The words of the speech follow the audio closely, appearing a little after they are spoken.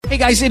Hey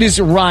guys, it is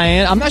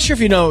Ryan. I'm not sure if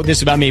you know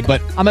this about me, but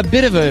I'm a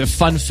bit of a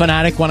fun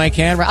fanatic when I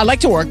can. I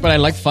like to work, but I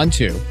like fun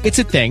too. It's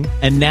a thing.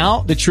 And now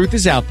the truth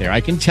is out there.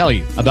 I can tell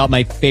you about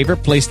my favorite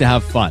place to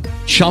have fun.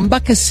 Chumba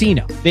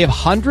Casino. They have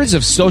hundreds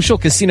of social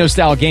casino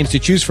style games to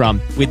choose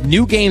from with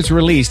new games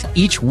released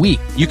each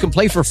week. You can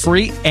play for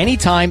free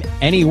anytime,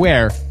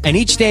 anywhere. And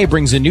each day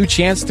brings a new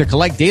chance to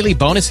collect daily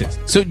bonuses.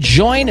 So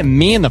join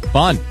me in the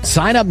fun.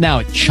 Sign up now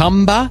at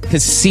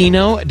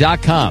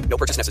ChumbaCasino.com. No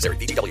purchase necessary.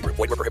 VGW Group.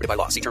 Void where prohibited by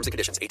law. See terms and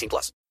conditions.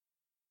 18+.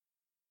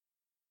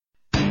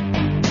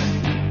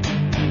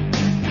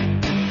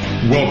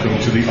 Welcome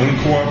to the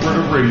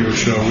Uncooperative Radio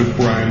Show with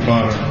Brian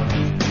Bonner,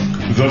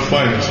 the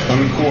finest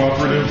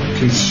uncooperative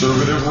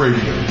conservative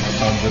radio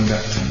on the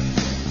net.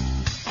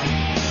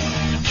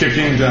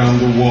 Kicking down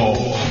the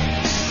walls,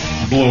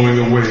 blowing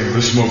away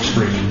the smoke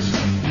screens.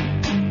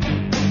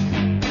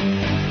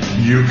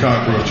 You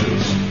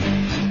cockroaches,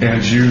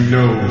 and you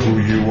know who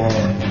you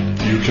are.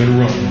 You can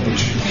run, but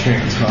you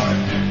can't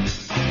hide.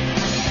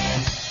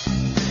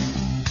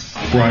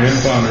 Brian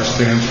Bonner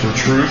stands for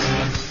truth,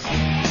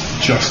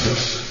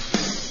 justice,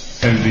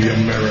 and the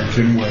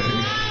American way.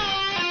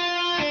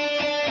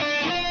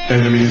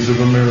 Enemies of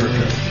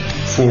America,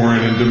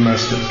 foreign and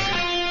domestic,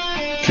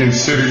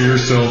 consider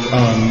yourself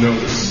on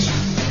notice.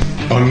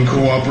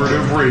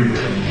 Uncooperative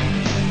Radio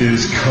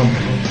is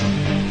coming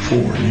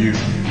for you.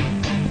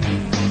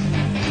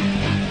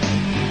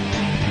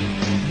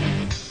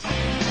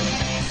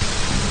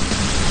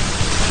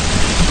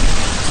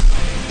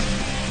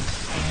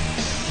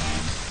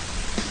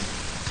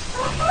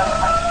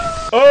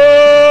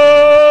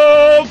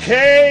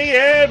 Okay,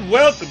 and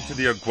welcome to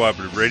the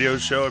Uncooperative Radio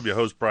Show. I'm your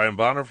host, Brian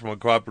Bonner from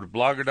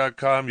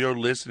UncooperativeBlogger.com. You're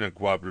listening to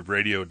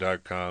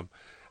UncooperativeRadio.com.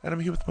 And I'm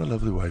here with my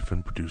lovely wife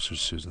and producer,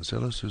 Susan. Say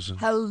hello, Susan.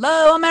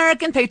 Hello,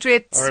 American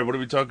Patriots. All right, what are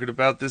we talking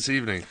about this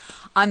evening?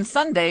 On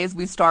Sundays,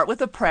 we start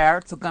with a prayer.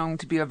 It's going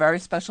to be a very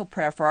special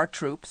prayer for our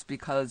troops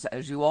because,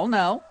 as you all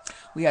know,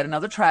 we had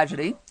another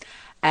tragedy.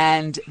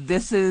 And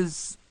this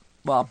is,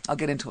 well, I'll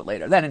get into it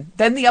later.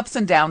 Then the ups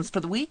and downs for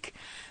the week,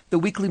 the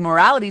weekly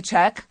morality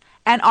check,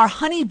 and our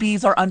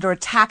honeybees are under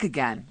attack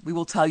again. We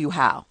will tell you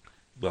how.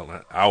 Well,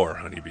 not our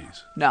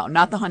honeybees. No,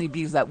 not the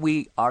honeybees that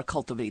we are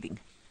cultivating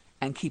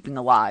and keeping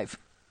alive.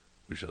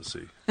 We shall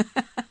see.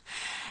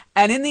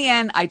 And in the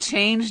end, I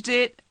changed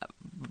it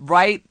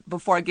right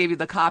before I gave you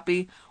the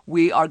copy.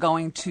 We are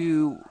going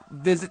to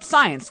visit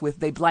science with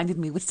They Blinded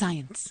Me with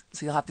Science.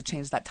 So you'll have to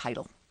change that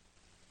title.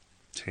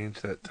 Change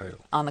that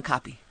title. On the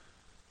copy.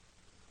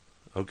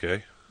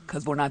 Okay.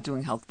 Because we're not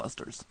doing Health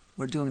Busters.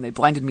 We're doing They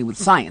Blinded Me with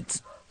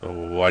Science. Oh,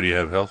 well, why do you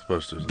have Health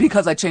Busters?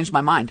 Because I changed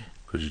my mind.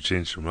 Because you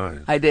changed your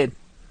mind. I did. You're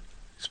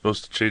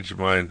supposed to change your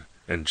mind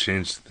and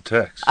change the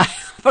text. I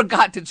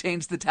forgot to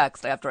change the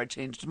text after I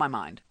changed my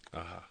mind.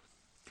 Uh-huh.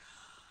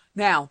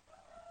 Now,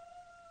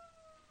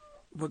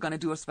 we're going to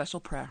do a special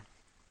prayer.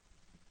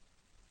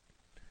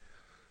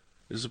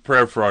 This is a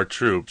prayer for our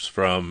troops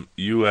from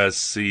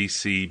usccb.org.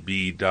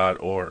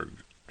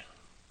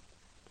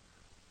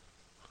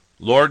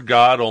 Lord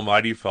God,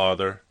 Almighty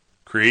Father,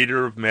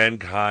 Creator of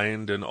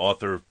mankind and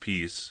author of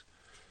peace,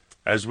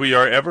 as we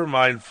are ever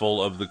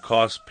mindful of the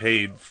cost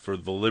paid for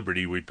the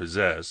liberty we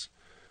possess,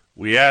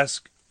 we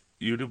ask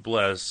you to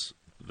bless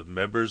the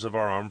members of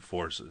our armed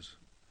forces.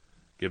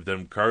 Give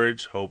them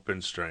courage, hope,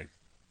 and strength.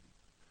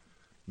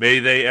 May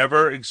they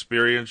ever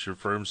experience your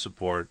firm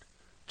support,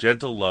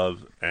 gentle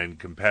love, and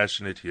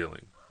compassionate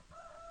healing.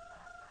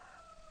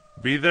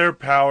 Be their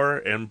power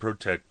and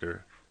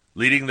protector,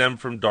 leading them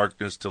from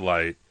darkness to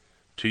light.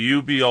 To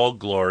you be all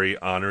glory,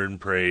 honor, and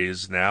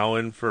praise, now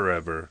and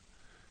forever.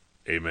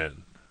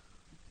 Amen.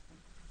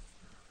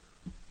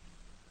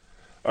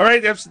 All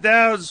right, ups and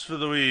downs for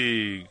the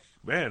week.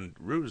 Man,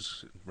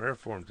 Rue's in rare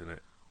form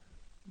tonight.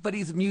 But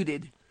he's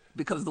muted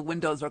because the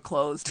windows are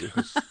closed.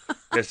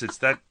 Yes, it's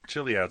that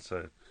chilly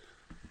outside.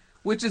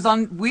 Which is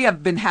we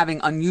have been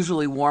having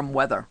unusually warm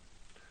weather.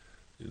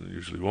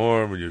 Usually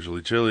warm and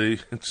usually chilly.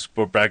 It's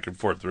back and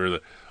forth through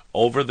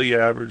over the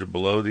average or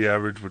below the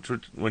average, which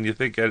when you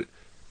think about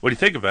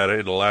it,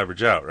 it'll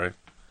average out, right?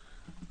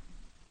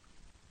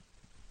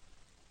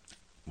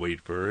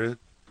 Wait for it.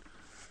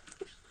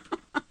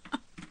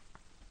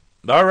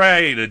 All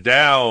right, a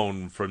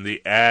down from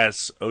the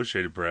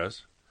Associated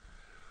Press.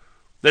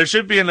 There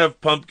should be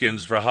enough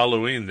pumpkins for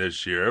Halloween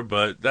this year,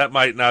 but that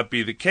might not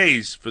be the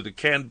case for the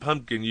canned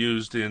pumpkin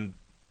used in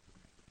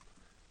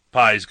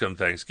pies come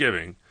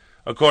Thanksgiving.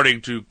 According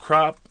to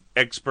crop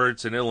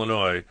experts in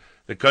Illinois,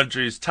 the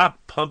country's top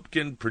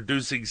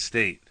pumpkin-producing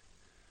state.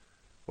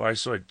 Well, I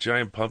saw a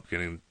giant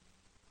pumpkin, and a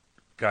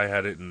guy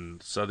had it in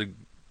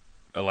southern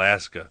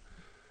Alaska.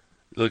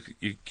 Look,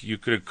 you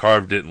could have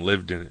carved it and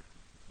lived in it.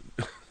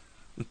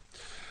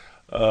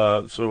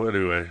 So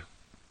anyway,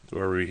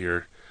 where are we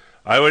here?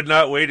 I would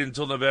not wait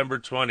until November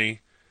 20,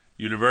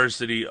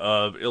 University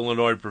of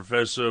Illinois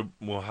professor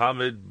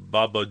Mohammed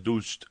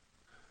Babadoost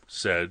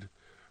said,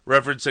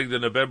 referencing the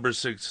November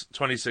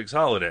 26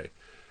 holiday.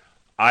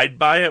 I'd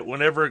buy it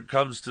whenever it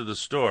comes to the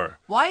store.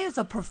 Why is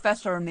a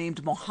professor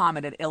named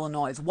Mohammed at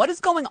Illinois? What is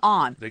going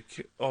on?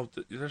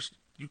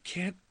 you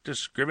can't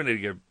discriminate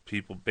against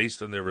people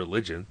based on their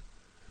religion.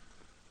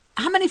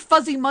 How many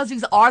fuzzy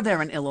muzzies are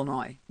there in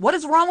Illinois? What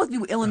is wrong with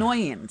you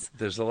Illinoisans?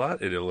 There's a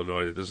lot in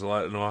Illinois. There's a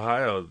lot in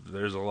Ohio.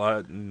 There's a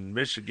lot in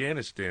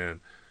Michiganistan.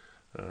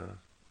 On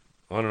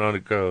and on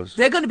it goes.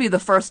 They're going to be the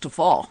first to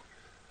fall.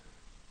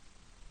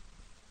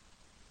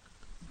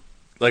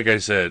 Like I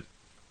said,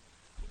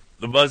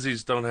 the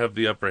Muzzies don't have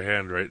the upper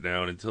hand right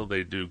now, and until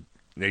they do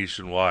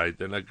nationwide,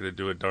 they're not going to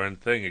do a darn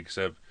thing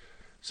except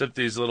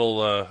these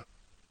little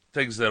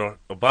things that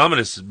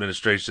Obama's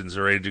administration's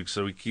arranging,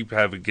 so we keep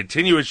having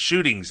continuous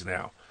shootings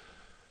now.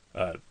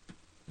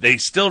 They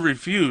still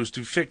refuse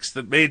to fix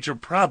the major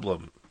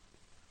problem,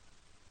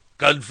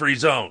 gun-free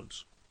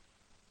zones.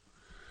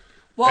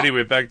 Well,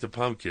 anyway, back to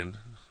pumpkin.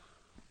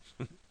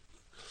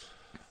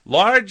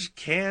 Large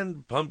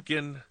canned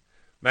pumpkin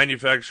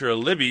manufacturer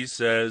Libby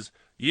says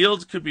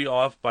yields could be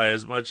off by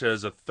as much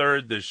as a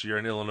third this year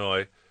in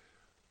Illinois,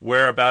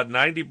 where about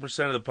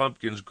 90% of the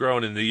pumpkins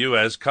grown in the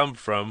U.S. come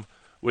from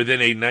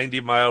within a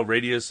 90-mile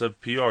radius of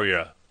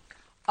Peoria.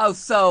 Oh,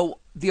 so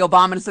the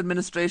Obama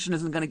administration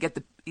isn't going to get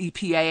the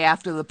EPA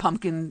after the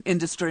pumpkin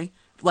industry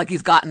like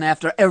he's gotten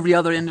after every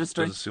other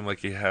industry? Doesn't seem like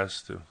he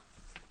has to.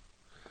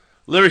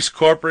 Libby's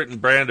corporate and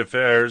brand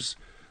affairs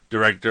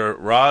director,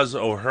 Roz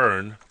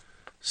O'Hearn,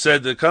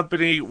 said the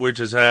company, which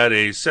has had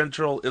a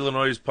central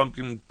Illinois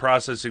pumpkin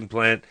processing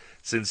plant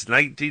since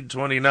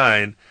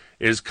 1929,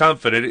 is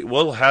confident it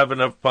will have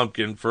enough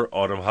pumpkin for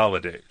autumn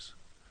holidays.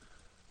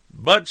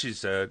 But, she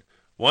said,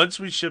 once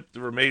we ship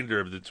the remainder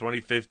of the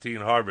 2015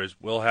 harvest,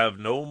 we'll have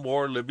no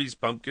more Libby's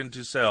pumpkin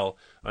to sell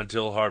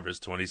until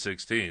harvest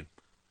 2016.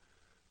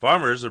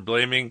 Farmers are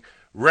blaming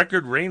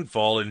record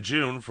rainfall in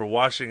June for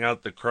washing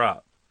out the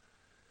crop.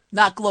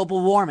 Not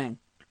global warming.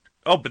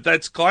 Oh, but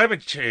that's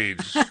climate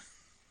change.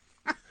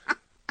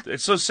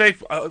 It's so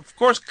safe. Of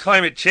course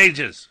climate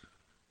changes.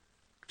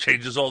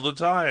 Changes all the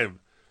time.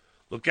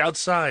 Look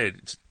outside.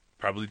 It's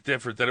probably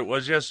different than it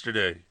was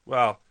yesterday.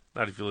 Well,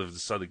 not if you live in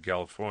Southern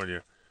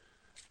California.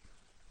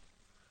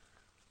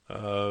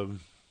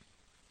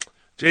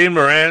 Jane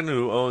Moran,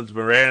 who owns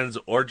Moran's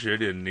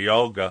Orchard in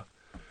Neolga,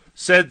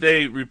 said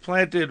they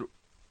replanted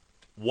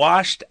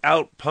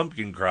washed-out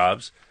pumpkin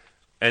crops,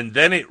 and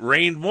then it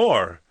rained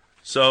more.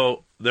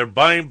 So they're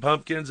buying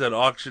pumpkins at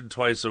auction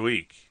twice a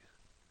week.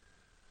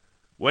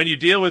 When you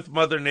deal with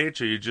Mother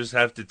Nature, you just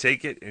have to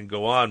take it and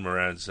go on,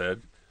 Moran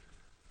said.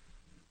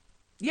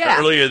 Yeah.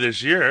 Earlier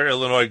this year,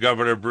 Illinois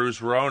Governor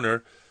Bruce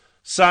Rauner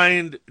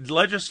signed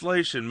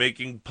legislation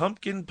making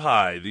pumpkin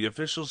pie the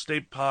official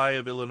state pie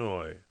of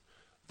Illinois.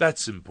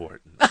 That's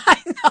important. I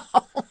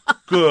know.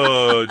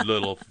 Good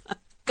little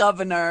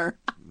governor.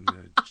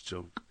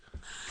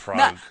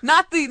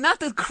 Not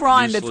the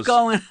crime that's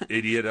going.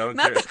 Idiot. I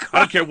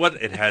don't care what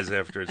it has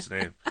after its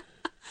name.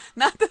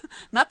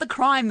 Not the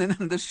crime,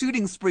 the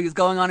shooting spree is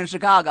going on in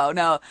Chicago.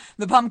 No,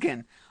 the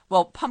pumpkin.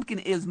 Well, pumpkin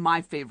is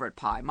my favorite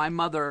pie. My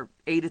mother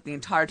ate it the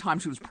entire time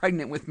she was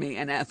pregnant with me,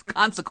 and as a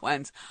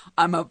consequence,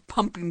 I'm a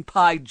pumpkin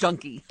pie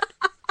junkie.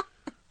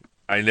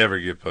 I never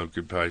get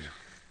pumpkin pie.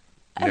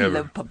 I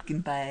love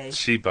pumpkin pie.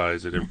 She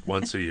buys it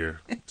once a year.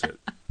 That's it.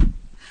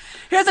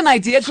 Here's an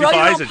idea. Grow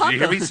your own pumpkins. Do you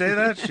hear me say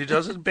that? She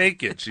doesn't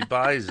bake it. She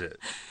buys it.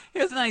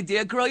 Here's an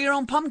idea. Grow your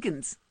own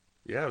pumpkins.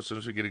 Yeah, as soon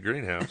as we get a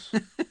greenhouse.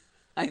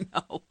 I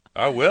know.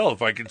 I will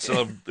if I can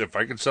sell them. If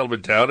I can sell them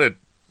in town at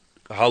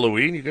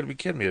Halloween, you're gonna be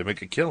kidding me. I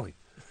make a killing.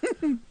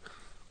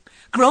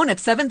 Grown at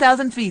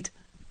 7,000 feet.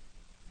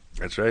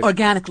 That's right.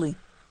 Organically.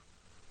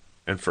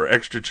 And for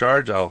extra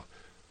charge, I'll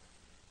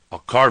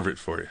carve it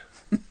for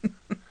you.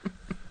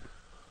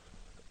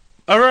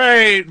 All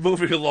right,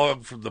 moving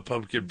along from the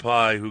pumpkin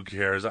pie. Who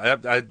cares?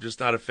 I'm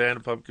just not a fan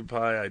of pumpkin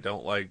pie. I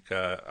don't like.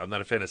 I'm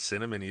not a fan of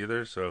cinnamon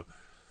either. So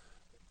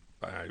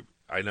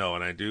I know,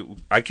 and I do.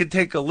 I can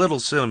take a little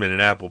cinnamon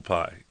in apple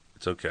pie.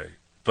 It's okay,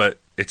 but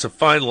it's a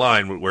fine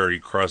line where you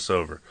cross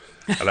over,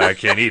 and I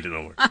can't eat it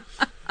no more.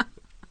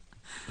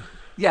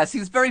 Yes,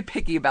 he's very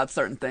picky about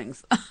certain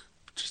things.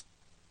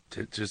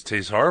 It just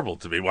tastes horrible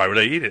to me. Why would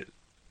I eat it?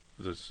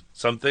 There's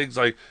some things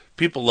like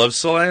people love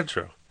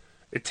cilantro.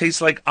 It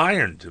tastes like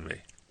iron to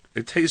me.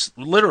 It tastes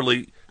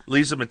literally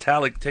leaves a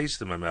metallic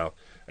taste in my mouth.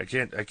 I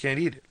can't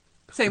eat it.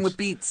 Same with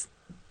beets.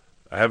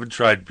 I haven't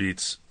tried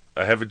beets.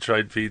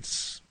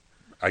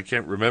 I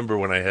can't remember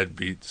when I had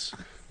beets.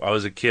 When I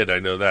was a kid, I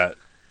know that.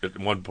 At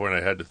one point,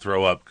 I had to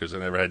throw up because I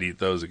never had to eat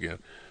those again.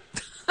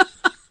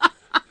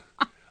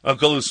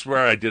 Uncle will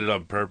swear I did it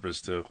on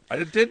purpose too.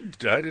 I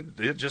didn't.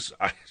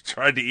 I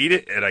tried to eat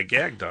it and I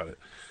gagged on it.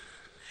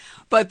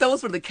 But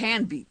those were the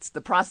canned beets,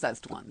 the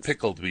processed ones.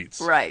 Pickled beets.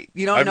 Right.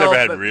 You don't I've know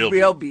never had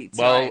real beets.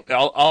 Well,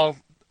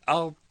 right.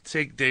 I'll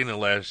take Dana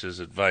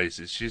Lash's advice.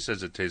 If she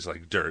says it tastes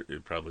like dirt,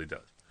 it probably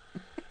does.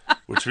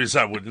 Which means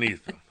I wouldn't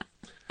eat them.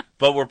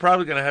 But we're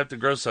probably going to have to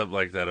grow something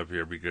like that up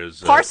here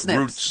because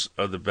roots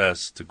are the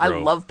best to grow.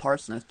 I love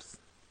parsnips.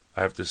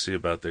 I have to see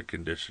about their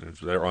condition.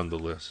 They're on the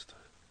list.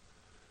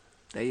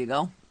 There you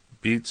go.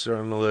 Beets are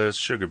on the list.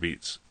 Sugar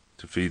beets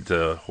to feed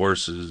the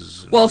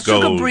horses and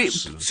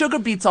goats. Sugar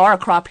beets are a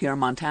crop here in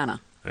Montana.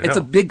 It's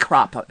a big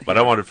crop. But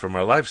I want it for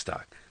my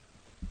livestock.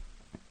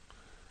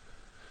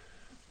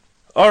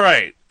 All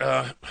right.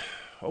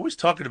 Always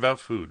talking about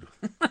food.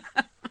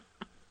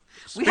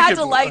 We had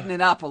to lighten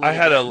it up a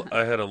little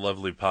I had a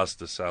lovely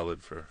pasta salad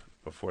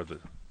before the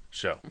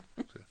show.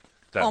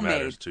 That Homemade.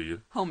 matters to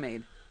you.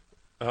 Homemade.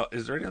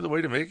 Is there any other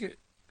way to make it?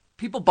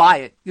 People buy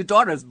it. Your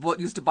daughters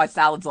used to buy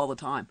salads all the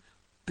time.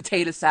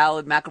 Potato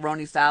salad,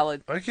 macaroni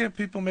salad. Why can't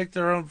people make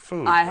their own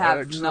food? I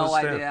have just no don't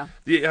understand. idea.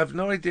 You have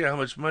no idea how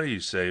much money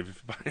you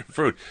save buying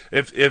fruit.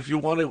 If you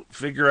want to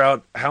figure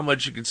out how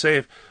much you can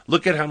save,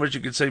 look at how much you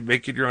can save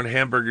making your own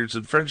hamburgers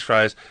and French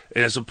fries,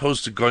 as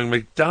opposed to going to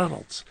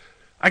McDonald's.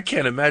 I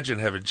can't imagine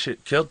having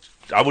killed.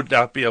 I would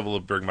not be able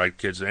to bring my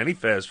kids to any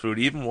fast food,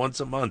 even once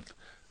a month,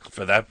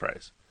 for that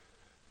price.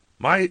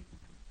 I'm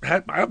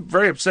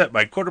very upset.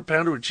 My quarter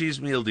pounder with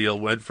cheese meal deal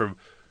went from,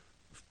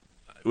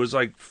 it was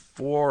like $4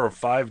 or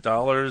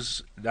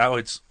 $5. Now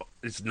it's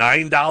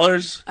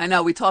 $9. I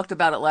know. We talked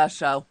about it last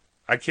show.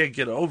 I can't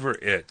get over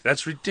it.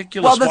 That's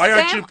ridiculous. Well, Why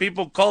aren't you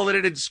people calling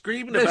it and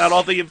screaming about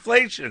all the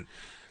inflation?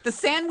 The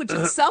sandwich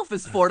itself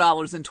is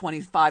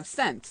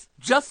 $4.25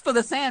 just for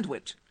the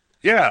sandwich.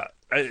 Yeah.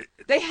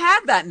 They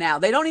have that now.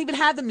 They don't even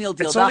have the meal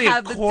deal. It's They'll only a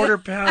have quarter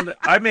pound.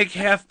 I make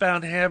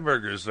half-pound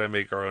hamburgers when I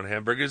make our own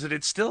hamburgers, and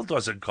it still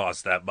doesn't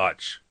cost that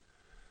much.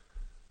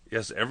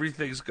 Yes,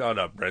 everything's gone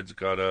up. Bread's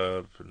gone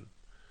up, and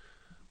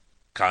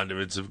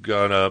condiments have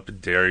gone up, and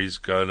dairy's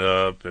gone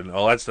up, and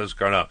all that stuff's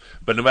gone up.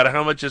 But no matter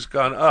how much it's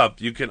gone up,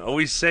 you can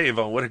always save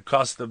on what it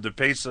costs them to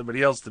pay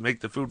somebody else to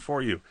make the food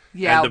for you,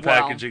 and the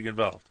packaging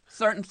involved.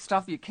 Certain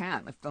stuff you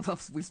can.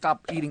 If we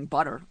stop eating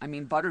butter, I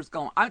mean, butter's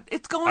going.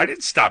 It's going. I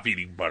didn't stop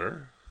eating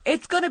butter.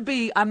 It's going to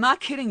be. I'm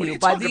not kidding What you. are you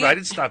talking about? I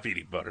didn't stop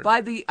eating butter.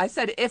 I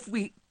said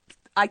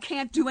I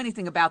can't do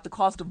anything about the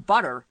cost of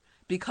butter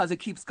because it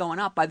keeps going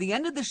up. By the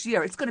end of this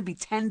year, it's going to be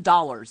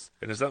 $10.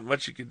 And there's not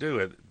much you can do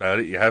about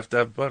it. You have to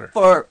have butter.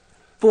 For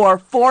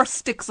 4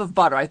 sticks of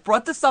butter. I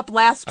brought this up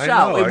last show.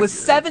 I know, it was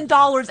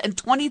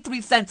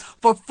 $7.23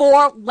 for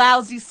 4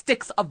 lousy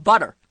sticks of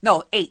butter.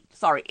 No, 8.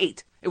 Sorry,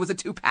 8. It was a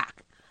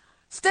 2-pack.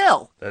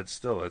 That's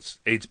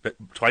 8,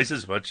 twice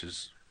as much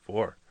as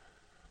 4.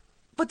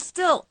 But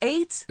still,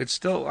 8? It's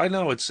still, I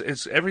know,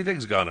 it's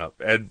everything's gone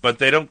up, but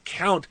they don't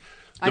count.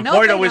 The know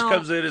point they always don't.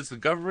 comes in is the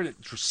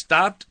government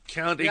stopped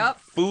counting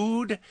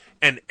food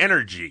and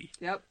energy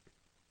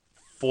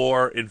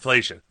for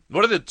inflation.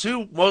 What are the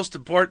 2 most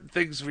important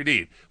things we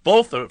need?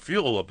 Both are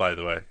fuel, by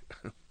the way.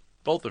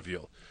 Both are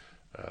fuel.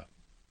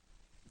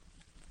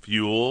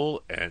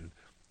 Fuel and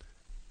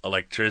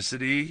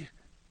electricity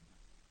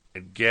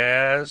and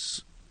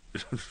gas.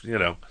 You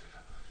know,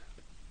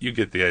 you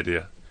get the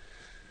idea.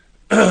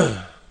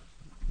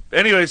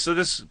 Anyway, so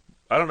this,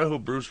 I don't know who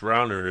Bruce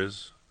Rauner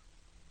is.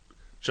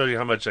 Show you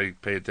how much I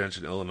pay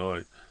attention to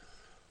Illinois.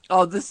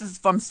 Oh, this is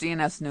from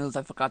CNS News.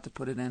 I forgot to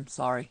put it in.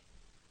 Sorry.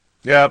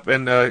 Yep,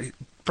 and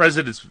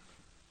President's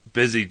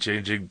busy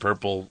changing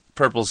purple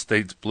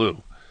states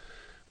blue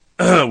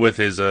with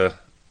his,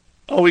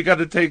 we got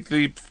to take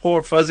the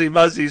poor fuzzy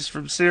muzzies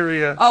from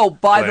Syria. Oh,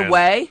 by plan. the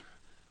way,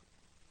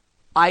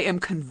 I am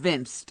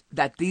convinced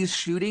that these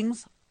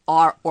shootings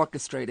are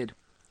orchestrated.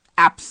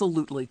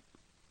 Absolutely.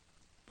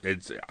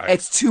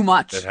 It's too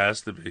much. It has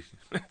to be.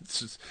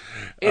 It's just,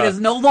 it is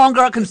no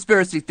longer a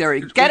conspiracy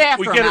theory. Get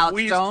after them,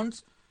 Alex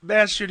Jones.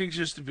 Mass shootings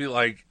used to be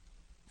like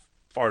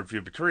far and few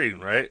between,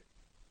 right?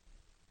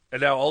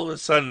 And now all of a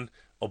sudden,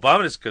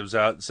 Obama just comes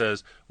out and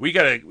says, "We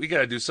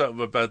gotta do something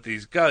about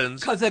these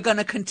guns because they're going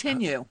to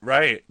continue."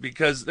 Right?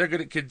 Because they're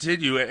going to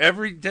continue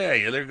every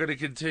day, and they're going to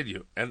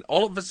continue. And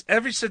all of us,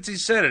 ever since he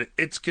said it,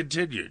 it's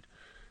continued.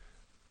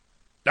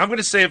 Now, I'm going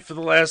to say it for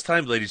the last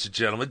time, ladies and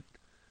gentlemen.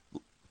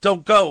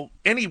 Don't go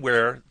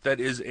anywhere that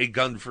is a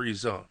gun-free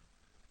zone.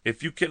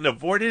 If you can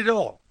avoid it at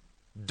all,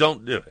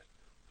 don't do it.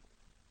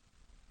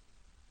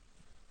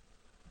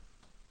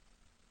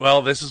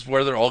 Well, this is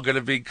where they're all going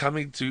to be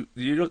coming to.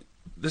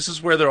 This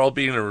is where they're all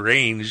being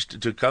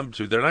arranged to come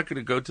to. They're not going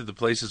to go to the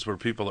places where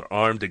people are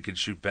armed and can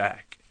shoot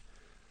back.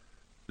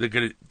 They're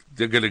going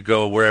to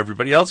go where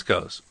everybody else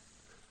goes,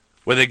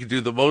 where they can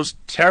do the most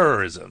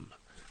terrorism,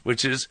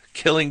 which is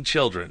killing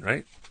children,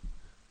 right?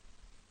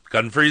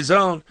 Gun-free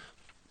zone.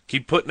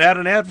 Keep putting out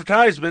an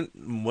advertisement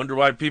and wonder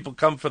why people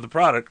come for the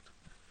product.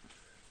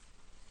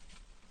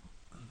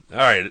 All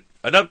right,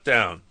 an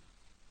up-down.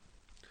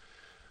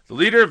 The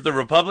leader of the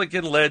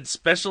Republican-led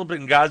Special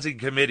Benghazi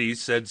Committee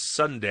said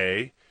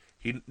Sunday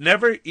he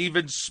never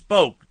even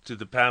spoke to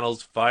the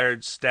panel's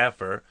fired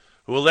staffer,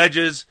 who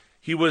alleges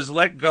he was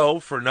let go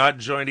for not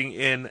joining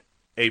in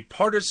a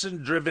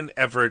partisan-driven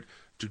effort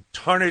to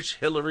tarnish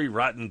Hillary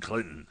Rotten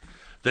Clinton,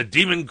 the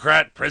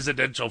Democrat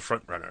presidential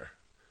frontrunner.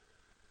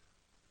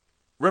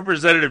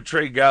 Representative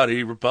Trey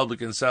Gowdy,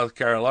 Republican, South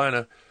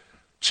Carolina,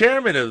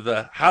 chairman of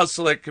the House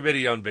Select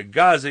Committee on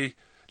Benghazi.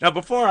 Now,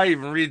 before I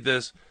even read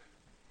this,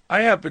 I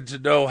happen to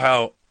know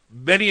how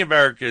many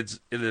Americans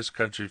in this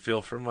country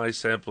feel from my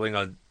sampling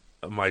on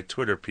my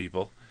Twitter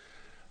people.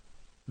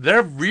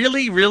 They're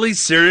really, really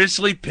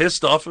seriously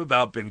pissed off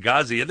about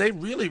Benghazi, and they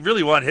really,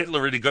 really want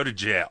Hitler to go to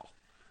jail.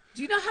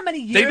 Do you know how many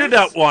years? They do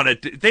not want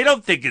it. They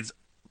don't think it's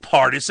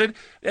partisan.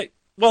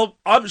 Well,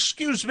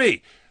 excuse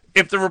me.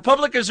 if the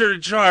Republicans are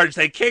in charge,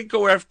 they can't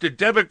go after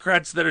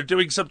Democrats that are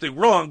doing something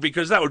wrong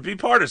because that would be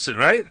partisan,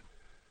 right?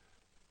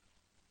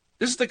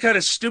 This is the kind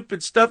of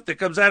stupid stuff that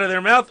comes out of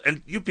their mouth,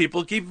 and you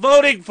people keep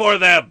voting for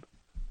them.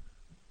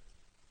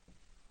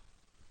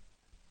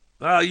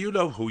 You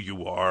know who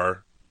you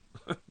are.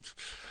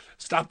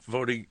 Stop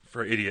voting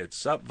for idiots.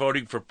 Stop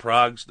voting for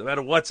progs, no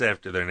matter what's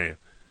after their name.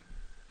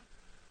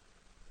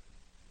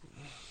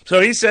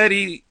 So he said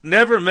he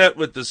never met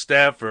with the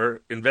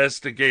staffer,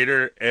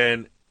 investigator,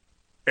 and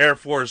Air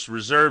Force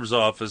Reserves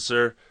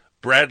officer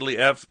Bradley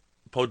F.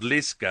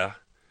 Podliska,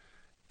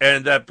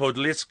 and that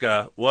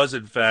Podliska was,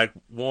 in fact,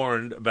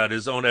 warned about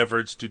his own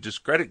efforts to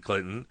discredit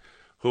Clinton,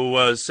 who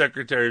was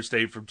Secretary of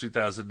State from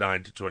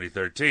 2009 to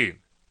 2013.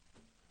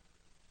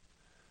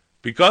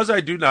 Because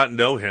I do not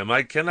know him,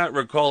 I cannot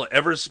recall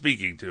ever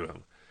speaking to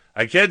him.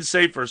 I can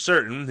say for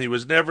certain he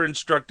was never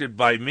instructed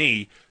by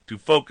me to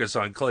focus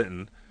on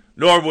Clinton,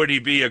 nor would he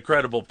be a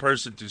credible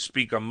person to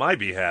speak on my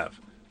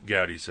behalf,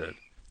 Gowdy said.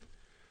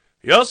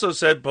 He also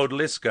said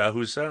Podliska,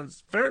 who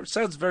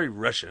sounds very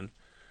Russian,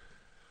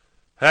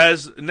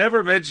 has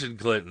never mentioned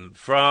Clinton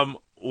from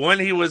when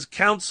he was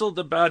counseled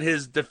about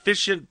his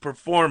deficient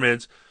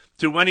performance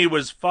to when he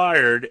was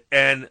fired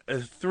and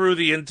through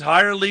the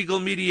entire legal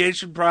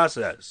mediation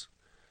process.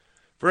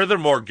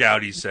 Furthermore,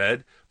 Gowdy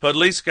said,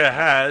 Podliska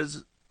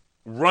has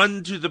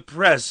run to the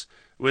press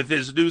with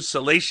his new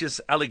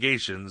salacious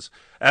allegations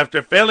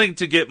after failing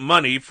to get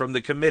money from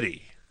the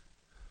committee.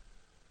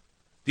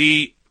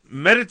 The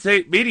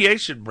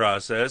mediation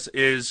process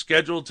is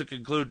scheduled to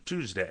conclude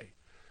Tuesday.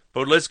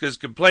 Podliska's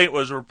complaint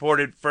was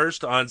reported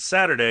first on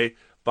Saturday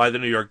by the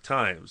New York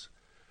Times.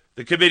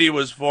 The committee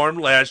was formed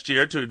last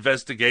year to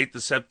investigate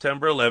the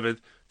September 11th,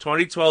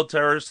 2012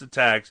 terrorist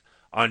attacks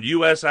on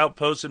U.S.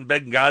 outposts in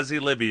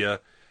Benghazi, Libya,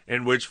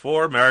 in which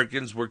 4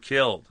 Americans were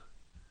killed.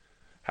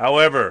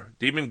 However,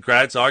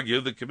 Democrats argue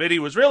the committee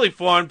was really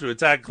formed to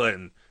attack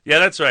Clinton. Yeah,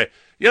 that's right.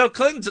 You know,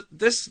 Clinton's,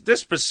 this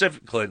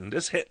specific Clinton,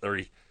 this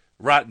Hitlery,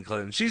 rotten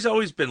Clinton, she's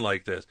always been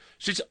like this.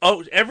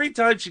 Every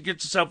time she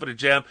gets herself in a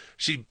jam,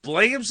 she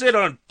blames it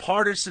on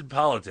partisan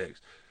politics.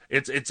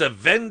 It's a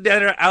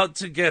vendetta out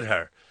to get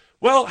her.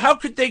 Well, how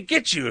could they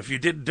get you if you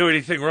didn't do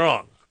anything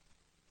wrong?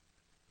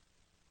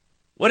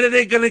 What are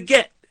they going to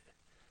get?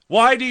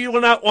 Why do you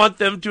not want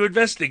them to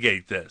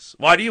investigate this?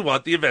 Why do you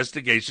want the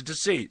investigation to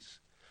cease?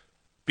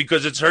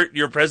 Because it's hurting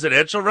your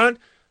presidential run?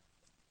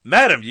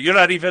 Madam, you're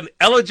not even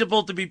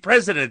eligible to be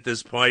president at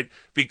this point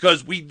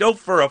because we know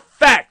for a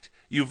fact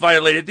you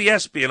violated the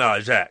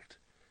Espionage Act.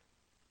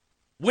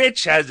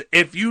 Which has,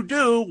 if you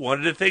do, one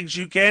of the things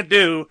you can't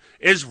do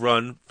is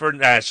run for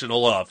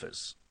national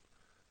office.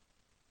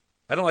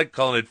 I don't like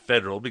calling it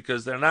federal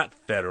because they're not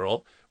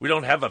federal. We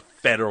don't have a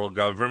federal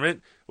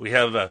government. We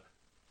have a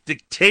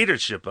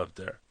dictatorship up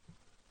there.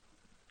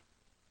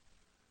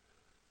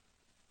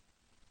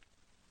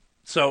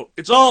 So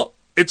it's all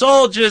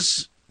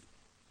just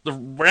the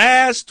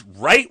vast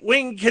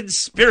right-wing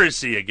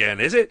conspiracy again,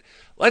 is it?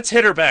 Let's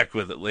hit her back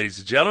with it, ladies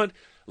and gentlemen.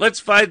 Let's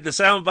find the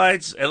sound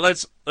bites and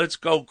let's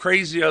go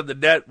crazy on the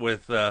net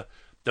with the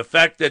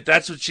fact that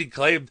that's what she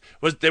claimed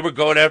was they were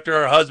going after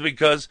her husband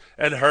because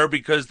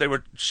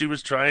she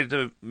was trying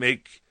to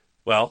make,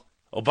 well,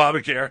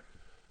 Obamacare,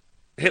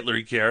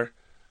 Hitler care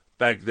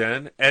back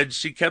then, and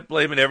she kept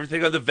blaming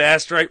everything on the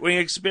vast right-wing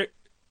extremists.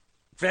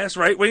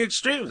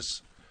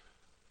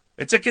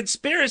 It's a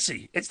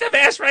conspiracy. It's the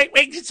vast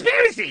right-wing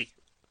conspiracy.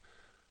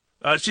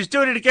 She's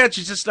doing it again.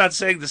 She's just not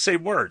saying the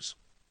same words.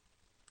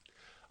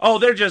 Oh,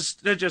 they're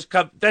just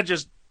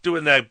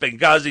doing that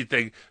Benghazi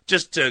thing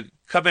just to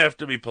come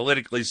after me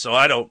politically so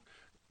I don't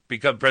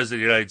become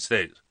president of the United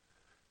States.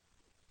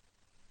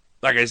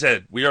 Like I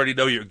said, we already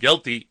know you're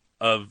guilty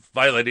of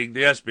violating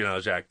the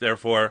Espionage Act.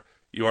 Therefore,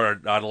 you are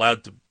not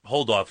allowed to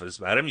hold office,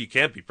 madam. You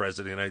can't be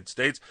president of the United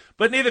States.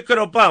 But neither could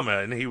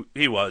Obama, and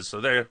he was.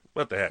 So there,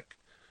 what the heck?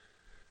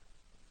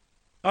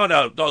 Oh,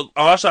 no,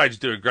 our side's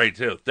doing great,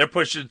 too. They're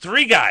pushing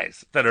 3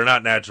 guys that are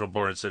not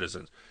natural-born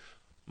citizens.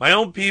 My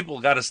own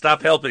people got to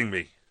stop helping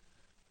me.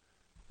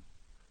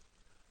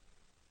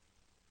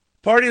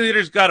 Party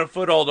leaders got a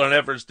foothold on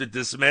efforts to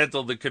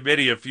dismantle the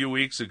committee a few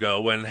weeks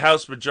ago when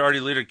House Majority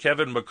Leader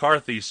Kevin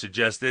McCarthy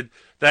suggested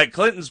that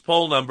Clinton's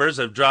poll numbers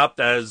have dropped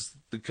as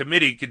the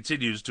committee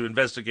continues to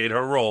investigate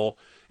her role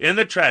in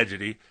the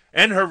tragedy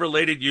and her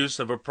related use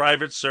of a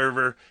private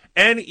server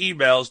and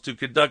emails to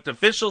conduct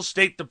official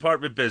State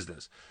Department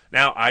business.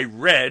 Now, I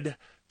read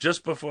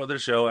just before the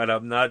show, and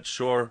I'm not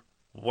sure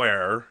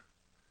where,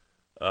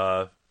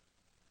 the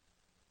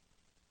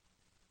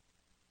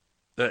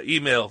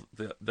email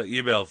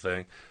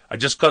thing. I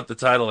just caught the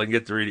title and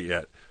get to read it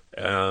yet.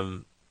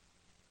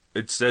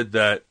 It said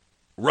that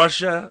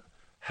Russia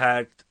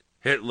hacked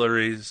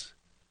Hitler's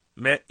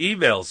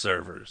email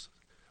servers.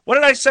 What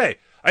did I say?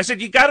 I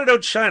said, you got to know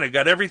China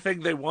got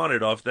everything they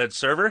wanted off that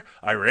server.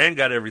 Iran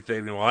got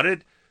everything they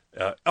wanted.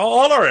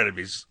 All our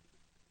enemies.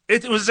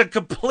 It was a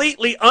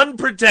completely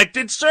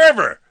unprotected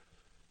server.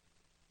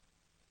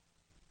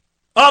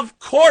 Of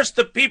course,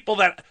 the people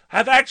that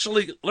have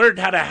actually learned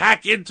how to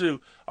hack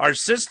into our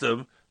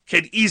system,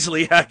 can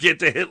easily hack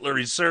into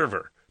Hitler's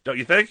server. Don't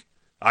you think?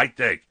 I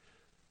think.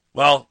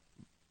 Well,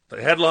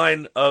 the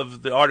headline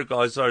of the article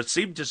I saw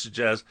seemed to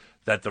suggest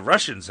that the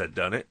Russians had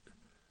done it.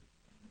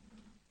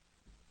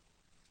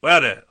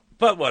 Well,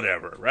 but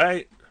whatever,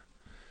 right?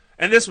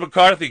 And this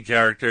McCarthy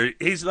character,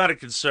 he's not a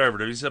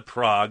conservative. He's a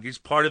prog. He's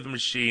part of the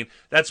machine.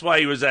 That's why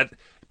he was at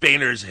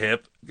Boehner's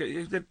hip.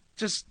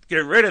 Just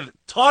get rid of it.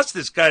 Toss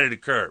this guy to the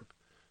curb.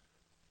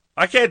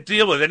 I can't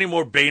deal with any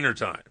more Boehner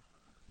time.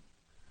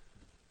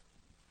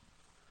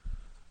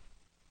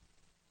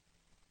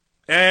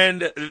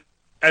 And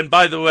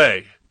by the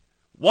way,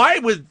 why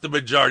would the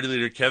Majority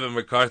Leader Kevin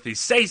McCarthy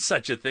say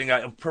such a thing?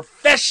 A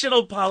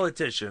professional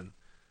politician.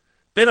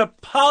 Been a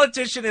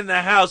politician in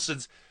the House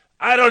since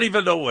I don't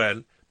even know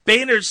when.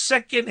 Boehner's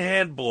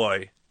second-hand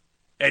boy.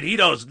 And he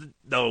doesn't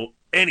know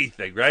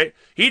anything, right?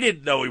 He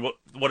didn't know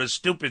what a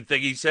stupid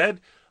thing he said.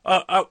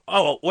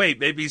 Wait,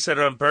 maybe he said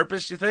it on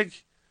purpose, you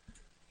think?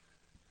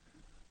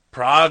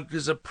 Prague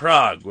is a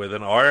Prague with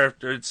an R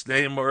after its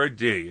name or a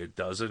D. It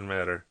doesn't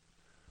matter.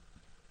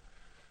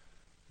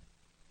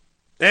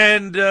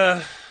 And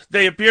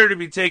they appear to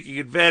be taking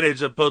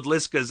advantage of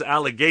Podliska's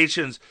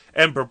allegations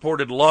and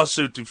purported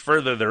lawsuit to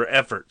further their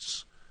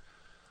efforts.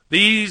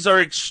 These are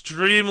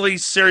extremely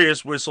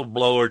serious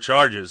whistleblower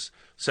charges,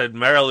 said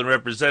Maryland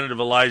Representative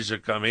Elijah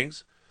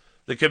Cummings,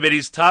 the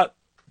committee's top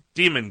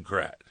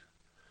Democrat.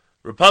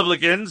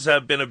 Republicans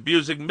have been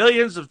abusing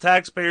millions of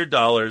taxpayer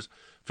dollars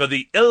for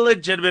the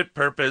illegitimate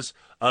purpose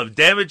of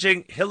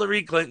damaging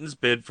Hillary Clinton's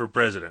bid for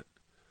president.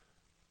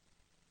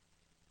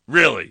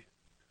 Really?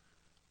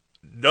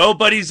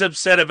 Nobody's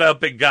upset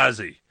about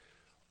Benghazi.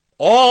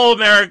 All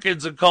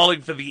Americans are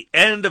calling for the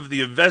end of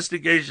the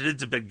investigation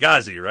into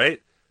Benghazi,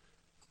 right?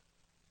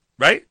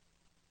 Right?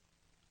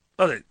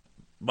 Well, it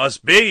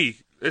must be.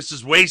 This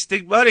is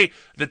wasting money,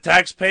 the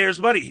taxpayers'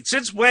 money.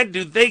 Since when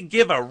do they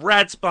give a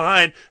rat's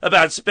behind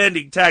about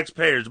spending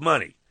taxpayers'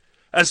 money?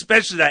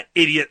 Especially that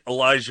idiot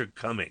Elijah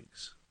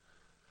Cummings.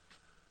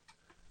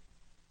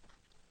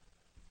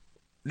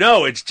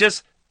 No, it's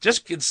just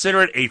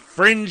consider it a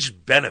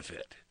fringe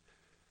benefit.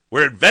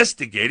 We're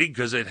investigating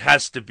because it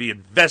has to be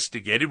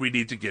investigated. We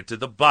need to get to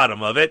the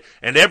bottom of it,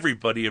 and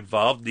everybody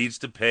involved needs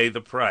to pay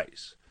the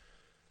price.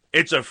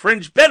 It's a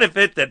fringe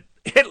benefit that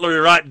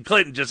Hitler, and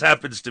Clinton just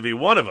happens to be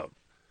one of them.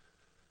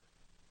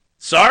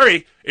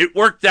 Sorry, it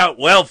worked out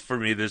well for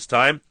me this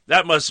time.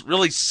 That must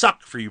really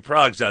suck for you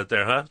progs out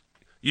there, huh?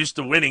 Used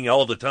to winning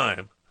all the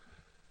time.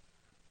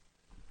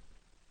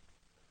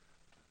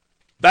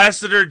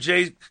 Ambassador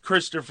J.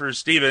 Christopher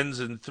Stevens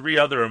and 3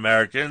 other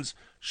Americans,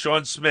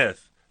 Sean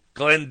Smith,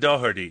 Glenn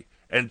Doherty,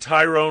 and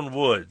Tyrone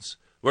Woods,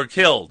 were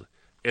killed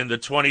in the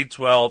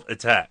 2012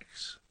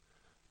 attacks.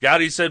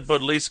 Gowdy said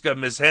Podliska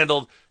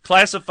mishandled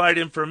classified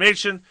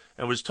information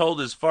and was told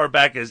as far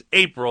back as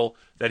April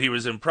that he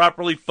was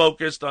improperly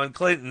focused on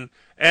Clinton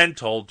and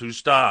told to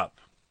stop.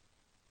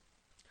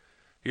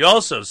 He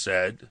also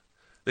said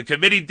the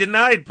committee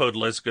denied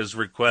Podliska's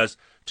request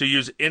to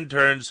use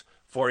interns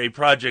for a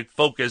project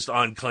focused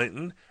on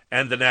Clinton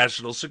and the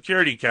National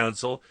Security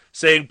Council,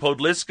 saying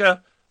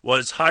Podliska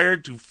was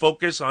hired to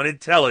focus on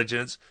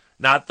intelligence,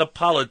 not the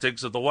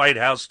politics of the White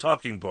House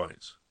talking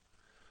points.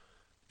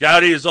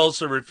 Gowdy is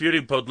also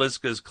refuting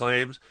Podliska's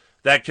claims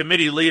that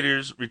committee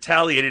leaders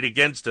retaliated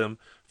against him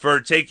for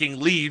taking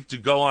leave to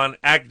go on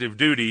active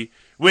duty,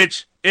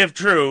 which, if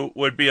true,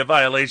 would be a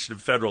violation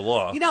of federal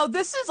law. You know,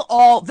 this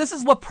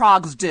is what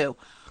progs do.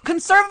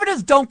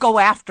 Conservatives don't go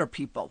after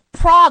people.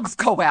 Progs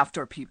go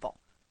after people.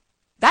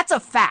 That's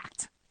a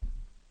fact.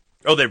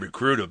 Oh, they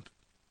recruit him.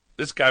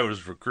 This guy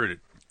was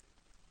recruited.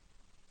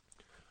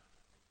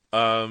 He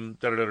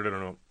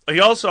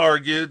also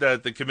argued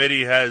that the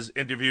committee has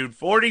interviewed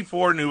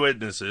 44 new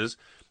witnesses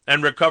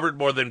and recovered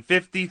more than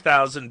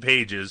 50,000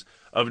 pages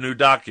of new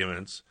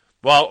documents,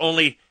 while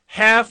only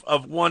half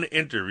of one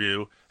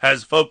interview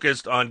has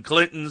focused on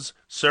Clinton's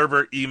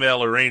server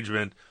email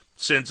arrangement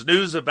since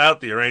news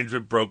about the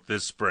arrangement broke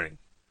this spring.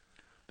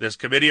 This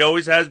committee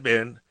always has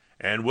been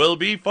and will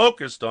be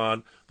focused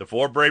on the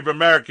 4 brave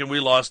Americans we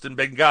lost in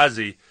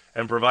Benghazi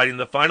and providing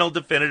the final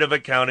definitive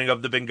accounting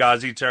of the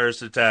Benghazi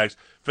terrorist attacks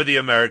for the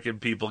American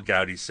people,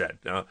 Gowdy said.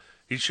 Now,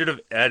 he should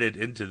have added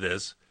into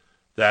this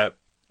that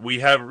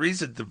we have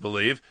reason to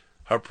believe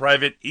her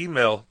private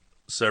email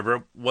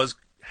server was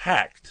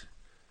hacked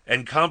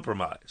and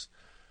compromised.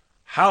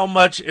 How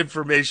much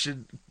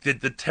information did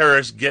the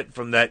terrorists get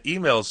from that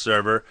email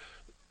server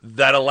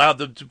that allowed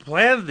them to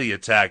plan the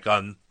attack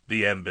on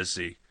the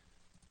embassy?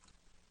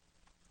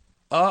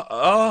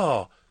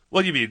 What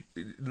do you mean?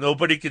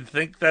 Nobody can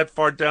think that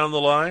far down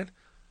the line?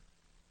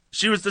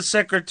 She was the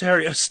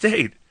Secretary of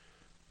State.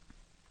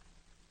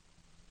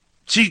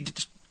 She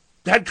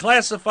had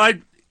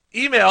classified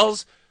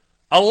emails,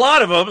 a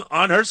lot of them,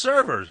 on her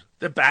servers.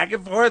 They're back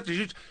and forth.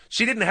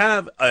 She didn't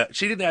have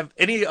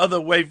any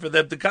other way for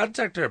them to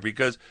contact her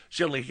because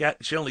she only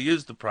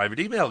used the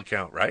private email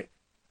account, right?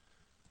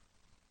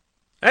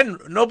 And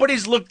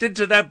nobody's looked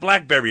into that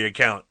BlackBerry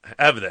account,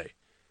 have they?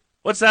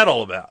 What's that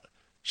all about?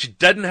 She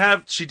didn't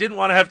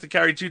want to have to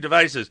carry 2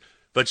 devices.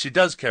 but she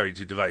does carry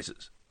 2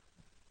 devices.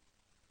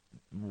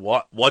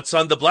 What's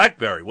on the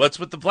BlackBerry? What's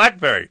with the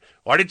BlackBerry?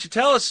 Why didn't you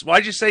tell us?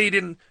 Why'd you say you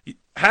didn't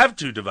have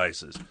 2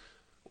 devices?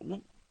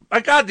 My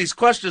God, these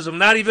questions have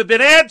not even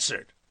been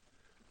answered.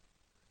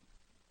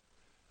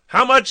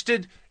 How much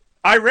did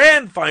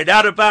Iran find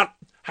out about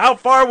how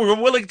far we were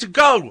willing to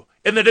go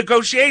in the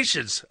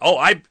negotiations? Oh,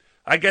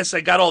 I guess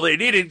they got all they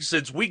needed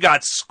since we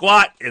got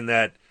squat in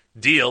that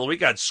deal. We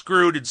got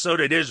screwed, and so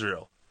did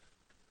Israel.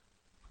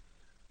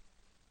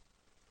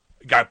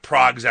 Got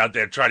progs out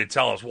there trying to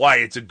tell us why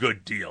it's a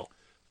good deal.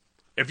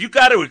 If you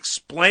got to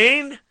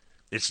explain,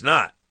 it's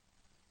not.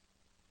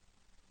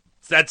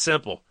 It's that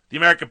simple. The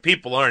American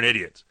people aren't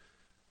idiots.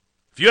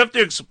 If you have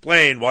to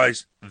explain why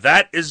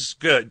that is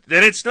good,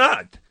 then it's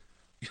not.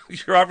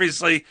 You're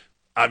obviously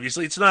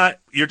it's not.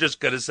 You're just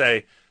going to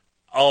say,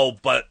 oh,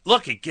 but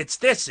look, it gets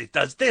this, it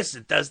does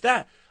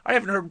that. I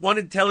haven't heard one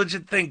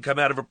intelligent thing come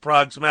out of a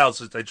prog's mouth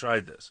since I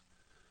tried this.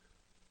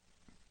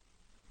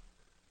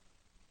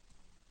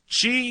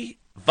 She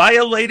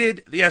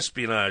violated the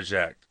Espionage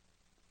Act.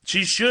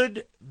 She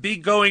should be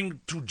going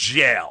to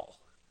jail.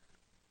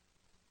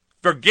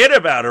 Forget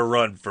about her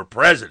run for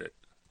president.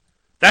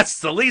 That's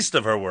the least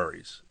of her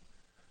worries.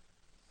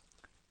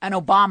 And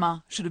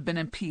Obama should have been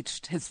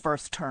impeached his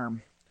first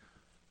term.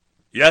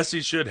 Yes,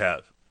 he should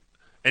have.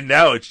 And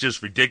now it's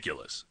just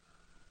ridiculous.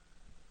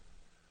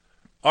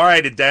 All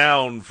right, a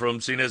down from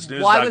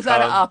CNSNews.com. Why was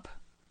that up?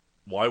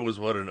 Why was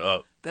what an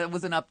up? That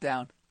was an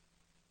up-down.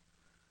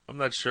 I'm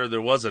not sure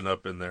there was an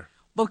up in there.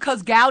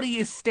 Because Gowdy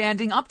is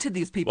standing up to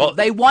these people. Well,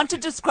 they want to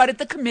discredit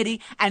the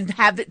committee and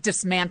have it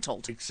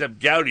dismantled. Except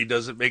Gowdy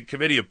doesn't make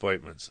committee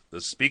appointments.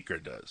 The Speaker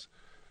does.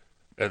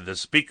 And the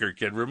Speaker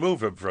can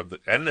remove him from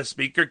and the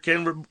Speaker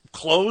can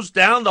close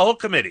down the whole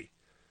committee.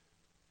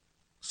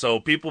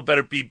 So people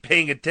better be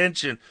paying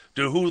attention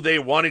to who they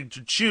wanted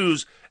to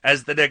choose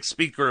as the next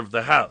Speaker of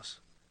the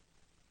House.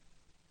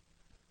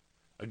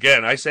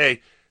 Again, I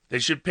say they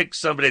should pick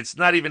somebody that's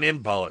not even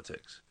in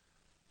politics.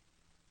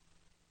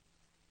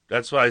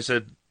 That's why I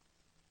said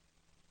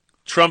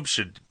Trump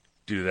should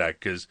do that,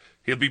 because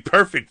he'll be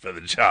perfect for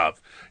the job.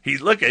 He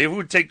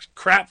would take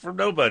crap from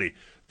nobody.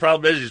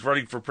 Problem is, he's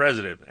running for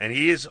president, and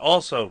he is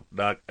also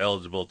not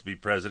eligible to be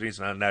president. He's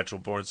not a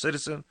natural-born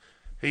citizen.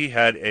 He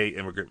had a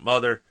immigrant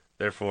mother,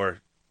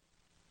 therefore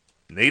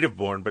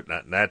native-born, but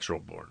not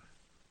natural-born.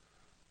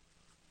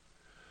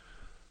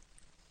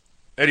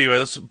 Anyway,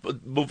 let's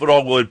move it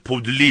on with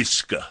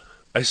Podliska.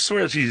 I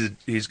swear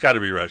he's got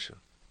to be Russian.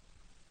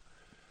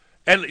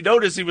 And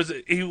notice he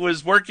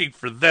was working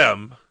for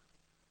them,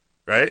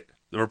 right?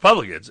 The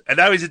Republicans, and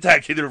now he's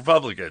attacking the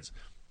Republicans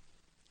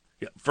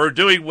for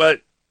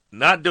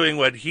not doing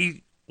what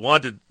he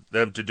wanted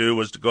them to do,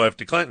 was to go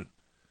after Clinton.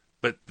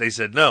 But they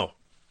said no.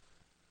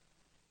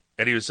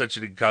 And he was such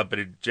an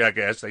incompetent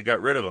jackass, they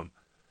got rid of him.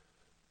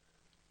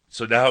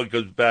 So now he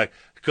goes back.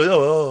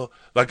 I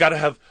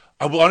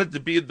wanted to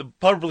be in the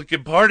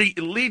Republican Party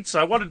elite, so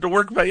I wanted to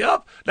work my way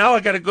up. Now I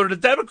got to go to the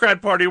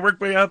Democrat Party and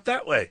work my way up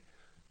that way.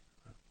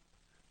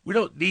 We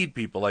don't need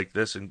people like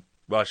this in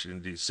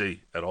Washington,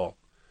 D.C. at all.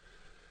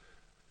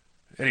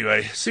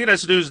 Anyway,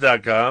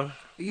 CNSNews.com.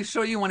 Are you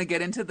sure you want to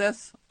get into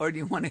this, or do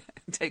you want to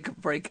take a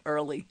break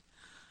early?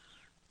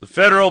 The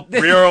Federal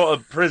Bureau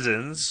of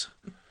Prisons,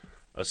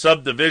 a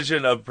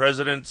subdivision of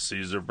President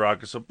Cesar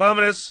Barack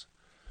Obama's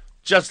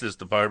Justice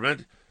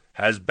Department,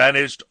 has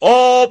banished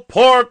all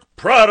pork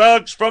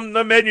products from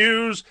the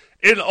menus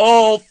in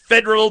all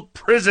federal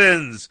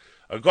prisons,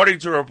 according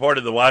to a report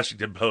in the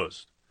Washington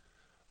Post.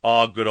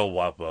 Oh, good old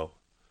WAPO.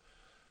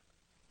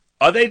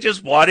 Are they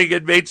just wanting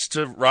inmates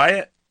to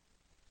riot?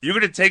 You're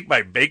going to take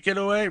my bacon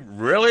away?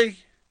 Really?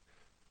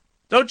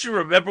 Don't you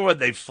remember when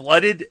they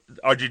flooded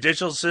our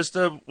judicial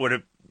system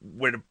with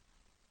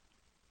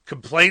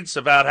complaints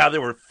about how they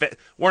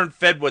weren't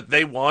fed what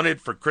they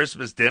wanted for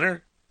Christmas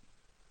dinner?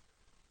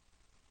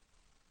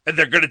 And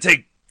they're going to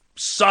take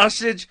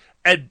sausage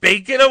and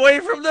bacon away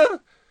from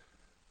them?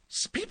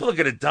 People are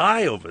going to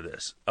die over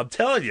this. I'm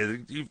telling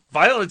you,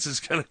 violence is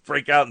going to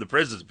break out in the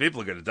prisons.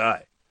 People are going to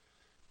die.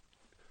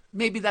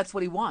 Maybe that's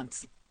what he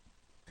wants.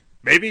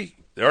 Maybe.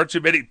 There are too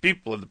many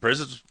people in the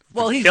prisons.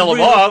 Well, kill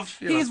them off.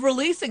 He's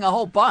releasing a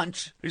whole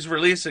bunch. He's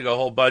releasing a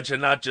whole bunch,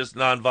 and not just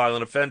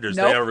nonviolent offenders.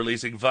 Nope. They are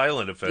releasing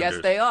violent offenders.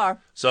 Yes, they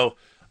are. So,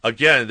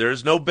 again, there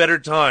is no better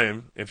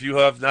time, if you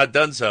have not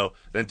done so,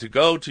 than to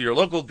go to your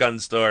local gun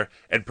store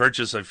and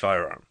purchase a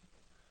firearm.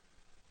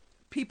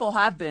 People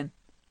have been.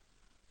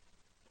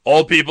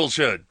 All people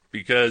should,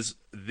 because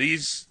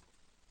this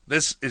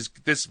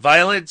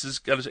violence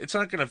it's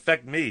not going to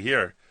affect me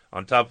here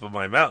on top of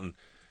my mountain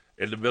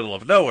in the middle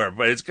of nowhere,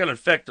 but it's going to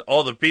affect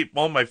all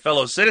my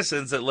fellow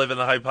citizens that live in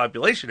the high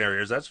population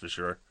areas, that's for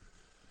sure.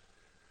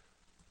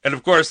 And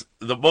of course,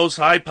 the most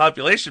high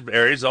population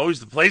areas are always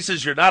the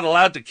places you're not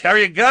allowed to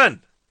carry a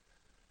gun.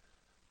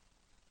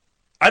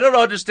 I don't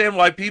understand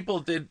why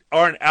people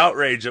aren't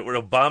outraged at what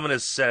Obama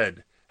has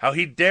said. How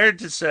he dared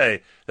to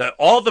say that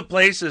all the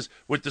places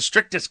with the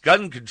strictest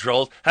gun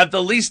controls have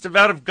the least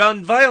amount of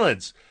gun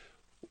violence.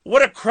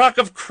 What a crock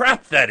of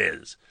crap that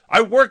is.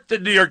 I worked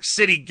in New York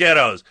City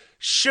ghettos.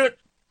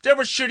 There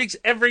were shootings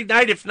every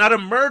night, if not a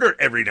murder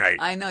every night.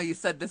 I know, you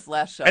said this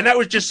last show. And that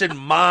was just in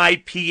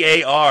my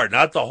PAR,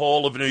 not the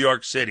whole of New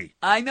York City.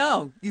 I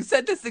know. You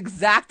said this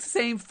exact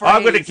same phrase.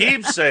 I'm going to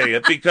keep saying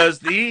it because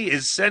he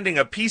is sending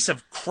a piece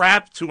of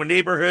crap to a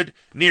neighborhood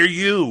near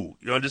you.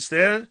 You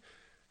understand?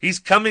 He's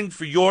coming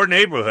for your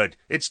neighborhood.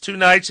 It's too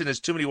nice and there's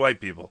too many white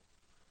people.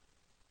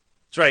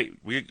 That's right.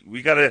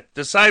 We got to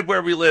decide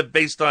where we live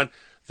based on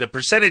the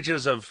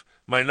percentages of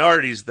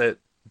minorities that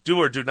do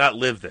or do not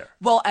live there.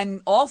 Well, and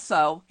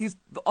also,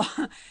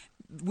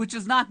 which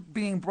is not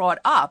being brought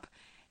up,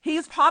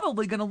 he's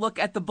probably going to look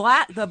at the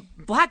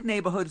black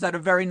neighborhoods that are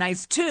very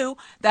nice too,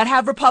 that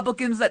have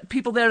Republicans, that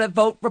people there that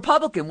vote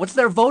Republican. What's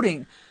their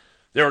voting?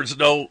 There is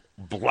no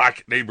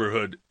black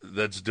neighborhood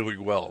that's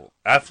doing well.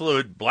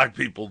 Affluent black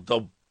people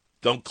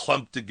don't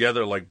clump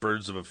together like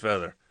birds of a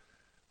feather.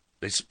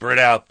 They spread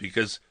out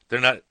because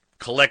they're not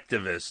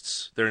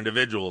collectivists. They're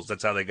individuals.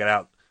 That's how they get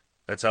out.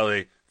 That's how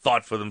they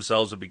thought for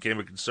themselves and became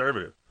a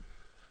conservative.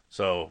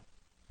 So,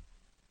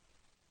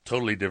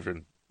 totally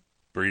different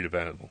breed of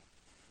animal.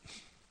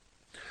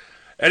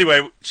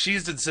 Anyway,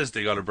 she's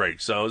insisting on a break.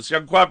 So, it's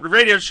the Uncooperative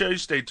Radio Show.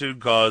 Stay tuned,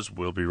 cause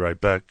we'll be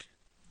right back.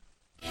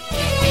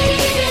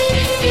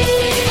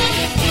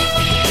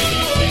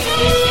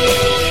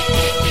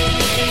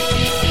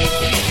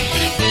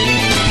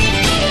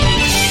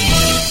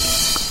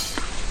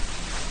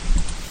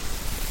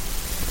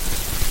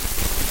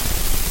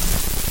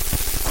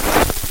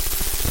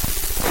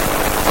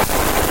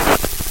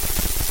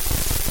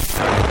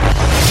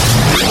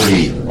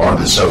 We are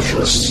the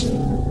socialists.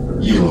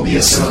 You will be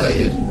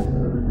assimilated.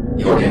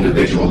 Your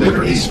individual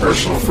liberties,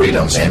 personal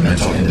freedoms, and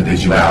mental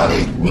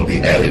individuality will be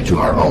added to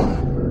our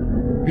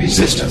own.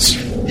 Resistance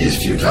is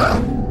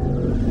futile.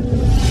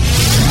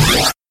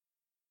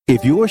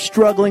 If you're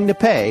struggling to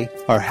pay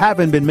or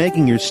haven't been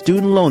making your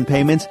student loan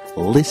payments,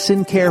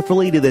 listen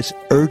carefully to this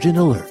urgent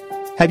alert.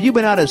 Have you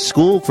been out of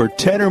school for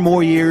 10 or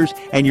more years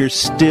and you're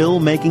still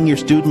making your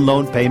student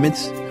loan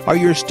payments? Are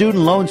your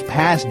student loans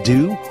past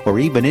due or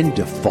even in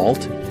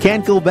default?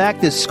 Can't go back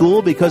to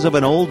school because of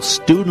an old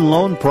student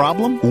loan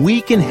problem?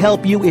 We can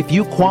help you if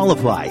you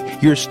qualify.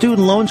 Your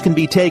student loans can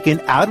be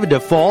taken out of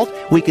default.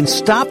 We can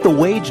stop the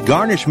wage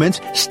garnishments,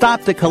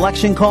 stop the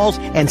collection calls,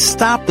 and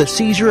stop the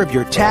seizure of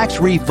your tax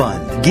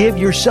refund. Give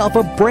yourself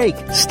a break.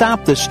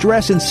 Stop the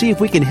stress and see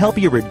if we can help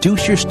you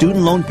reduce your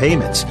student loan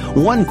payments.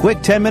 One quick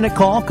 10-minute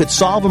call could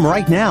solve them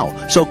right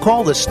now. So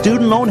call the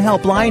Student Loan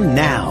Helpline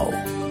now.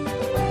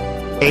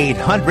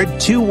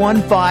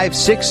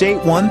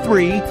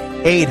 800-215-6813.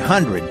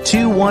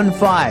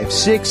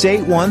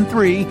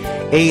 800-215-6813.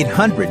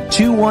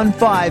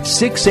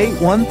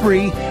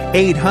 800-215-6813.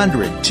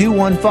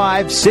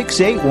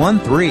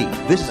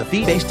 800-215-6813. This is a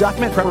fee-based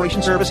document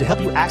preparation service to help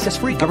you access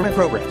free government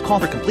programs. Call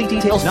for complete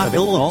details. Not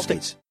available in all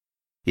states.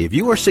 If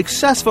you are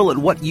successful at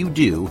what you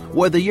do,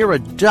 whether you're a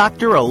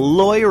doctor, a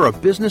lawyer, a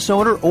business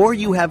owner, or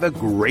you have a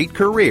great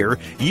career,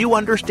 you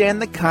understand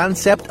the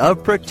concept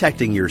of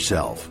protecting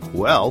yourself.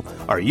 Well,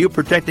 are you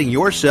protecting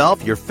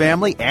yourself, your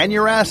family, and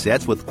your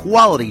assets with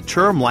quality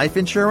term life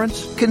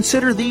insurance?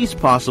 Consider these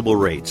possible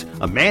rates.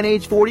 A man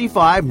age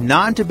 45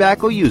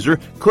 non-tobacco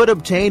user could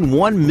obtain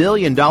 $1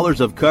 million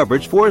of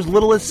coverage for as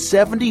little as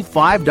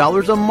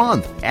 $75 a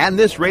month, and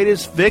this rate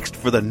is fixed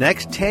for the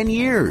next 10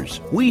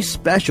 years. We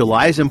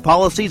specialize in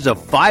policies of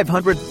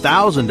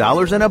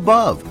 $500,000 and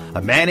above.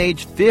 A man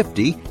age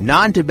 50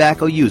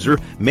 non-tobacco user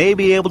may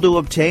be able to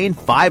obtain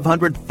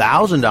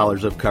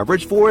 $500,000 of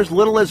coverage for as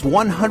little as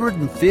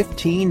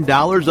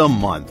 $115 a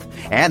month.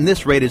 And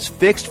this rate is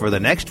fixed for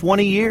the next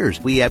 20 years.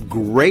 We have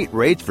great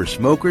rates for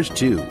smokers,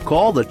 too.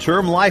 Call the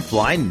Term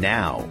Lifeline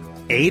now.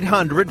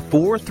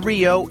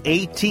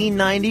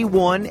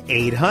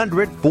 800-430-1891.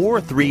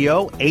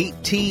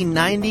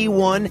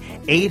 800-430-1891.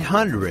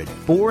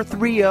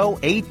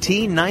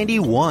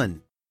 800-430-1891.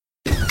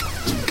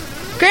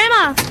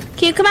 Grandma,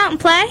 can you come out and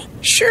play?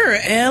 Sure,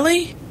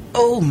 Ellie.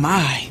 Oh,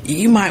 my.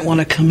 You might want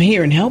to come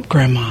here and help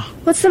Grandma.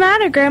 What's the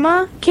matter,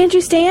 Grandma? Can't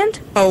you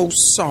stand? Oh,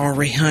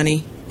 sorry,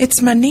 honey.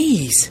 It's my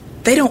knees.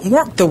 They don't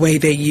work the way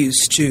they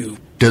used to.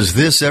 Does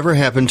this ever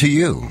happen to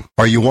you?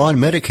 Are you on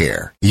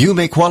Medicare? You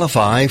may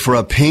qualify for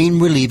a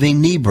pain-relieving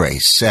knee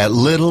brace at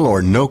little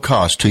or no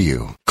cost to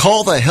you.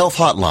 Call the Health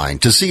Hotline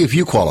to see if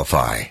you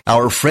qualify.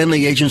 Our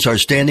friendly agents are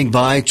standing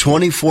by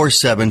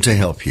 24/7 to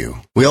help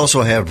you. We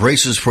also have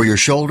braces for your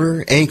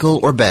shoulder, ankle,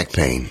 or back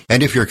pain.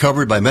 And if you're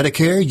covered by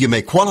Medicare, you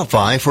may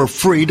qualify for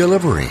free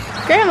delivery.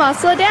 Grandma,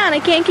 slow down.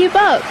 I can't keep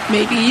up.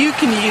 Maybe you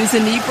can use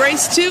a knee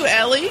brace too,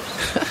 Ellie.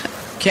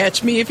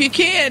 Catch me if you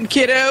can,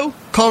 kiddo.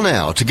 Call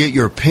now to get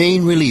your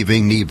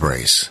pain-relieving knee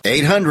brace.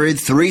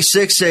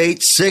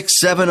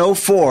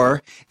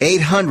 800-368-6704.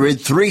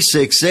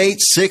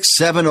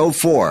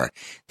 800-368-6704.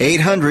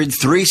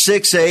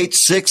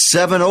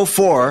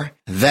 800-368-6704.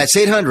 That's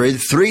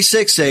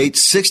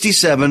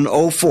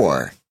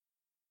 800-368-6704.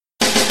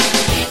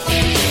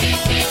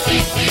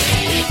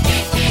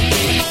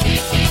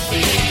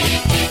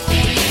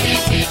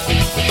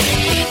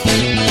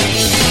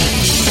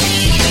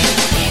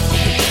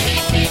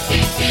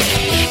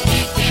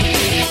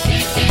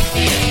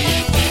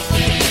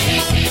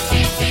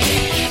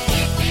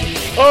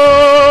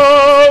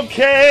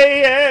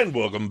 And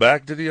welcome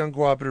back to the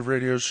Uncooperative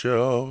Radio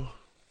Show.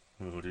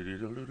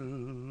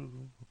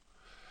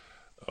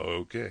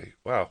 Okay.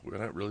 Wow, we're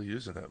not really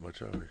using that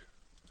much, are we?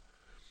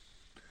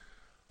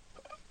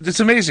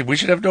 It's amazing. We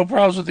should have no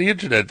problems with the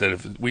internet then.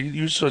 If we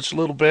use such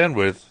little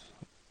bandwidth,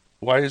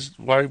 why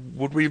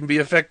would we even be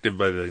effective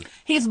by then?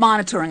 He's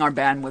monitoring our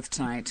bandwidth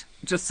tonight,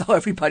 just so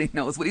everybody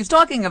knows what he's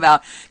talking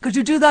about, because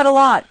you do that a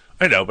lot.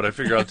 I know, but I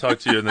figure I'll talk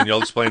to you and then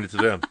you'll explain it to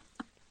them.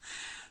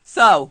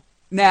 So,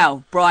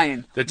 now,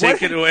 Brian. They're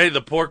taking away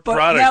the pork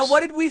products. Now, what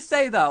did we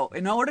say, though?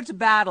 In order to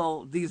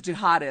battle these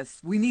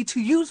jihadists, we need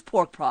to use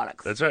pork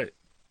products. That's right.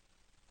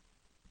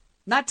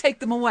 Not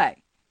take them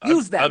away.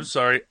 Use them. I'm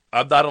sorry.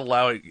 I'm not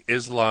allowing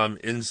Islam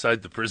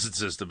inside the prison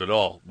system at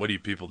all. What are you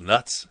people,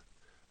 nuts?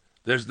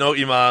 There's no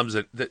imams.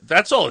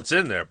 That's all that's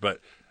in there. But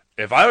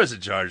if I was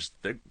in charge,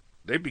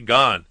 they'd be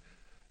gone.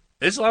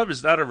 Islam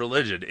is not a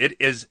religion. It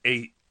is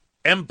an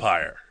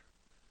empire.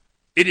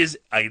 It is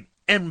an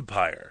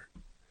empire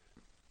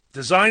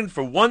designed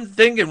for one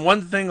thing and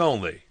one thing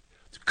only,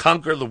 to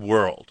conquer the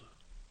world.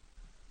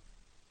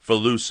 For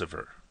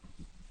Lucifer.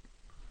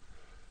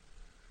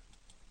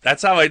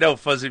 That's how I know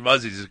Fuzzy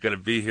Muzzies is going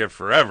to be here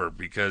forever,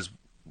 because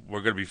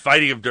we're going to be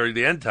fighting him during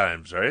the end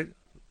times, right?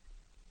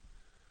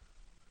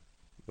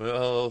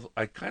 Well,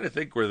 I kind of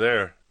think we're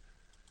there.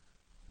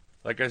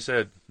 Like I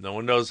said, no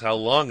one knows how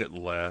long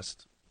it'll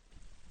last.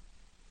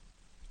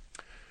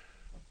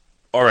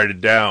 All right,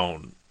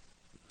 down.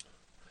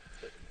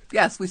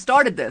 Yes, we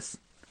started this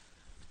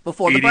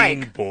before the break.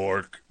 Eating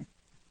pork.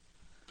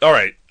 All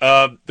right.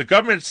 The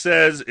government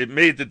says it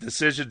made the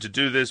decision to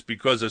do this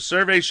because a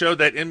survey showed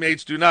that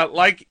inmates do not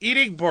like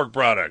eating pork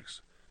products.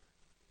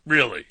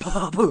 Really?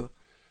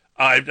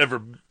 I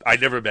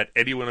never met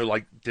anyone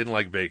who didn't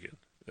like bacon.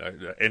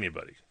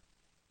 Anybody.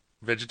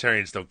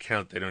 Vegetarians don't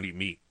count. They don't eat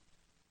meat.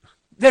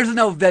 There's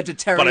no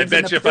vegetarians. But I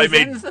bet you if I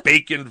made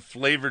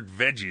bacon-flavored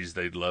veggies,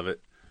 they'd love it.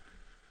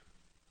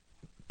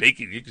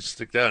 Bacon, you can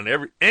stick that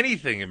on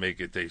anything and make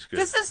it taste good.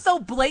 This is so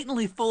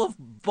blatantly full of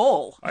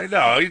bull. I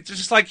know. It's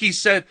just like he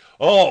said,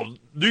 oh,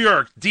 New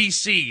York,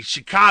 D.C.,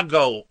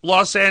 Chicago,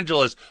 Los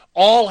Angeles,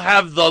 all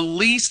have the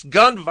least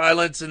gun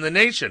violence in the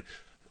nation.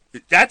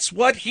 That's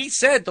what he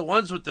said, the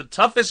ones with the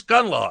toughest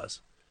gun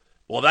laws.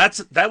 Well,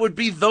 that would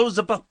be those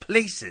about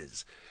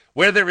places.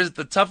 Where there is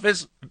the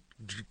toughest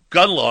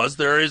gun laws,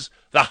 there is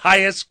the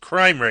highest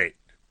crime rate.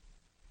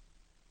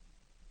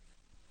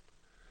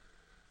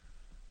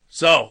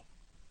 So,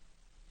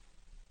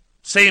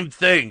 same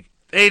thing.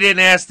 They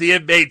didn't ask the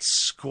inmates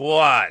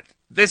squat.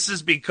 This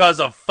is because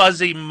of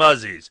Fuzzy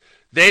Muzzies.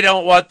 They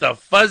don't want the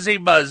Fuzzy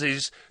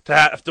Muzzies to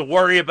have to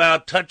worry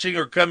about touching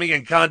or coming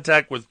in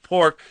contact with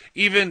pork,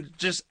 even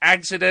just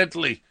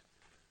accidentally.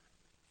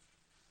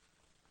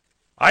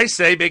 I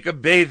say make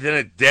them bathe in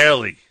it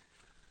daily.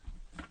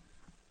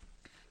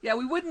 Yeah,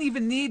 we wouldn't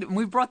even need, and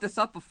we've brought this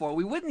up before,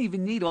 we wouldn't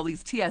even need all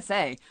these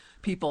TSA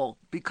people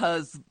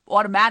because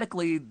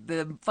automatically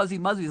the Fuzzy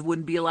Muzzies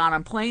wouldn't be allowed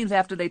on planes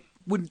after they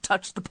wouldn't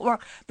touch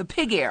the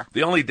pig ear.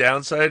 The only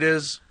downside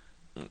is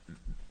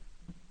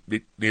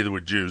neither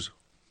would Jews.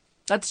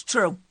 That's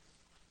true.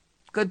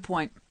 Good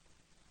point.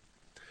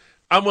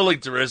 I'm willing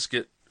to risk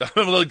it.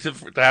 I'm willing to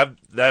have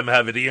them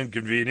have any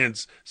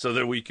inconvenience so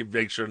that we can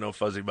make sure no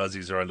Fuzzy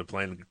Muzzies are on the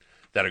plane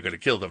that are going to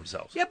kill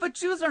themselves. Yeah, but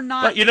Jews are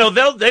not.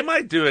 But, they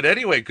might do it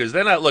anyway because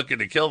they're not looking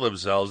to kill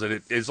themselves.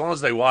 And as long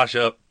as they wash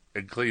up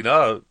and clean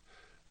up,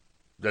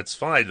 that's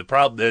fine. The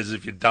problem is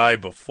if you die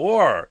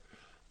before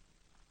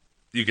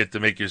you get to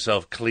make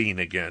yourself clean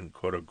again,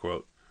 quote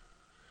unquote.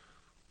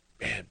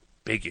 Man,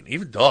 bacon.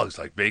 Even dogs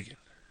like bacon.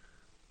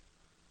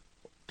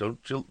 Don't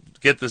you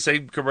get the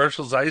same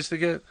commercials I used to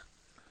get?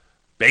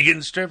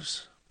 Bacon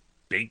strips?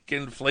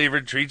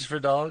 Bacon-flavored treats for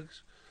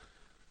dogs?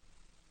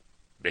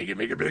 Bacon,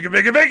 bacon, bacon,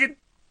 bacon, bacon!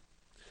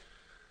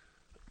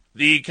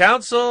 The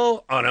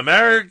Council on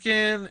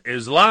American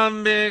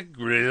Islamic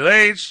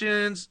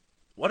Relations.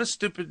 What a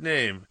stupid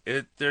name.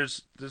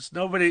 There's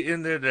nobody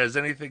in there that has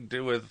anything to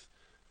do with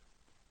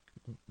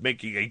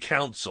making a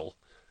council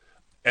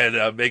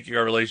and making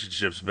our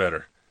relationships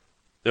better.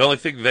 The only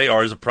thing they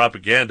are is a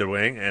propaganda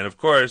wing, and of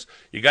course,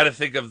 you got to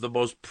think of the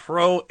most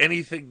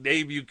pro-anything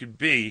name you could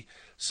be,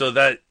 so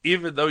that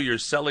even though you're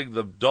selling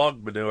them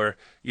dog manure,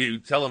 you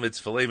tell them it's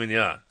filet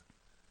mignon.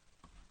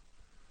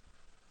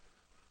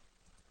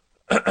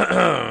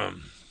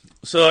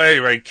 So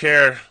anyway,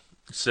 CARE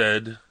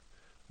said,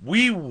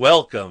 we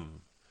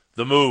welcome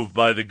the move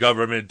by the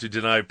government to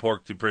deny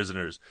pork to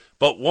prisoners,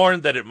 but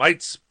warned that it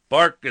might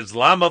spark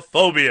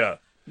Islamophobia.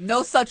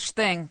 No such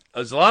thing.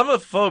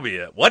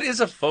 Islamophobia. What is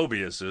a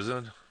phobia,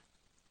 Susan?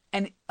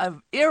 An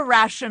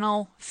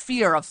irrational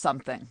fear of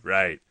something.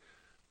 Right.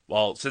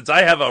 Well, since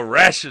I have a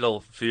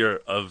rational fear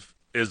of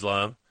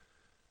Islam,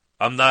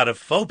 I'm not a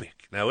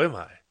phobic. Now, am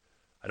I?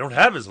 I don't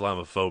have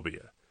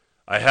Islamophobia.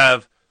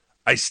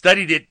 I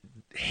studied it,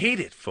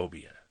 hated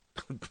phobia.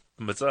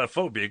 It's not a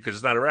phobia because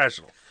it's not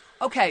irrational.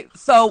 Okay,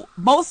 so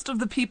most of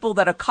the people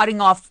that are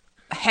cutting off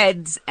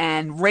heads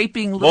and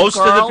raping little girls...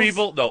 Most of the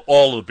people? No,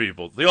 all of the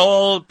people.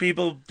 All the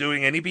people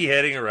doing any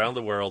beheading around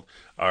the world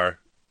are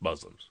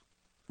Muslims.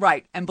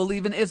 Right, and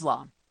believe in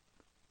Islam.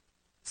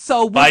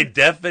 So by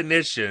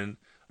definition,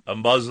 a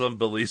Muslim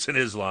believes in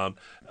Islam.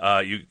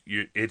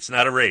 It's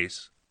not a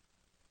race.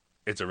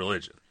 It's a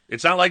religion.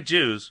 It's not like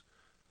Jews,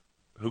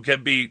 who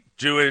can be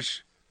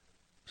Jewish,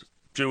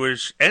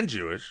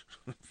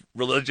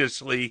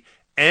 religiously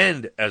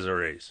and as a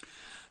race.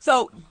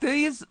 So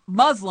these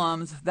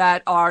Muslims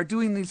that are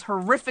doing these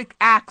horrific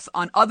acts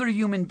on other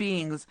human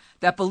beings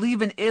that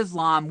believe in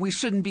Islam, we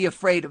shouldn't be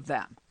afraid of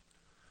them.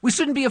 We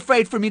shouldn't be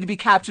afraid for me to be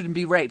captured and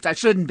be raped. I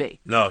shouldn't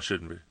be. No, it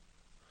shouldn't be.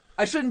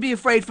 I shouldn't be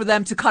afraid for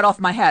them to cut off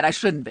my head. I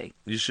shouldn't be.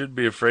 You shouldn't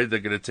be afraid they're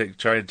going to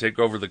try and take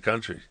over the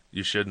country.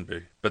 You shouldn't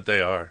be, but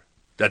they are.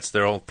 That's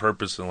their whole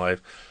purpose in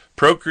life.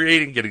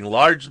 Procreating, getting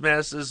large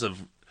masses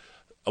of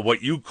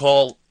what you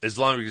call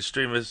Islamic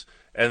extremists,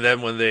 and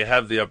then when they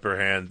have the upper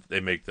hand, they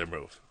make their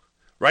move.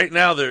 Right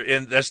now,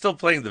 they're still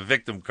playing the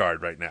victim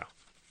card right now.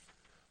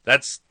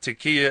 That's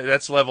Taqiyya,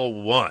 that's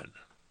level 1.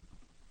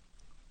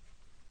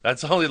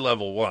 That's only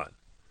level 1.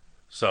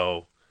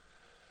 So,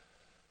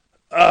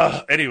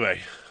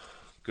 anyway,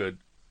 good.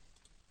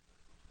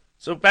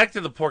 So back to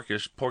the Porky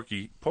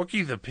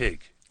the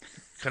Pig.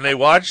 Can they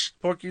watch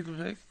Porky the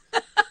Pig?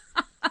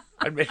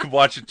 I'd make them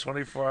watch it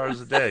 24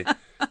 hours a day.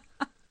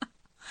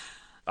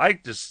 I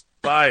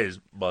despise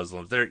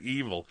Muslims. They're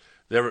evil.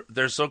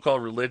 Their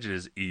so-called religion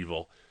is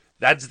evil.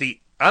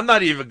 I'm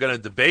not even going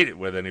to debate it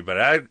with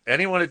anybody.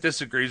 Anyone that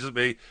disagrees with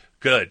me,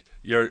 good.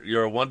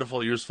 You're a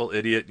wonderful, useful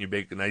idiot, and you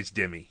make a nice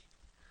dimmy.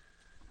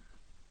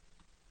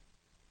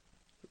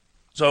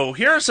 So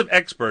here are some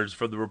experts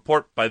from the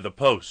report by The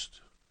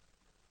Post.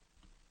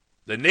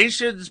 The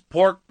nation's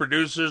pork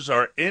producers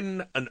are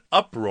in an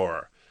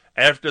uproar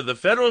after the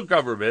federal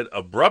government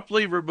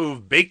abruptly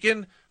removed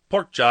bacon,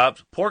 pork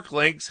chops, pork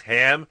links,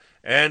 ham,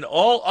 and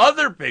all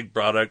other pig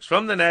products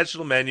from the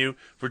national menu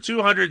for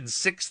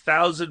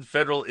 206,000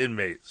 federal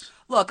inmates.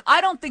 Look, I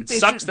don't think it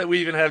sucks that we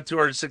even have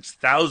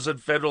 206,000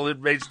 federal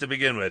inmates to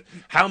begin with.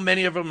 How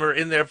many of them are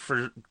in there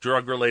for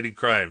drug-related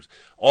crimes?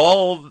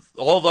 All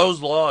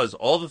those laws,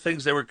 all the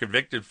things they were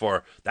convicted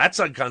for, that's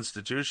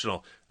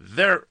unconstitutional.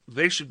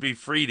 They should be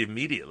freed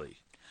immediately.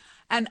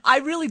 And I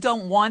really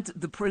don't want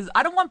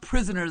I don't want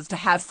prisoners to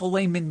have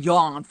filet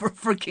mignon for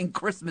freaking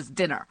Christmas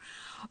dinner.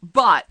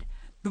 But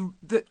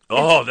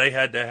they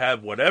had to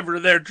have whatever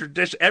their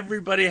tradition.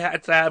 Everybody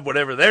had to have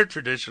whatever their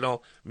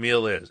traditional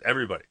meal is.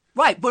 Everybody.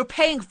 Right, we're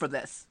paying for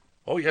this.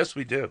 Oh, yes,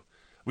 we do.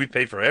 We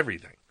pay for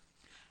everything.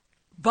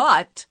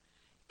 But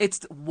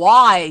it's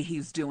why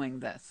he's doing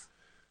this.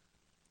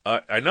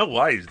 I know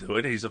why he's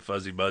doing it. He's a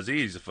fuzzy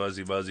muzzy. He's a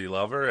fuzzy muzzy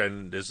lover,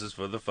 and this is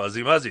for the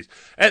fuzzy muzzies.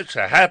 It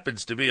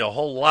happens to be a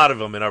whole lot of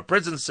them in our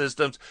prison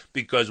systems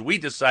because we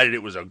decided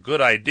it was a good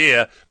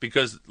idea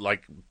because,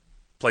 like,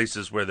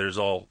 places where there's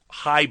all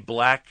high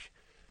black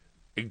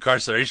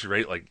incarceration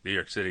rate, like New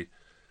York City,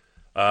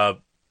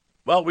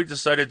 we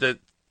decided that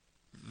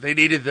they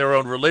needed their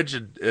own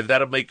religion, and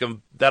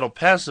that'll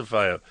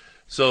pacify them.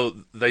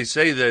 So they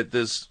say that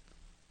this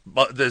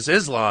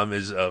Islam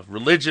is a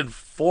religion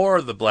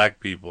for the black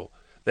people.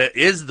 That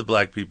is the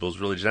black people's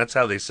religion. That's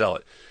how they sell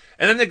it.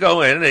 And then they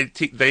go in and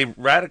they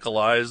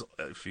radicalize,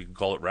 if you can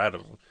call it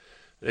radical.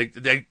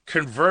 They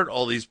convert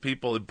all these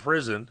people in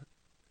prison,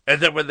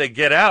 and then when they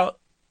get out,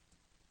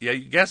 yeah,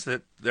 you guessed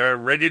it, they're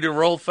ready to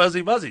roll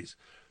fuzzy muzzies.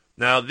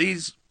 Now,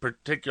 these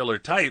particular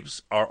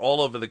types are all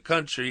over the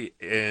country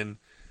in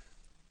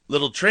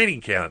little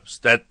training camps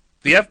that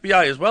the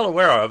FBI is well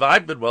aware of.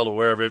 I've been well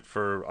aware of it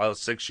for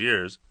 6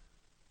 years.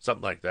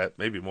 Something like that.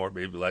 Maybe more,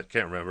 maybe less.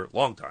 Can't remember.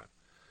 Long time.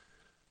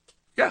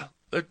 Yeah.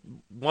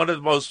 One of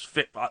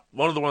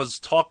the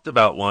most talked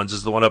about ones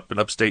is the one up in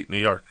upstate New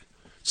York.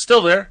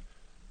 Still there.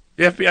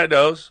 The FBI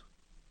knows.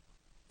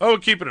 Oh, we're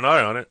keeping an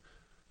eye on it.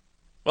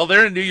 Well,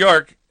 they're in New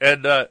York,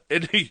 and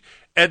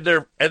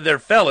they're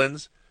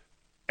felons,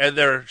 and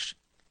they're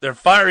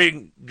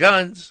firing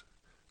guns.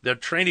 They're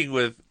training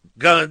with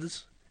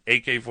guns,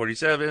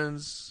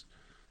 AK-47s.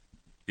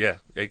 Yeah,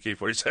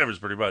 AK-47s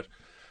pretty much.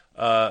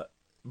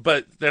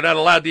 But they're not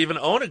allowed to even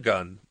own a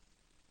gun.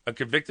 A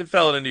convicted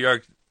felon in New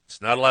York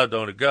is not allowed to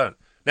own a gun.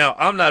 Now,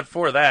 I'm not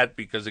for that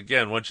because,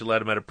 again, once you let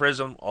them out of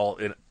prison, all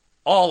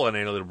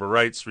unalienable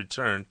rights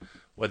return,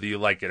 whether you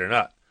like it or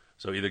not.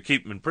 So either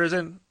keep them in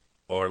prison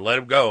or let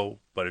them go.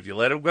 But if you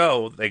let them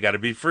go, they got to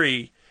be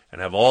free and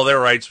have all their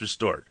rights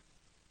restored.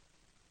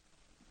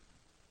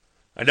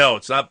 I know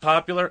it's not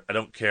popular. I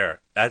don't care.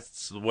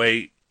 That's the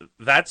way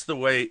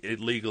it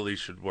legally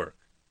should work.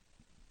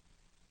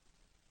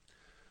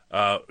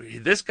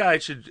 This guy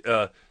should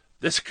have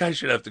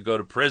to go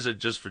to prison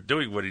just for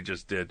doing what he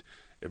just did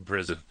in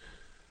prison.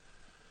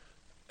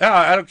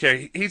 I don't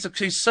care.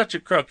 He's such a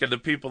crook, and the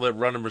people that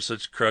run him are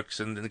such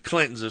crooks, and the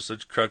Clintons are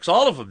such crooks.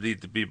 All of them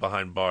need to be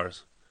behind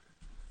bars.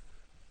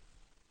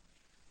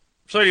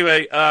 So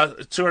anyway,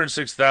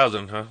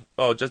 206,000, huh?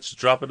 Oh, just a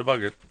drop in the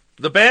bucket.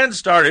 The ban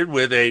started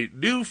with a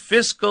new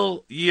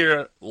fiscal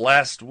year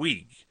last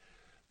week.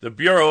 The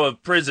Bureau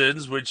of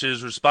Prisons, which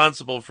is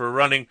responsible for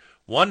running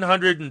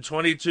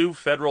 122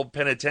 federal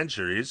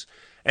penitentiaries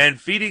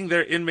and feeding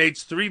their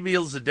inmates 3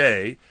 meals a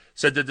day,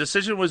 said the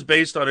decision was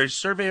based on a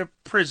survey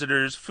of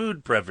prisoners'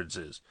 food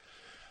preferences.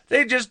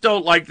 They just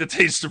don't like the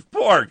taste of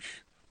pork.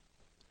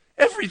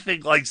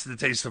 Everything likes the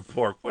taste of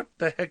pork. What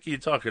the heck are you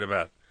talking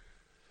about?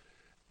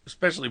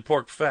 Especially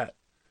pork fat.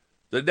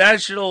 The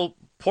National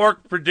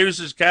Pork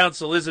Producers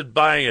Council isn't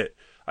buying it.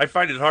 I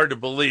find it hard to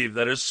believe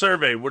that a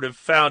survey would have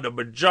found a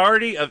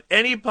majority of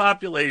any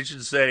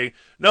population saying,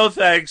 no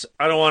thanks,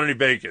 I don't want any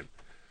bacon,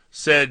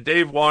 said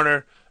Dave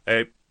Warner,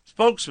 a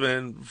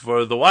spokesman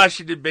for the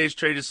Washington-based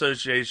trade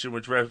association,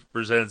 which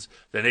represents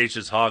the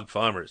nation's hog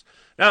farmers.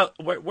 Now,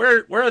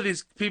 where are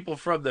these people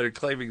from that are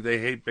claiming they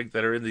hate pig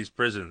that are in these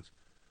prisons?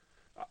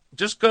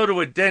 Just go to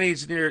a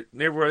Denny's near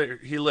where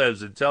he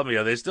lives and tell me,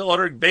 are they still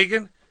ordering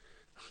bacon?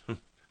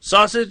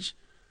 Sausage?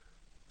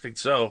 I think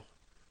so.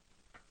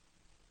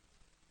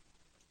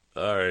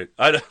 All right.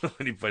 I don't know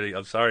anybody.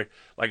 I'm sorry.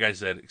 Like I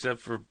said, except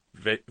for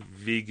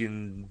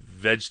vegan,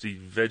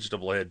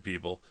 vegetable head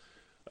people,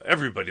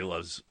 everybody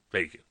loves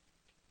bacon.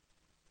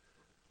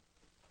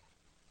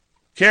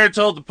 Kerr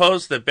told the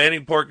Post that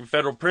banning pork in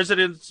federal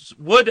prisons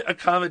would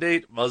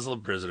accommodate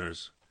Muslim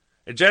prisoners.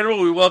 In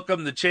general, we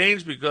welcome the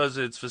change because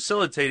it's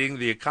facilitating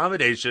the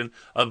accommodation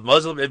of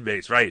Muslim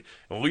inmates. Right.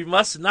 And we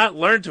must not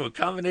learn to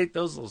accommodate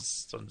those little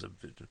sons of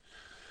bitches.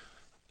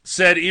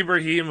 Said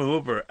Ibrahim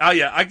Hooper. Oh,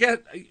 yeah, I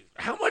get...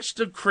 How much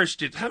do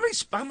Christians... How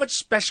much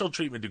special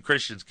treatment do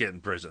Christians get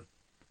in prison?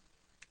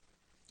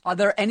 Are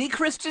there any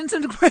Christians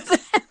in prison?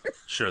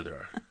 Sure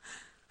there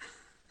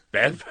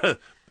are.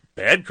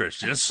 Bad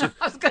Christians. I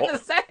was going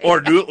to say.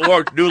 Or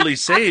newly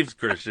saved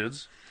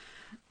Christians.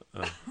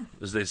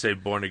 As they say,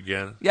 born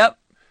again. Yep.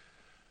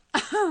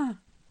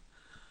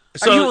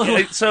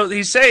 So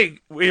he's saying,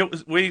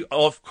 we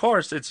of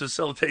course, it's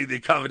facilitating the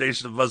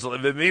accommodation of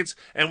Muslim inmates,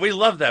 and we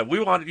love that. We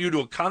want you to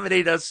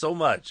accommodate us so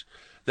much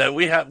that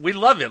we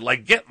love it,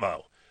 like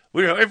Gitmo.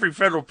 Every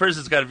federal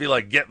prison's got to be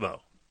like Gitmo.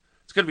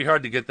 It's going to be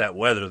hard to get that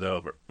weather,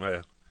 though.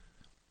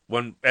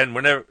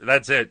 Whenever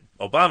that's it,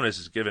 Obama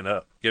is giving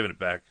it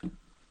back.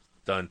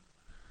 Done.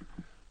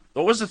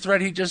 What was the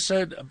threat he just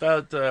said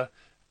about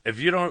if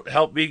you don't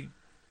help me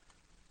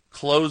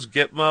close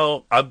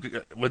Gitmo,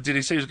 what did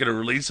he say? He was going to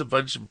release a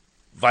bunch of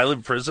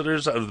violent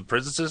prisoners out of the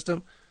prison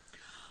system?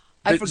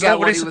 I forget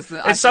what he was.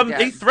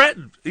 He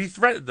threatened. He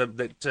threatened them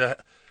that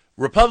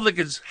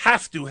Republicans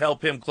have to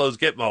help him close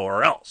Gitmo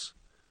or else.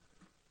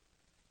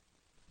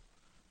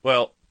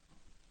 Well,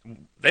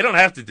 they don't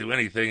have to do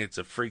anything. It's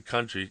a free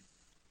country.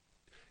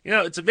 You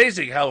know, it's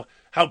amazing how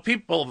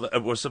people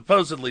that were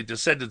supposedly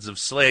descendants of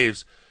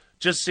slaves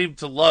just seem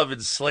to love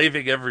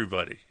enslaving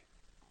everybody,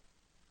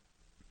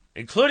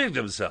 including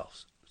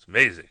themselves. It's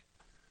amazing.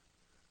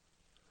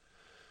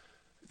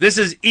 This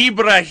is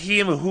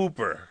Ibrahim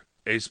Hooper,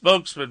 a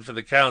spokesman for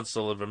the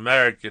Council of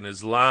American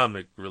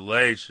Islamic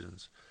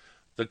Relations,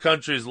 the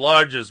country's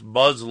largest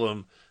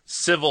Muslim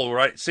civil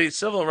rights. See,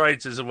 civil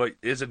rights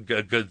isn't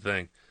a good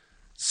thing.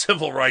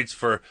 Civil rights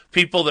for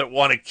people that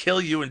want to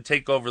kill you and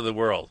take over the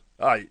world.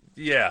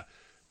 Yeah,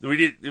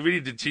 we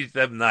need to teach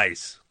them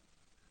nice.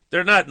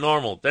 They're not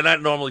normal. They're not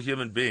normal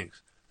human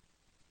beings.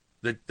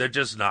 They're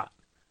just not.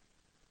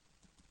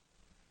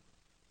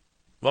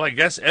 Well, I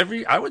guess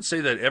I would say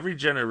that every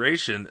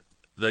generation,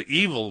 the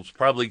evil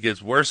probably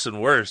gets worse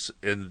and worse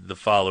in the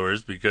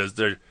followers because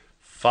they're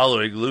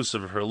following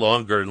Lucifer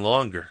longer and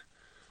longer.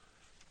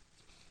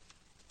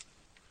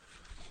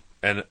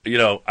 And, you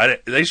know,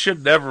 they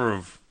should never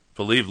have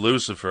believed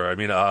Lucifer. I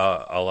mean,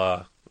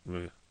 Allah.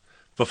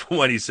 Before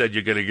when he said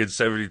you're going to get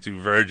 72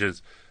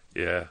 virgins,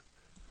 yeah.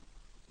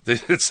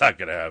 It's not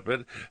going to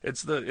happen.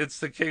 It's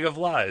the king of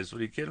lies. What,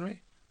 are you kidding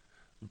me?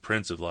 The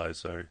prince of lies,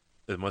 sorry.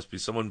 It must be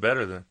someone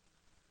better then.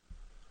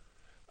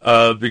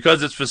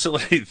 Because it's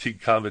facilitating the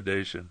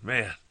accommodation.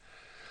 Man.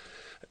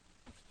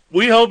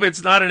 We hope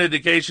it's not an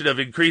indication of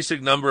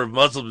increasing number of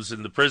Muslims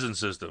in the prison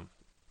system.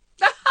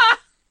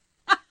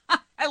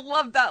 I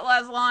love that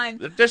last line.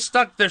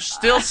 They're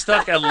still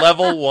stuck at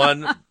level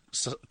 1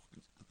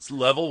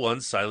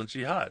 silent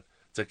jihad.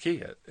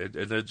 Taqiyya. And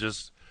they're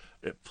just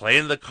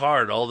playing the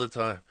card all the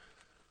time.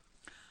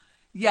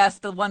 Yes,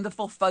 the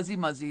wonderful fuzzy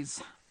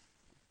muzzies.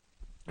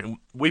 And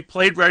we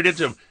played right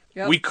into them.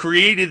 Yep. We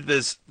created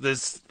this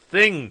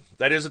thing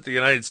that isn't the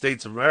United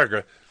States of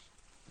America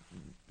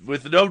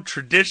with no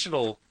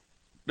tradition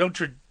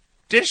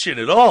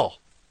at all.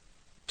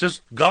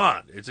 Just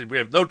gone. We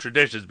have no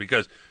traditions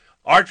because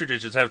our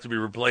traditions have to be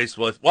replaced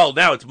with, well,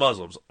 now it's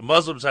Muslims.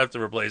 Muslims have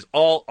to replace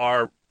all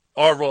our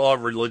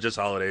religious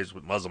holidays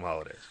with Muslim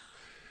holidays.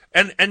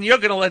 And you're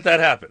going to let that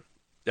happen.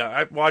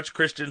 I've watched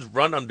Christians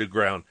run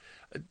underground.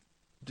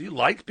 Do you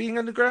like being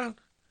underground?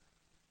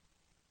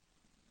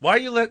 Why are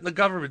you letting the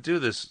government do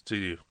this to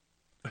you?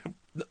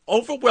 The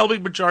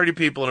overwhelming majority of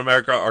people in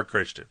America are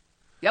Christian.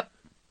 Yep.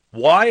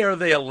 Why are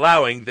they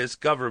allowing this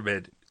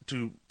government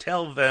to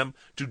tell them,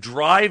 to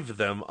drive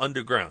them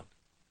underground?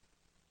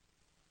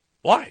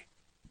 Why?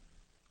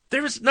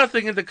 There is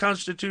nothing in the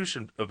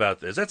Constitution about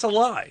this. That's a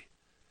lie.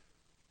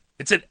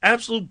 It's an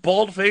absolute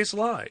bald-faced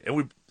lie.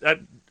 And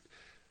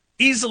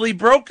easily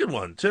broken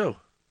one, too.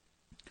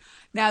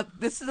 Now,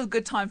 this is a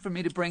good time for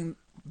me to bring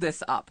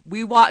this up.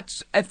 We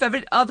watch,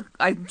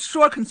 I'm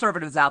sure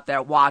conservatives out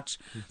there watch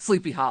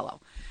Sleepy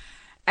Hollow.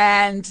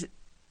 And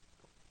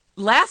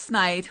last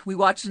night we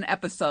watched an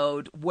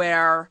episode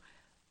where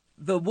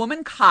the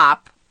woman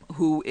cop,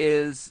 who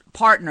is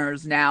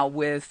partners now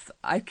with,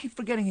 I keep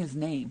forgetting his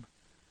name,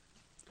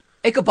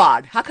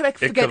 Ichabod. How could I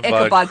forget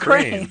Ichabod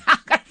Crane? How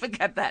could I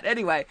forget that?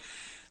 Anyway,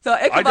 so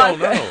Ichabod, I don't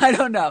know. I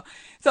don't know.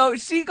 So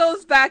she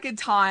goes back in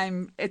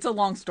time. It's a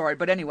long story,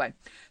 but anyway.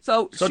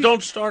 So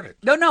don't start it.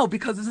 No,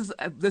 because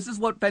this is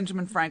what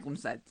Benjamin Franklin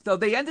said. So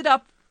they ended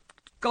up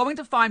going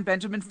to find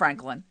Benjamin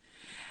Franklin,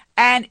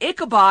 and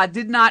Ichabod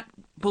did not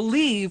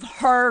believe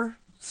her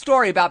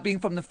story about being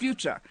from the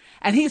future.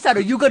 And he said,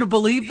 "Are you going to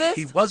believe this?"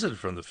 He wasn't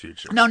from the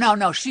future.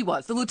 No, she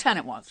was. The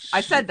lieutenant was.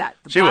 I said that.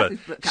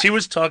 She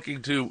was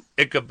talking to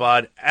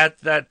Ichabod at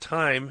that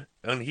time,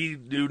 and he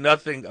knew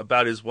nothing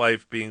about his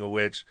wife being a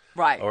witch,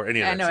 right? Or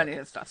any of that any of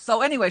that stuff.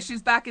 So anyway,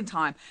 she's back in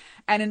time,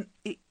 and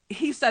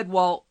he said,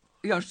 "Well,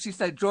 she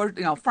said George,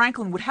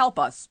 Franklin would help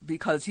us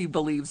because he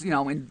believes,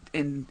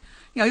 in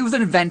he was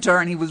an inventor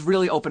and he was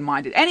really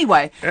open-minded."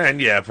 Anyway,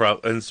 and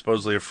and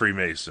supposedly a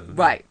Freemason,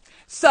 right?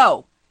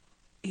 So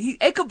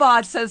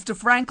Ichabod says to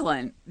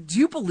Franklin, "Do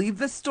you believe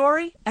this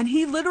story?" And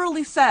he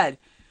literally said,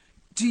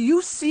 "Do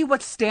you see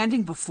what's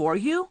standing before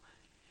you?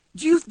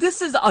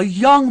 This is a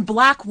young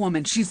black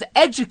woman. She's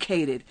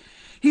educated."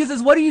 He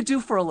says, "What do you do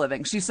for a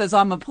living?" She says,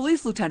 "I'm a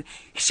police lieutenant."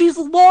 She's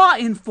law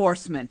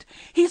enforcement.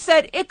 He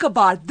said,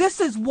 "Ichabod,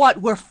 this is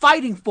what we're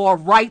fighting for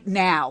right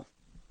now,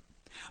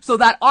 so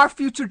that our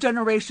future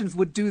generations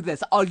would do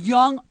this. A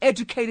young,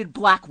 educated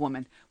black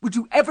woman. Would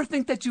you ever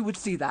think that you would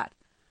see that?"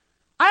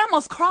 I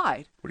almost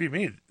cried. What do you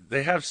mean?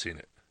 They have seen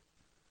it.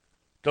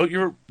 Don't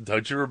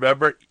you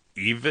remember?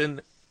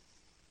 Even,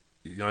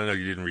 I know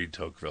you didn't read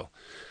Tocqueville.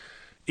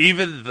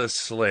 Even the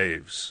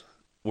slaves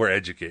were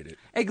educated.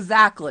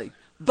 Exactly.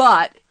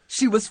 But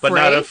she was free. But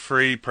not a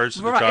free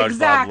person to charge.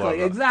 Exactly, blah, blah,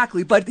 blah.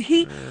 Exactly. But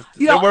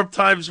there were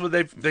times when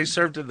they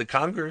served in the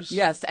Congress.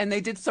 Yes, and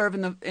they did serve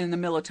in the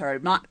military.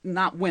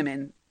 Not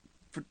women.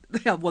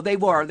 Well, they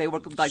were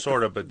like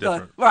sort of, but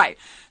different. Right.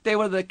 They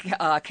were the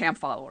camp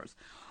followers.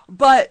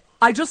 But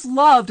I just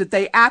loved that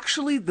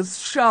the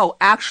show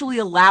actually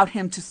allowed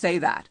him to say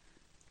that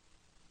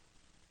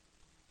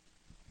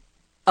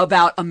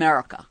about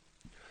America.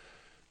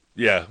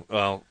 Yeah,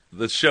 well,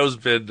 the show's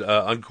been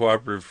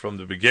uncooperative from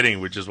the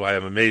beginning, which is why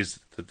I'm amazed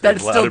that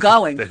it's still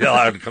going. They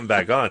allowed it to come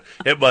back on.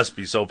 It must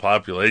be so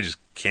popular; they just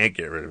can't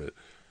get rid of it.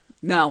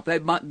 No,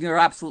 you're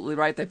absolutely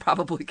right. They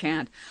probably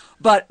can't.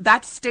 But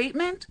that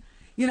statement,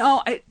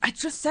 I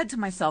just said to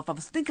myself, I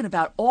was thinking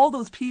about all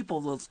those people,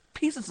 those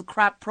pieces of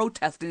crap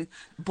protesting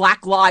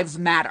Black Lives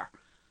Matter.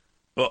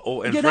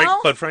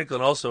 But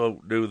Franklin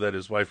also knew that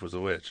his wife was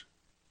a witch.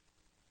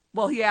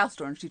 Well, he asked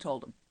her, and she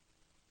told him.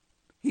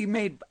 He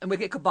made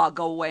Ichabod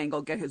go away and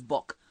go get his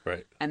book.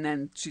 Right. And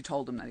then she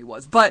told him that he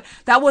was. But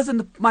that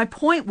wasn't my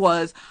point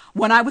was,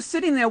 when I was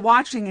sitting there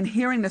watching and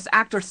hearing this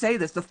actor say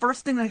this, the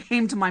first thing that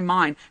came to my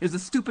mind is the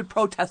stupid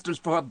protesters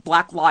for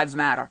Black Lives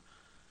Matter.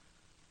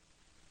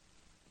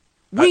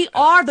 We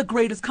are the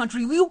greatest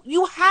country.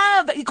 You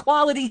have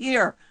equality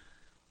here.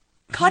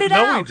 Cut it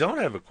out. No, we don't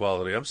have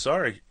equality. I'm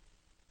sorry.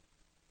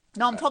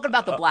 No, I'm talking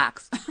about the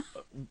blacks.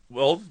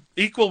 Well,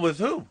 equal with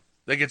who?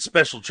 They get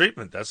special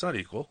treatment. That's not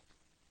equal.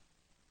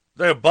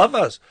 They're above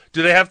us.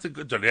 Do they have to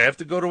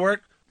go to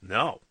work?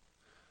 No.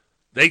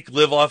 They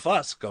live off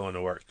us going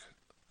to work.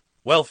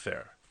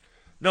 Welfare.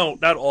 No,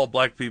 not all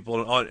black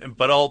people,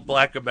 but all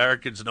black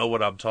Americans know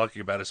what I'm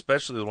talking about,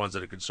 especially the ones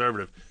that are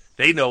conservative.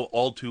 They know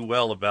all too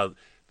well about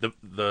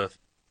the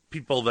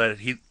people that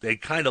they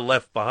kind of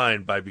left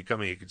behind by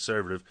becoming a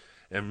conservative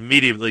and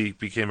immediately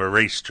became a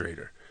race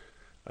traitor.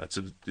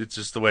 It's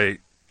just the way.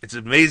 It's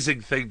an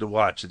amazing thing to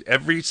watch.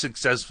 Every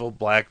successful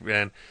black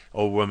man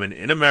or woman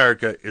in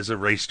America is a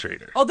race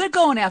traitor. Oh, they're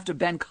going after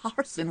Ben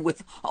Carson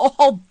with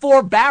all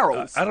 4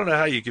 barrels. I don't know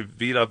how you can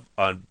beat up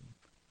on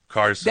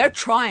Carson. They're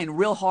trying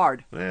real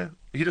hard. Yeah,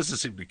 he doesn't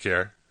seem to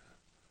care.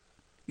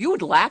 You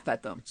would laugh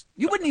at them.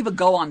 You wouldn't even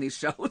go on these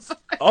shows.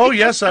 Oh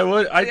yes, I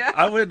would. Yeah.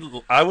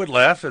 I would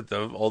laugh at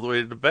them all the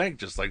way to the bank,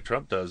 just like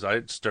Trump does.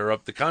 I'd stir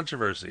up the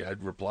controversy.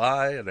 I'd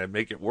reply and I'd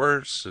make it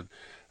worse, and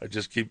I'd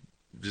just keep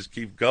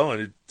going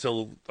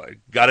until I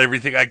got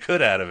everything I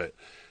could out of it.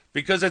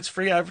 Because it's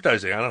free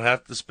advertising. I don't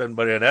have to spend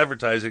money on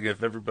advertising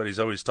if everybody's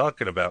always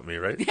talking about me,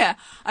 right? Yeah.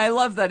 I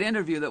love that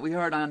interview that we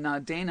heard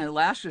on Dana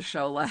Lash's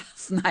show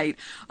last night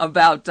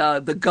about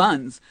the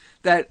guns.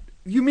 What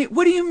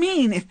do you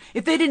mean?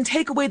 If they didn't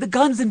take away the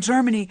guns in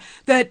Germany,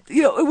 that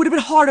it would have been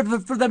harder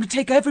for them to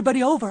take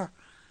everybody over.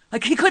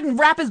 Like, he couldn't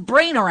wrap his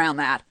brain around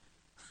that.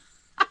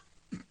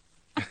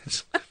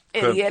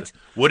 Idiot.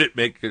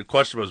 The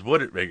question was,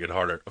 would it make it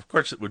harder? Of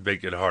course it would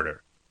make it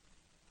harder.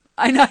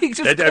 I know, he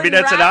just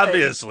that's an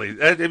obviously.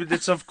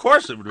 It's of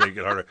course it would make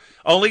it harder.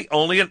 Only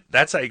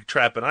that's how you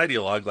trap an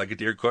ideologue like a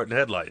deer caught in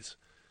headlights.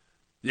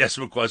 You ask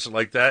them a question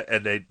like that,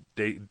 and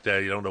they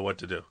don't know what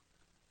to do.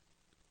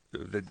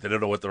 They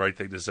don't know what the right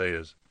thing to say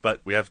is. But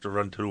we have to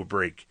run to a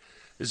break.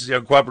 This is the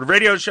Uncooperative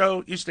Radio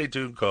Show. You stay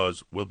tuned,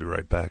 because we'll be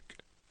right back.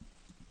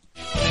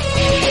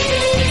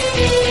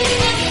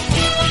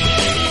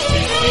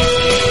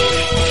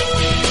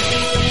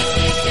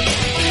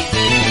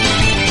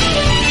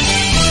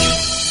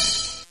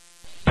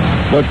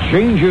 The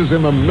changes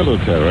in the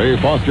military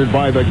fostered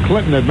by the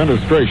Clinton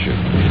administration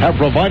have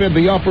provided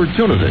the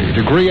opportunity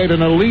to create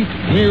an elite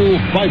new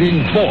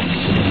fighting force,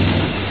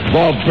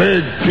 the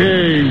Big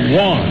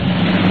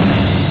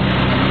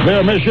K-1.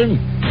 Their mission?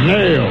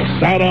 Nail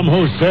Saddam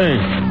Hussein.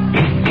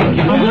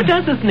 Who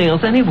does this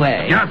nails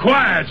anyway? Yeah,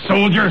 quiet,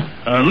 soldier.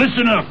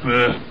 Listen up,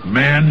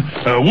 man.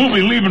 We'll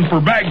be leaving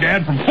for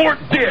Baghdad from Fort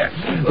Dix.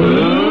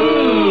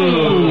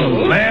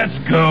 Ooh. Let's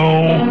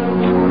go.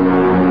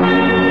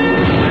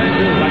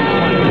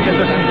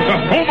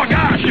 Oh, my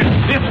gosh!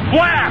 It's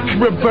Flack!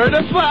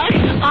 Roberta Flack?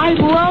 I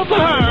love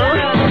her!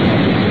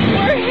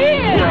 We're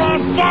here! We're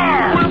on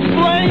fire! We're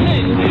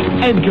flaming!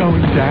 And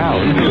going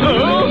down.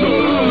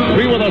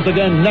 Be with us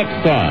again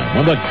next time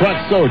when the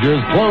crack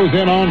soldiers close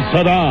in on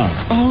Saddam.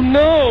 Oh,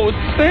 no,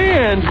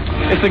 sand!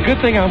 It's a good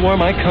thing I wore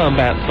my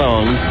combat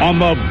thongs. On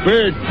the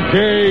Big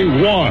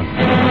K-1.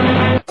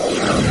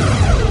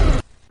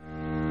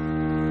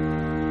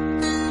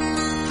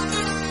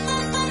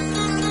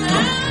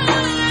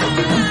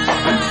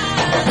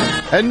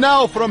 And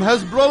now from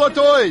Hezbollah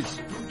Toys,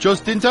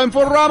 just in time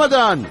for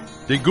Ramadan,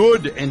 the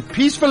good and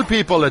peaceful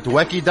people at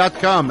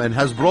Wacky.com and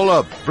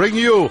Hezbollah bring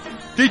you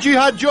the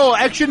Jihad Joe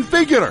action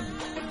figure.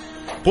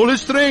 Pull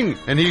his string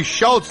and he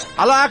shouts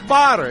Allah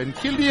Akbar and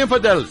kill the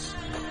infidels.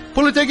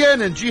 Pull it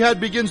again and Jihad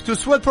begins to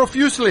sweat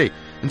profusely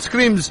and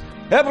screams,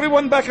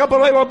 "Everyone back up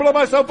or I will blow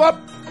myself up."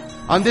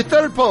 On the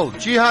third pull,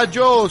 Jihad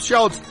Joe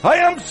shouts, "I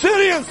am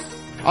serious."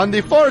 On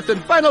the fourth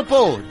and final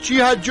pull,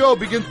 Jihad Joe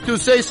begins to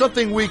say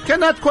something we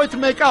cannot quite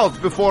make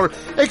out before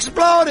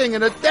exploding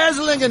in a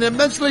dazzling and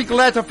immensely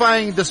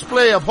gratifying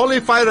display of holy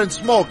fire and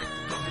smoke.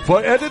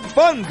 For added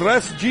fun,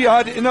 dress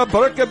Jihad in a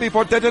burqa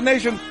before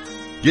detonation.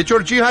 Get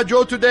your Jihad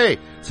Joe today.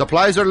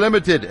 Supplies are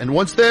limited, and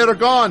once they are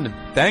gone,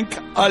 thank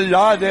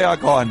Allah they are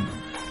gone.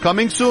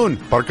 Coming soon,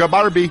 Burqa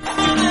Barbie.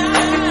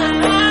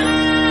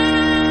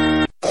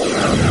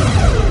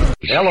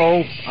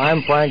 Hello,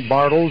 I'm Frank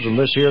Bartles, and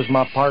this here's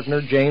my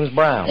partner, James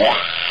Brown.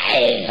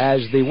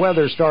 As the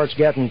weather starts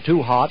getting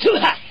too hot,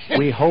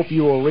 we hope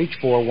you will reach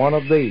for one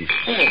of these.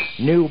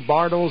 New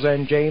Bartles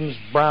and James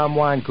Brown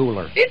wine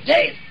cooler. It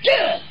tastes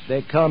good.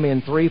 They come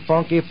in 3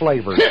 funky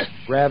flavors.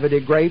 Gravity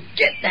grape,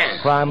 Get down.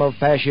 crime of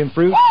passion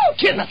fruit, Woo!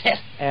 Kill myself.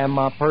 and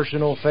my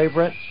personal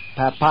favorite,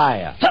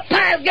 papaya.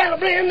 Papaya's got a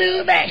brand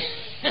new bag.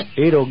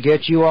 It'll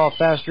get you off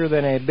faster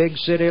than a big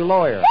city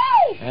lawyer.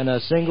 Woo! And a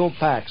single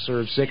pack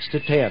serves 6 to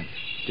 10,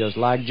 just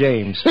like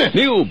James.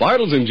 New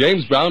Bartles and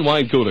James Brown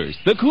wine coolers.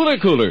 The Cooler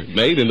Cooler,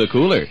 made in the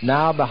cooler.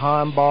 Now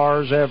behind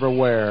bars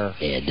everywhere.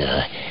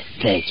 And,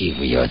 thank you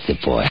for your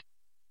support.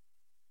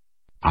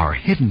 Our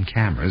hidden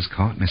cameras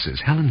caught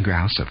Mrs. Helen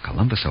Grouse of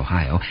Columbus,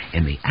 Ohio,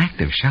 in the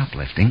act of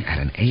shoplifting at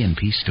an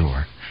A&P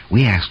store.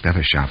 We asked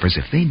other shoppers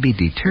if they'd be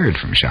deterred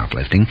from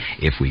shoplifting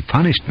if we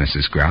punished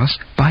Mrs. Grouse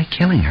by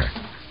killing her.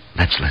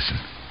 Let's listen.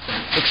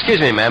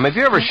 Excuse me, ma'am. Have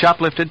you ever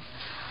shoplifted?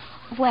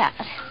 Well,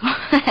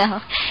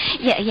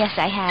 yes,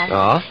 I have.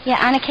 Oh?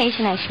 Yeah, on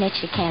occasion I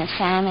snitched a can of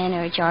salmon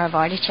or a jar of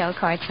artichoke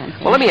hearts.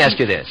 Well, let me ask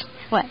you this.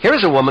 What?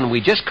 Here's a woman we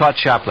just caught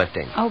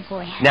shoplifting. Oh,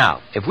 boy. Now,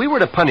 if we were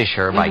to punish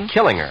her by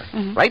killing her,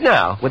 right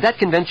now, would that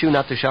convince you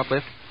not to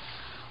shoplift?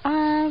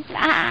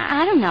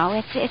 I don't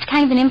know. It's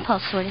kind of an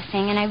impulse sort of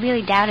thing, and I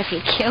really doubt if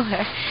you'd kill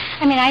her.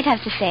 I mean, I'd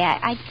have to say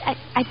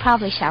I'd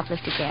probably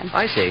shoplift again.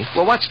 I see.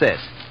 Well, what's this?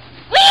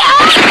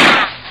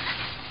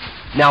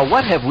 Now,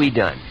 what have we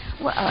done?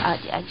 Well,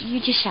 you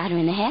just shot her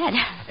in the head.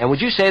 And would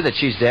you say that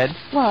she's dead?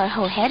 Well, her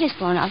whole head is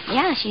blown off.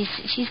 Yeah,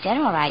 she's dead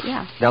all right,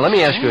 yeah. Now, let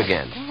me ask you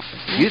again.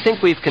 Do you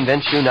think we've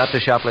convinced you not to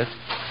shoplift?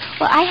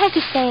 Well, I have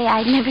to say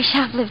I'd never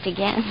shoplift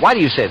again. Why do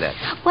you say that?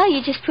 Well,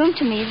 you just proved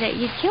to me that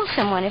you'd kill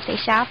someone if they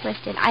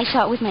shoplifted. I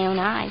saw it with my own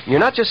eyes. You're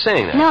not just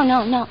saying that.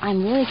 No,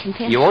 I'm really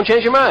convinced. You won't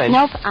change your mind?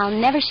 Nope, I'll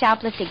never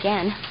shoplift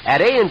again.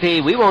 At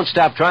A&P, we won't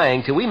stop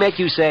trying till we make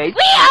you say...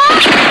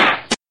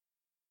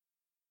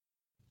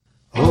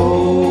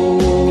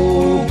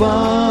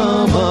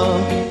 Obama,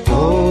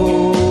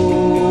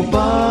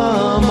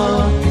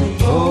 Obama,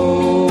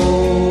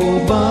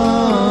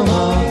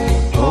 Obama,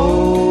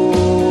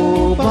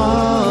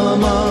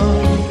 Obama.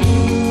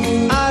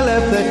 I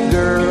left that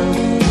girl,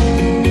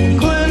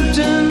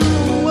 Clinton,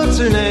 what's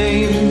her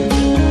name?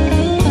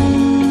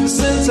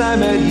 Since I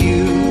met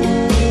you,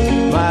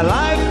 my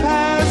life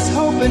has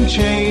hope and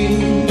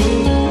change.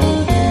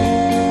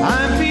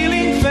 I'm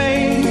feeling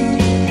faint,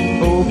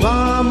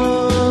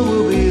 Obama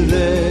will be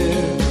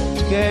there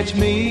to catch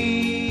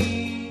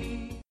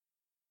me.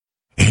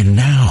 And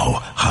now,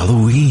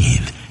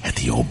 Halloween at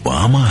the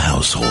Obama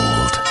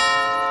household.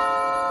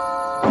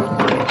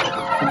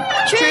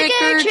 Trick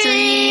or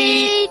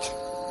treat!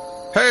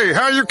 Hey,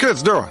 how you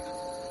kids doing?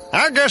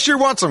 I guess you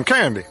want some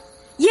candy.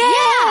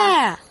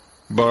 Yeah!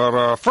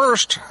 But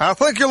first, I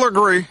think you'll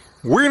agree,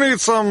 we need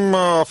some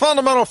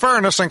fundamental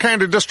fairness in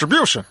candy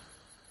distribution.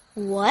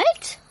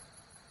 What?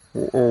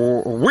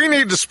 We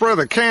need to spread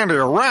the candy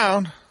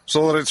around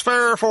so that it's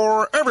fair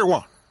for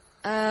everyone.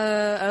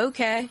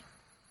 Okay.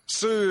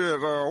 See, it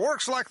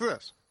works like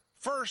this.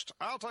 First,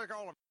 I'll take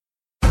all of...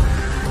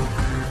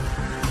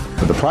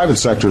 The private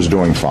sector is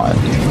doing fine.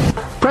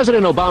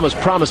 President Obama's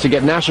promise to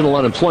get national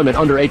unemployment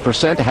under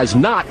 8% has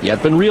not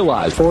yet been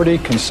realized. 40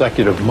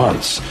 consecutive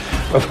months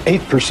of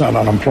 8%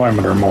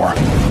 unemployment or more.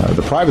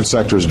 The private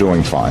sector is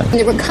doing fine.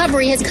 The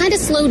recovery has kind of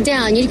slowed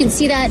down. You can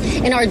see that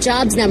in our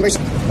jobs numbers.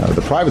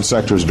 The private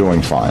sector is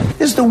doing fine.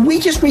 It's the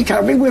weakest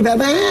recovery we've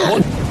ever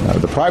had.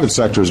 The private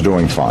sector is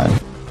doing fine.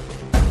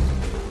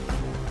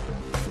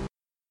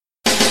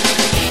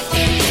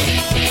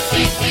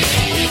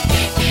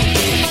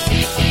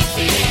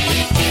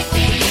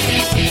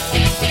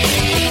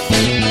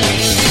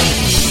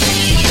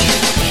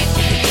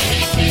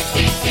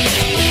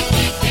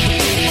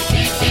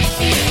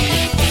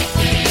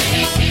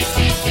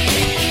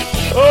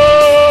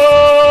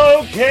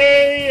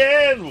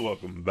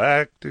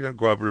 Back to the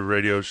Uncooperative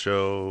Radio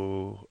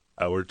Show,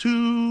 Hour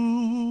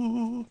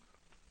 2.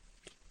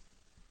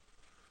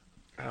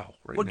 Ow,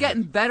 We're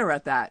getting better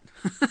at that.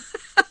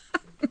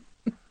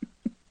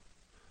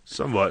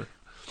 Somewhat.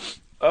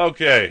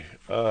 Okay,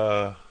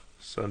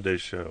 Sunday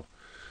show.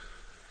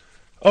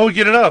 Oh, we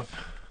get it up.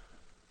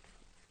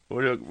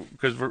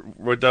 Because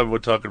we're done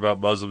with talking about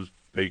Muslims,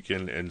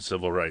 bacon, and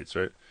civil rights,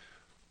 right?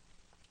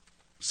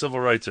 Civil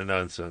rights are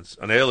nonsense.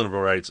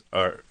 Unalienable rights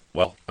are,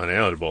 well,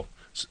 unalienable.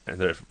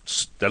 And they're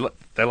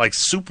like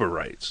super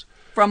rights.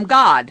 From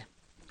God.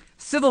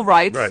 Civil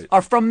rights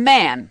are from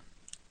man.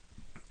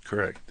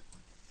 Correct.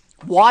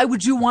 Why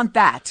would you want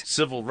that?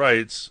 Civil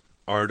rights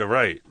aren't a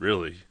right,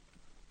 really.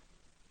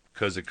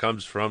 Because it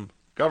comes from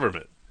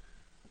government.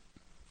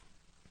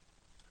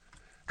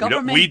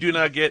 We do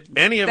not get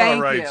any of our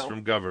rights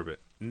from government.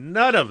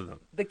 None of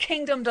them. The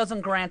kingdom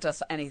doesn't grant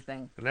us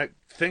anything. And that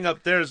thing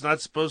up there is not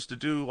supposed to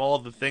do all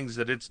the things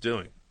that it's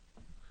doing.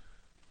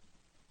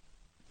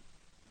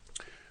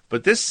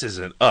 But this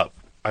isn't up.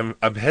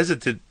 I'm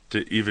hesitant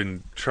to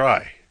even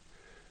try.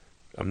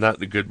 I'm not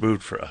in a good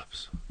mood for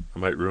ups. I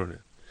might ruin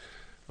it.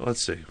 Well,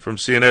 let's see. From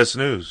CNS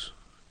News.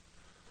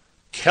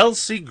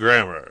 Kelsey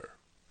Grammer,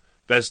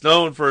 best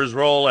known for his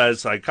role as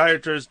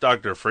psychiatrist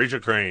Dr.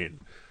 Frasier Crane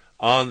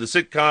on the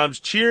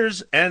sitcoms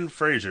Cheers and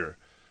Frasier,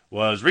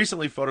 was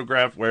recently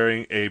photographed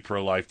wearing a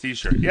pro-life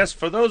t-shirt. Yes,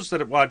 for those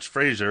that have watched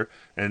Frasier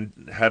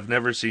and have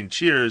never seen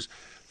Cheers,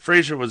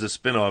 Frasier was a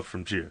spin-off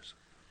from Cheers.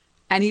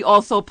 And he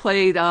also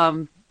played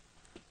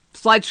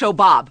Sideshow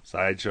Bob.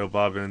 Sideshow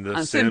Bob in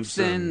The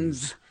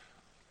Simpsons.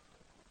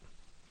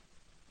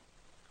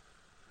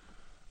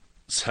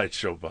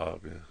 Sideshow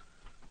Bob,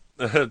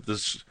 yeah.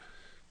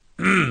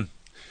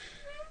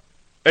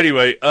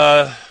 Anyway,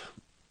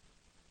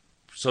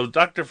 so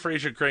Dr.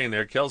 Frasier Crane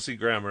there, Kelsey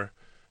Grammer,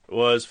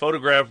 was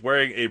photographed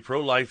wearing a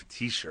pro-life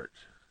t-shirt.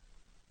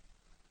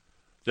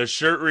 The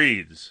shirt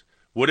reads,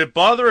 "Would it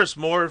bother us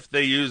more if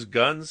they used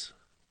guns?"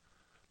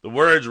 The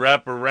words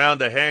wrap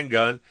around a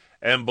handgun,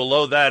 and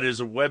below that is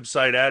a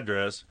website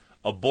address,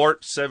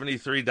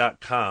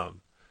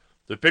 abort73.com.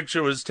 The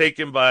picture was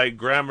taken by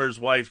Grammer's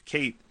wife,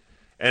 Kate,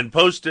 and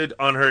posted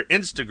on her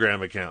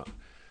Instagram account.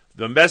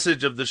 The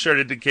message of the shirt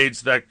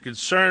indicates that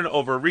concern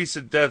over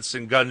recent deaths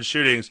in gun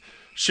shootings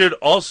should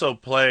also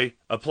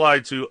apply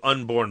to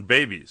unborn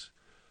babies.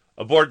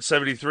 Abort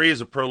 73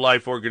 is a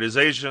pro-life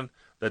organization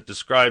that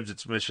describes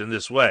its mission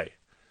this way.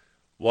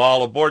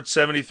 While Abort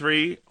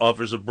 73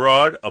 offers a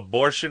broad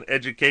abortion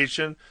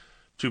education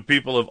to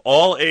people of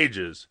all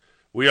ages,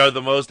 we are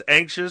the most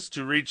anxious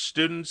to reach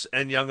students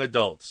and young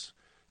adults.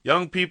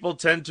 Young people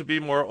tend to be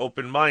more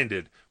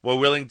open-minded, more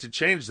willing to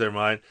change their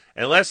mind,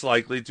 and less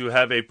likely to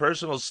have a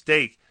personal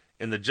stake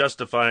in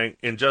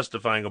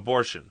justifying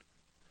abortion.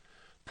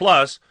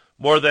 Plus,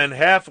 more than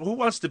half... Who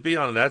wants to be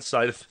on that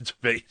side of the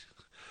debate?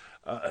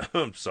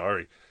 I'm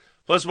sorry.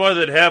 Plus, more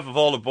than half of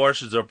all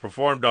abortions are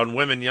performed on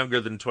women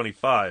younger than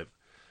 25.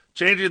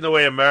 Changing the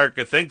way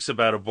America thinks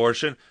about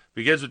abortion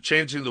begins with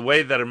changing the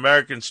way that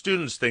American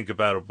students think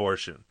about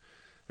abortion.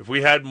 If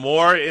we had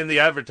more in the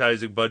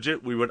advertising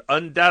budget, we would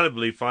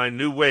undoubtedly find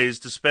new ways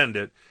to spend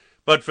it,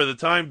 but for the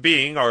time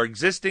being, our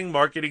existing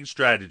marketing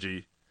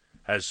strategy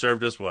has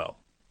served us well.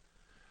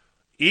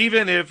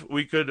 Even if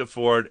we could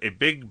afford a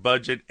big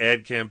budget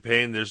ad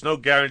campaign, there's no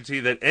guarantee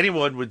that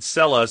anyone would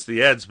sell us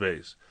the ad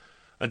space.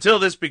 Until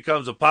this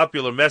becomes a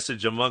popular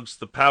message amongst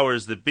the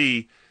powers that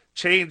be,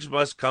 change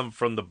must come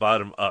from the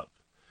bottom up.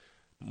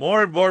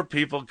 More and more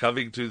people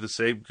coming to the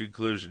same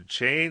conclusion.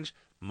 Change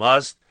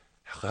must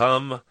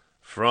come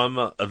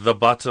from the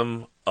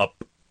bottom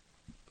up.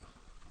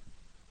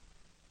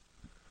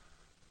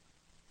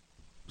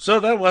 So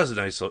that was a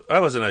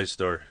nice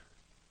story.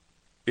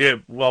 Yeah,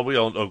 well, we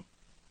all know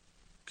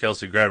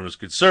Kelsey Grammer is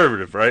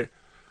conservative, right?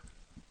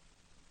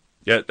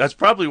 Yeah, that's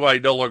probably why he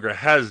no longer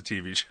has a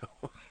TV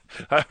show.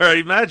 I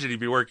imagine he'd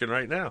be working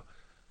right now.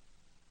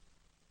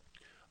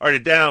 Already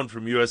down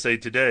from USA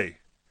Today.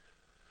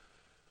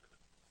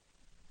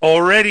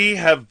 Already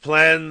have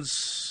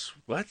plans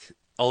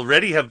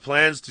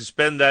to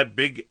spend that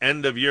big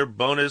end-of-year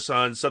bonus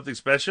on something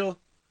special?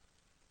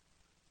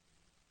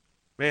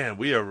 Man,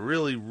 we are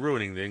really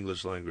ruining the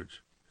English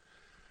language.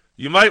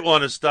 You might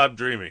want to stop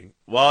dreaming.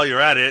 While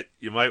you're at it,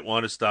 you might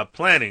want to stop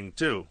planning,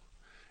 too.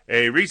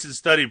 A recent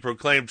study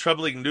proclaimed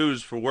troubling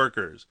news for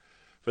workers.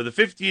 For the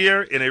 5th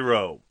year in a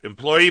row,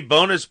 employee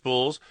bonus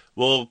pools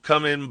will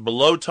come in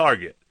below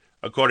target,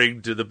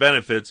 according to the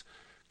benefits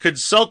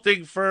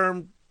consulting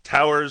firm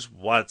Towers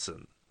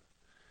Watson.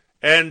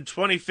 And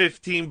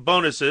 2015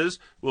 bonuses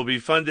will be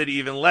funded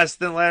even less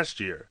than last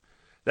year.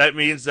 That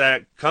means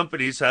that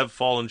companies have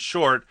fallen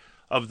short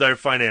of their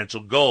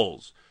financial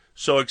goals.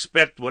 So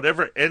expect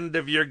whatever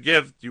end-of-year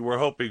gift you were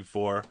hoping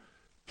for,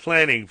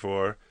 planning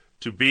for,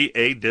 to be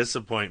a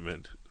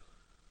disappointment.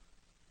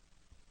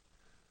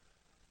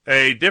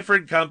 A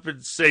different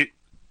compensation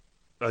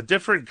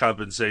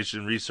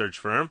research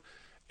firm,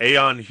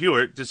 Aon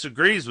Hewitt,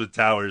 disagrees with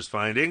Towers'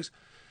 findings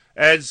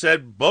and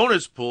said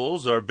bonus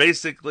pools are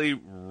basically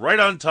right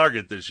on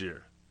target this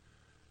year.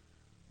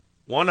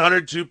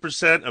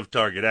 102% of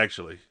target,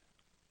 actually.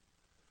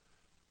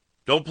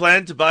 Don't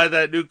plan to buy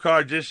that new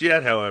car just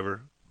yet,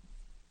 however.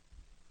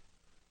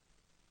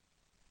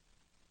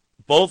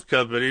 Both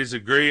companies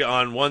agree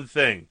on one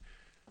thing.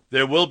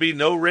 There will be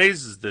no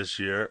raises this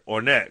year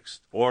or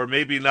next, or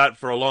maybe not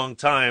for a long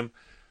time.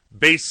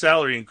 Base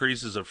salary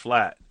increases are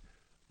flat.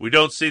 We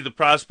don't see the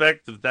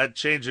prospect of that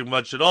changing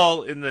much at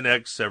all in the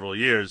next several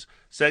years,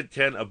 said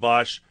Ken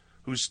Abosh,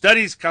 who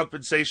studies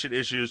compensation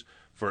issues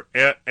for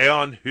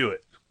Aon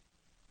Hewitt.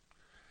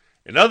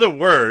 In other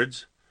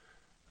words,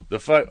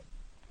 if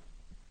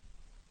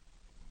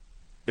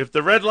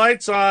the red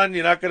light's on,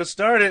 you're not going to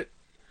start it.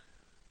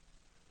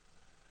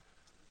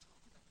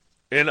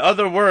 In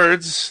other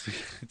words,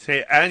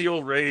 the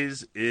annual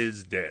raise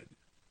is dead.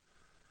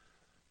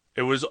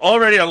 It was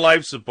already on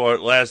life support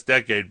last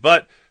decade,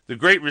 but the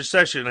Great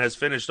Recession has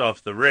finished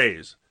off the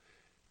raise.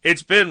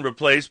 It's been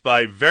replaced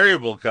by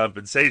variable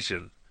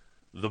compensation,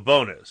 the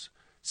bonus.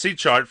 See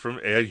chart from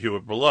Aon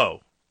Hewitt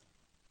below.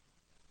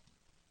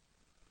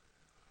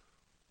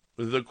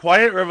 The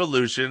quiet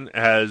revolution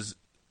has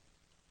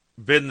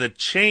been the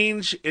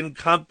change in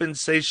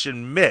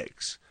compensation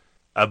mix,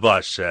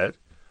 Abosh said.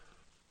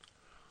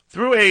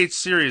 Through a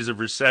series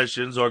of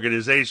recessions,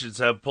 organizations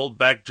have pulled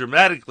back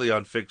dramatically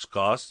on fixed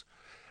costs,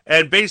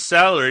 and base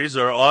salaries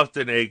are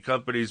often a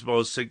company's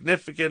most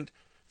significant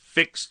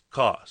fixed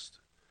cost.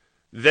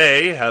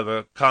 They have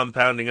a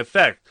compounding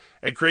effect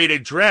and create a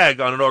drag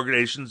on an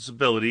organization's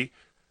ability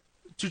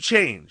to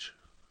change.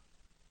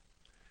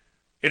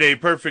 In a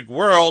perfect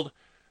world,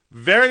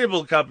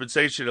 variable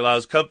compensation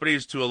allows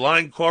companies to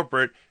align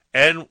corporate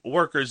and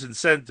workers'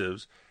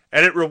 incentives,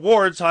 and it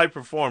rewards high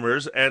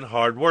performers and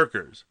hard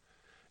workers.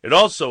 It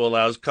also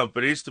allows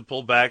companies to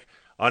pull back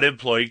on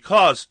employee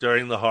costs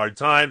during the hard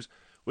times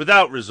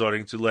without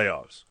resorting to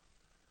layoffs.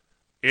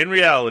 In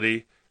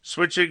reality,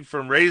 switching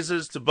from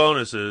raises to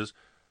bonuses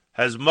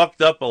has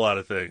mucked up a lot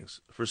of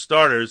things. For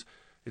starters,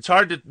 it's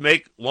hard to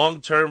make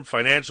long-term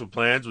financial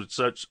plans with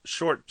such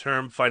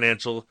short-term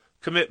financial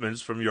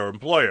commitments from your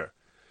employer.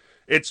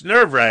 It's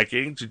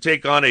nerve-wracking to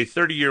take on a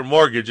 30-year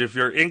mortgage if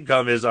your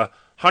income is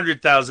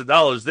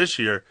 $100,000 this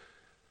year,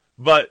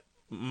 but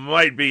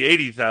might be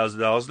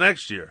 $80,000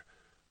 next year.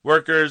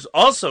 Workers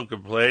also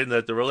complain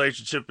that the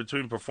relationship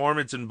between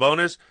performance and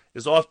bonus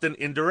is often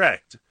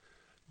indirect,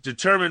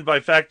 determined by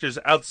factors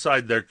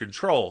outside their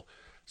control,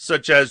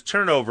 such as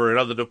turnover in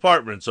other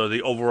departments or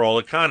the overall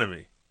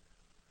economy.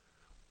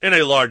 In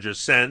a larger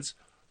sense,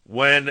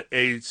 when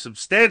a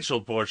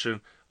substantial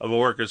portion of a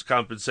worker's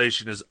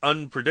compensation is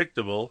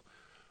unpredictable,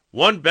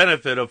 one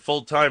benefit of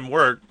full-time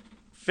work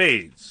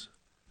fades.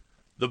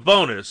 The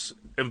bonus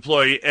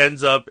employee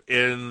ends up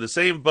in the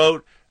same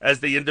boat as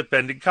the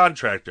independent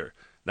contractor,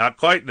 not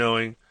quite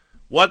knowing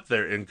what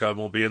their income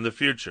will be in the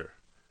future.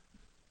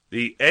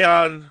 The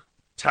Aon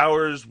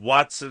Towers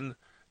Watson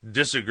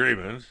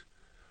disagreement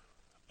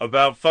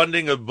about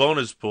funding of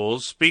bonus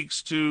pools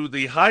speaks to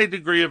the high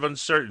degree of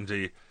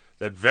uncertainty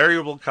that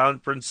variable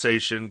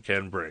compensation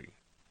can bring.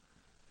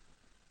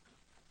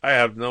 I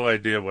have no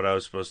idea what I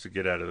was supposed to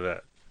get out of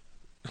that.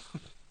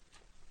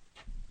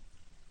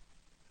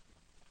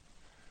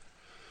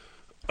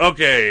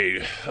 Okay.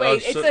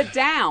 Wait, it's a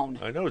down.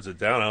 I know it's a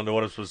down. I don't know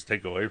what I'm supposed to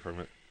take away from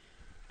it.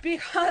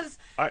 Because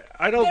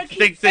I don't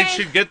think they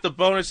should get the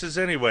bonuses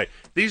anyway.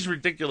 These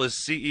ridiculous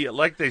CEO,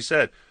 like they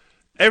said,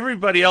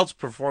 everybody else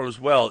performs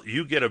well.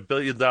 You get $1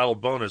 billion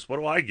bonus. What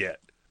do I get?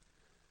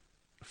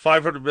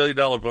 $500 million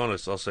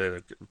bonus, I'll say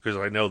that because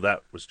I know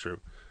that was true.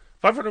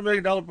 $500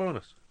 million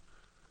bonus.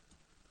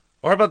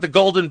 Or how about the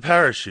golden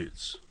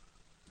parachutes?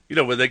 You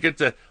know, where they get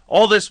to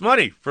all this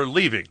money for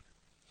leaving.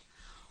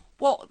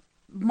 Well,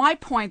 my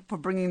point for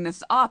bringing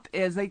this up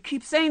is they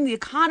keep saying the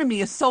economy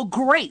is so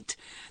great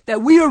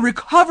that we are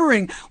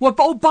recovering. What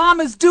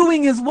Obama's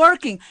doing is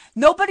working.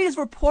 Nobody is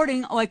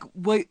reporting like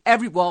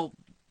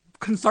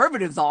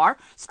conservatives are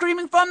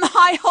screaming from the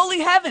high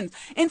holy heavens.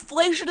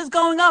 Inflation is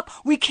going up.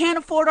 We can't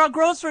afford our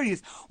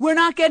groceries. We're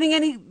not getting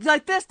any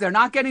like this. They're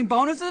not getting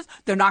bonuses.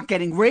 They're not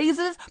getting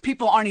raises.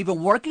 People aren't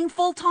even working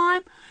full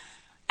time.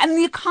 And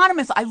the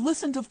economists, I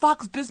listen to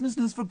Fox Business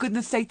News, for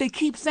goodness sake, they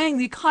keep saying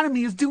the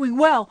economy is doing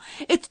well.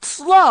 It's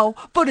slow,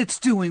 but it's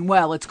doing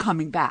well. It's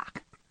coming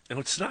back. No,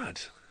 it's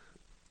not.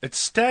 It's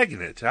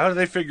stagnant. How do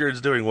they figure it's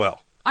doing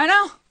well? I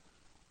know.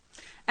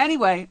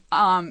 Anyway,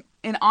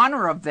 in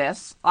honor of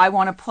this, I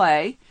want to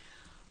play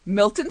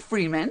Milton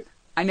Friedman.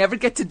 I never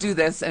get to do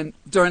this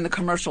during the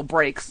commercial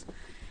breaks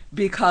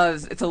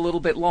because it's a little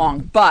bit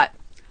long, but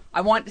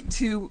I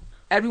want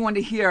everyone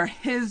to hear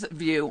his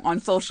view on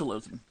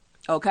socialism.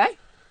 Okay?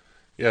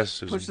 Yes,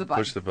 Susan. Push the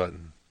button. Push the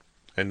button.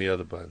 And the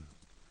other button.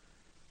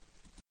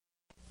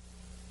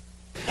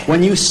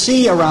 When you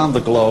see around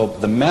the globe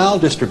the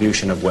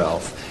maldistribution of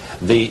wealth,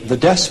 the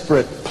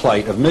desperate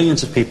plight of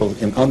millions of people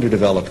in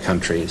underdeveloped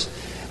countries,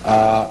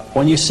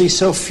 when you see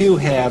so few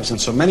haves and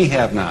so many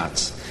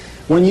have-nots,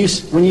 when you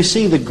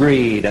see the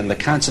greed and the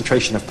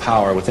concentration of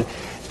power within,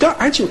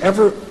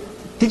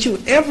 did you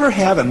ever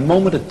have a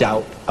moment of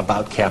doubt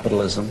about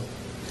capitalism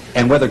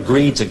and whether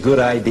greed's a good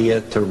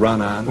idea to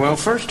run on? Well,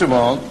 first of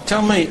all,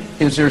 tell me,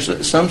 is there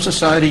some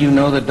society you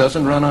know that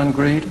doesn't run on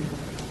greed?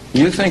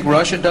 You think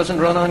Russia doesn't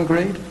run on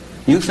greed?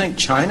 You think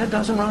China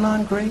doesn't run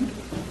on greed?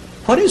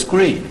 What is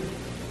greed?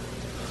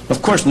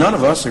 Of course, none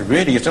of us are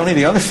greedy. It's only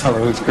the other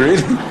fellow who's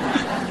greedy.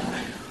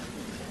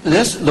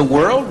 The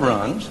world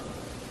runs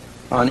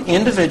on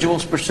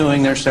individuals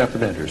pursuing their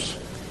separate interests.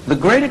 The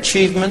great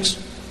achievements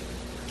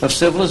of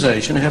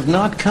civilization have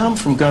not come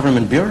from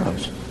government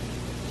bureaus.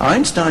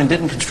 Einstein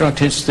didn't construct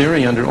his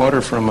theory under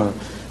order from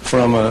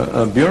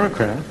a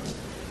bureaucrat.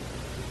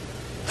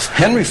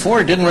 Henry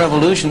Ford didn't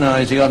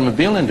revolutionize the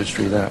automobile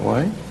industry that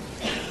way.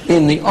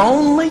 In the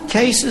only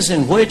cases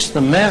in which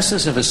the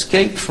masses have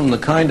escaped from the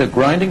kind of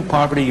grinding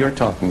poverty you're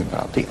talking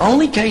about, the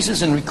only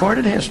cases in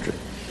recorded history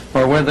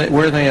are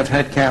where they have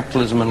had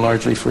capitalism and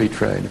largely free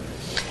trade.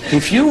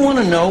 If you want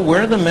to know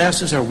where the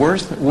masses are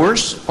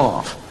worst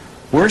off,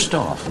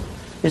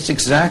 it's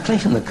exactly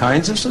in the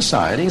kinds of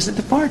societies that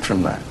depart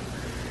from that.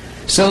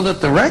 So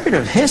that the record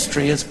of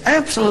history is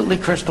absolutely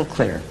crystal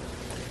clear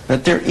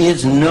that there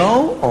is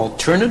no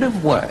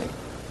alternative way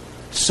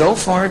so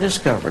far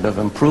discovered of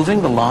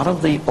improving the lot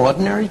of the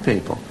ordinary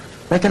people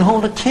that can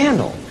hold a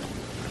candle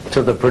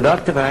to the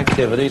productive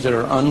activities that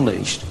are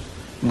unleashed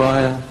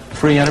by a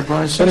free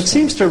enterprise system. But it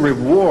seems to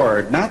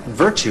reward not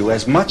virtue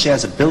as much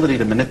as ability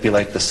to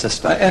manipulate the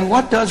system. And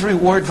what does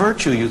reward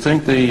virtue? You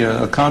think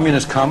the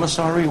communist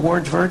commissar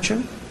rewards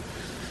virtue?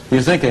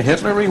 You think a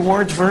Hitler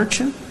rewards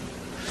virtue?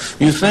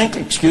 You think,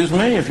 excuse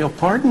me, if you'll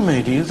pardon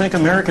me, do you think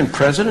American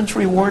presidents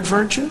reward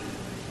virtue?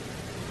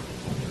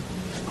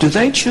 Do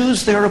they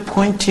choose their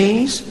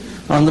appointees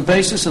on the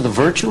basis of the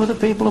virtue of the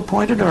people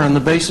appointed or on the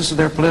basis of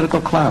their political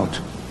clout?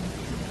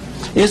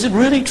 Is it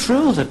really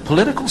true that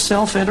political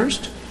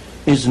self-interest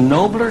is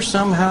nobler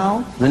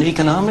somehow than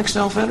economic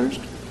self-interest?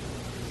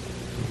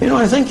 You know,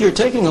 I think you're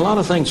taking a lot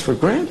of things for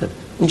granted.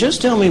 And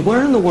just tell me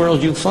where in the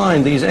world you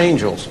find these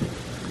angels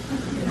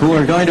who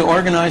are going to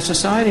organize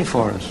society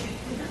for us.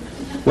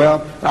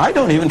 Well, I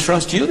don't even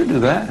trust you to do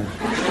that.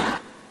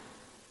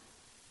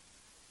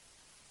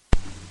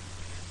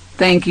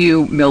 Thank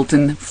you,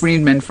 Milton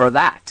Friedman, for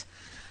that.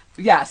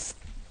 Yes,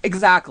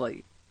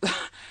 exactly.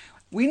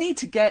 We need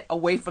to get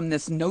away from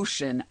this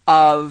notion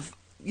of,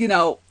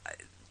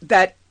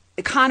 that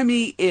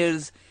economy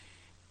is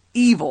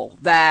evil,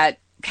 that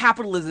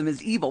capitalism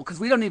is evil, because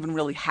we don't even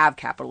really have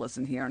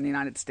capitalism here in the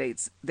United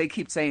States. They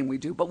keep saying we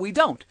do, but we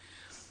don't.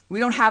 We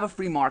don't have a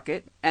free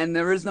market, and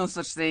there is no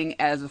such thing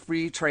as a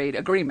free trade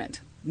agreement.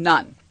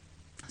 None.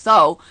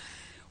 So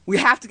we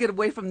have to get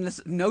away from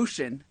this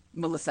notion,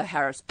 Melissa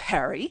Harris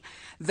Perry,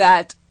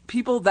 that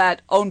people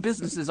that own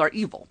businesses are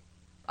evil.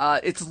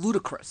 It's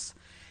ludicrous.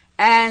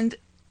 And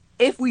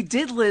if we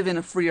did live in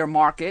a freer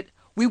market,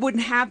 we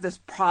wouldn't have this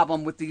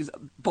problem with these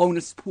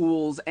bonus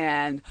pools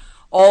and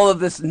all of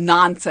this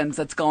nonsense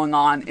that's going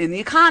on in the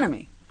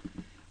economy.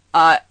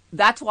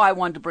 That's why I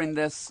wanted to bring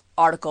this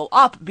article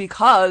up,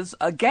 because,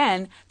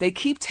 again, they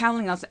keep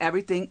telling us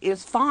everything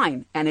is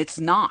fine, and it's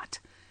not.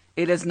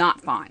 It is not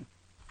fine.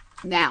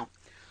 Now,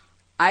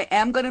 I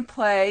am going to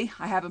play,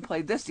 I haven't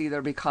played this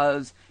either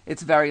because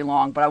it's very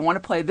long, but I want to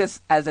play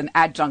this as an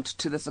adjunct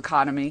to this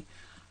economy,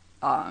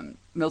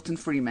 Milton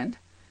Friedman.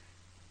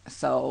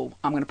 So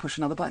I'm going to push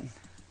another button.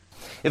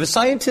 If a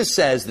scientist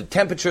says that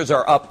temperatures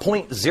are up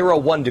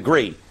 0.01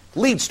 degree,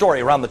 lead story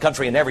around the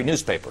country in every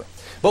newspaper.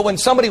 But when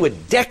somebody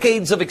with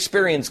decades of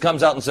experience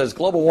comes out and says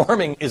global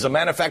warming is a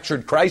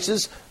manufactured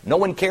crisis, no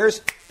one cares,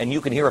 and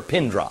you can hear a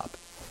pin drop.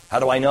 How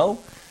do I know?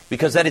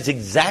 Because that is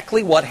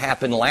exactly what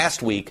happened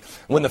last week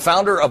when the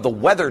founder of the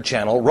Weather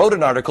Channel wrote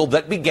an article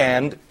that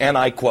began, and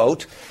I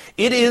quote,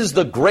 "It is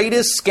the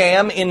greatest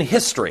scam in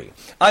history.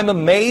 I'm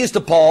amazed,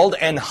 appalled,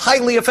 and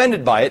highly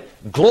offended by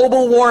it.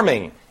 Global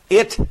warming.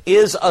 It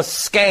is a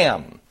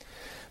scam."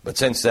 But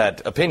since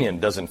that opinion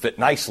doesn't fit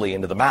nicely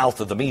into the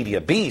mouth of the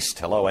media beast,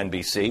 hello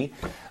NBC,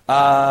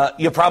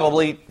 you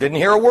probably didn't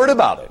hear a word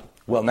about it.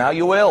 Well, now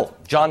you will.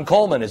 John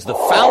Coleman is the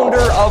founder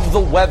of the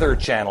Weather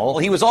Channel.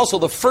 He was also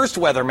the first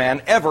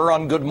weatherman ever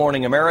on Good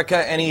Morning America,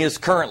 and he is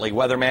currently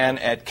weatherman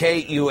at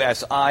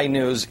KUSI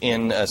News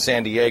in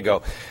San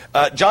Diego.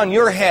 John,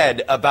 your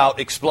head about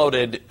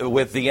exploded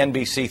with the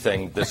NBC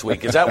thing this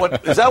week. Is that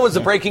what was the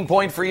breaking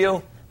point for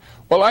you?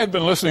 Well, I've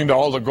been listening to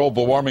all the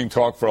global warming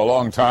talk for a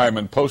long time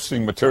and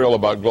posting material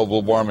about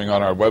global warming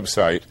on our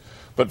website.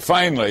 But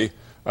finally,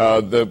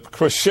 the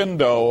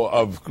crescendo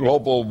of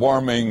global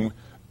warming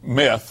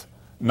myth,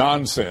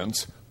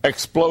 nonsense,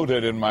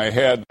 exploded in my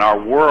head.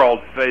 Our world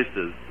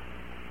faces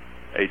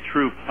a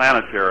true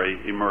planetary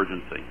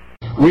emergency.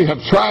 We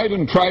have tried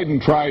and tried and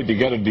tried to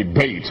get a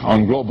debate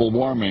on global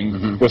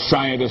warming with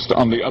scientists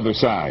on the other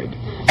side.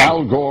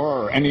 Al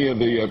Gore or any of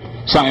the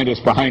scientists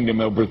behind him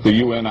over at the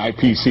UN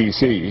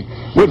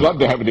IPCC, we'd love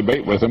to have a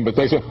debate with them, but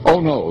they say, oh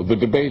no, the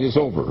debate is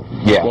over.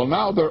 Yeah. Well,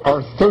 now there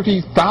are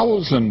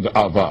 30,000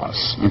 of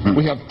us.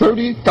 We have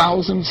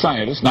 30,000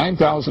 scientists,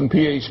 9,000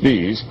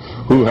 PhDs,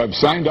 who have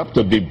signed up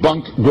to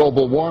debunk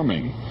global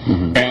warming,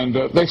 and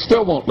they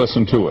still won't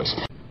listen to us.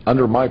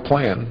 Under my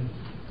plan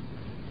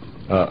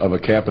of a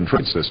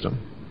cap-and-trade system,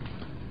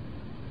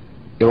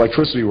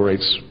 electricity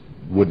rates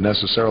would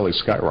necessarily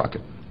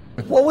skyrocket.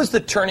 What was the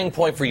turning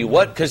point for you?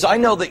 Because I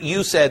know that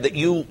you said that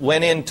you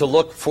went in to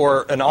look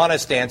for an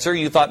honest answer.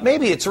 You thought,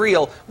 maybe it's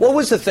real. What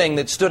was the thing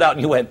that stood out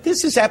and you went,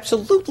 this is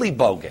absolutely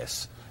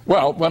bogus?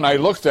 Well, when I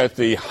looked at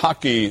the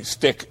hockey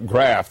stick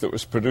graph that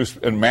was produced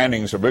in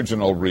Manning's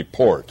original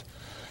report,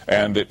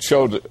 and it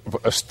showed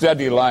a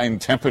steady line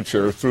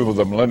temperature through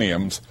the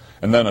millenniums,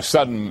 and then a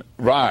sudden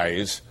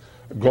rise,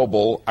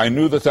 global, I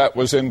knew that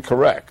was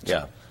incorrect.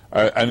 Yeah.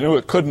 I knew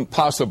it couldn't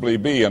possibly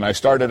be, and I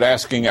started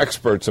asking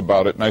experts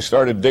about it, and I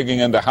started digging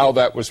into how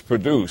that was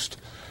produced.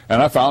 And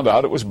I found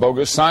out it was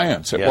bogus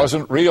science. It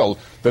wasn't real.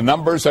 The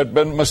numbers had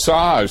been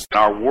massaged.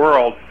 Our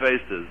world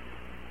faces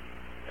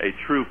a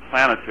true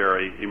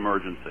planetary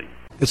emergency.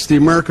 It's the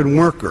American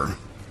worker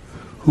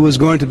who is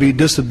going to be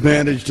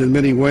disadvantaged in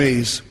many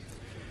ways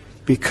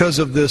because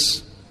of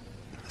this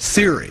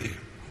theory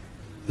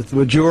that the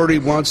majority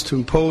wants to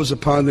impose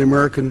upon the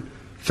American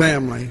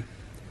family,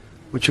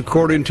 which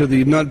according to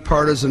the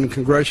nonpartisan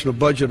Congressional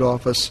Budget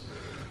Office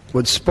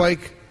would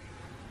spike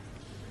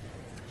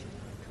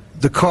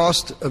the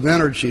cost of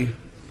energy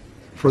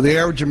for the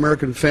average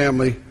American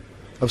family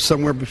of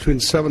somewhere between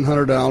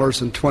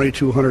 $700 and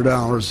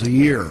 $2,200 a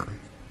year.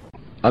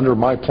 Under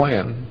my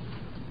plan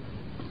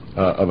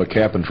of a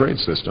cap-and-trade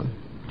system,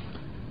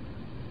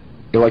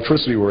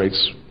 electricity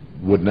rates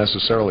would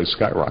necessarily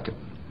skyrocket.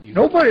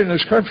 Nobody in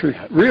this country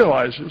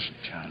realizes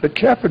that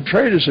cap and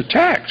trade is a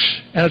tax,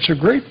 and it's a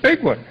great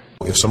big one.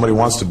 If somebody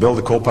wants to build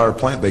a coal-powered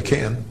plant, they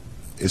can.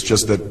 It's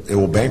just that it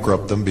will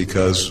bankrupt them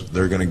because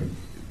they're going to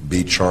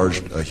be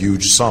charged a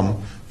huge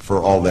sum for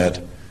all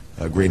that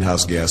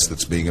greenhouse gas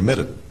that's being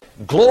emitted.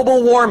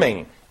 Global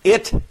warming,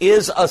 it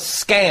is a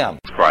scam.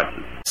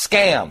 Crisis.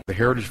 Scam. The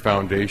Heritage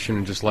Foundation,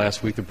 and just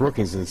last week the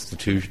Brookings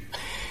Institute,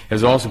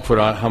 has also put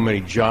out how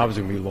many jobs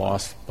are going to be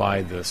lost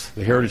by this.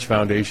 The Heritage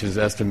Foundation is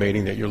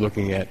estimating that you're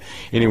looking at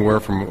anywhere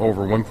from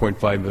over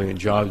 1.5 million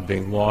jobs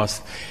being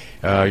lost.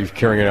 You're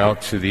carrying it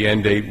out to the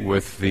end date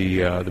with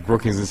the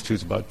Brookings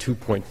Institute, about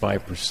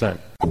 2.5%.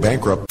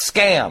 Bankrupt.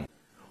 Scam.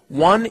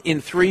 1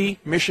 in 3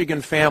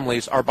 Michigan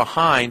families are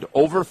behind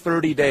over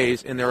 30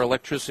 days in their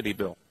electricity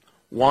bill.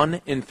 1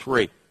 in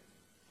 3.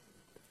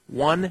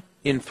 1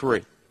 in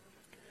 3.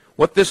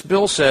 What this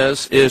bill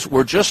says is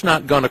we're just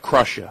not going to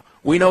crush you.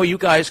 We know you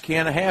guys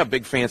can't have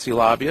big fancy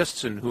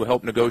lobbyists and who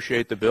help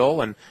negotiate the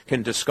bill and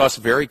can discuss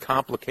very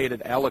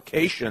complicated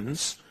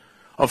allocations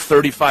of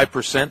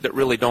 35% that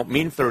really don't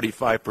mean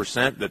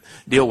 35%, that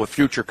deal with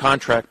future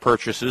contract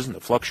purchases and the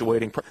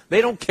fluctuating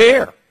they don't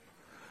care.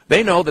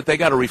 They know that they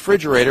got a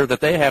refrigerator that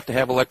they have to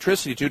have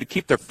electricity to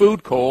keep their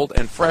food cold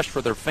and fresh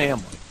for their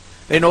family.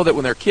 They know that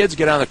when their kids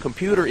get on the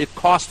computer, it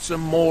costs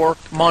them more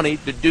money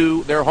to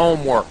do their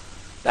homework.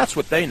 That's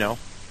what they know.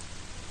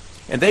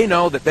 And they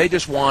know that they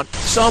just want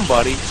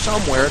somebody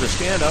somewhere to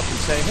stand up and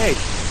say, hey,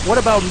 what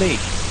about me?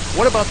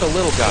 What about the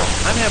little guy?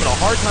 I'm having a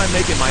hard time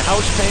making my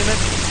house payment,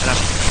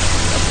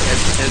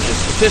 and the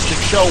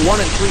statistics show 1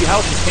 in 3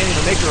 houses can't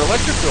even make their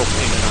electric bill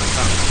payment on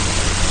time.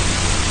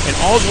 And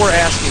all we're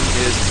asking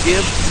is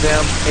give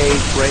them a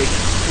break,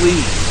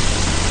 please.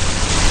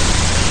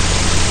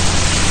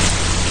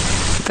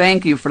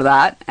 Thank you for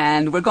that.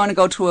 And we're going to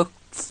go to a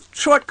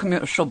short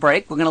commercial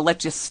break. We're going to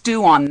let you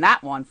stew on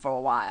that one for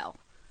a while.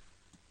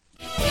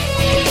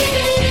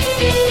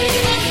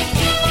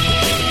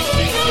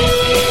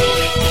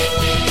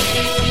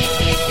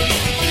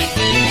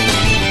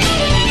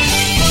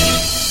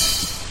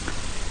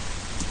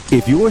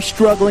 If you're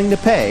struggling to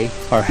pay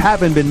or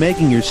haven't been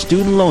making your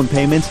student loan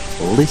payments,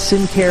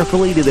 listen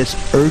carefully to this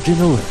urgent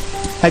alert.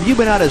 Have you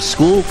been out of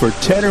school for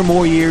 10 or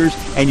more years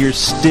and you're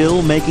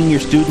still making your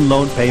student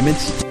loan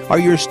payments? Are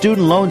your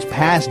student loans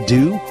past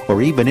due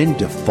or even in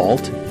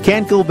default?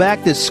 Can't go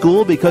back to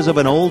school because of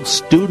an old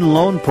student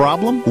loan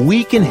problem?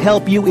 We can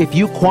help you if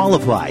you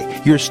qualify.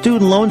 Your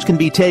student loans can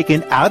be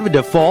taken out of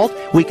default.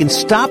 We can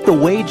stop the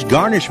wage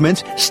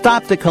garnishments,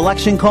 stop the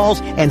collection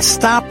calls, and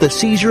stop the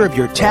seizure of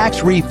your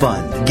tax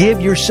refund. Give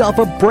yourself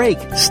a break.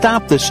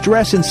 Stop the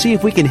stress and see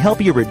if we can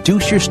help you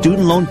reduce your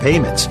student loan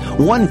payments.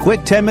 One quick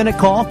 10-minute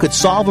call could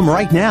solve them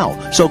right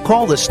now. So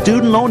call the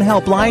Student Loan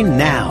Helpline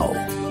now.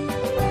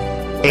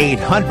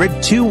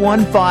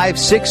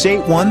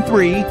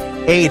 800-215-6813.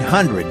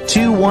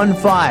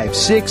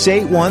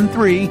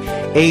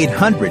 800-215-6813.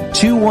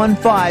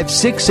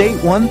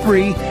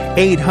 800-215-6813.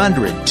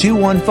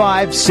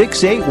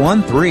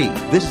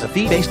 800-215-6813. This is a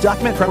fee-based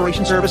document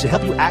preparation service to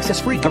help you access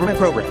free government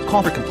programs.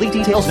 Call for complete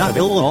details. Not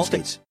available in all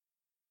states.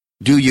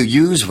 Do you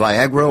use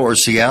Viagra or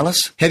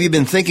Cialis? Have you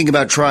been thinking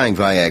about trying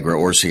Viagra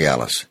or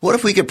Cialis? What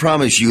if we could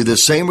promise you the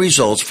same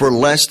results for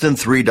less than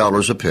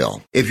 $3 a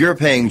pill? If you're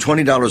paying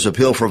 $20 a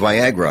pill for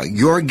Viagra,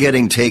 you're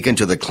getting taken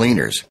to the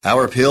cleaners.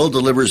 Our pill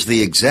delivers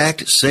the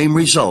exact same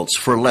results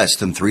for less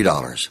than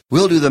 $3.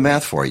 We'll do the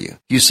math for you.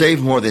 You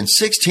save more than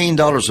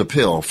 $16 a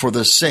pill for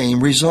the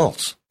same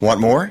results. Want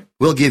more?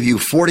 We'll give you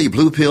 40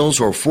 blue pills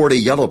or 40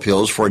 yellow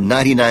pills for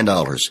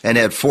 $99 and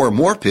add 4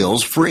 more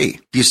pills free.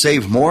 You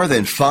save more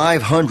than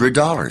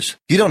 $500.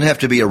 You don't have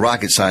to be a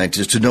rocket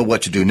scientist to know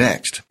what to do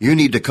next. You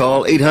need to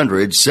call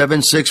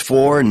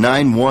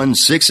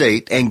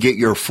 800-764-9168 and get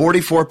your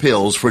 44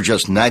 pills for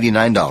just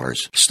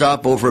 $99.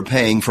 Stop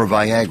overpaying for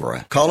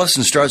Viagra. Call us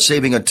and start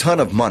saving a ton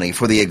of money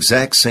for the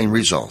exact same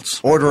results.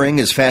 Ordering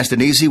is fast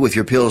and easy with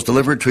your pills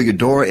delivered to your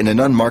door in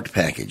an unmarked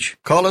package.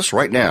 Call us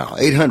right now,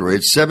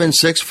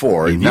 800-764-9168.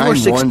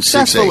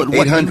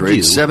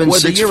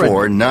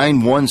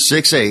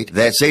 800-764-9168.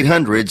 That's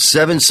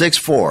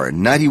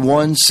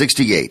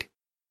 800-764-9168.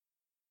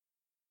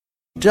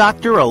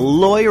 Doctor, a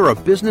lawyer, a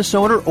business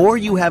owner, or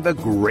you have a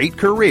great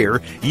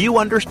career, you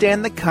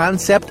understand the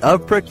concept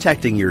of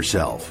protecting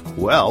yourself.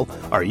 Well,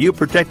 are you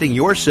protecting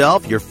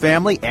yourself, your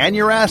family, and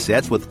your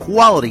assets with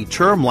quality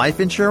term life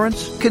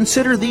insurance?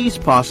 Consider these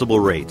possible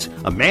rates.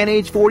 A man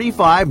age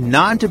 45,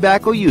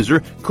 non-tobacco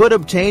user could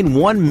obtain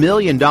 $1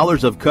 million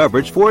of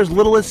coverage for as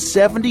little as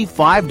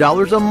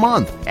 $75 a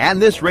month,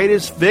 and this rate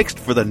is fixed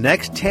for the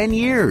next 10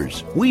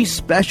 years. We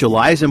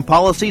specialize in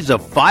policies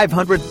of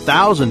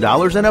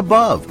 $500,000 and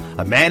above.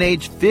 A man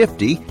age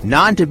 50,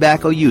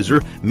 non-tobacco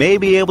user may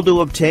be able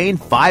to obtain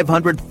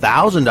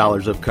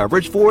 $500,000 of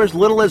coverage for as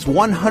little as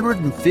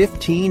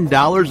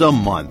 $115 a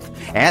month.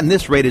 And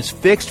this rate is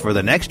fixed for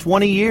the next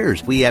 20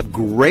 years. We have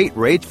great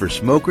rates for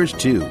smokers,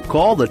 too.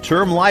 Call the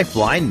Term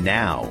Lifeline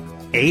now.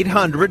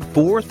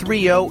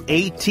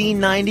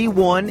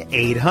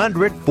 800-430-1891.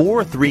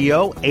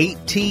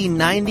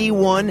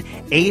 800-430-1891.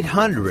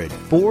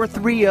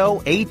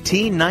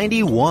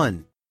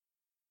 800-430-1891.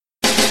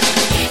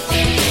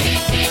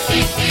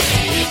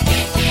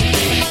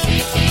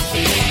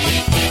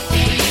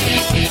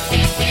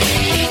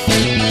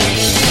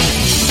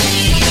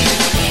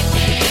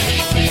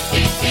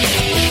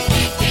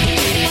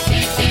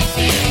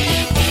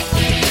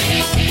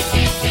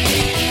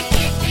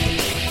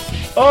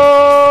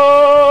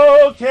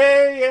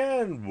 Okay,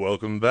 and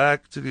welcome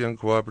back to the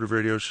Uncooperative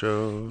Radio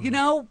Show. You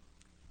know,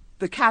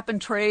 the cap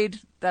and trade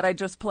that I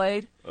just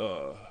played,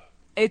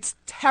 it's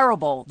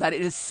terrible that it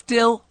is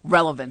still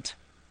relevant.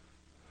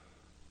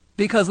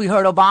 Because we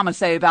heard Obama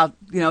say about,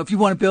 if you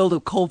want to build a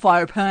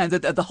coal-fired plant,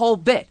 the whole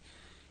bit.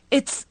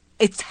 It's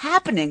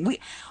happening.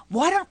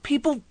 Why don't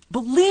people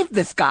believe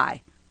this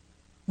guy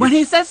when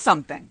he says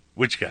something?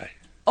 Which guy?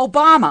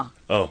 Obama.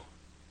 Oh.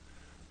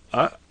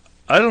 I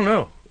don't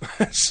know.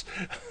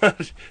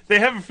 They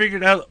haven't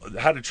figured out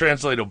how to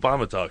translate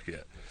Obama talk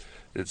yet,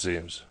 it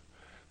seems.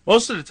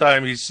 Most of the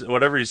time,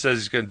 whatever he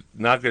says he's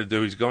not going to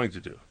do, he's going to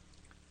do.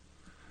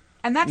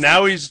 And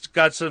now he's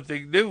got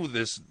something new.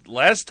 This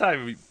last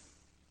time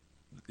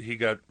he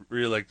got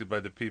reelected by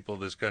the people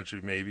of this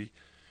country, maybe.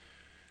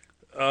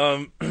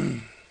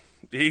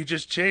 He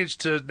just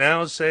changed to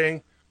now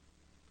saying,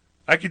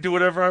 I can do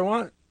whatever I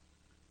want.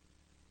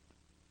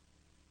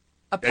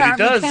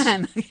 Apparently and he does.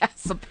 Can.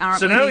 Yes,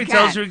 apparently so now he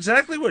tells you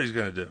exactly what he's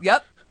going to do.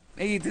 Yep,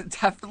 he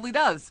definitely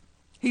does.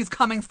 He's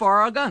coming for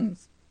our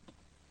guns.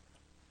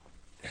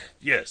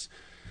 Yes.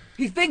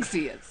 He thinks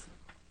he is.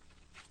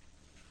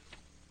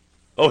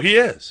 Oh, he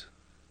is.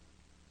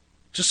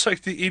 Just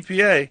like the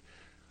EPA,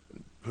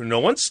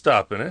 no one's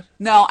stopping it.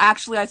 No,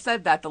 actually, I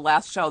said that the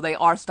last show. They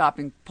are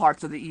stopping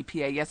parts of the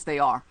EPA. Yes, they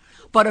are.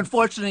 But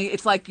unfortunately,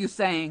 it's like you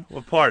saying.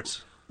 What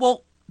parts?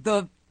 Well,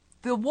 the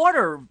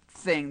water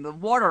thing, the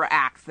Water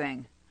Act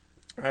thing.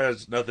 That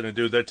has nothing to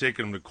do. They're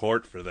taking them to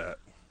court for that.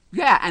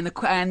 Yeah, and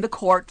the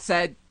court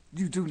said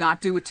you do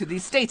not do it to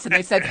these states, and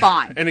they said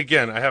fine. And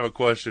again, I have a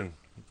question.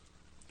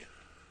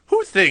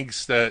 Who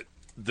thinks that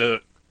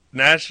the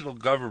national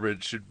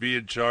government should be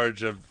in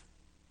charge of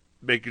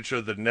making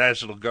sure the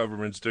national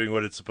government's doing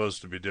what it's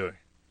supposed to be doing?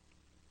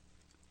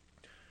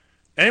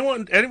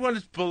 Anyone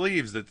that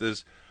believes that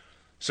this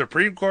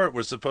Supreme Court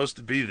was supposed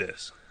to be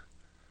this,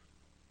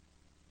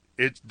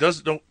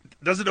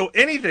 doesn't know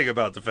anything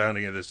about the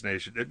founding of this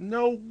nation. And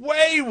no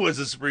way was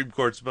the Supreme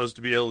Court supposed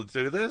to be able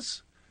to do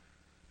this.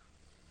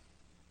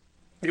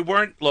 They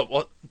weren't. Look,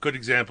 well, good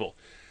example.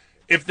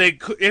 If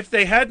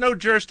they had no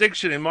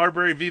jurisdiction in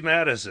Marbury v.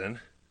 Madison,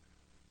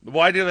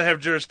 why do they have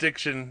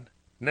jurisdiction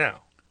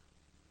now?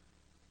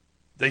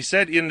 They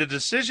said in the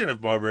decision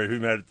of Marbury v.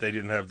 Madison they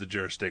didn't have the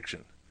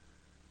jurisdiction,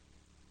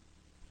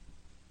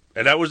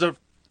 and that was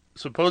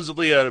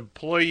supposedly an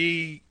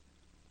employee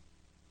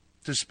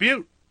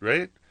dispute,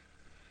 right?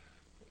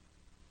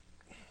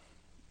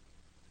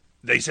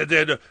 They said they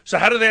had. So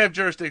how do they have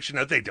jurisdiction?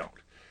 No, they don't.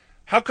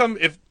 How come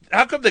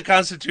the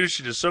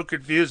Constitution is so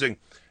confusing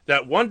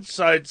that one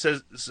side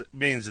says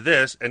means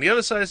this and the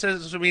other side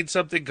says it means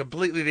something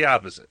completely the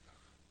opposite?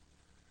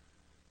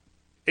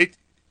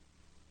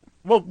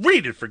 Well,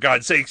 read it for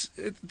God's sakes.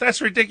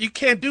 That's ridiculous. You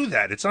can't do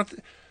that. It's not.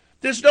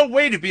 There's no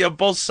way to be on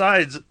both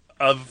sides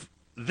of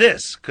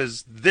this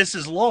because this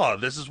is law.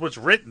 This is what's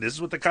written. This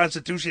is what the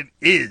Constitution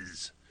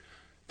is.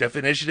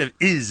 Definition of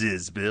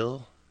is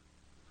Bill.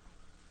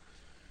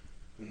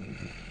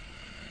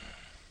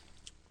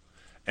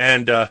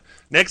 And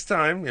next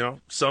time,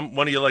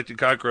 one of you elected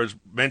cockroaches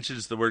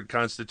mentions the word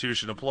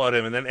Constitution, applaud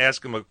him, and then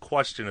ask him a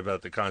question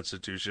about the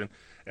Constitution,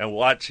 and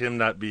watch him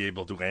not be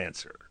able to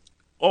answer.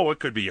 Oh, it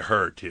could be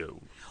her,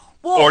 too.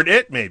 Well, or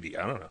it, maybe.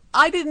 I don't know.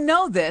 I didn't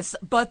know this,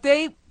 but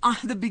they, on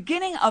the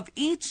beginning of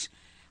each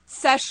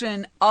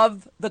session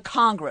of the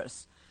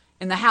Congress,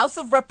 in the House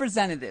of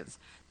Representatives,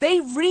 they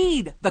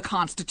read the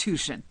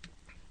Constitution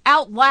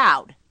out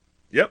loud.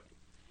 Yep.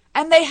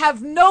 And they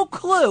have no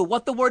clue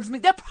what the words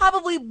mean. They're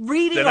probably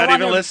reading. They're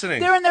not even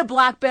listening. They're in their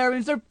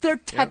BlackBerries. They're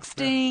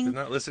texting. They're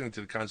not listening to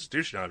the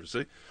Constitution,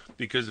 obviously,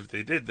 because if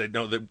they did, they'd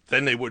know that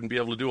then they wouldn't be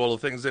able to do all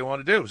the things they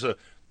want to do. So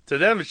to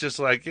them, it's just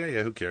like,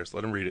 yeah, who cares?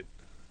 Let them read it.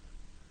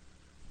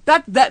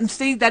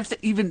 That's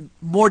even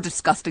more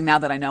disgusting now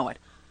that I know it.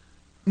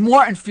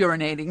 More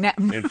infuriating.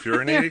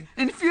 Infuriating?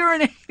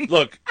 Infuriating.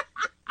 Look,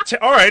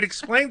 all right,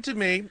 explain to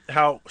me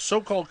how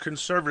so-called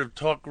conservative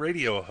talk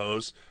radio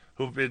hosts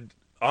who've been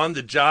on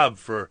the job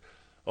for,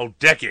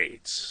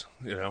 decades,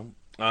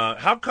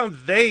 how come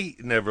they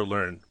never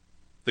learned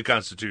the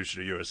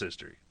Constitution of U.S.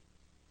 history?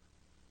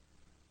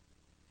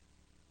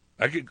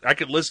 I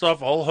could list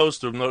off a whole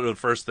host of them know the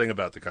first thing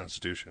about the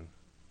Constitution.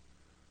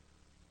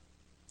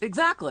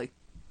 Exactly.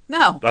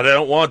 No. But I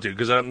don't want to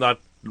because I'm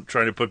not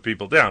trying to put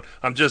people down.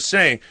 I'm just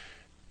saying,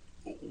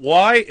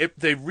 why, if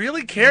they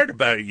really cared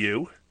about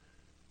you,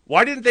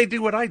 why didn't they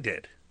do what I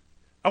did?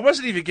 I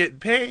wasn't even getting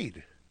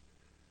paid.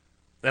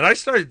 And I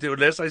started doing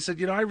this. I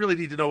said, I really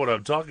need to know what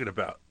I'm talking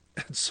about.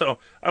 And so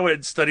I went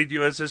and studied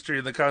U.S. history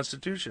and the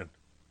Constitution.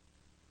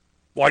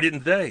 Why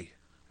didn't they?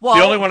 Well,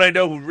 the only one I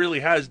know who really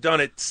has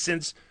done it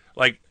since,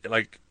 like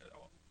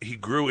he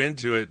grew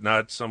into it,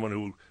 not someone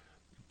who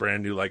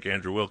brand new like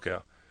Andrew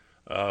Wilkow.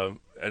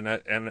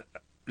 And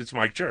it's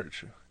Mike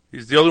Church.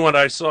 He's the only one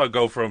I saw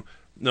go from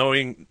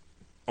knowing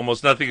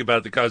almost nothing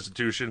about the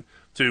Constitution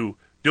to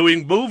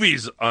doing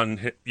movies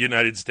on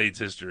United States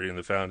history and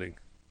the founding.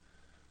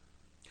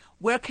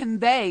 Where can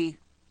they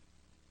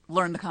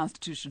learn the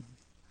Constitution?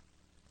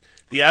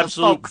 The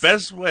absolute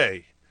best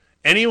way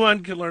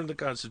anyone can learn the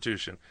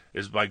Constitution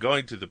is by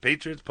going to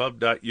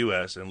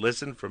thepatriotspub.us and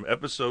listen from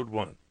episode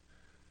 1.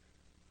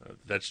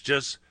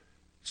 Starts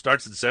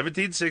in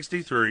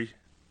 1763.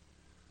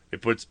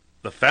 It puts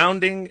the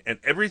founding and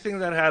everything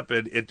that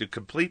happened into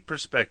complete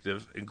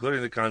perspective,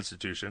 including the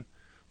Constitution.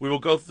 We will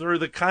go through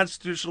the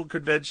Constitutional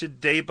Convention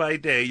day by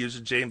day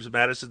using James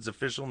Madison's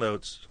official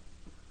notes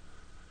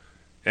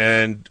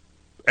and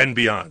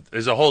beyond.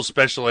 There's a whole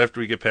special after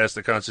we get past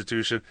the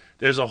Constitution.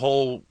 There's a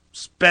whole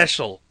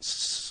special,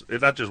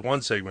 not just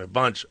one segment, a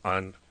bunch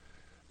on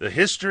the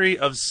history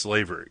of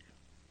slavery.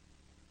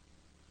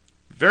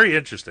 Very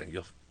interesting.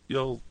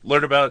 You'll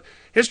learn about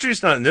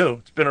history's not new.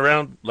 It's been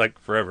around like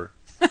forever.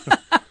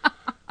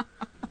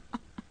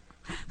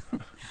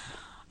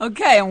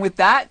 Okay, and with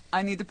that,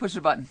 I need to push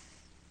a button.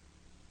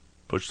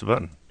 Push the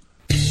button.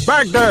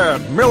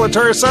 Baghdad,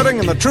 military setting,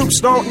 and the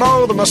troops don't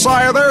know the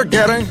Messiah they're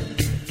getting.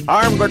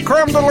 I'm the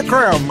creme de la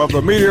creme of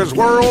the media's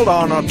world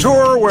on a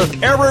tour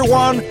with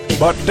everyone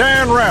but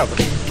Dan Rather.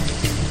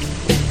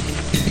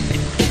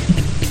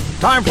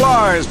 Time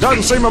flies.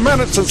 Doesn't seem a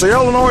minute since the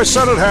Illinois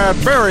Senate had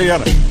Barry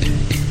in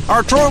it.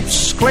 Our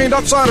troops cleaned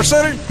up Center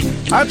City.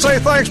 I'd say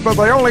thanks, but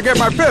they only get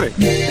my pity.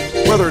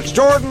 Whether it's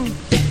Jordan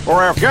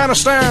or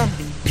Afghanistan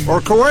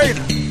or Kuwait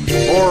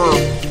or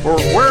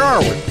where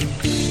are we?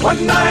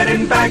 One night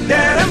in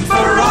Baghdad and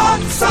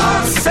Farrak's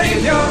our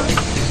savior.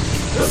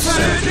 The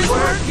surge is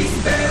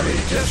working, Barry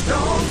just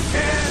don't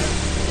care.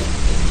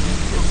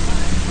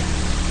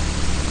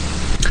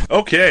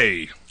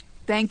 Okay.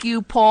 Thank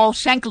you, Paul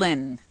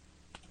Shanklin.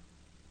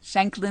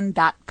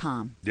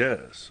 Shanklin.com.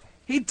 Yes.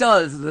 He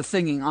does the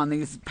singing on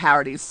these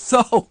parodies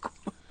so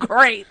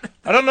great.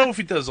 I don't know if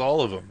he does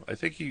all of them. I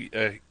think he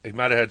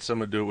might have had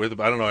someone do it with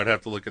him. I don't know. I'd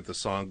have to look at the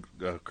song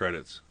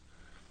credits.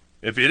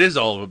 If it is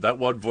all of them, that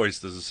one voice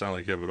doesn't sound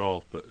like him at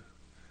all. But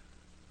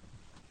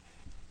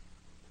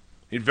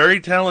he's very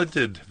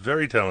talented,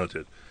 very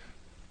talented.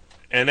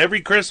 And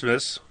every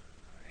Christmas,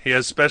 he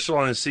has special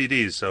on his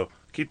CDs, so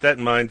keep that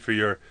in mind for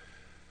your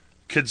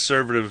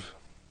conservative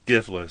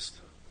gift list.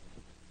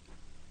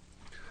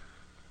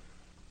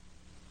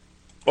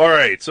 All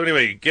right, so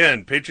anyway,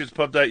 again,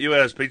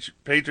 patriotspub.us,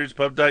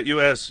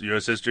 patriotspub.us,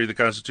 U.S. History of the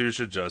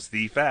Constitution, just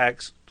the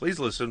facts. Please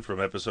listen from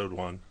episode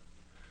 1.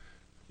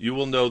 You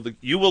will know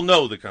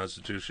the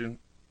Constitution,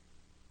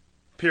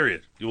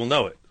 period. You will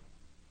know it.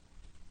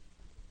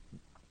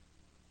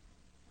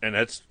 And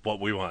that's what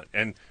we want.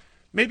 And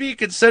maybe you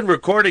could send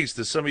recordings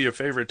to some of your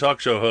favorite talk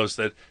show hosts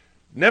that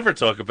never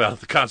talk about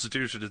the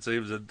Constitution, it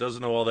seems, and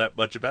doesn't know all that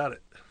much about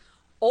it.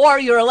 Or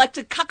your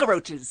elected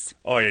cockroaches.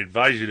 Oh, I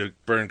advise you to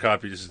burn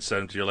copies and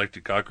send them to your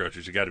elected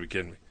cockroaches. You got to be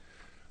kidding me.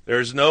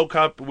 There's no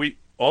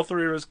all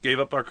three of us gave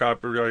up our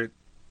copyright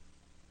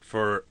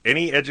for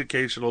any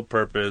educational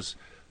purpose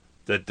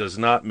that does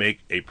not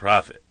make a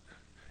profit.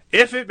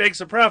 If it makes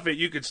a profit,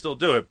 you could still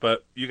do it,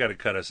 but you got to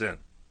cut us in.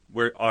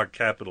 We're our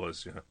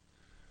capitalists, you know.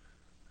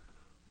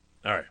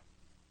 All right.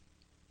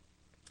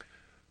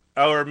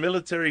 Our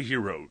military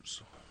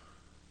heroes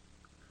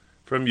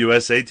from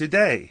USA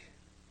Today.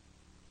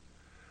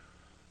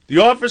 The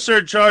officer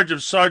in charge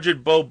of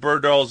Sergeant Bo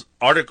Bergdahl's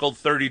Article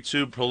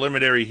 32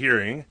 preliminary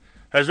hearing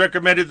has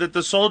recommended that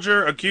the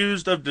soldier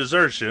accused of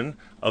desertion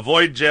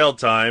avoid jail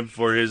time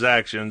for his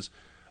actions,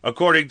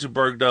 according to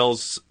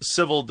Bergdahl's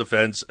civil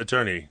defense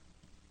attorney.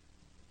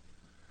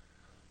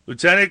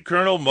 Lieutenant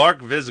Colonel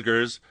Mark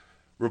Visger's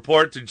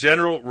report to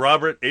General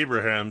Robert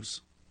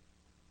Abrams,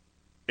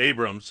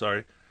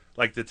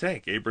 like the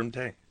tank, Abram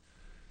tank,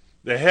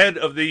 the head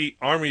of the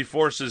Army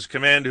Forces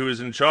Command who is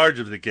in charge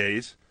of the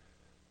case,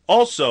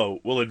 also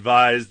will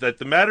advise that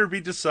the matter be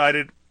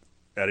decided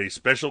at a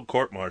special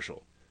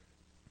court-martial.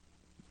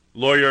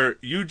 Lawyer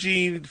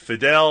Eugene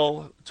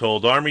Fidel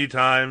told Army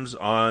Times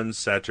on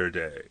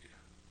Saturday.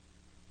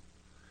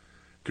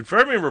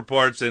 Confirming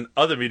reports in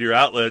other media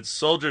outlets,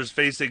 soldiers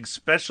facing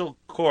special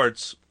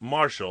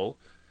courts-martial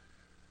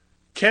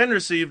can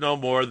receive no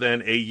more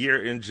than a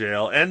year in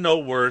jail and no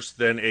worse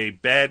than a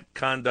bad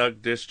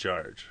conduct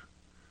discharge.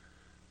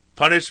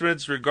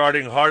 Punishments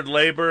regarding hard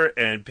labor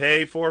and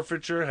pay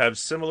forfeiture have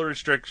similar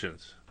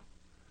restrictions.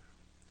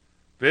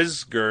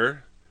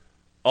 Visger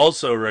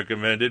also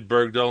recommended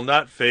Bergdahl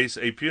not face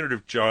a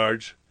punitive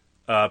discharge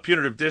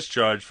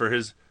for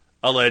his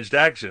alleged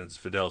actions,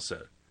 Fidel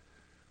said.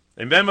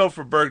 A memo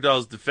from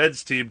Bergdahl's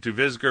defense team to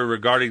Visger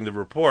regarding the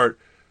report,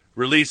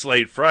 released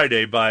late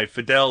Friday by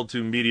Fidel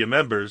to media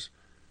members,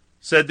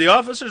 said the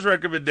officer's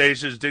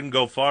recommendations didn't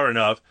go far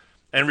enough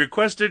and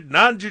requested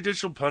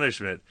non-judicial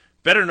punishment,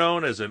 better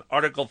known as an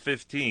Article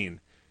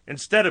 15,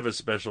 instead of a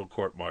special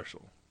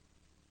court-martial.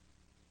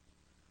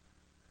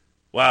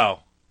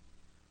 Wow.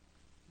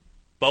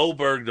 Bo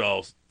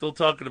Bergdahl, still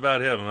talking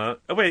about him, huh?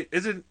 Oh, wait,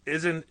 isn't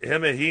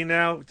him a he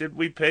now? Did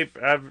we pay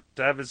to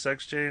have his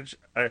sex change?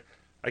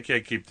 I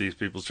can't keep these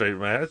people straight in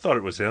my head. I thought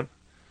it was him.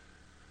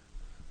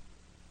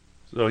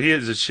 So he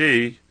is a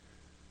she.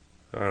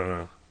 I don't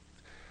know.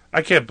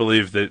 I can't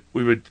believe that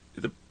we would...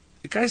 The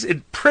guy's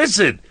in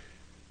prison.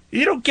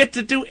 You don't get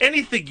to do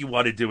anything you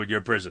want to do in your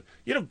prison.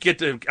 You don't get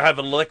to have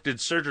elective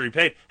surgery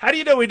paid. How do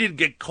you know he didn't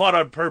get caught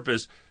on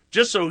purpose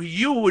just so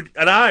you would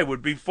and I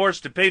would be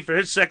forced to pay for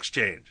his sex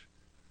change?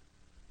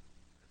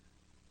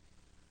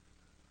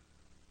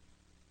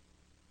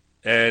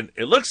 And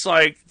it looks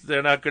like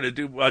they're not going to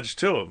do much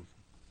to him.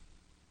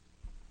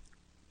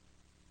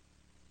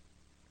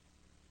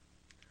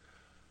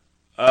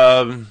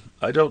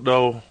 I don't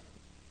know.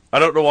 I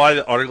don't know why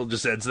the article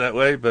just ends that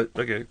way, but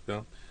okay.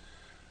 No.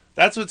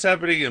 That's what's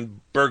happening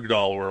in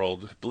Bergdahl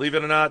world. Believe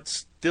it or not,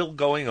 still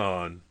going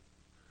on.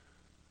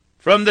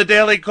 From the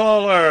Daily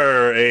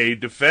Caller, a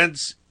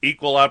Defense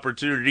Equal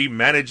Opportunity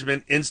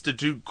Management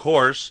Institute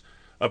course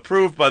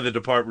approved by the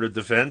Department of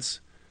Defense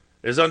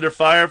is under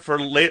fire for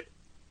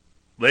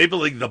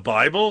labeling the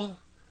Bible,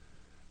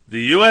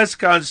 the U.S.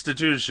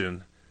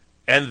 Constitution,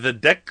 and the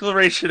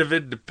Declaration of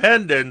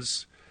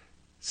Independence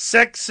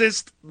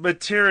sexist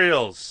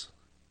materials.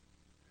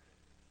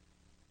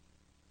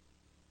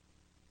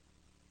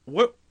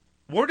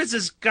 Where does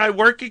this guy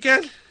work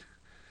again?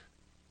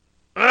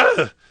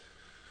 Ugh.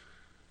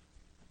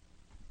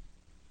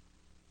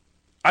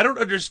 I don't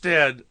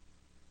understand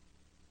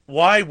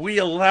why we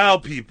allow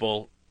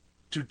people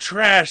to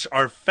trash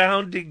our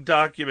founding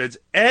documents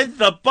and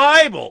the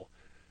Bible.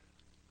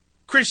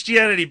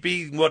 Christianity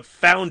being what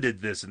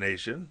founded this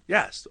nation.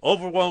 Yes, the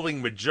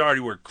overwhelming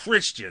majority were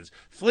Christians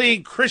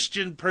fleeing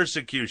Christian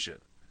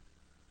persecution.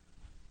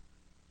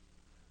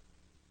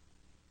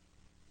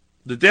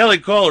 The Daily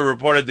Caller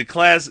reported the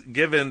class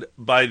given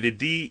by the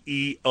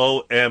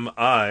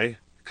DEOMI,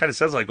 kind of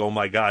sounds like oh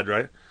my God,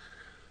 right?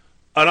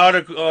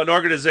 An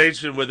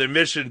organization with a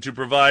mission to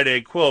provide a,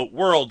 quote,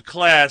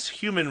 world-class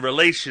human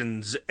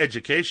relations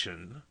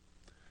education,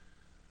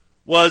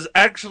 was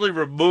actually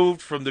removed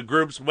from the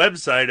group's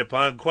website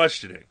upon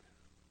questioning.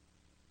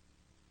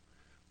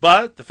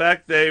 But the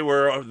fact they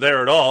were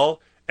there at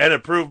all and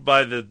approved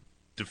by the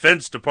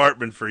Defense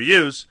Department for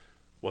use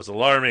was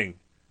alarming.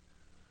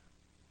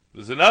 It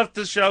was enough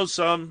to show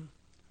some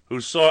who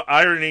saw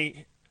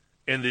irony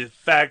in the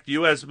fact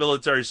U.S.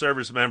 military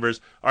service members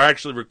are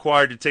actually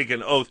required to take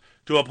an oath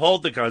to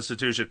uphold the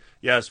Constitution.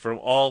 Yes, from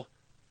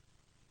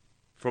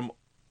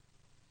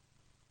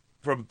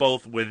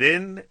both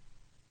within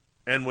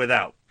and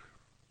without.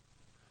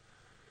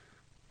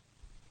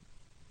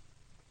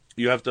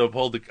 You have to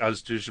uphold the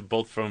Constitution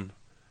both from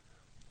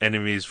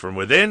enemies from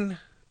within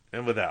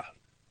and without.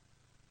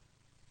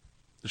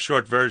 The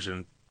short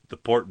version, the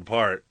important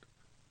part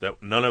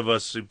that none of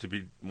us seem to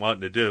be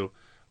wanting to do,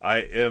 I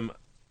am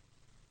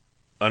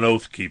an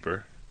oath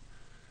keeper.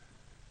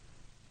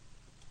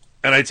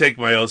 And I take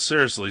my oath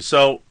seriously.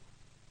 So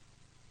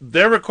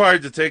they're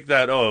required to take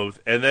that oath,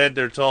 and then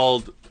they're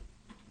told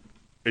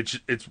it's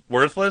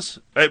worthless.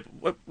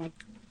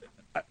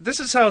 This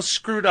is how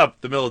screwed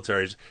up the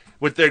military is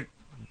with their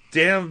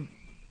damn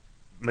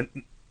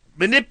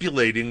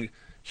manipulating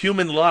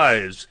human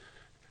lives.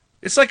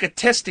 It's like a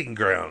testing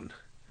ground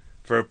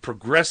for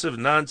progressive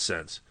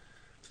nonsense.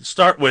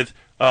 Start with,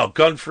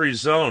 gun-free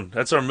zone.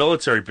 That's our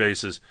military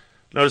bases.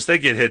 Notice they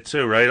get hit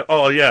too, right?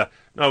 Oh, yeah.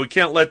 No, we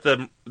can't let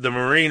the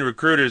Marine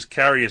recruiters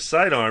carry a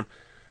sidearm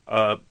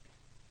or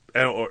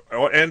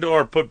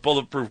put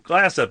bulletproof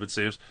glass up, it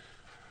seems.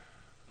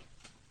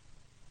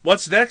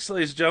 What's next,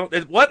 ladies and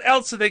gentlemen? What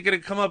else are they going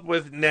to come up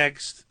with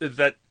next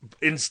that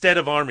instead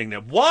of arming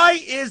them?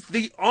 Why is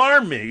the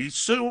Army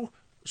so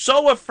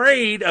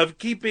afraid of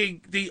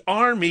keeping the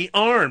Army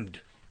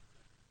armed?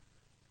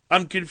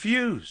 I'm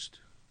confused.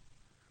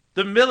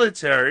 The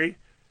military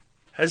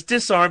has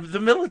disarmed the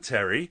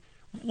military.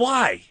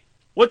 Why?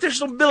 What?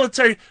 There's no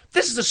military.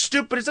 This is the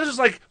stupidest. This is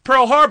like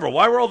Pearl Harbor.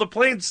 Why were all the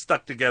planes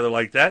stuck together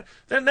like that?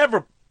 They're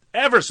never,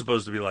 ever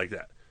supposed to be like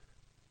that.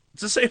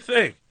 It's the same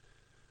thing.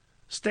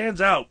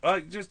 Stands out.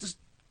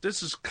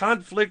 This is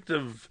conflict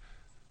of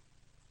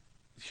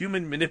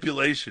human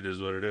manipulation is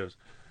what it is.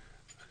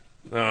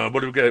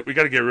 What do we got? We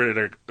got to get rid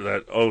of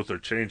that oath or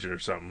change it or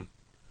something.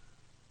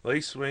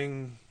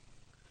 Lacewing.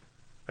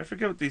 I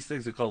forget what these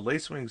things are called.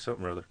 Lacewing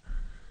something or other.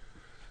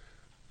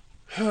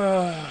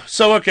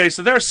 So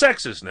they're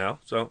sexist now.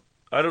 So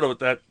I don't know what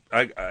that.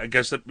 I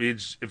guess that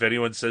means if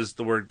anyone says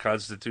the word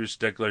Constitution,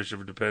 Declaration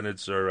of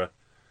Independence, or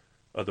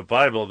the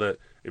Bible, that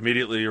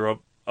immediately you're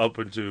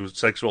open to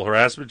sexual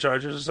harassment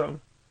charges or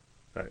something.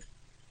 Right.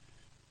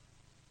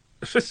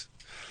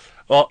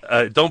 Well,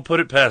 don't put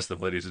it past them,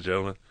 ladies and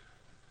gentlemen.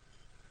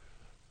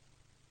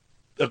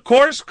 A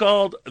course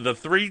called The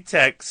Three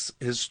Texts,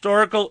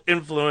 Historical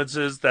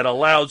Influences That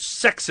Allowed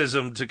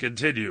Sexism to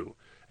Continue.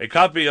 A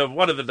copy of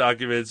one of the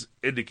documents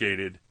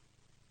indicated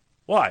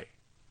why.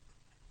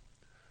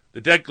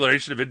 The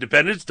Declaration of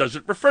Independence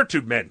doesn't refer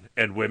to men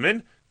and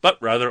women,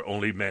 but rather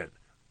only men.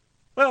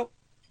 Well,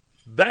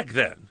 back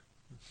then,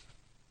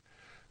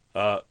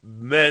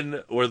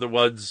 men were the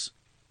ones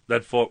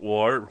that fought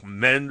war.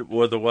 Men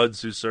were the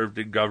ones who served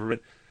in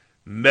government.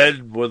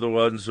 Men were the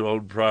ones who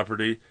owned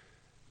property.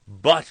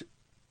 But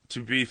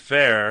to be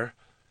fair,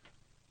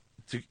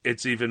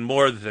 it's even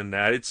more than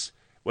that. It's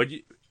when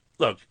you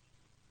look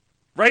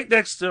right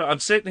next to. I'm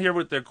sitting here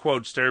with their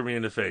quote staring me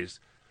in the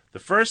face. The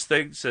first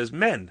thing says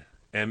men,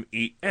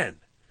 M-E-N,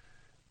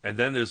 and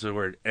then there's the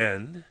word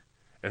 "n,"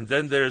 and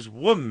then there's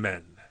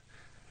woman.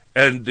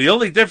 And the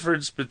only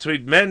difference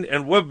between men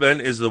and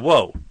women is the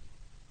woe.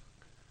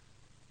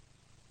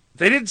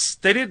 They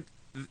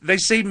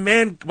say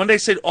man, when they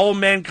said all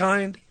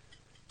mankind,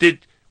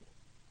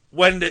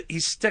 when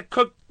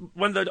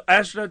the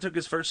astronaut took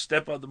his first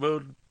step on the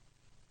moon,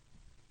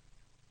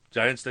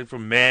 giants thing for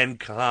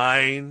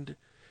mankind,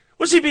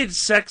 was he being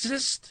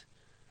sexist?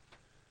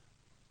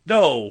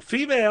 No,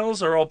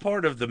 females are all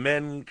part of the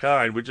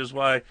mankind, which is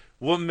why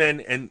woman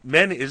and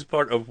men is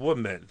part of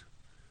woman.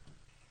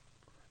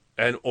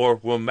 And or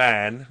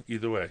woman,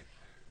 either way.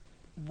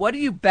 What do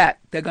you bet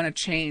they're going to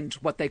change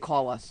what they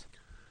call us?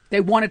 They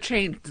want to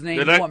change the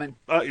name woman.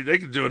 They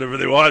can do whatever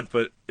they want,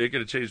 but they're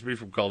going to change me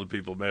from calling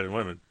people men and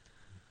women.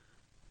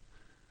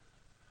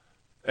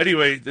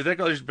 Anyway, the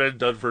Declaration has been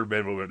done for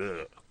men and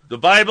women. The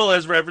Bible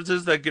has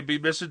references that can be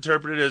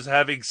misinterpreted as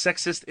having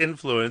sexist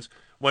influence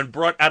when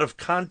brought out of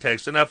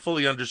context and not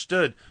fully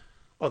understood.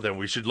 Well, then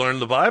we should learn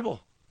the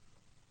Bible.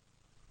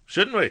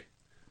 Shouldn't we?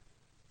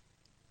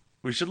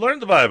 We should learn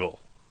the Bible.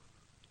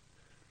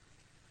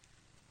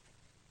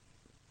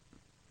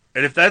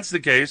 And if that's the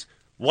case,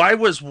 why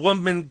was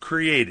woman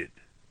created?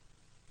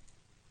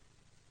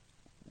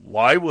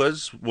 Why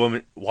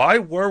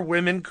were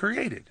women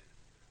created?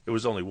 It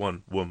was only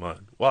one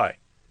woman. Why?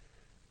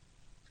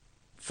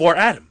 For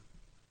Adam.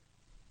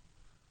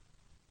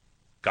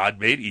 God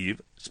made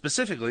Eve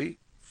specifically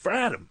for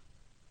Adam.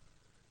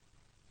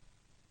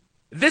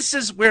 This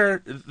is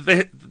where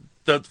the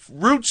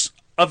roots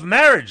of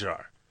marriage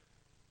are.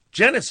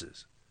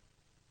 Genesis.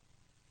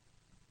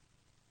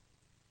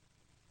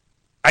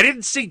 I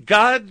didn't see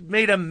God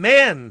made a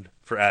man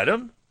for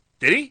Adam,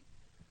 did he?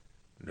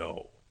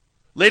 No.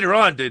 Later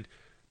on, did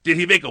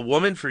he make a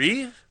woman for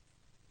Eve?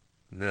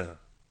 No,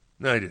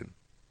 he didn't.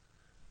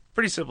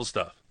 Pretty simple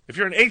stuff. If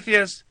you're an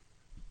atheist,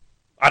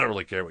 I don't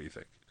really care what you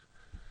think.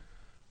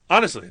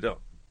 Honestly, I don't.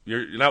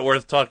 You're not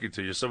worth talking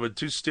to. You're someone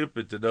too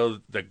stupid to know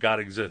that God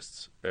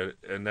exists.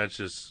 And that's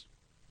just...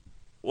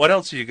 What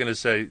else are you going to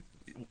say?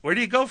 Where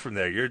do you go from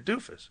there? You're a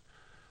doofus.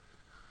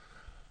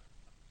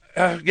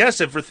 Yes,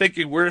 if we're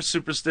thinking we're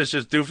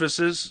superstitious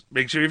doofuses,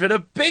 makes you even a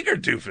bigger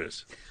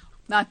doofus.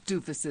 Not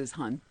doofuses,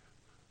 hun.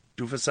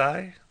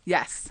 Doofusai?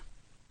 Yes.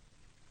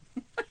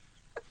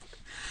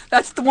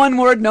 That's the one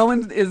word no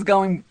one is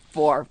going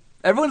for.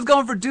 Everyone's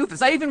going for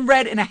doofus. I even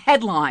read in a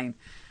headline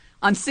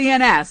on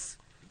CNS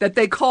that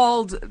they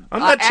called...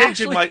 I'm not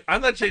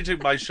changing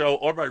my show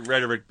or my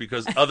rhetoric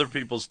because other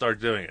people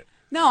start doing it.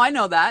 No, I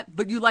know that,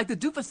 but you like the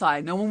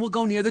doofusai. No one will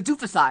go near the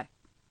doofusai.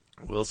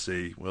 We'll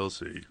see.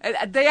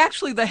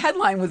 The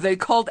headline was they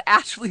called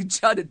Ashley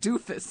Judd a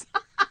doofus.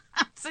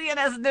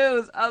 CNS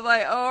News. I was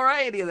like, all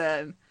righty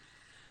then.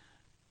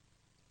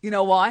 You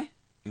know why?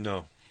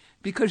 No.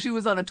 Because she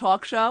was on a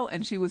talk show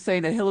and she was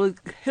saying that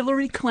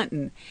Hillary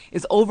Clinton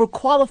is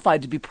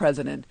overqualified to be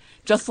president.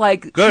 Just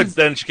like... Good,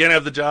 then she can't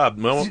have the job.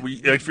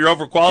 If you're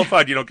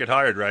overqualified, you don't get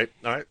hired, right?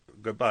 All right,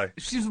 goodbye.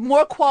 She's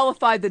more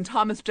qualified than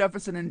Thomas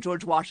Jefferson and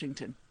George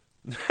Washington.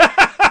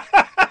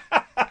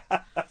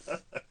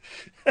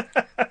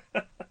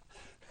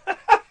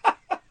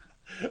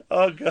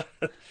 Oh, God.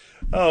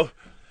 Oh.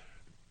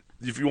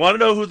 If you want to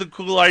know who the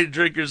Kool-Aid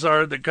drinkers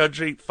are in the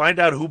country, find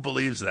out who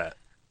believes that.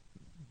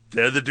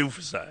 They're the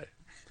doofusai.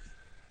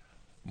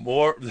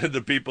 More than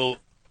the people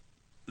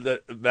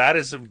that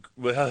Madison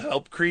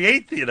helped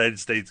create the United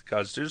States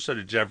Constitution, so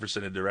did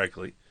Jefferson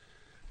indirectly.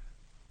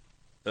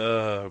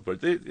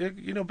 But they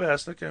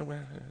best. Okay,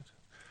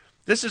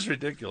 this is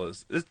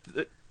ridiculous.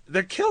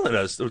 They're killing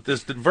us with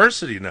this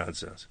diversity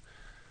nonsense.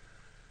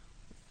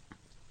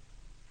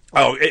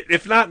 Oh,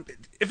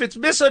 if it's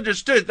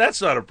misunderstood,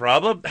 that's not a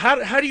problem.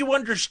 How do you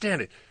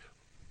understand it?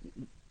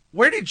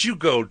 Where did you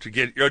go to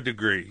get your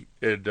degree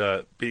in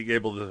being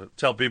able to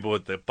tell people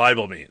what the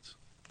Bible means?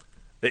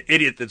 The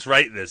idiot that's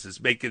writing this is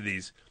making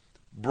these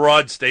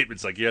broad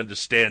statements like he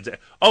understands it.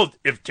 Oh,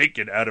 if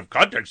taken out of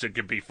context, it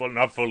can be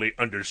not fully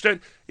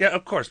understood. Yeah,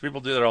 of course,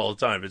 people do that all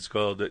the time. It's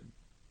called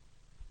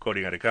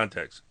quoting out of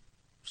context.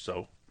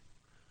 So,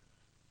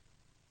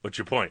 what's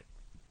your point?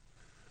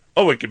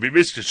 Oh, it can be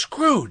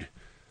misconstrued.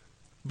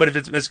 But if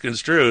it's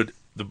misconstrued,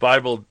 the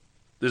Bible,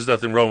 there's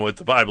nothing wrong with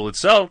the Bible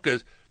itself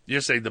because you're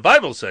saying the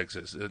Bible's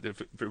sexist.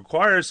 If it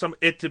requires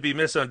it to be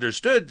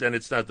misunderstood, then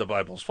it's not the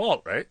Bible's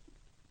fault, right?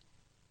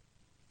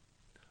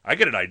 I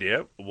get an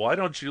idea. Why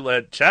don't you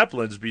let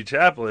chaplains be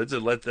chaplains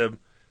and let them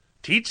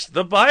teach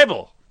the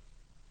Bible?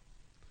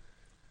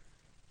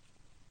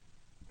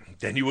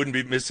 Then you wouldn't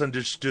be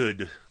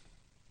misunderstood.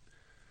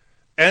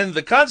 And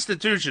the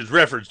Constitution's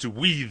reference to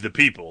we the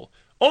people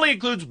only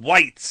includes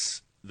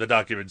whites, the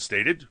document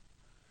stated.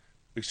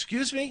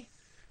 Excuse me?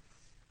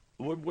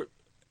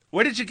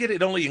 Where did you get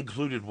it only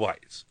included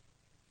whites?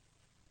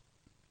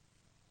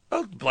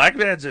 Oh, black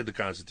man's in the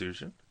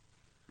Constitution.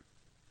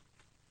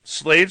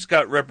 Slaves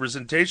got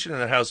representation in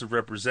the House of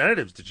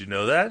Representatives. Did you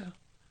know that?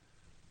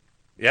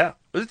 Yeah.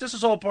 This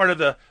is all part of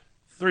the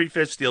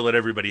 3/5 deal that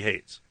everybody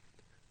hates.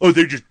 Oh,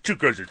 they just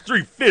took us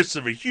 3/5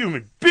 of a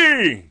human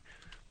being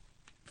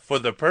for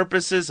the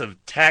purposes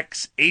of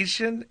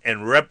taxation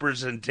and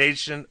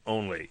representation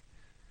only.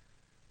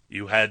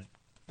 You had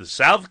the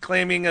South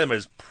claiming them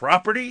as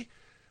property,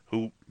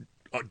 who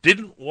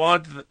didn't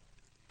want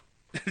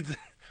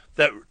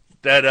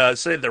that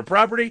say their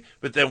property,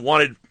 but then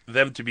wanted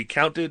them to be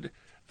counted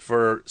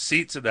for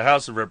seats in the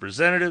House of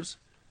Representatives.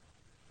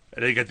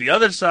 And they get the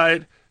other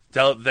side,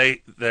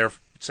 they're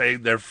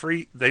saying they're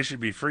free, they should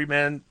be free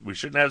men, we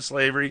shouldn't have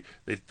slavery.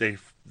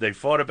 They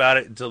fought about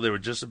it until they were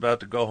just about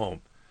to go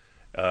home.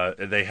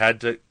 And they had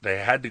to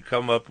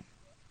come up.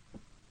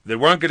 They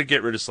weren't going to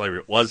get rid of slavery.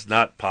 It was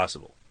not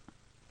possible.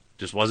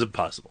 Just wasn't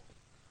possible.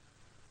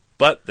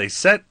 But they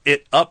set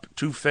it up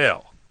to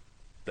fail.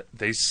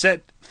 They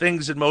set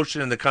things in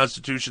motion in the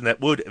Constitution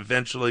that would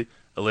eventually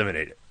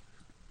eliminate it.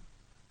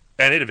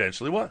 And it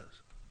eventually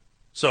was.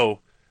 So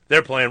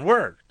their plan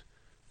worked.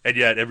 And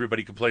yet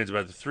everybody complains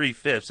about the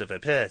 3/5 of a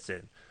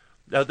person.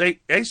 Now they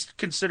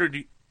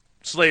considered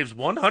slaves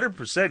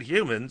 100%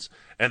 humans,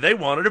 and they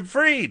wanted them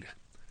freed.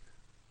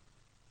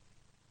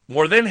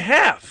 More than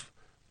half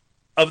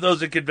of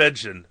those in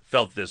convention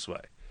felt this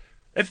way.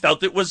 They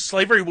felt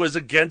slavery was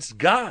against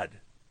God.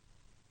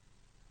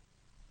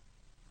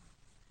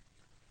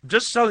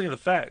 Just telling you the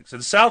facts. And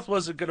the South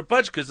wasn't going to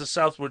budge because the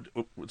South would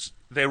die.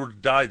 They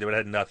would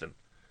have had nothing.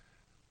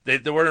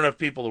 There weren't enough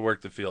people to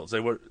work the fields.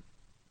 They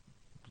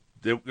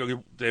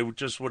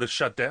just would have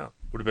shut down.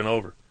 Would have been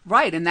over.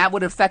 Right, and that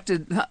would have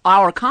affected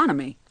our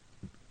economy.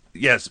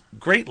 Yes,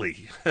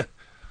 greatly.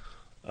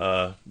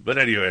 But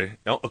anyway,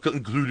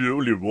 included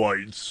only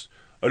whites.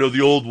 I know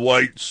the old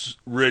whites,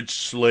 rich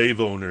slave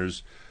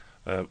owners,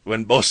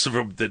 when most of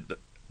them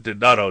did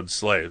not own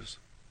slaves.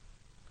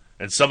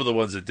 And some of the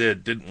ones that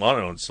didn't want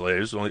to own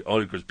slaves,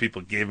 only because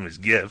people gave them as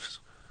gifts.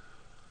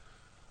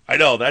 I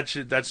know,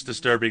 that's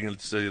disturbing to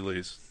say the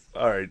least.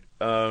 All right.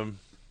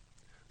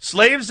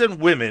 Slaves and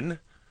women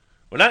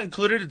were not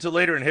included until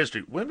later in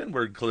history. Women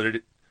were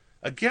included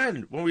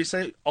Again, when we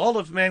say all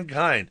of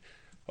mankind,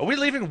 are we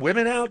leaving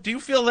women out? Do you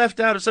feel left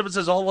out if someone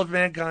says all of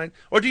mankind?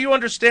 Or do you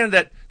understand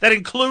that that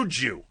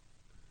includes you?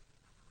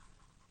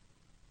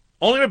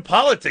 Only when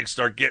politics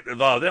start getting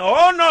involved.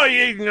 Oh,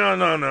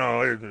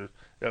 no.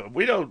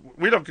 We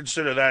don't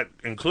consider that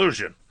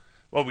inclusion.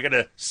 Well, we got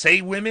to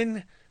say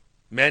women,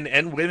 men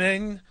and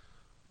women.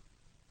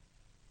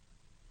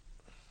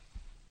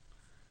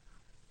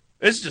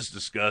 It's just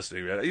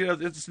disgusting, man.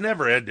 It's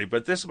never ending,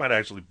 but this might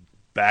actually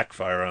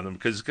backfire on them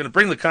because it's going to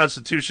bring the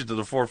Constitution to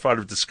the forefront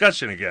of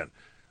discussion again.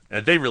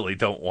 And they really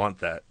don't want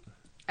that.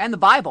 And the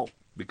Bible.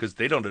 Because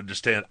they don't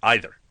understand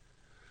either.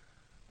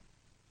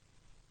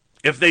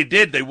 If they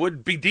did, they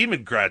wouldn't be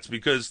Democrats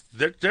because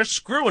they're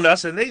screwing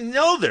us, and they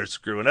know they're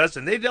screwing us,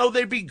 and they know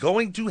they'd be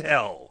going to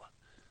hell.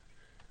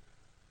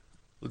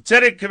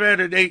 Lieutenant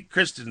Commander Nate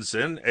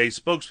Christensen, a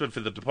spokesman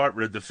for the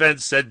Department of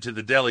Defense, said to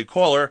the Daily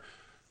Caller,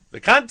 "The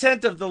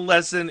content of the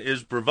lesson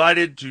is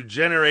provided to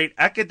generate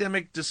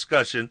academic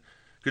discussion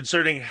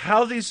concerning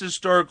how these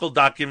historical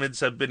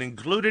documents have been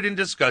included in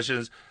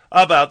discussions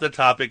about the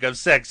topic of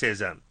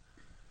sexism."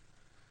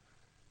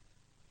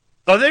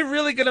 Are they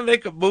really going to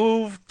make a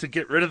move to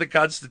get rid of the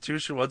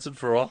Constitution once and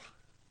for all?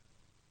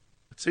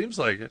 It seems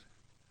like it.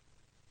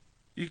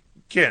 You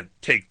can't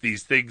take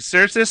these things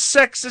seriously. They're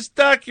sexist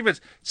documents.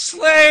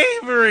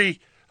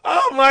 Slavery!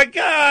 Oh my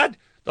God!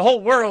 The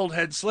whole world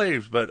had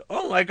slaves, but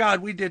oh my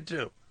God, we did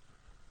too.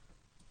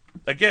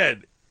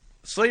 Again,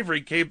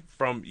 slavery came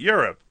from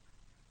Europe,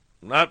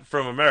 not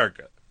from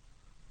America.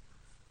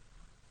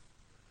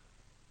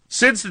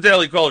 Since the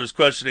Daily Caller's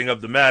questioning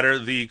of the matter,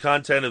 the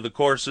content of the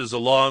courses,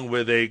 along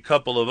with a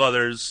couple of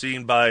others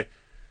seen by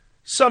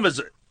some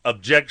as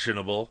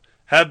objectionable,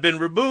 have been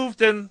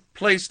removed and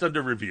placed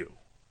under review.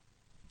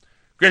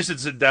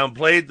 Christensen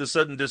downplayed the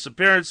sudden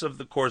disappearance of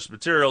the course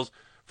materials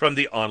from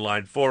the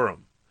online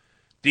forum.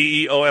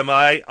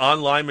 DEOMI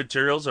online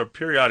materials are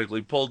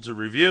periodically pulled to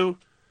review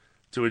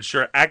to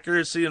ensure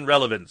accuracy and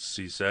relevance,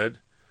 he said.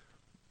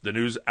 The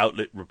news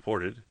outlet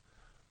reported.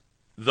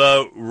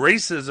 The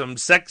racism,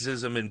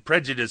 sexism, and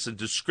prejudice and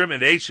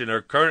discrimination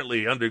are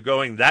currently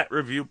undergoing that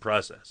review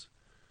process.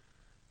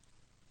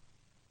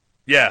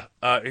 Yeah,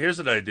 here's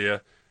an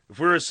idea. If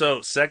we were so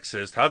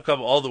sexist, how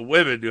come all the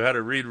women knew how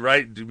to read,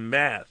 write, and do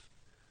math?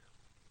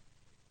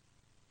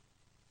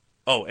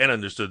 Oh, and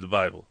understood the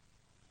Bible.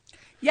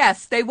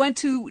 Yes, they went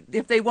to,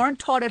 if they weren't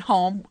taught at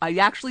home, I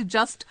actually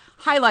just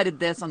highlighted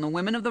this on the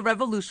Women of the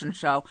Revolution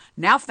show,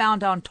 now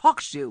found on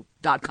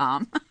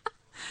TalkShoe.com.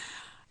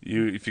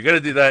 If you're going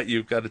to do that,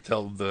 you've got to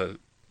tell them the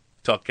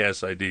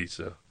TalkCast ID.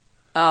 So.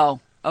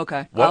 Oh,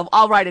 okay.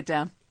 I'll write it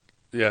down.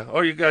 Yeah,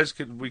 or you guys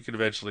we could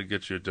eventually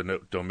get your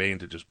domain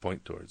to just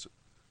point towards it.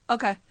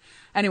 Okay.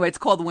 Anyway, it's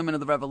called the Women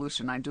of the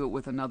Revolution. I do it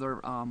with another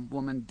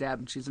woman, Deb,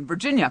 and she's in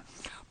Virginia.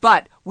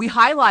 But we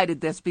highlighted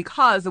this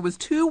because there was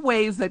two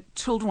ways that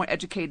children were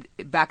educated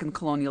back in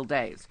colonial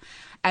days.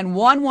 And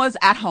one was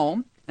at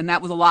home, and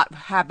that was a lot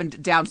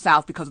happened down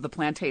south because of the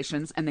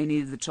plantations, and they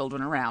needed the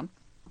children around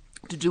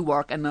to do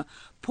work, and the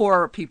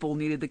poorer people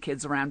needed the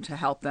kids around to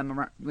help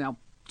them,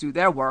 do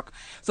their work.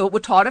 So it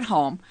was taught at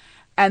home.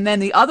 And then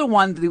the other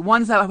one, the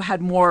ones that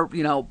had more,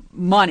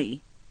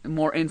 money,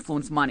 more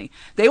influence money,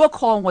 they were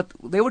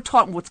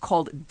taught in what's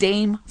called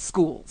dame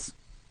schools.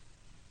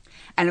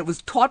 And it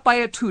was taught by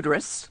a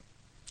tutoress,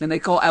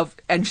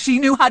 and she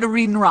knew how to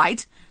read and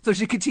write, so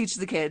she could teach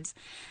the kids.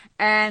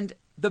 And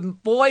the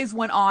boys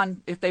went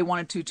on, if they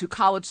wanted to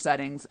college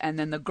settings, and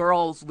then the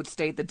girls would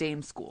stay at the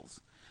dame schools.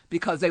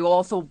 Because they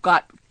also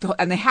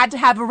and they had to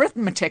have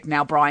arithmetic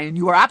now, Brian.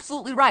 You are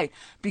absolutely right.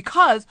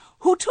 Because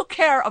who took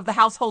care of the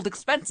household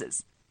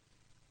expenses?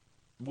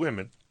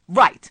 Women.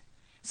 Right.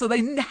 So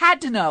they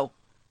had to know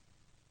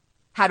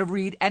how to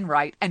read and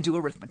write and do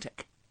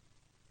arithmetic.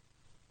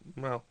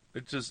 Well,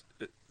 it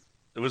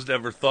was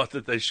never thought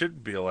that they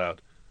shouldn't be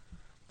allowed.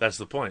 That's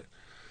the point.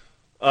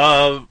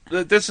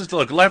 This is,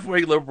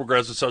 left-wing, liberal,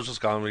 progressive,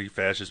 socialist, comedy,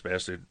 fascist,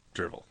 bastard,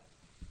 drivel.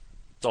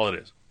 That's all it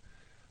is.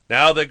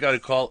 Now they've got to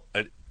call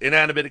an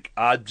inanimate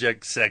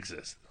object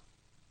sexist.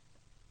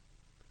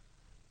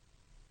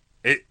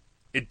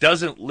 It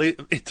doesn't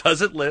live. It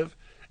doesn't live.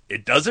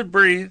 It doesn't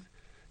breathe.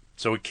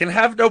 So it can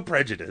have no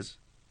prejudice.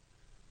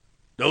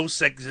 No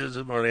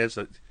sexism or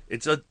anything.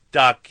 It's a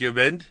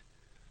document,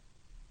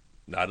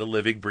 not a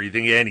living,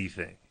 breathing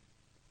anything.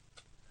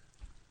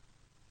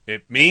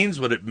 It means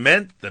what it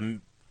meant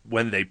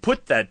when they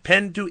put that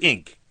pen to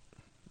ink,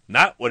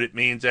 not what it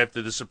means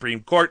after the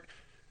Supreme Court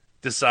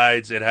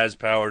decides it has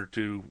power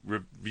to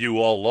review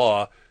all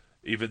law,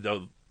 even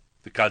though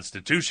the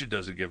Constitution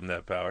doesn't give them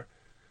that power.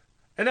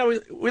 And now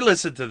we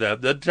listen to them.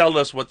 They'll tell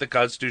us what the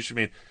Constitution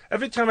means.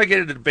 Every time I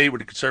get in a debate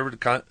with a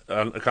conservative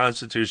on the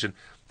Constitution,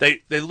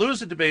 they lose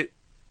the debate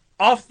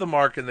off the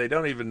mark, and they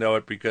don't even know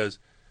it because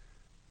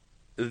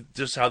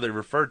just how they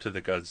refer to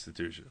the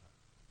Constitution.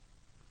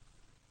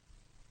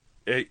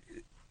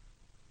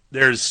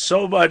 There's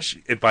so much,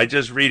 by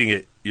just reading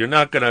it, you're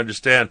not going to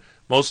understand,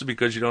 mostly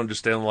because you don't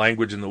understand the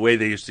language and the way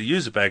they used to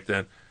use it back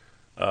then.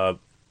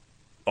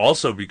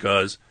 Also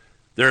because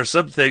there are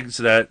some things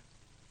that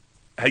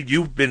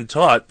you've been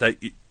taught that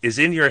is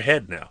in your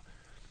head now.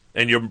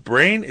 And your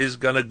brain is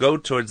going to go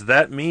towards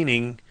that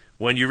meaning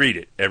when you read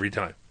it every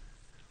time.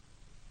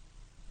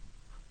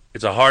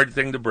 It's a hard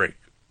thing to break.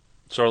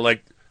 Sort of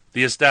like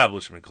the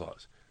Establishment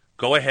Clause.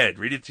 Go ahead,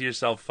 read it to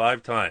yourself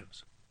 5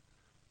 times.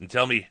 And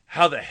tell me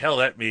how the hell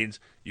that means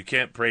you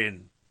can't pray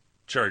in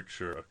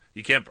church, or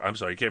you can't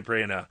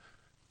pray in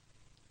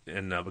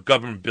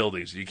government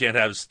buildings. You can't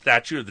have a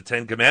statue of the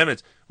 10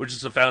 Commandments, which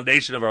is the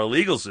foundation of our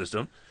legal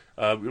system.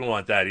 We don't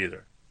want that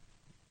either.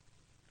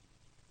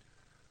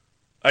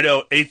 I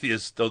know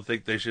atheists don't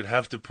think they should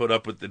have to put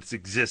up with its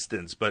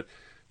existence, but,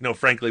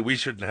 frankly, we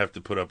shouldn't have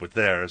to put up with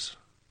theirs.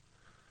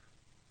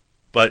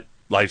 But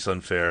life's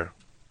unfair.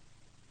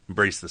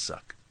 Embrace the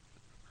suck.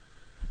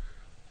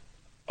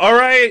 All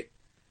right,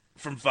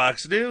 from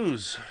Fox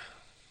News.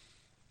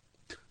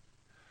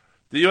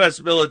 The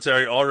U.S.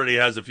 military already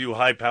has a few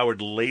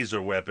high-powered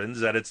laser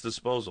weapons at its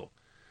disposal,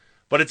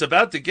 but it's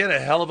about to get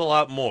a hell of a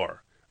lot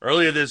more.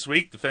 Earlier this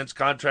week, defense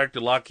contractor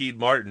Lockheed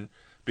Martin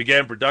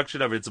began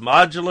production of its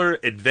modular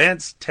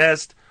advanced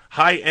test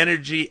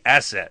high-energy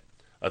asset,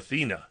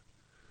 Athena,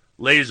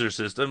 laser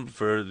system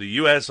for the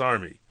U.S.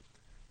 Army,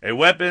 a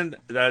weapon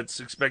that's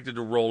expected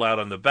to roll out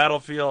on the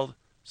battlefield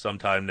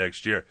sometime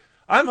next year.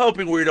 I'm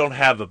hoping we don't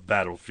have a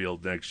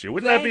battlefield next year.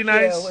 Wouldn't that be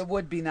nice? It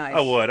would be nice.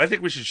 I would. I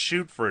think we should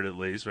shoot for it at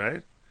least,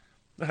 right?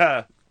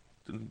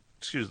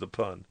 Excuse the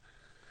pun.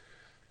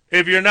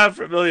 If you're not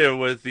familiar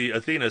with the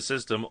Athena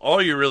system,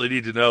 all you really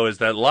need to know is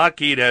that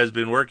Lockheed has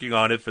been working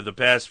on it for the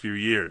past few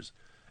years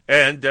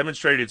and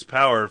demonstrated its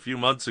power a few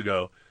months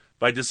ago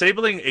by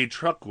disabling a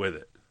truck with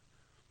it.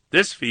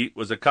 This feat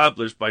was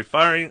accomplished by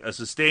firing a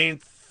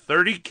sustained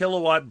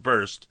 30-kilowatt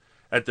burst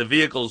at the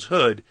vehicle's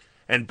hood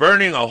and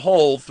burning a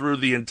hole through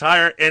the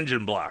entire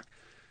engine block.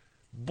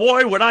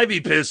 Boy, would I be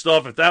pissed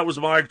off if that was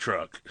my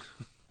truck.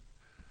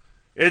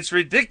 It's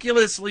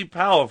ridiculously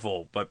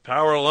powerful, but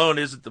power alone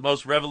isn't the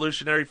most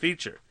revolutionary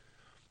feature.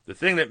 The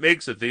thing that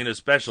makes Athena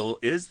special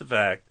is the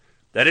fact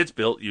that it's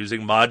built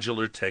using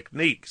modular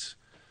techniques.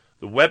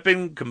 The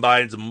weapon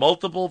combines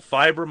multiple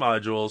fiber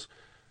modules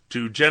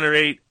to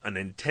generate an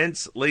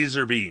intense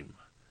laser beam.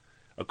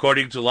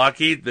 According to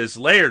Lockheed, this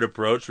layered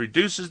approach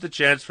reduces the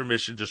chance for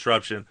mission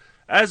disruption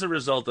as a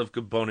result of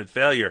component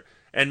failure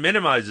and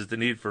minimizes the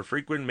need for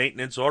frequent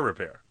maintenance or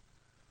repair.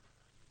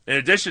 In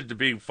addition to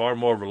being far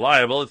more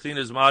reliable,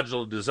 Athena's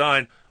modular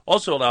design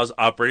also allows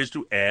operators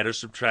to add or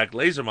subtract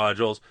laser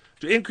modules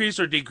to increase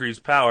or decrease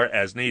power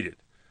as needed.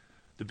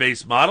 The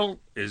base model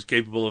is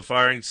capable of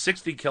firing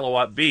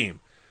 60-kilowatt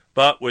beam,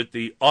 but with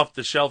the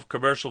off-the-shelf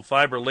commercial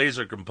fiber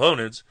laser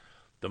components,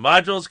 the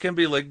modules can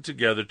be linked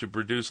together to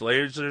produce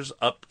lasers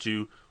up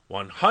to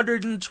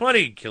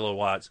 120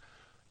 kilowatts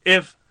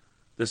if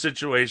the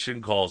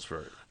situation calls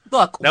for it.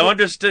 Look, now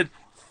understood,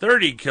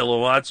 30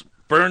 kilowatts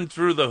burn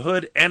through the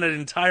hood and an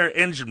entire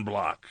engine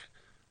block.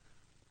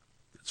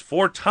 It's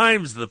 4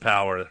 times the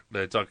power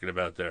they're talking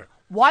about there.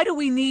 Why do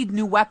we need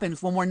new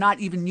weapons when we're not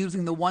even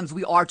using the ones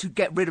we are to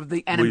get rid of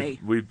the enemy?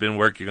 We've been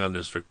working on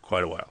this for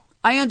quite a while.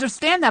 I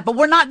understand that, but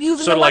we're not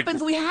using the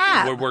weapons we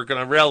have. We're working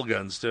on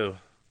railguns, too.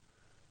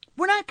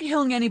 We're not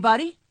killing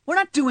anybody. We're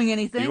not doing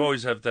anything. You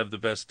always have to have the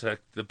best tech,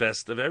 the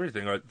best of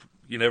everything.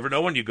 You never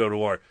know when you go to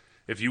war.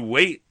 If you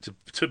wait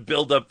to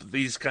build up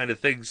these kind of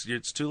things,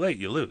 it's too late.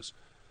 You lose.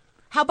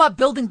 How about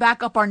building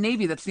back up our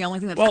Navy? That's the only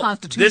thing that's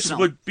constitutional. This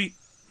would be...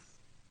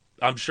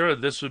 I'm sure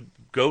this would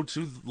go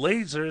to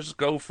lasers,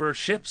 go for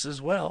ships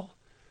as well.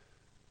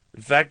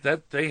 In fact,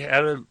 that they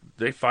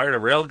fired a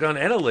railgun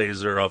and a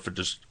laser off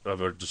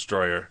of a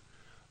destroyer,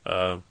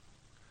 but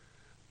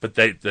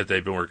they've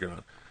been working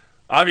on.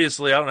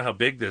 Obviously, I don't know how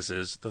big this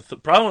is. The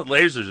problem with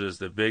lasers is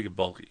they're big and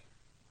bulky.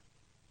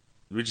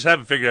 We just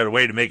haven't figured out a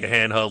way to make a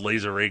handheld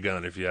laser ray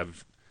gun. If you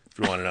want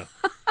to know.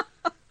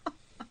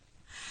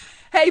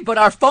 Hey, but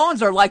our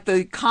phones are like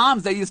the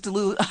comms they used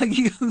to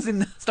use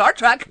in Star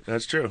Trek.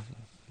 That's true.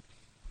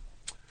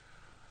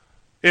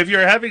 If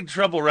you're having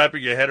trouble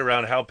wrapping your head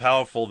around how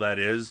powerful that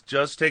is,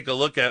 just take a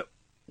look at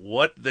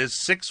what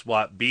this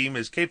 6-watt beam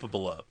is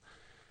capable of.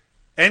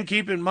 And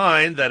keep in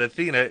mind that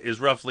Athena is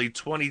roughly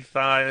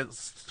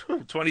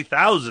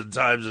 20,000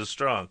 times as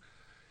strong.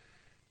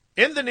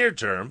 In the near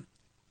term,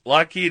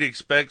 Lockheed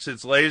expects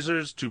its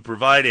lasers to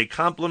provide a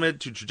complement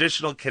to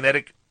traditional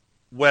kinetic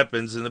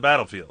weapons in the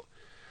battlefield.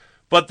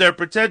 But their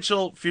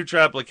potential future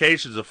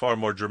applications are far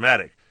more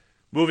dramatic.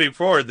 Moving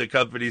forward, the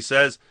company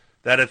says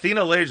that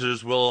Athena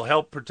lasers will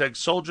help protect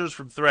soldiers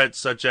from threats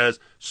such as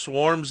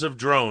swarms of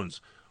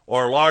drones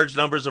or large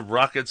numbers of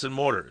rockets and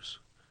mortars.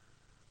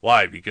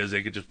 Why? Because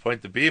they could just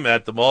point the beam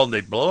at them all and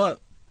they'd blow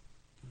up.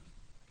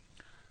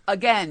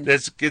 Again.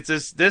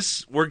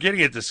 We're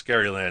getting into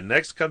scary land.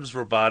 Next comes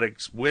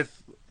robotics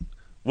with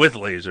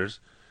lasers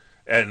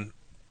and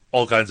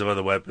all kinds of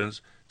other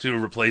weapons to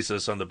replace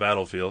us on the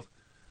battlefield,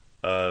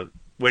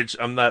 which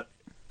I'm not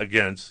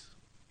against,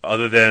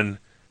 other than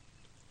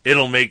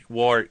it'll make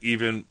war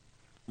even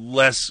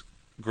less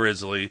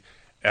grisly,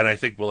 and I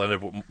think we'll end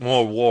up with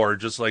more war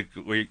just like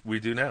we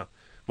do now.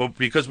 But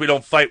because we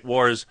don't fight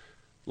wars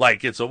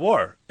like it's a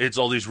war. It's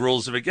all these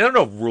rules. There are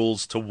no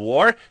rules to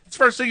war. It's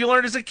the first thing you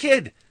learn as a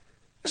kid.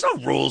 There's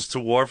no rules to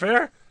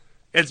warfare.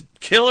 It's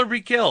kill or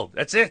be killed.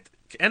 That's it.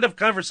 End of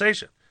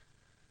conversation.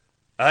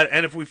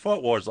 And if we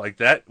fought wars like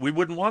that, we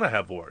wouldn't want to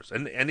have wars.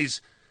 And these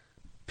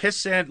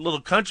pissant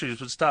little countries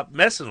would stop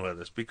messing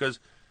with us, because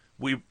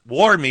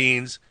war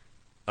means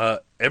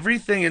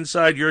everything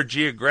inside your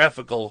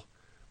geographical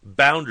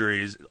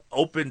boundaries,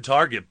 open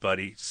target,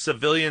 buddy,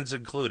 civilians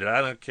included.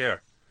 I don't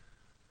care.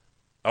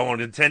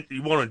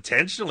 You won't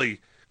intentionally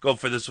go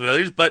for the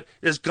civilians, but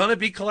there's going to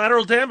be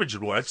collateral damage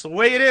in war. That's the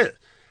way it is.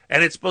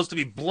 And it's supposed to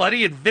be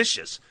bloody and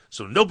vicious,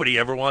 so nobody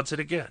ever wants it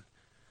again.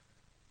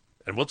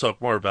 And we'll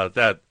talk more about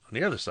that on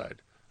the other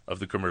side of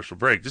the commercial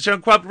break. This is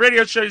Uncooperative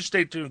Radio Show.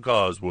 Stay tuned,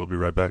 cause we'll be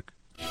right back.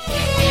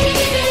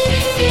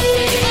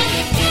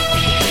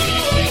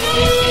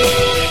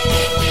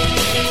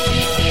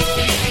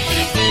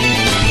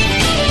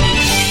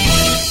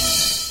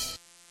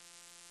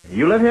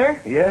 You live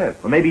here? Yes.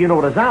 Well, maybe you know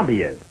what a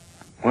zombie is.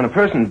 When a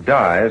person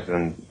dies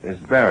and is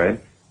buried,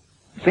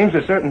 it seems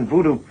there are certain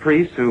voodoo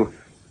priests who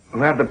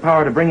have the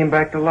power to bring him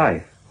back to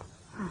life.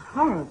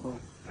 Horrible.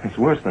 It's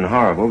worse than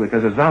horrible,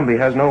 because a zombie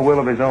has no will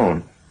of his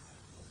own.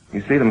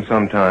 You see them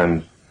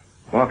sometimes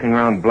walking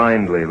around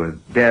blindly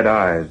with dead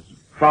eyes,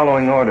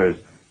 following orders,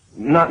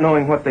 not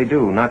knowing what they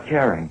do, not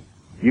caring.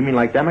 You mean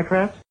like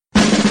Democrats?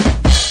 We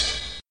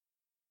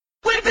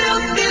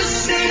built this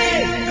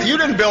city. You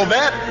didn't build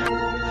that.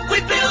 We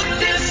built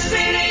this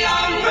city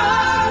on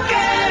rock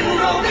and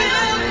roll.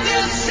 Built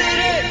this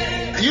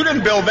city. You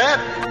didn't build that.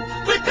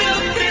 We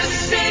built this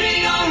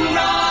city on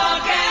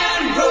rock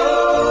and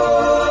roll.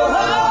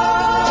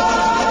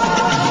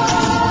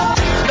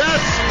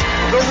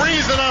 The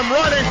reason I'm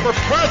running for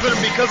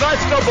president, because I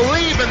still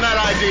believe in that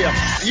idea.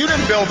 You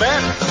didn't build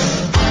that.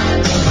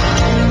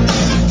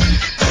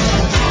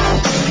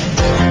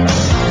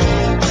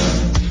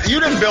 You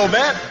didn't build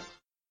that.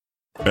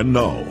 And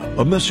now,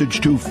 a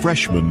message to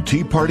freshman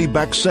Tea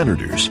Party-backed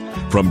senators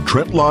from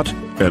Trent Lott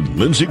and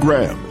Lindsey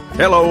Graham.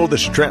 Hello,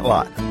 this is Trent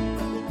Lott.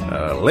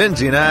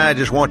 Lindsey and I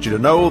just want you to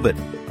know that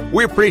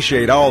we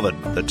appreciate all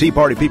that the Tea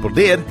Party people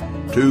did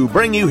to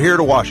bring you here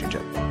to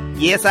Washington.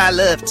 Yes, I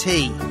love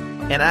tea.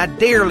 And I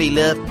dearly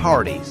love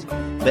parties.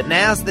 But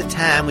now's the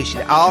time we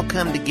should all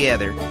come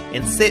together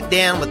and sit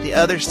down with the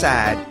other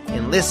side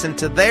and listen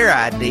to their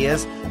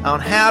ideas on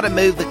how to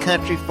move the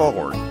country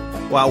forward,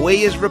 while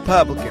we as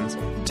Republicans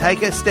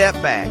take a step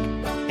back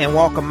and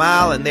walk a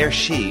mile in their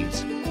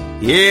shoes.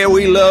 Yeah,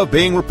 we love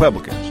being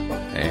Republicans,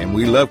 and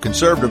we love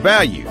conservative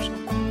values.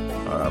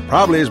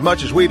 Probably as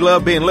much as we'd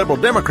love being liberal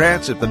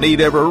Democrats if the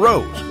need ever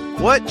arose.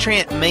 What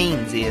Trent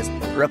means is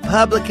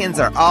Republicans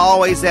are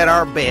always at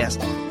our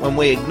best when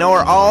we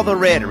ignore all the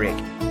rhetoric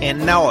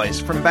and noise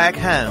from back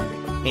home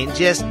and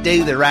just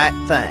do the right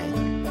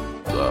thing.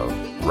 The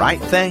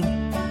right thing?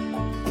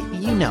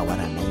 You know what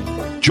I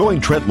mean. Join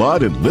Trent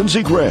Lott and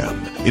Lindsey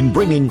Graham in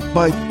bringing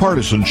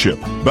bipartisanship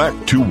back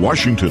to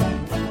Washington.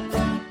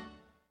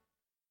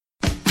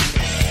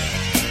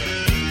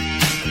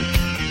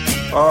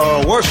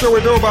 What should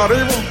we do about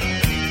evil?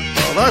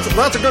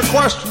 That's a good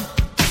question.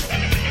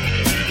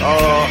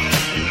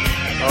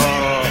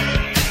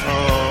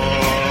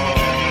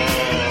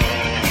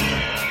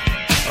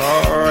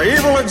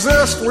 Evil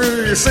exists.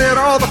 We see it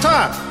all the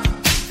time.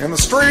 In the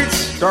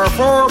streets,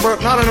 Darfur,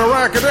 but not in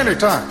Iraq at any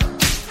time.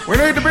 We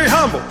need to be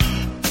humble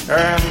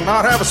and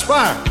not have a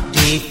spine.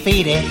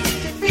 Defeated.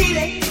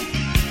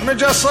 Let me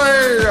just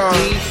say,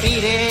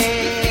 defeated.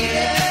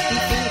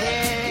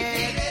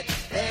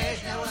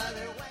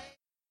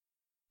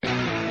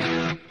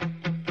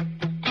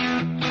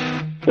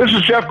 This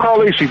is Jeff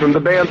Carlisi from the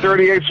band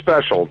 38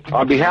 Special.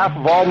 On behalf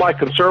of all my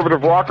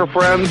conservative rocker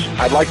friends,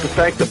 I'd like to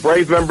thank the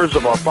brave members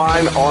of our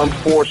fine armed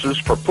forces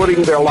for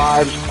putting their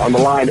lives on the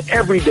line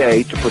every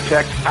day to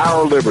protect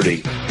our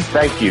liberty.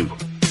 Thank you.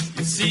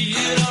 You see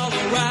it all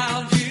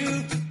around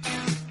you.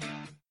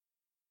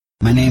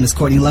 My name is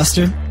Courtney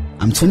Luster.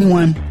 I'm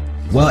 21,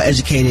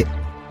 well-educated,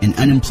 and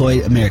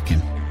unemployed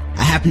American.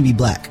 I happen to be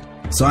black,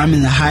 so I'm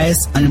in the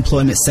highest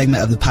unemployment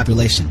segment of the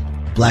population,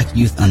 black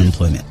youth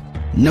unemployment.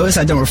 Notice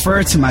I don't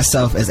refer to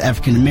myself as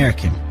African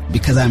American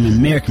because I'm an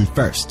American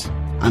first.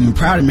 I'm a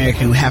proud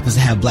American who happens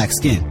to have black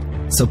skin.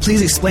 So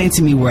please explain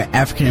to me where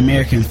African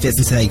American fits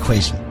into that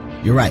equation.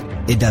 You're right,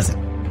 it doesn't.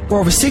 For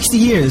over 60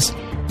 years,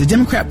 the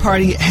Democrat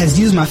Party has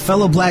used my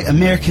fellow black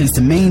Americans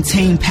to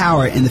maintain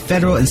power in the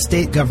federal and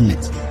state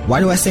governments. Why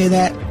do I say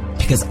that?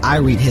 Because I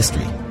read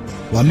history.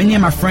 While many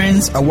of my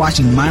friends are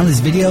watching mindless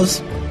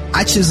videos,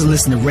 I choose to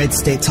listen to Red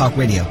State Talk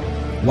Radio.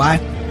 Why?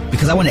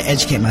 Because I want to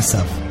educate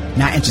myself,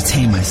 not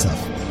entertain myself.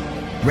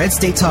 Red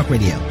State Talk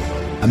Radio,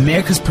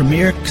 America's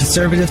premier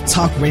conservative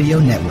talk radio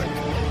network.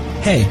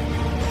 Hey,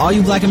 all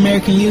you black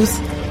American youth,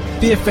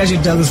 be a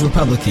Frederick Douglass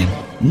Republican,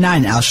 not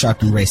an Al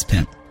Sharpton race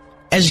pimp.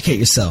 Educate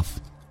yourself.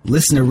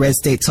 Listen to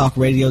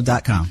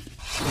RedStateTalkRadio.com.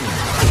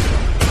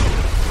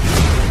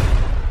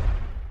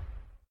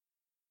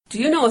 Do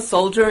you know a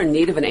soldier in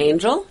need of an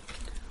angel?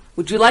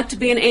 Would you like to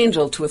be an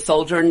angel to a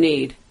soldier in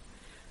need?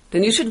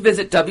 then you should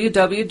visit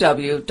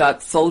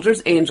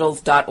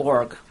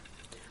www.soldiersangels.org.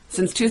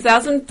 Since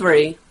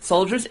 2003,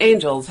 Soldiers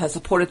Angels has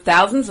supported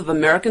thousands of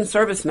American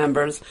service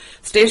members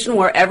stationed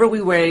wherever we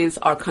raise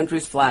our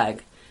country's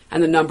flag,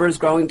 and the number is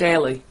growing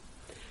daily.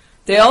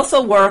 They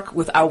also work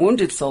with our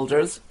wounded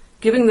soldiers,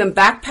 giving them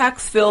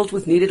backpacks filled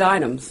with needed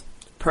items,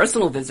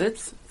 personal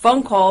visits,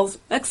 phone calls,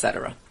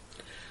 etc.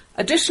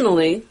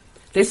 Additionally,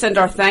 they send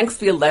our thanks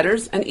via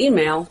letters and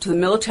email to the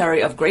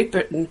military of Great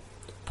Britain,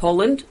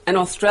 Poland, and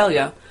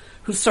Australia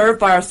who served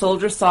by our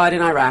soldiers' side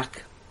in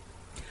Iraq.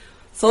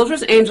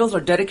 Soldiers Angels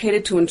are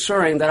dedicated to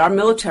ensuring that our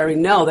military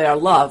know they are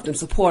loved and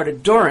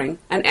supported during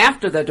and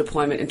after their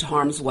deployment into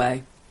harm's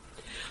way.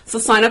 So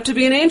sign up to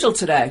be an angel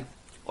today,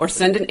 or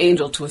send an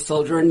angel to a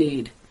soldier in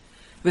need.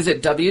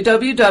 Visit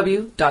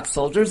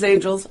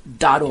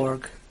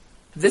www.soldiersangels.org.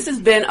 This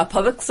has been a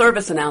public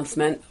service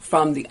announcement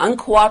from the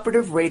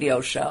Uncooperative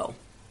Radio Show.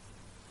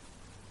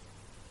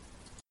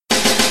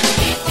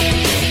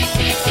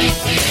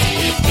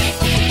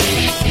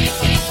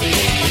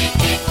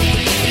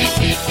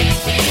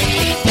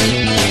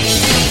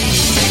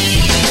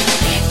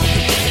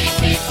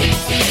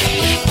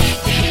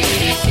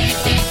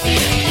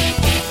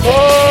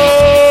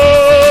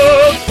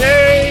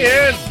 Okay,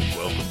 and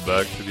welcome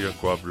back to the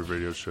Uncooperative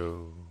Radio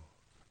Show,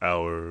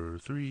 Hour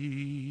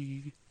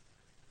 3.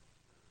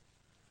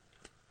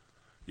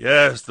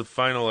 Yes, the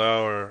final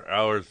hour,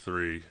 Hour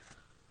 3.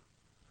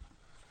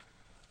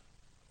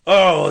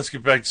 Oh, let's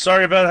get back.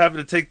 Sorry about having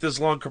to take this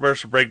long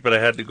commercial break, but I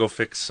had to go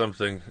fix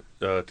something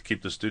to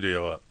keep the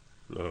studio up.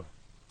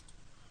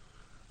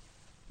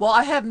 Well,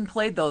 I haven't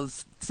played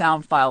those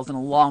sound files in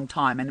a long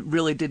time, and it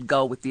really did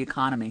go with the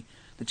economy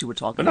that you were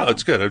talking about. No,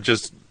 it's good.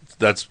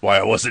 That's why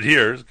I wasn't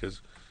here, because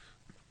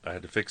I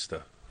had to fix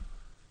stuff.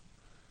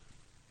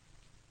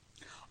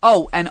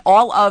 Oh, and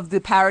all of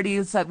the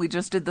parodies that we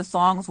just did, the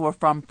songs, were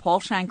from Paul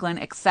Shanklin,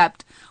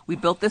 except We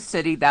Built This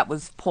City. That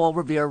was Paul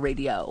Revere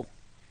Radio.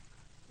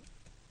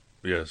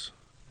 Yes.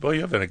 Boy,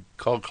 you haven't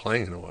called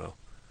Clang in a while.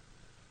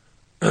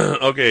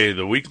 Okay,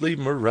 the weekly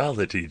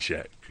morality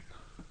check.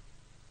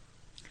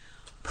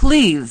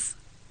 Please,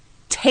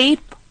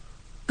 tape,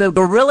 the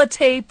Gorilla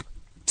Tape,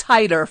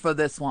 tighter for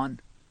this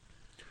one.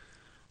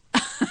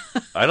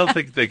 I don't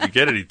think they could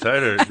get any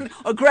tighter.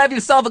 Or grab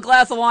yourself a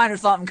glass of wine or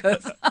something,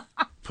 because...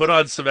 Put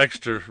on some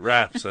extra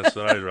wraps. That's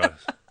what I'd rather.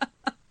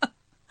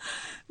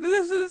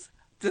 This is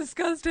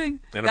disgusting.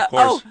 And of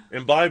course,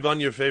 imbibe on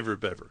your favorite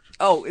beverage.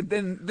 Oh,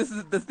 then this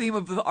is the theme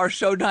of our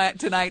show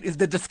tonight is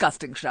the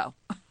disgusting show.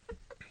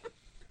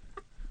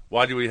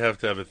 Why do we have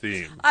to have a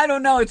theme? I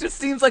don't know. It just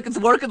seems like it's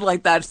working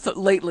like that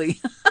lately.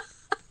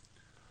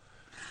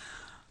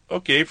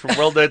 Okay, from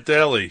World Net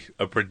Daily,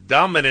 a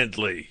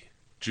predominantly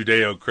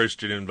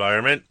Judeo-Christian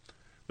environment,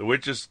 the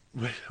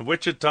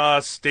Wichita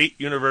State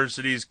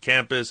University's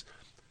campus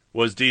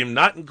was deemed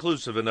not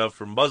inclusive enough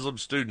for Muslim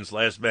students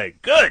last May.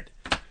 Good!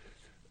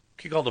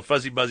 Kick all the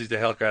fuzzy buzzies the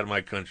hell out of my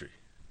country.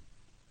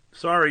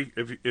 Sorry,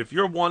 if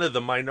you're one of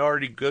the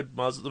minority good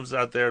Muslims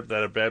out there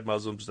that are bad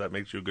Muslims, that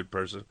makes you a good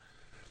person.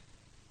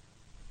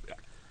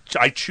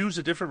 I'd choose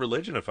a different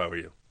religion if I were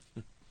you.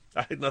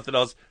 I had nothing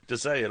else to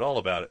say at all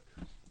about it.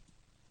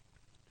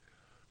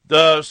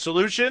 The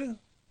solution?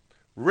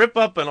 Rip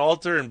up an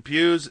altar and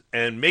pews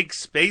and make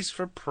space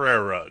for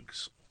prayer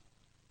rugs.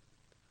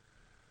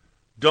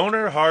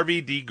 Donor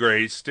Harvey D.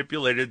 Grace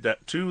stipulated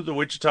that to the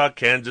Wichita,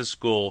 Kansas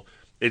school,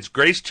 its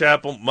Grace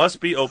Chapel must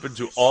be open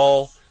to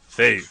all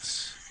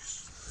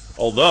faiths.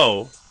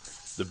 Although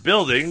the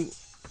building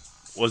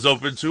was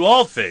open to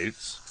all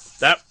faiths,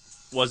 that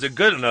wasn't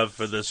good enough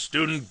for the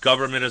Student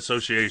Government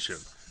Association.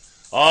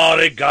 Oh,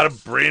 they got to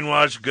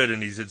brainwash good in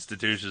these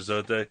institutions,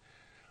 don't they?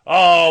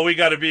 Oh, we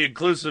got to be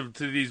inclusive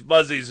to these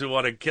muzzies who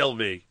want to kill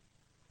me.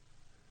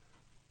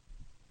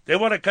 They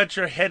want to cut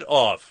your head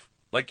off,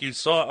 like you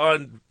saw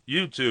on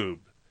YouTube.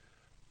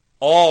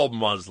 All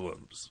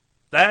Muslims.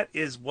 That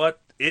is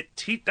what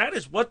that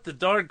is what the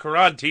darn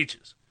Quran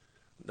teaches.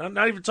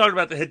 Not even talking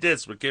about the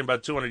Hadiths, which came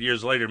about 200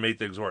 years later and made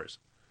things worse.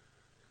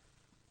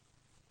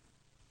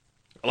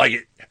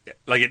 Like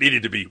it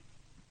needed to be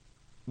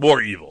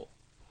more evil.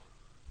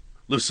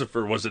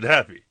 Lucifer wasn't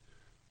happy.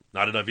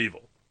 Not enough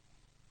evil.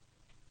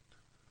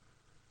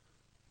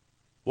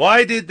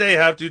 Why did they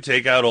have to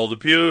take out all the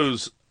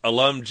pews?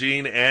 Alum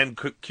Jean Ann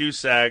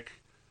Cusack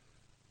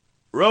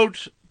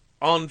wrote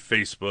on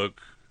Facebook,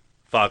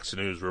 Fox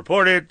News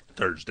reported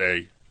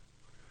Thursday.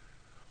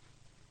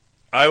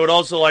 I would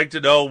also like to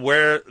know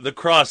where the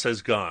cross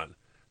has gone.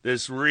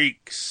 This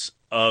reeks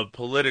of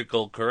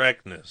political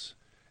correctness,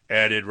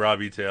 added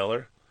Robbie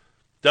Taylor.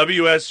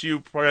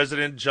 WSU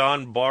President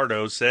John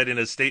Bardo said in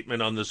a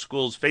statement on the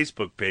school's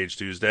Facebook page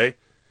Tuesday,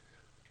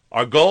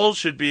 our goal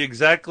should be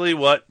exactly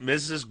what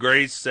Mrs.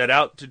 Grace set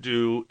out to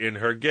do in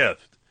her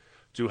gift,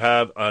 to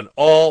have an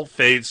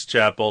all-faiths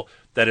chapel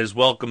that is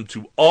welcome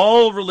to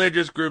all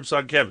religious groups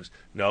on campus.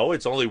 No,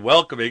 it's only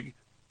welcoming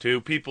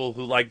to people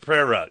who like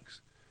prayer rugs,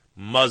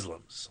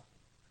 Muslims.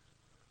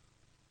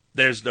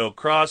 There's no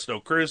cross, no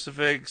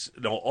crucifix,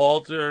 no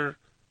altar,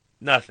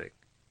 nothing.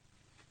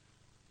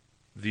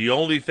 the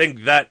only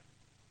thing that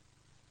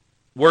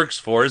works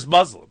for is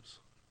Muslims.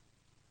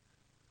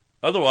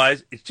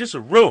 Otherwise, it's just a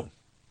room.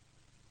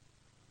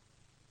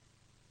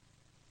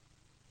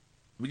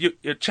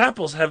 Your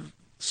chapels have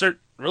certain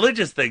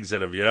religious things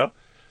in them, you know.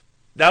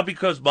 Now,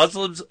 because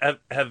Muslims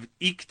have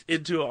eked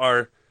into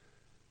our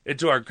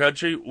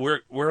country,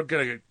 we're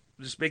going to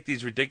just make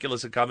these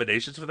ridiculous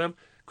accommodations for them.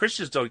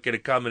 Christians don't get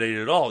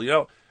accommodated at all. You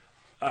know,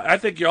 I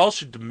think you all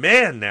should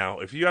demand now,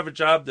 if you have a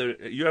job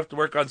that you have to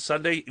work on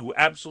Sunday, you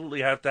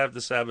absolutely have to have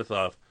the Sabbath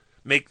off.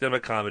 Make them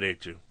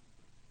accommodate you.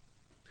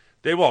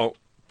 They won't,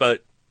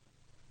 but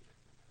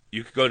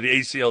you could go to the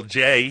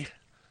ACLJ,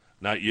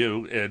 not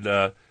you,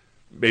 and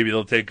maybe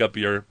they'll take up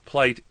your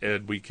plight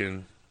and we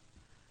can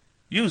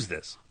use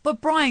this. But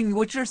Brian,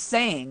 what you're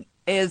saying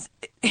is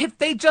if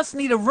they just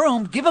need a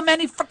room, give them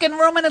any freaking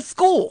room in a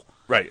school.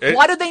 Right.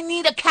 Why do they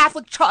need a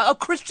a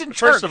Christian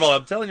church? First of all,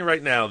 I'm telling you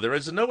right now, there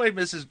is no way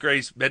Mrs.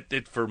 Grace meant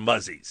it for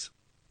muzzies.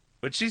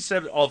 When she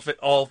said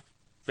all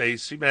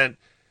faiths, she meant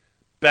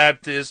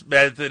Baptist,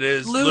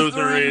 Methodist,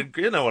 Lutheran,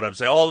 you know what I'm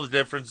saying, all the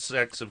different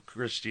sects of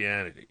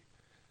Christianity.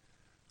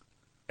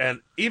 And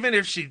even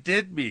if she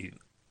did mean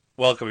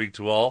welcoming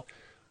to all,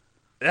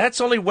 that's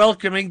only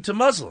welcoming to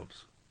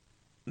Muslims.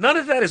 None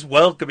of that is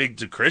welcoming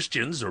to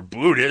Christians or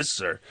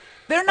Buddhists or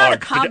they're not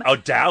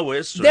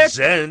Taoists or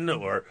Zen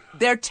or...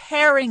 They're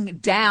tearing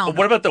down...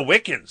 What about the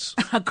Wiccans?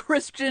 A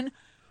Christian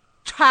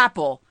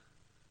chapel.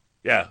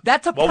 Yeah.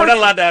 That's a... Well, we're not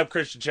allowed to have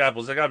Christian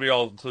chapels. They got to be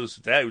all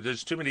inclusive.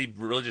 There's too many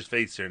religious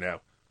faiths here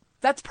now.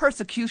 That's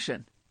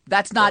persecution.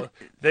 That's not... Well,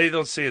 they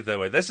don't see it that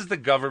way. This is the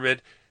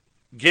government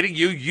getting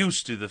you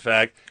used to the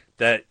fact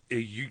that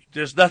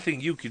there's nothing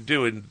you can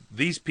do and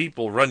these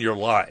people run your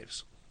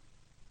lives.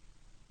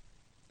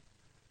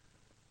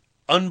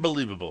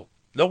 Unbelievable.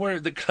 Nowhere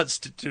in the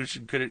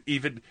Constitution could it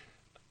even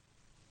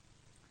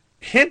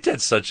hint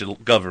at such a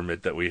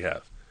government that we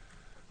have.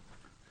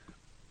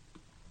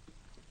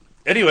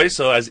 Anyway,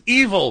 so as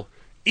evil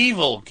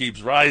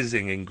keeps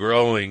rising and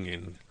growing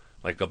and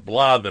like a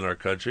blob in our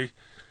country,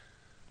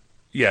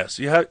 yes,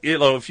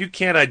 if you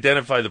can't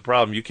identify the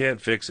problem, you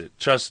can't fix it.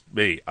 Trust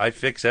me, I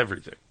fix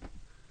everything.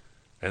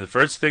 And the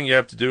first thing you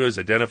have to do is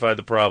identify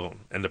the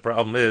problem. And the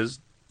problem is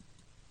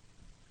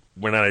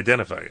we're not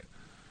identifying it.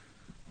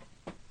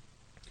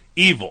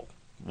 Evil.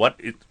 Well,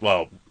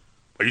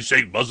 are you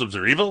saying Muslims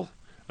are evil?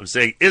 I'm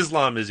saying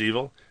Islam is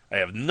evil. I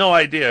have no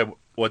idea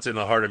what's in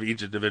the heart of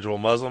each individual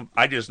Muslim.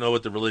 I just know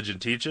what the religion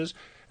teaches.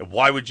 And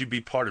why would you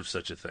be part of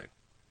such a thing?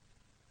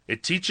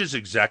 It teaches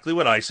exactly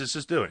what ISIS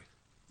is doing.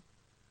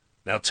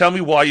 Now tell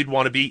me why you'd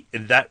want to be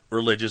in that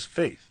religious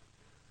faith.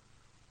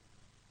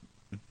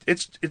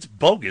 It's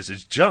bogus.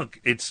 It's junk.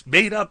 It's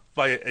made up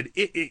by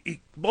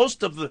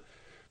most of the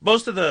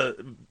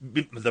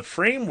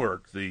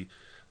framework, the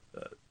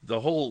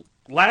whole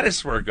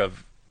lattice work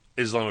of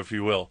Islam, if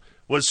you will,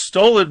 was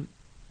stolen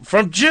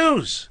from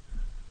Jews,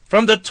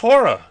 from the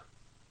Torah.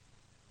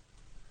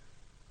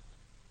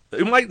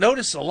 You might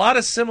notice a lot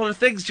of similar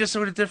things, just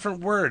with a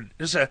different word.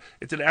 It's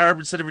an Arab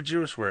instead of a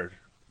Jewish word.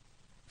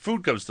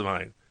 Food comes to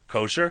mind.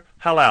 Kosher,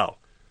 halal.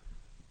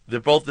 They're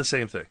both the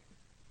same thing.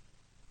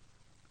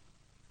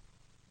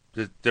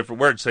 Different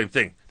words, same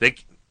thing.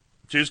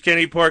 Jews can't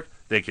eat pork,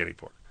 they can't eat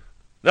pork.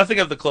 Nothing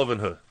of the cloven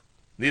hoof.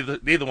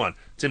 Neither one.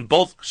 It's in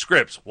both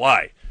scripts.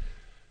 Why?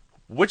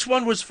 Which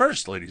one was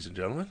first, ladies and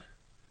gentlemen?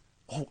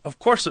 Oh, of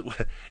course it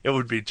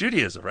would be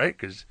Judaism, right?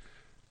 Because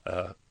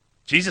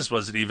Jesus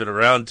wasn't even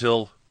around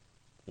till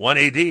 1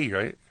 AD,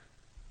 right?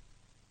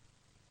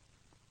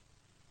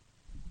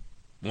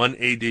 1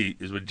 AD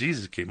is when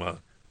Jesus came on.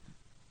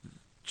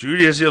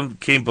 Judaism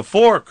came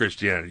before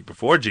Christianity,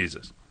 before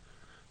Jesus.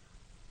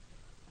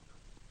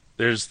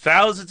 There's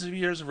thousands of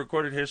years of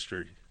recorded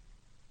history.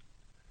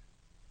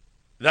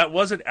 That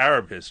wasn't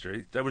Arab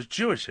history. That was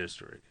Jewish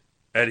history.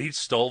 And he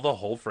stole the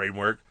whole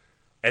framework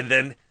and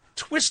then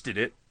twisted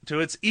it to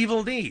its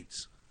evil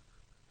needs.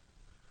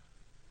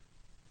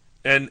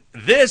 And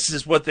this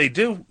is what they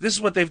do. This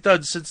is what they've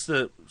done since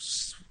they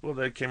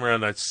came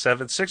around the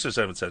 6th or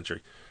 7th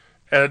century.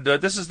 And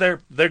this is their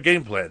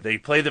game plan. They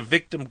play the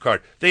victim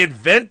card. They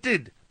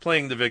invented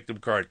playing the victim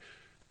card.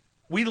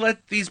 We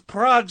let these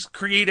progs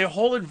create a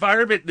whole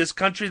environment in this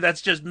country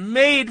that's just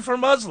made for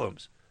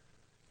Muslims.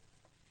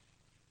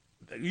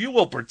 You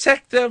will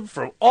protect them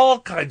from all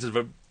kinds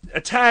of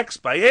attacks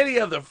by any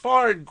other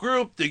foreign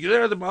group.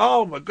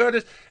 Oh my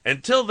goodness,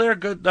 until they're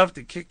good enough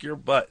to kick your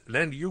butt.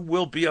 Then you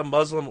will be a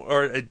Muslim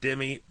or a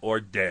dhimmi or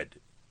dead.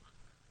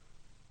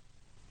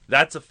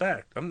 That's a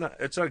fact.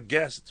 It's not a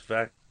guess, it's a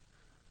fact.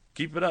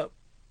 Keep it up.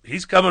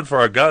 He's coming for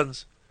our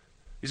guns.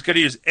 He's going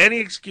to use any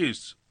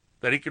excuse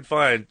that he can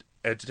find.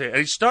 And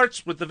he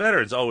starts with the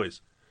veterans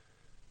always.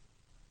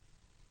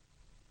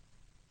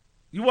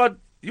 You want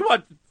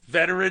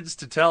veterans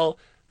to tell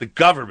the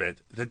government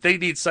that they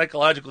need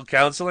psychological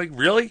counseling?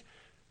 Really?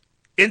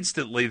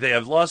 Instantly, they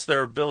have lost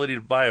their ability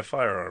to buy a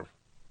firearm.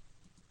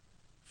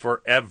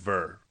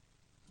 Forever.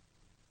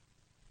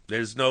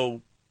 There's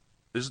no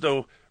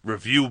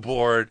review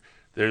board.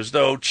 There's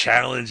no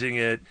challenging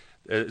it.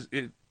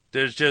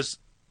 There's just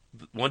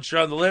once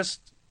you're on the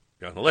list,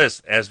 you're on the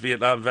list. Ask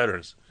Vietnam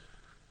veterans.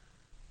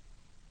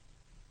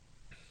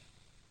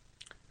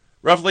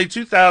 Roughly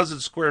 2,000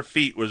 square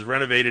feet was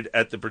renovated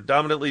at the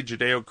predominantly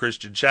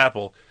Judeo-Christian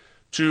chapel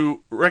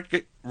to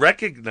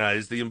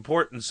recognize the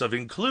importance of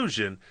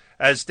inclusion,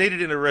 as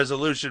stated in a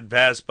resolution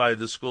passed by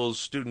the school's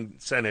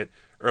student senate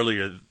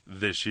earlier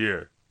this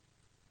year.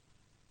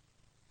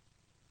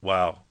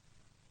 Wow.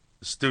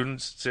 The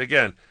students, see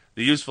again,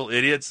 the useful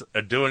idiots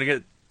are doing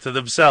it to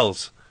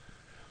themselves.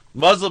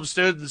 Muslim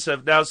students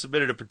have now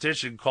submitted a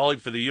petition calling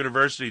for the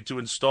university to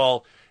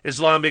install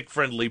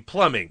Islamic-friendly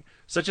plumbing,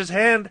 such as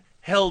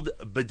handheld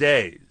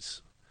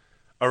bidets,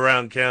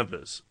 around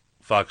campus,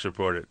 Fox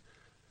reported.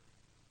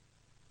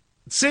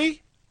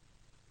 See?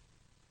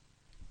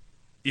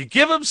 You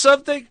give them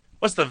something,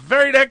 what's the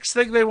very next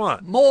thing they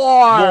want?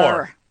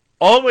 More.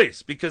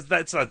 Always, because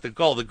that's not the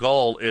goal. The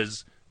goal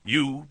is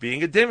you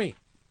being a dummy.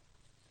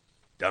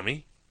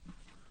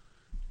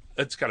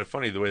 It's kind of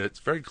funny the way that's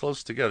very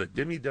close together.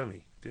 Dimmy,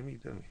 dummy.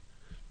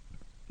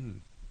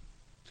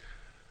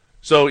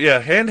 So,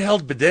 yeah,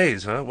 handheld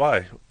bidets, huh?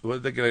 Why? What are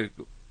they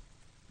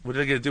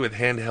gonna do with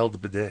handheld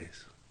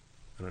bidets?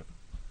 I don't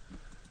know.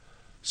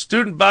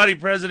 Student body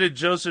president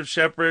Joseph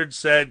Shepard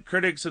said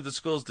critics of the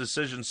school's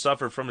decision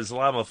suffer from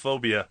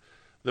Islamophobia,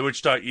 the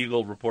Wichita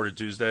Eagle reported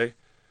Tuesday.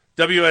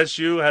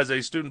 WSU has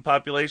a student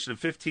population of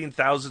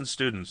 15,000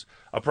 students.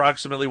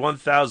 Approximately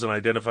 1,000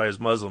 identify as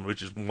Muslim,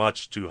 which is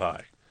much too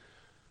high.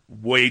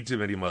 Way too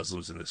many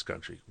Muslims in this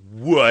country.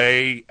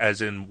 Way,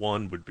 as in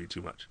one would be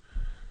too much.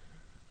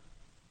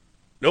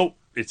 Nope,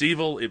 it's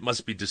evil. It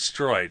must be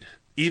destroyed.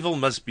 Evil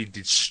must be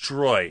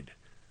destroyed,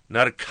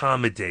 not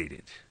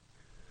accommodated.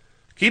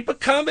 Keep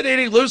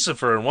accommodating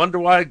Lucifer and wonder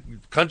why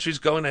country's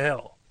going to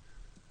hell.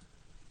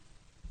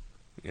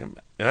 Yeah,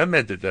 I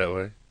meant it that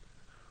way.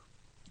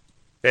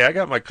 Hey, I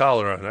got my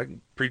collar on. I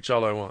can preach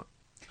all I want.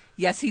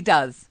 Yes, he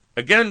does.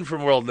 Again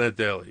from WorldNet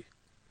Daily.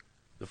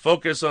 The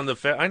focus on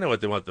the... I know what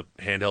they want the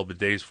handheld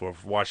bidets for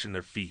washing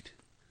their feet.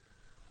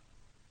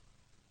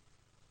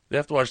 They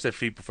have to wash their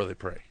feet before they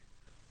pray.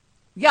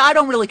 Yeah, I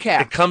don't really care.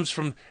 It comes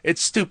from...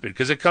 It's stupid,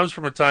 because it comes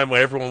from a time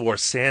where everyone wore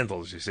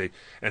sandals, you see.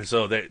 And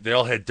so they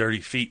all had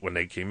dirty feet when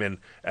they came in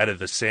out of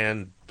the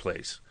sand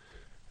place.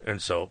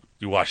 And so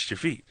you washed your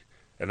feet.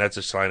 And that's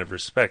a sign of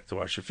respect to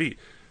wash your feet.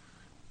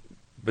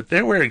 But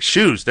they're wearing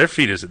shoes. Their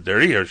feet isn't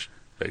dirty, or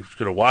they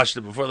could have washed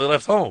it before they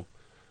left home.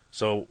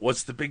 So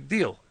what's the big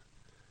deal?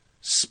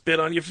 Spit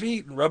on your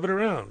feet and rub it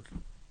around.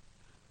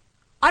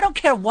 I don't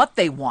care what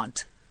they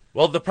want.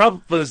 Well, the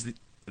problem is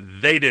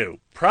they do.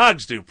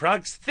 Progs do.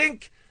 Progs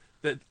think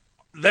that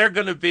they're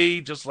going to be,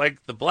 just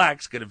like the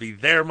blacks, going to be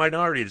their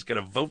minority. It's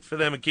going to vote for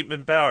them and keep them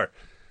in power.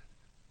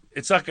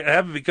 It's not going to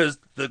happen because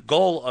the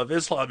goal of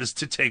Islam is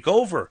to take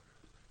over.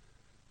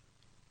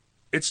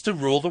 It's to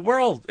rule the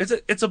world.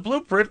 It's a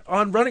blueprint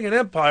on running an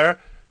empire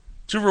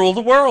to rule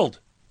the world.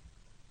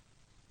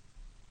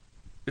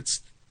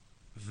 It's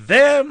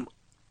them,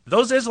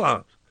 those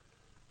Islams,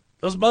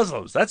 those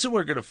Muslims. That's who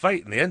we're going to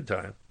fight in the end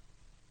time.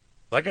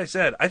 Like I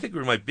said, I think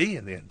we might be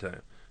in the end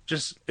time,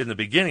 just in the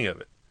beginning of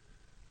it.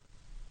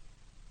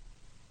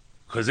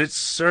 Because it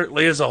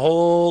certainly is a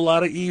whole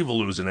lot of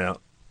evil oozing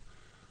out.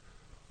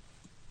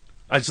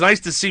 It's nice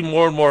to see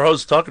more and more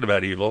hosts talking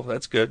about evil.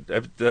 That's good.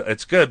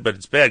 It's good, but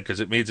it's bad because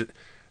it means it.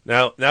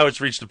 Now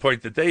it's reached the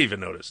point that they even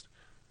noticed.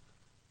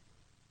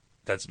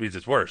 That means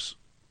it's worse.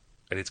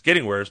 And it's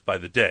getting worse by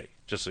the day,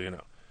 just so you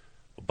know.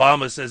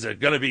 Obama says there are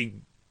going to be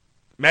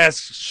mass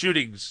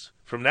shootings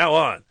from now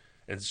on.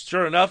 And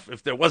sure enough,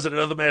 if there wasn't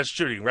another mass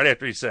shooting right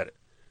after he said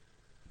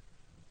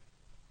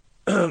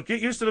it.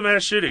 Get used to the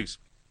mass shootings.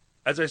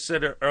 As I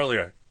said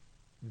earlier,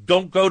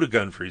 don't go to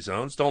gun-free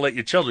zones. Don't let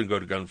your children go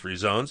to gun-free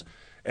zones.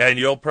 And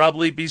you'll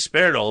probably be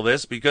spared all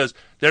this because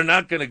they're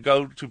not going to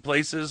go to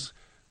places,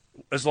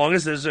 as long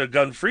as there's a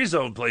gun-free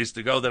zone place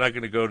to go, they're not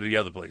going to go to the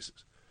other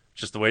places.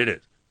 It's just the way it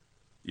is.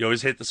 You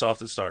always hit the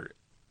softest target.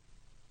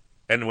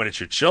 And when it's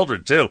your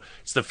children, too,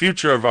 it's the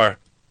future of our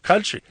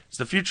country. It's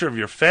the future of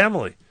your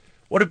family.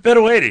 What a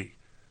better way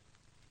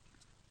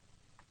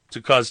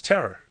to cause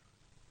terror.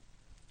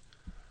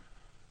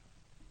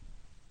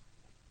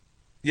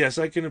 Yes,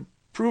 I can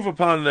improve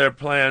upon their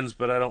plans,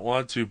 but I don't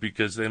want to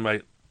because they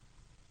might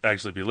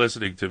actually be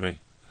listening to me.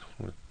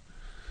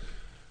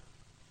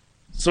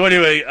 So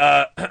anyway,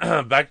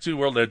 back to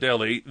WorldNet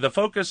Daily. The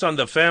focus on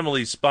the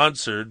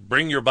family-sponsored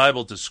Bring Your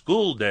Bible to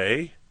School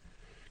Day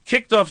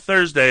kicked off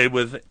Thursday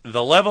with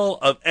the level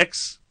of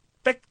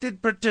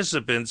expected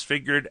participants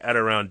figured at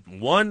around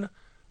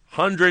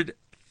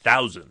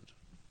 100,000.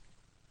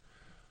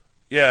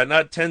 Yeah,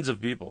 not tens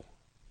of people.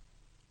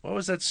 What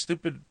was that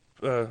stupid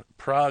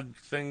Prague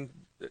thing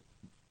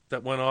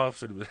that went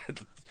off? It was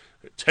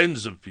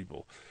tens of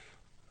people.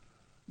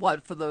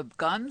 What, for the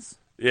guns?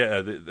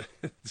 Yeah,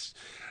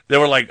 there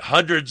were like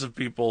hundreds of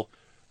people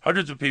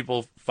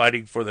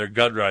fighting for their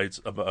gun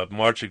rights,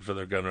 marching for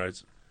their gun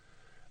rights.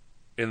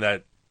 In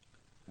that,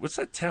 what's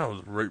that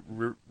town?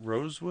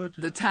 Rosewood?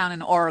 The town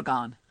in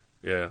Oregon.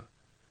 Yeah.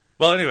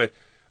 Well, anyway,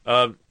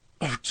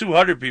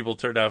 200 people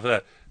turned out for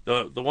that.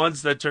 The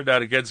ones that turned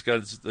out against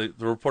guns, the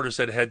reporter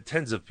said had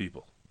tens of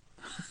people.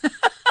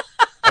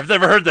 I've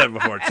never heard that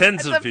before.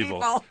 Tens of people.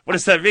 What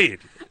does that mean?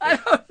 I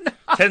don't know.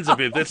 Tens of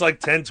people. It's like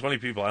 10, 20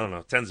 people. I don't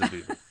know. Tens of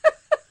people.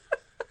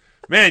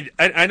 Man,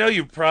 I know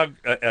you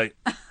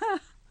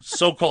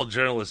so-called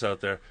journalists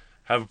out there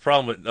have a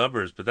problem with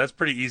numbers, but that's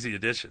pretty easy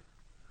addition.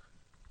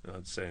 You know what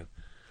I'm saying?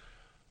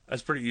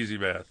 That's pretty easy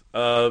math.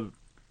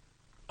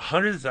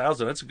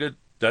 100,000. That's a good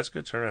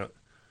turnout.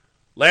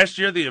 Last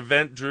year, the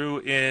event drew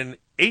in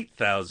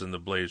 8,000, the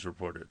Blaze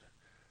reported.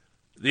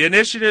 The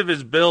initiative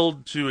is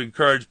billed to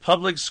encourage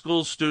public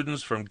school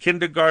students from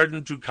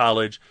kindergarten to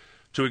college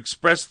to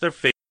express their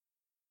faith.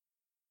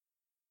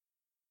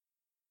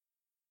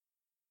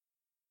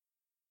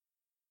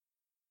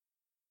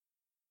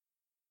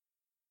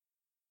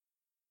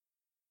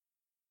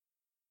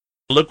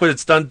 Look what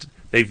it's done.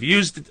 They've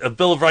used a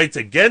Bill of Rights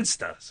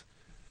against us.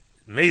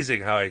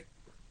 Amazing how I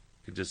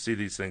can just see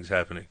these things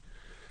happening.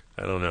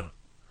 I don't know.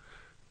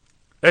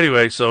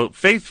 Anyway, so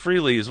faith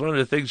freely is one of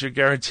the things you're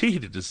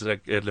guaranteed in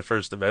the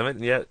First Amendment,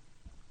 and yet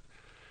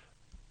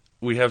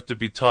we have to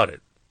be taught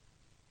it.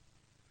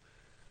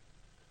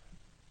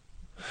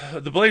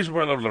 The Blaze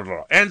blah, blah, blah,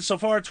 blah. And so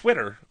far,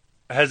 Twitter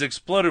has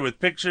exploded with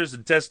pictures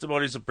and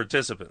testimonies of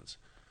participants.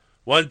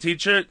 One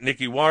teacher,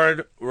 Nikki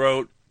Warren,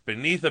 wrote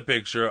beneath a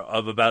picture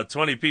of about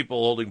 20 people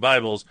holding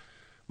Bibles,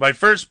 "My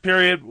first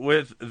period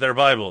with their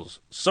Bibles.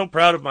 So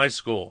proud of my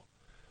school."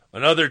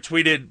 Another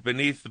tweeted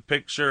beneath the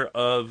picture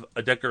of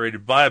a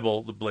decorated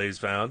Bible the Blaze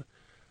found,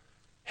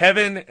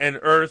 "Heaven and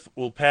earth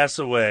will pass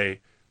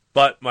away,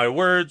 but my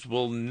words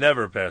will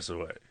never pass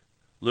away."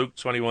 Luke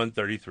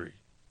 21:33.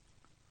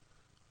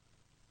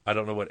 I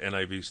don't know what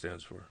NIV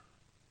stands for.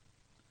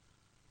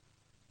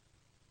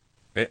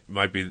 It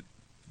might be the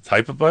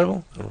type of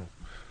Bible? I don't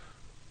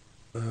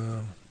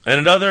know. And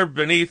another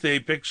beneath a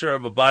picture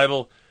of a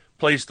Bible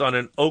placed on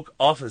an oak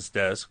office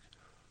desk.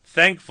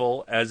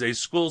 "Thankful as a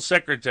school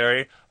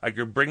secretary, I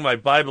could bring my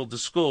Bible to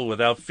school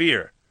without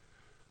fear."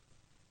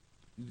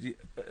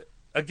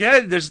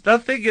 Again, there's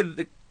nothing in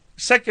the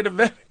Second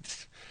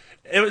Amendment.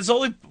 It was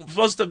only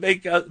supposed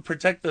to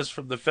protect us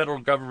from the federal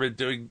government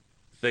doing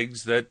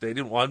things that they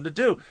didn't want them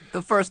to do.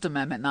 The First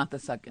Amendment, not the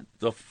Second.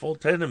 The full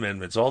 10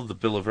 amendments, all the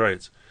Bill of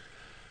Rights.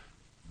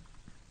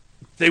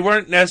 They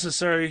weren't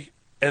necessary,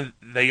 and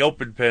they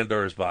opened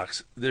Pandora's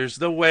box. There's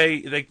no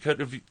way they could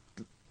have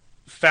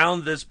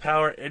found this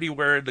power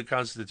anywhere in the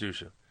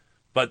Constitution.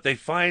 But they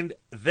find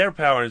their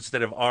power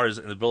instead of ours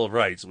in the Bill of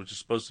Rights, which is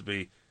supposed to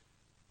be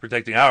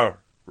protecting our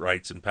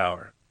rights and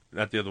power,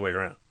 not the other way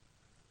around.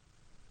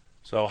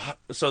 So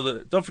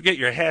don't forget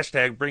your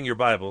hashtag, bring your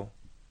Bible.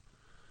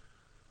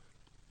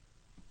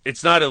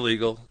 It's not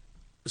illegal.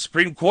 The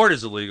Supreme Court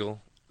is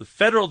illegal. The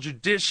federal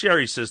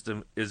judiciary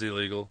system is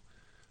illegal.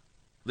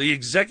 The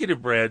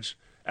executive branch,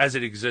 as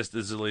it exists,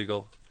 is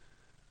illegal.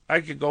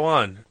 I could go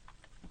on.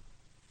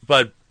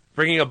 But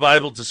bringing a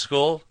Bible to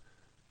school,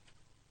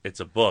 it's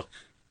a book.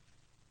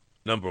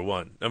 Number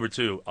one. Number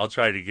two, I'll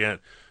try it again.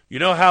 You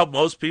know how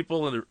most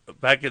people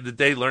back in the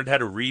day learned how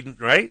to read and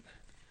write?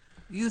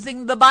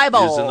 Using the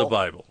Bible. Using the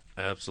Bible.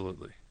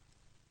 Absolutely.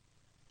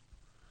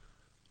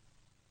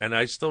 And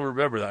I still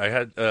remember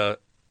that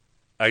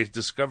I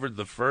discovered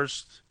the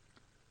first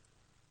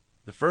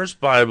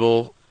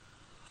Bible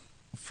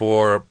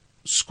for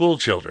school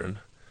children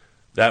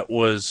that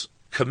was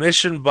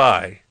commissioned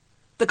by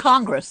the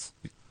Congress.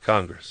 I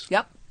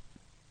Yep.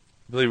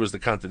 believe it was the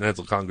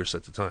Continental Congress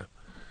at the time.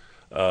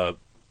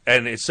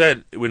 And it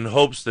said in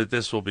hopes that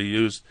this will be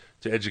used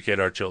to educate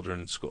our children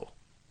in school.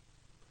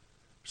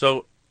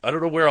 So I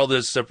don't know where all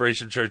this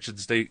separation of church and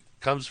state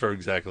comes from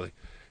exactly.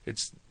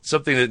 It's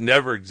something that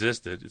never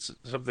existed. It's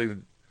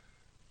something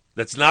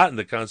that's not in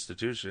the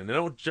Constitution.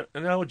 No,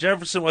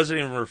 Jefferson wasn't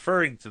even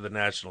referring to the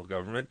national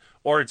government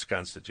or its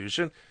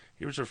Constitution.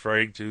 He was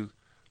referring to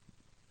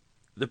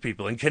the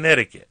people in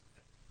Connecticut.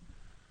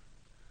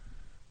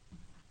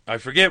 I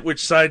forget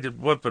which side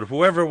did what, but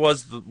whoever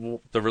was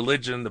the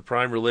religion, the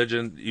prime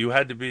religion, you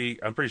had to be,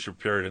 I'm pretty sure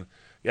Puritan,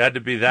 you had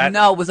to be that.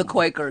 No, it was the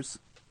Quakers.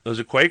 It was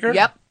a Quaker?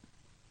 Yep.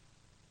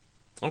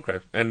 Okay.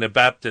 And the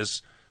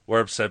Baptists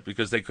were upset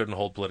because they couldn't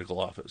hold political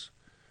office.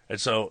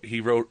 And so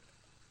he wrote,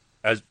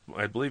 as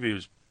I believe he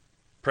was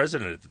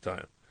president at the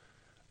time,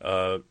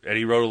 and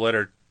he wrote a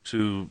letter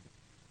to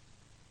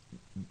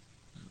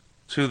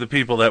the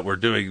people that were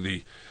doing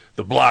the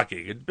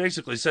blocking. It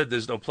basically said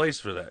there's no place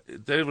for that.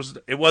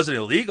 It wasn't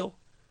illegal.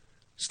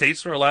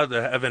 States were allowed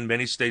to have, and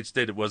many states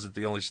did. It wasn't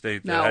the only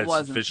state that had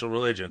its official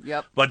religion.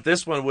 Yep. But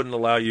this one wouldn't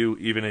allow you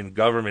even in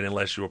government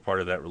unless you were part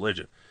of that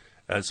religion.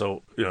 And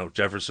so,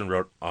 Jefferson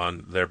wrote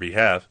on their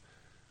behalf,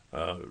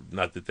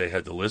 not that they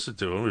had to listen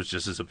to him, it was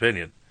just his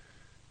opinion.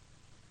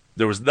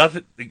 There was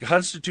nothing, the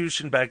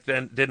Constitution back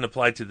then didn't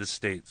apply to the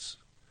states.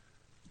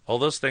 All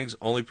those things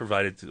only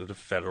provided to the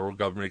federal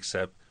government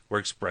except were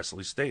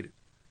expressly stated.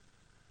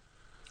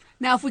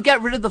 Now, if we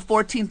get rid of the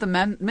 14th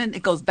Amendment,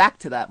 it goes back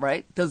to that,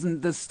 right?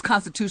 This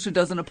Constitution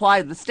doesn't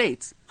apply to the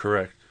states.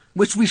 Correct.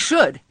 Which we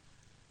should.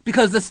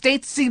 Because the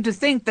states seem to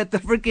think that the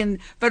freaking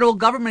federal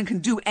government can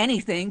do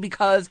anything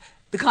because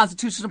the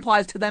Constitution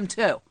applies to them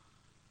too.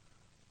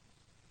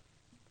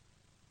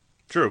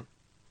 True.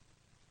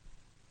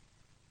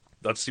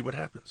 Let's see what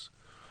happens.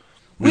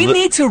 We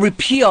need to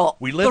repeal.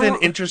 We live in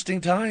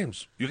interesting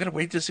times. You got to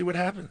wait to see what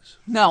happens.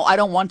 No, I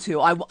don't want to.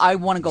 I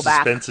want to go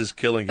back. Suspense is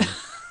killing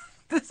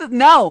you.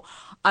 No.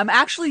 I'm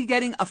actually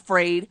getting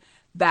afraid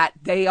that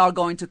they are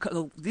going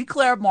to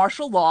declare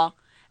martial law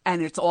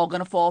and it's all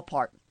going to fall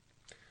apart.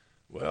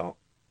 Well,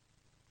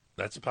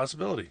 that's a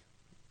possibility.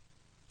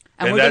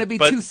 And we're going to be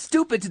too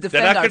stupid to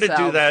defend ourselves. They're not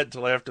going to do that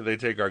until after they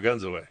take our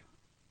guns away.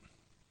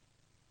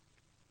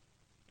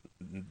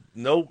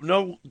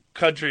 No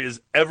country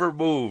has ever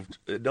moved.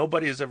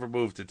 Nobody has ever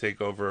moved to take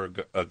over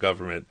a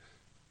government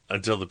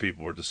until the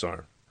people were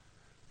disarmed.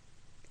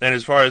 And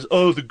as far as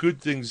the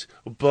good things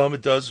Obama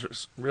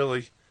does,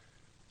 really,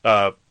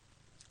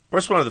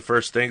 what's one of the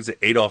first things that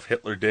Adolf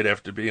Hitler did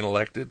after being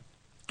elected?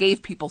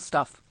 Gave people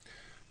stuff.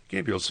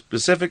 Gave people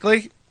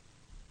specifically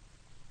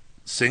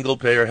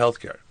single-payer health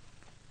care.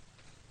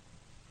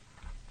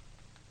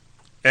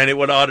 And it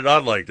went on and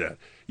on like that.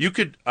 You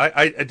could,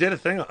 I did a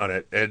thing on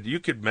it, and you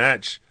could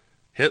match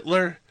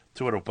Hitler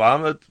to what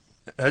Obama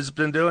has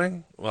been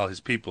doing. Well,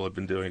 his people have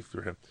been doing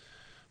through him,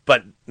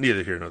 but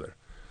neither here nor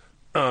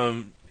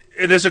there.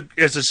 It is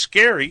a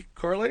scary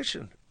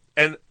correlation.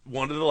 And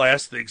one of the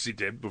last things he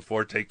did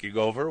before taking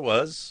over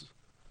was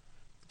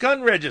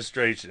gun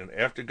registration.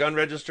 After gun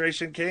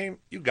registration came,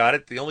 you got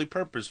it. The only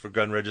purpose for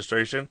gun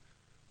registration,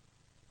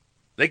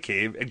 they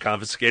came and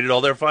confiscated all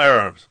their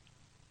firearms.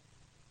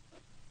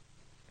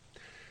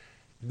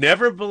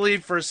 Never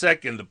believe for a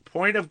second the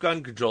point of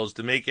gun control is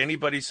to make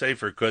anybody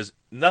safer, because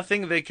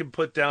nothing they can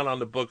put down on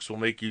the books will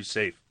make you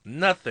safe.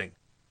 Nothing.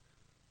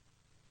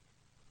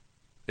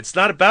 It's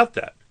not about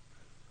that.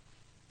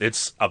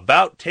 It's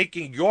about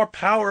taking your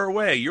power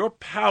away, your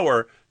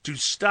power to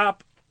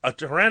stop a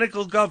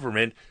tyrannical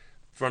government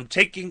from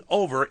taking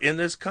over in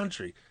this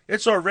country.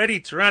 It's already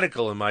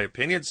tyrannical, in my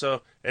opinion,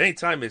 so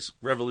anytime this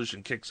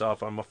revolution kicks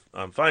off,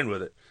 I'm fine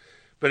with it.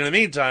 But in the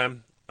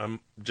meantime,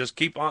 just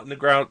keep on the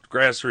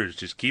grassroots.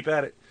 Just keep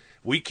at it.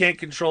 We can't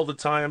control the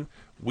time.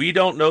 We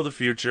don't know the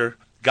future.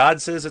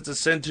 God says it's a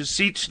sin to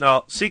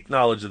seek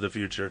knowledge of the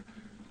future.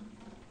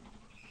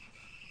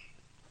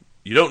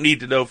 You don't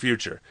need to know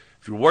future.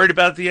 If you're worried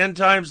about the end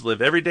times,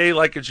 live every day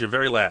like it's your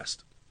very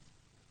last.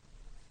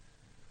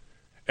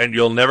 And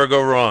you'll never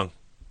go wrong.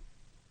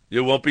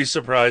 You won't be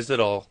surprised at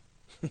all.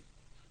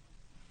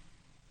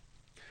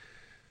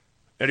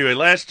 Anyway,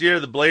 last year,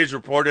 the Blaze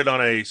reported on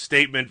a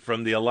statement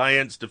from the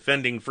Alliance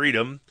Defending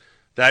Freedom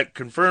that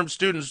confirmed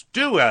students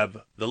do have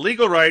the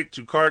legal right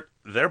to cart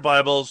their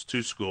Bibles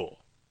to school.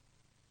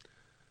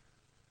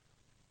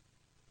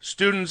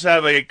 Students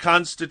have a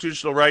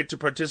constitutional right to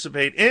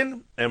participate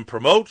in and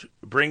promote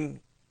Bring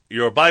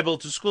Your Bible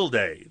to School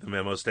Day, the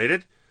memo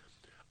stated.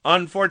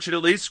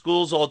 Unfortunately,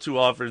 schools all too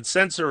often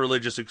censor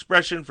religious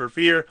expression for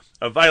fear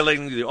of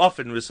violating the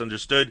often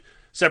misunderstood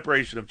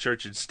separation of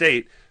church and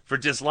state for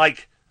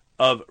dislike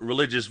of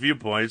religious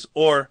viewpoints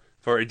or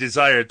for a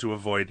desire to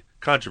avoid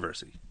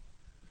controversy.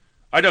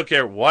 I don't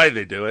care why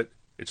they do it.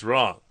 It's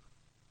wrong.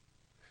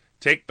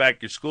 Take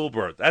back your school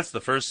board. That's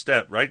the first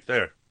step right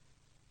there.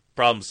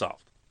 Problem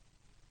solved.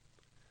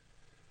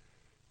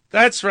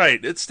 That's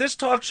right. It's this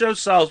talk show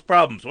solves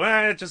problems.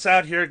 Well, just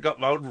out here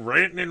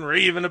ranting and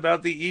raving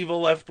about the evil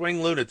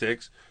left-wing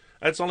lunatics.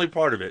 That's only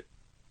part of it.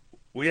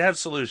 We have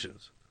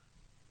solutions.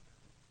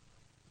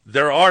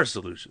 There are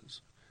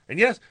solutions. And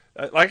yes,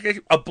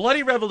 like a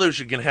bloody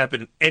revolution can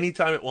happen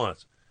anytime it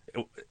wants.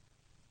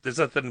 There's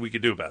nothing we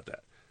can do about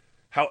that.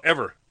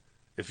 However,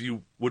 if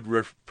you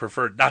would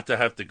prefer not to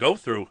have to go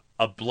through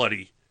a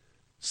bloody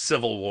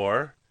civil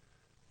war,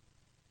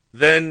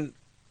 then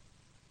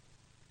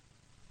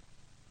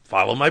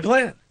follow my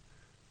plan.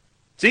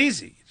 It's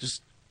easy.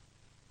 Just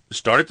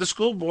start at the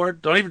school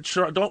board.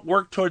 Don't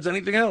work towards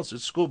anything else.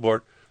 It's school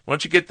board.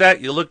 Once you get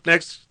that, you look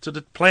next to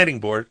the planning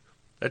board.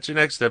 That's your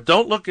next step.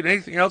 Don't look at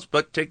anything else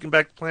but taking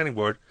back the planning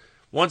board.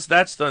 Once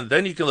that's done,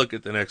 then you can look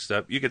at the next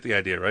step. You get the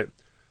idea, right?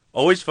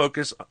 Always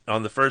focus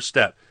on the first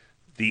step.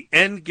 The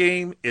end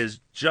game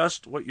is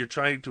just what you're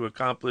trying to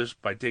accomplish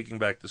by taking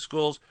back the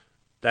schools.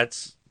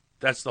 That's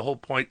the whole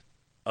point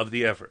of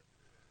the effort.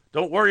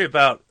 Don't worry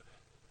about,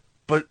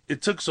 but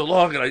it took so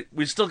long, and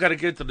we still got to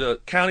get to the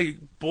county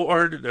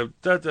board,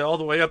 all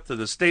the way up to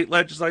the state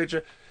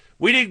legislature.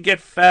 We didn't get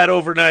fat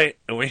overnight,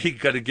 and we ain't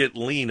got to get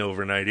lean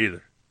overnight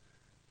either.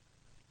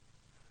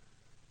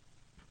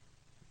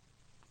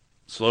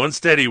 Slow and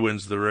steady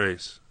wins the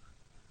race.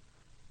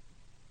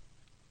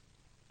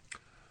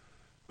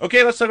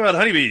 Okay, let's talk about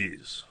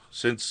honeybees.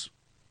 Since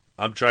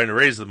I'm trying to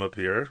raise them up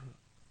here,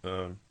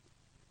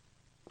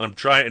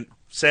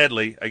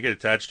 sadly, I get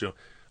attached to them.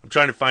 I'm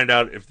trying to find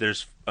out if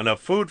there's enough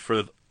food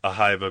for a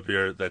hive up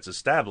here that's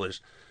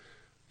established.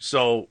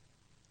 So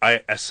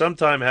I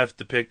sometime have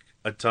to pick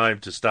a time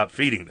to stop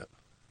feeding them.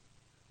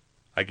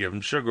 I give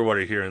them sugar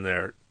water here and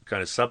there,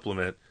 kind of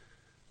supplement.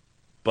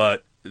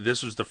 But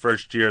this was the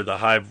first year the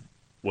hive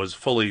was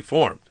fully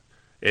formed.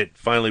 It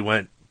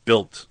finally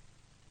built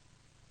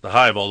the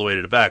hive all the way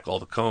to the back, all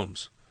the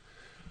combs.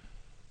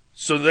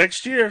 So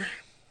next year,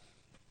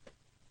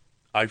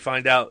 I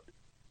find out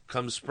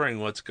come spring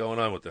what's going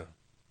on with them.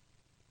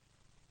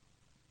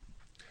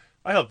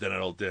 I hope they're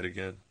not all dead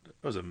again. That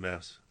was a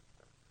mess.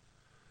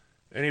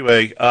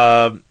 Anyway,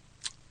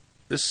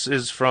 this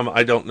is from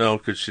I don't know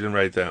because she didn't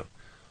write it down.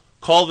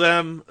 Call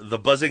them the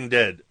buzzing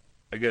dead.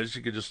 I guess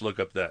you could just look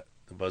up that.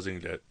 The buzzing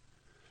dead.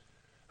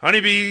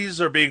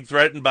 Honeybees are being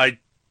threatened by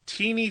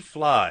teeny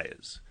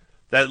flies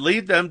that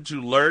lead them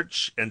to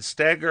lurch and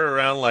stagger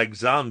around like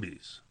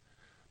zombies.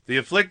 The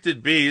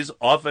afflicted bees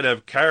often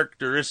have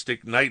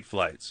characteristic night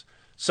flights,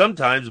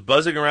 sometimes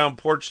buzzing around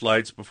porch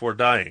lights before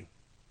dying.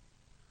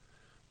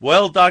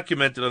 Well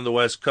documented on the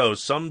West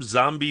Coast, some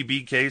zombie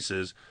bee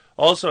cases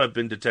also have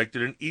been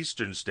detected in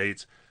eastern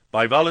states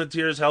by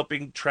volunteers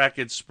helping track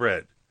its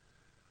spread.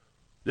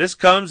 This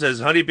comes as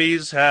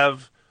honeybees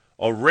have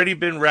already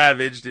been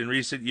ravaged in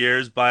recent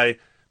years by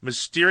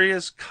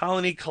mysterious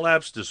colony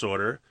collapse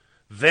disorder,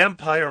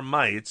 vampire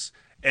mites,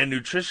 and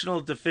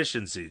nutritional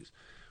deficiencies.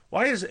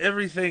 Why is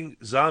everything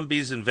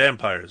zombies and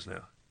vampires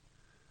now?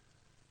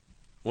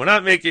 We're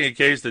not making a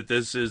case that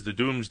this is the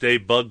doomsday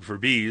bug for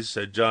bees,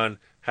 said John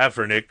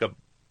Haffernick, a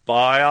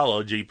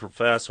biology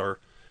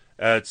professor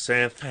at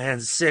San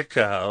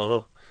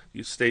Francisco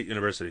State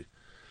University.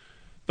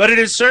 But it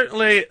is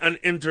certainly an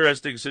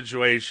interesting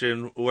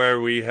situation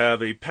where we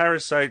have a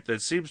parasite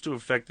that seems to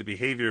affect the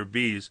behavior of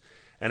bees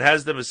and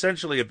has them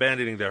essentially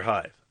abandoning their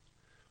hive.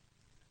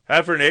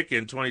 Haffernick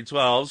in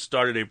 2012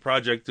 started a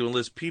project to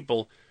enlist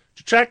people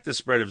to track the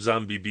spread of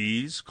zombie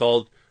bees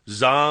called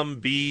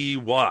Zombie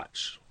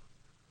Watch.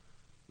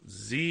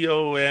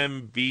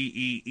 ZOMBEE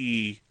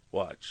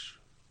Watch.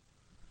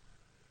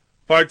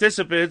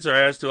 Participants are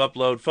asked to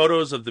upload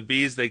photos of the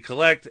bees they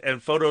collect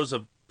and photos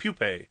of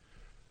pupae.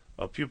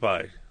 I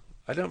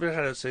don't know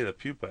how to say the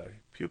pupae.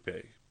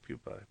 Pupae.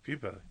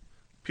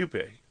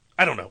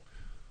 I don't know.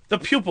 The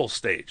pupal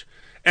stage.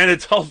 And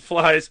adult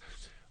flies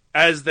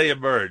as they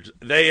emerge.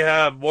 They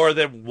have more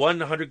than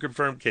 100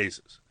 confirmed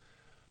cases.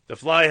 The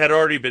fly had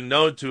already been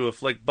known to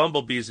afflict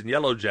bumblebees and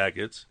yellow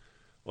jackets.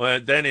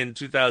 Then in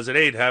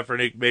 2008,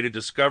 Haffernick made a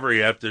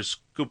discovery after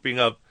scooping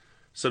up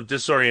some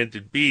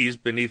disoriented bees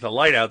beneath a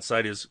light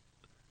outside his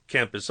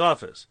campus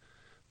office.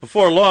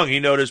 Before long, he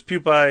noticed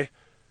pupae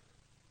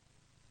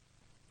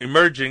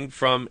emerging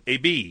from a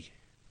bee.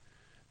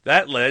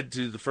 That led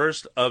to the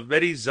first of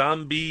many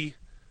zombie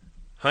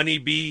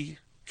honeybee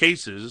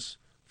cases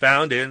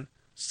found in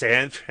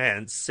San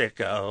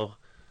Francisco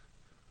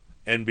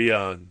and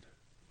beyond.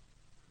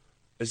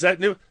 Is that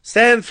new?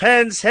 San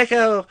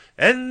Francisco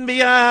and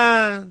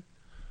beyond.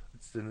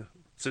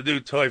 It's a new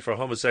toy for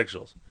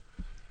homosexuals.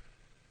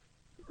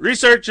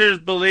 Researchers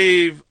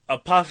believe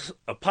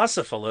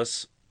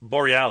Apocryphallus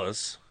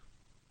borealis,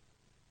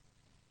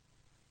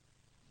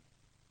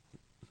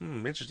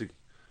 interesting,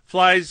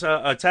 flies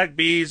attack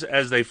bees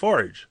as they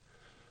forage.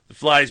 The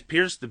flies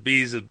pierce the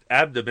bees'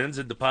 abdomens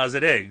and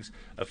deposit eggs,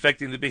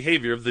 affecting the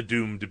behavior of the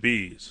doomed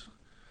bees.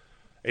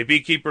 A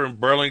beekeeper in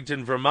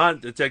Burlington, Vermont,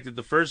 detected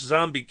the first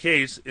zombie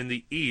case in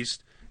the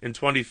East in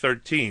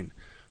 2013.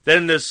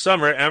 Then this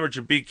summer, amateur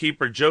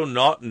beekeeper Joe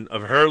Naughton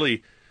of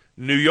Hurley,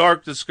 New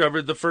York,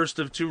 discovered the first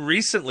of two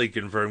recently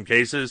confirmed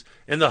cases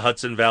in the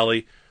Hudson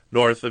Valley,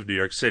 north of New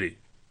York City.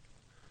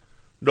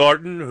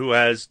 Naughton, who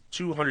has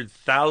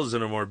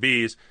 200,000 or more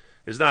bees,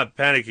 is not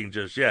panicking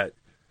just yet.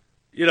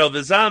 You know,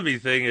 the zombie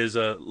thing is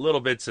a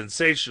little bit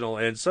sensational,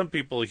 and some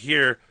people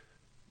hear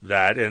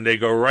that and they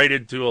go right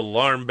into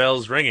alarm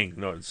bells ringing,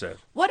 Naughton said.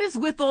 What is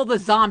with all the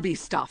zombie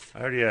stuff? I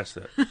already asked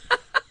that.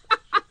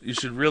 You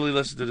should really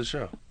listen to the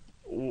show.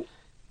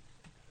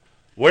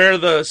 Where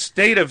the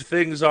state of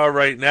things are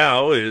right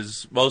now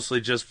is mostly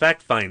just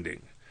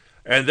fact-finding.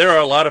 And there are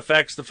a lot of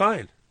facts to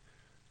find.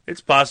 It's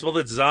possible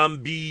that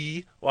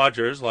zombie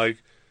watchers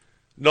like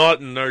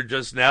Naughton are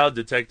just now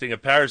detecting a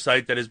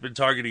parasite that has been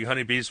targeting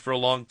honeybees for a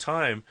long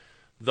time,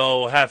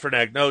 though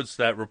Haffernack notes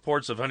that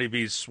reports of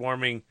honeybees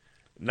swarming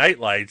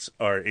nightlights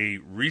are a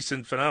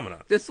recent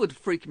phenomenon. This would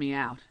freak me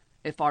out.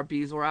 If our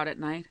bees were out at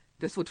night,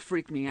 this would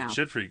freak me out. It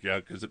should freak you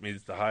out because it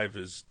means the hive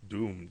is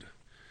doomed.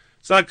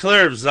 It's not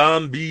clear if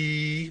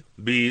zombie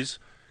bees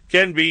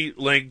can be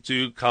linked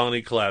to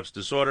colony collapse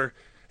disorder,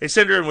 a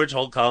syndrome in which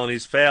whole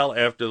colonies fail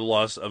after the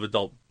loss of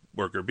adult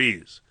worker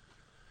bees.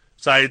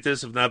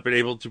 Scientists have not been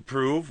able to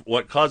prove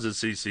what causes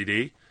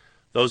CCD,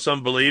 though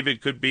some believe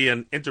it could be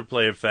an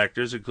interplay of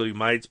factors, including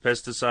mites,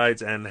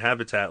 pesticides, and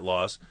habitat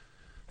loss.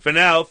 For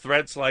now,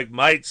 threats like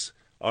mites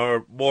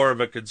are more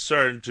of a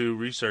concern to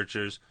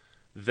researchers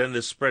than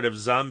the spread of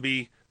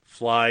zombie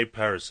fly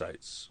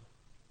parasites.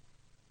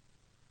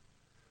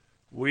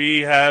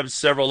 We have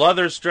several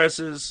other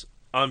stresses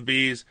on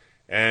bees,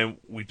 and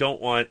we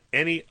don't want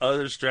any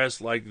other stress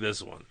like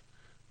this one,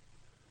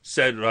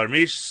 said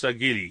Ramesh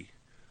Sagiri,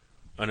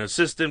 an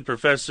assistant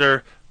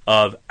professor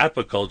of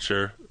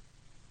apiculture,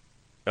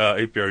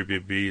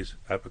 bees,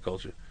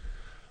 apiculture,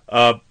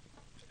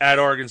 at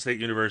Oregon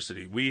State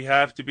University. We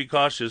have to be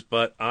cautious,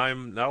 but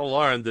I'm not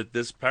alarmed that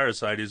this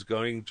parasite is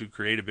going to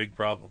create a big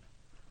problem.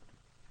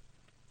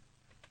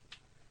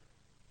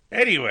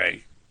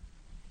 Anyway,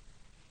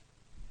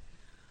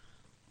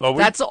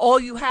 That's all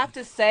you have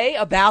to say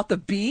about the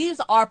bees,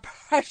 our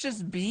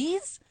precious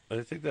bees?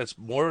 I think that's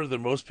more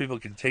than most people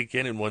can take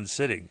in one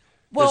sitting.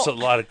 Well, there's a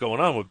lot going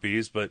on with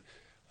bees, but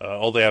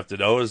all they have to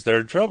know is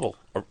they're in trouble.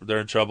 They're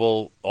in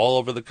trouble all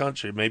over the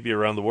country, maybe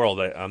around the world.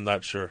 I'm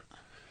not sure.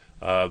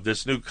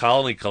 This new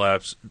colony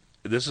collapse,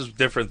 this is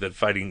different than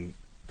fighting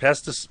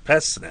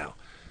pests now.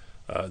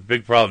 The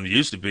big problem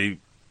used to be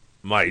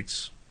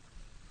mites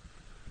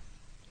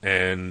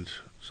and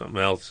something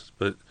else,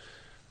 but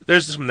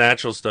there's some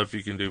natural stuff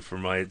you can do for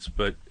mites,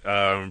 but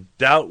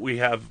doubt we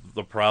have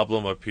the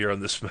problem up here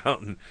on this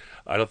mountain.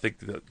 I don't think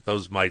that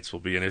those mites will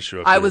be an issue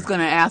up here. I was going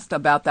to ask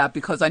about that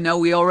because I know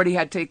we already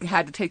had to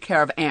take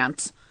care of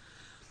ants.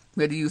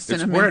 We had to use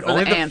cinnamon weird. for the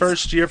Only ants. the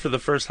first year for the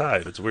first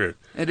hive. It's weird.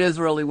 It is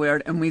really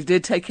weird, and we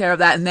did take care of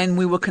that, and then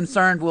we were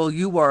concerned,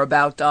 you were,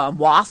 about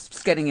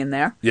wasps getting in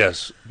there.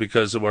 Yes,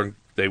 because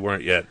they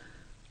weren't yet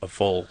a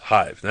full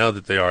hive. Now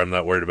that they are, I'm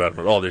not worried about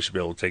them at all. They should be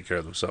able to take care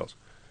of themselves.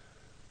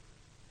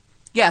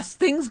 Yes,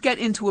 things get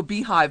into a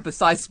beehive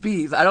besides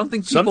bees. I don't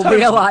think people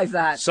realize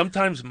that.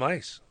 Sometimes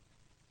mice.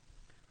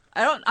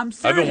 I'm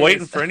serious. I've been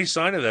waiting for any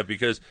sign of that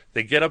because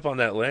they get up on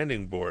that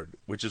landing board,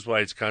 which is why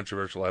it's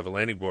controversial. I have a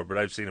landing board, but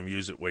I've seen them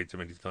use it way too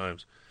many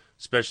times,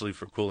 especially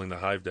for cooling the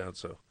hive down,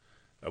 so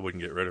I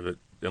wouldn't get rid of it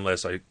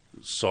unless I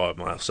saw a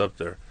mouse up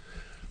there.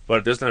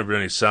 But there's never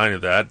been any sign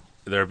of that.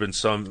 There have been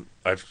some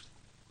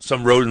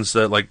rodents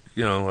that, like,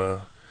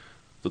 the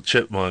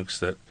chipmunks,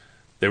 that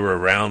they were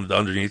around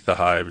underneath the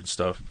hive and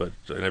stuff, but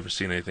I never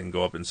seen anything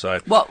go up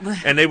inside. Well,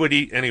 and they would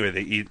eat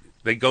anyway.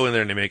 They go in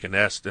there and they make a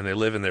nest, and they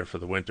live in there for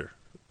the winter.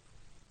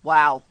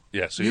 Wow.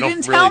 Yeah, so you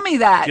didn't tell me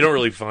that. You don't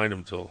really find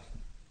them till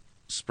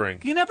spring.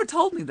 You never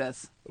told me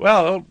this.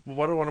 Well,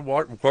 what do I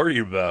want to worry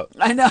you about?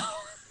 I know.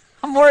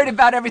 I'm worried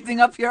about everything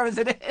up here as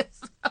it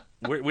is.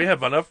 We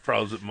have enough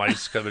problems with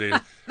mice coming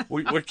in.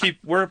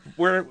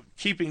 We're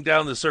keeping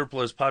down the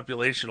surplus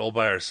population all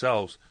by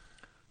ourselves.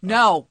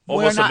 No,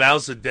 almost a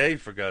mouse a day,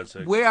 for God's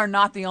sake. We are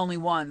not the only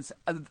ones.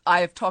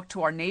 I have talked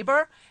to our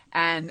neighbor,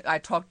 and I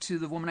talked to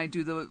the woman I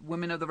do the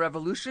Women of the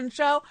Revolution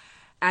show,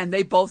 and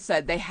they both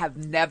said they have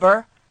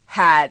never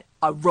had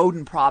a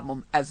rodent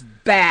problem as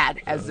bad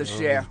as this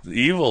year.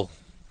 Evil.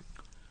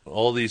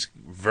 All these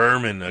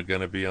vermin are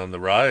going to be on the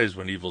rise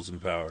when evil's in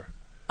power.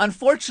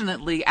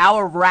 Unfortunately,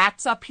 our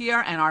rats up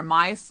here and our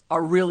mice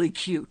are really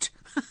cute.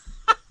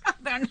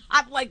 They're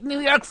not like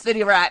New York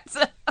City rats.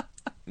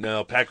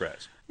 No, pack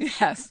rats.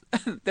 Yes.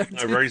 They're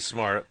very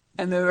smart.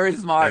 And they're very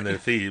smart. And they're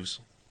thieves.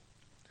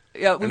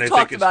 Yeah, we've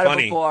talked about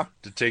it before.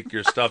 To take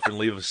your stuff and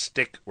leave a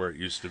stick where it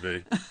used to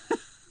be.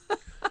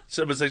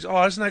 Someone says,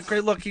 "Oh, isn't that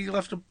great? Look, he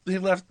left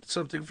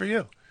something for you."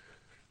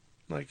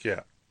 I'm like,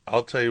 yeah,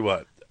 I'll tell you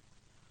what.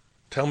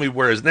 Tell me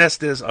where his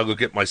nest is. I'll go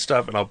get my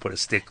stuff and I'll put a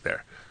stick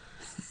there.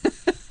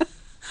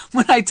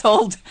 When I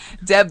told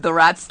Deb the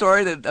rat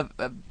story,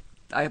 that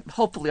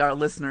hopefully our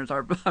listeners,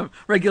 our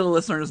regular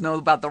listeners, know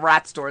about the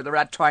rat story. The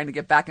rat trying to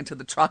get back into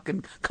the truck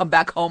and come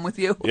back home with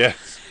you. Yeah.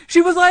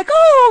 She was like,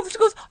 "Oh," she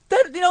goes,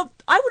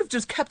 "I would have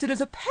just kept it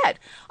as a pet."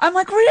 I'm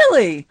like,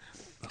 "Really?"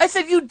 I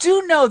said, "You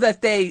do know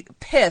that they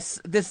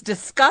piss this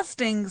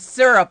disgusting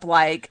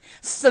syrup-like,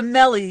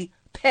 smelly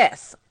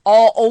piss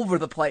all over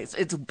the place.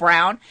 It's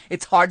brown.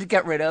 It's hard to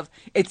get rid of.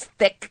 It's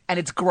thick, and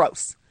it's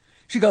gross."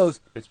 She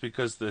goes, "It's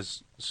because they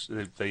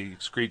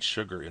excrete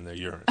sugar in their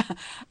urine."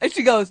 And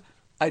she goes,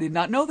 "I did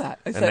not know that."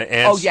 I said,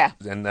 ants, "Oh, yeah."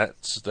 And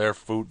that's their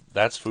food.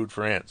 That's food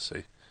for ants.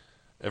 See?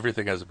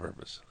 Everything has a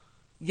purpose.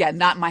 Yeah,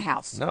 not in my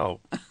house. No,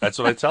 that's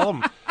what I tell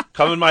them.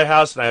 Come in my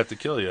house and I have to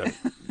kill you.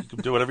 You can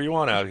do whatever you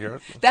want out here.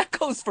 That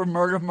goes for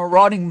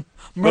marauding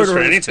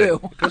murderers, too.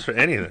 It goes for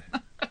anything.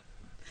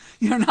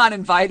 You're not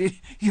invited.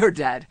 You're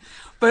dead.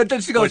 But then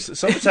she goes...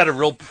 Someone's had a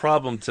real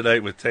problem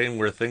tonight with telling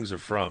where things are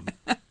from.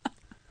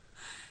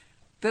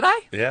 Did I?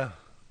 Yeah.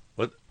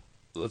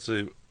 Let's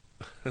see.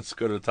 Let's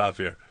go to the top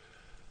here.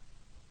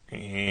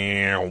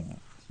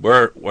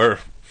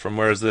 From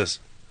where is this?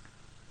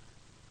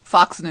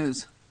 Fox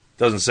News.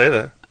 Doesn't say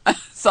that.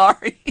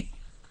 Sorry.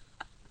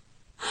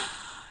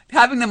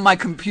 Having them on my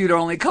computer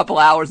only a couple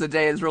hours a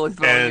day is really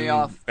throwing me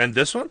off. And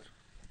this one?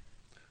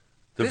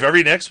 The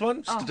very next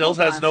one still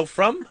has no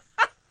from?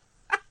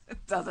 It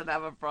doesn't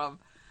have a from.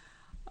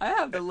 I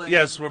have the link.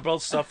 Yes, we're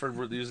both suffering.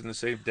 We're using the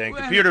same dang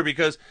computer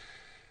because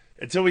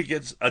until we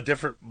get a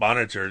different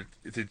monitor,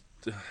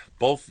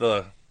 both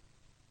the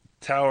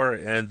tower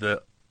and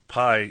the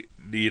Pi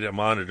need a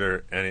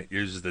monitor, and it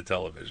uses the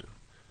television.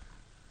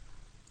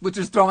 Which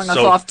is throwing us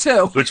off,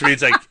 too. Which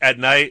means, like, at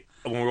night,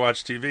 when we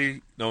watch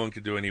TV, no one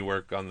can do any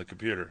work on the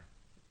computer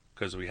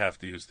because we have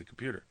to use the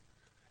computer.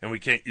 And we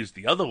can't use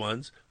the other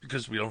ones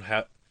because we only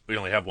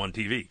have one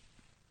TV.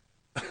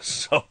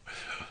 So,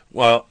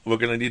 well, we're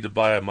going to need to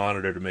buy a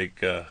monitor to make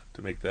that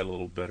a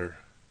little better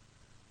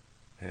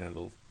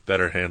handle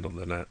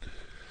than that.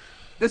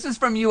 This is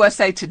from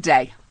USA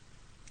Today.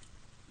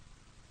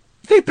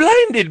 They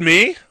blinded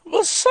me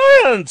with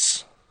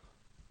science.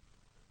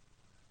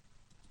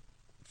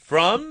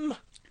 From?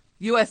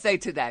 USA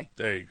Today.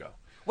 There you go.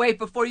 Wait,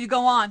 before you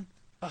go on.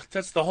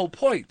 That's the whole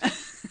point.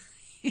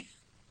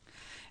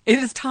 It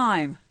is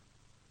time.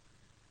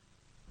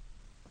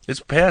 It's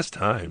past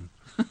time.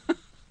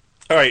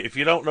 All right, if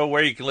you don't know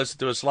where you can listen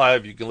to us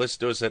live, you can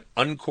listen to us at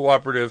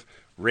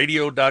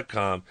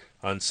uncooperativeradio.com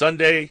on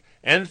Sunday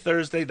and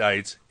Thursday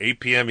nights, 8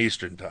 p.m.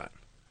 Eastern Time.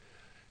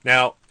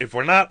 Now, if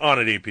we're not on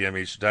at 8 p.m.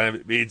 Eastern Time,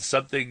 it means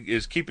something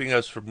is keeping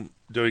us from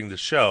doing the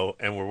show,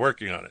 and we're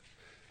working on it.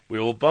 We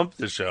will bump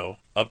the show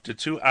up to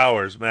 2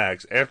 hours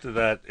max. After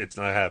that, it's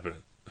not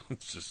happening.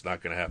 It's just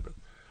not going to happen.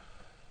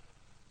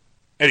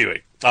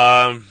 Anyway,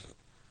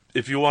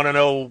 if you want to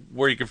know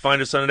where you can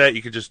find us on that,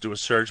 you can just do a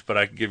search, but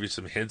I can give you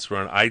some hints. We're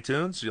on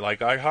iTunes. You like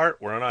iHeart?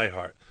 We're on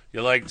iHeart.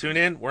 You like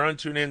TuneIn? We're on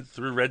TuneIn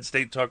through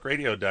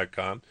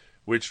RedStateTalkRadio.com,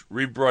 which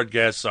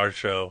rebroadcasts our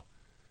show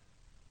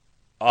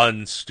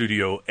on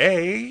Studio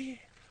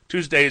A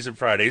Tuesdays and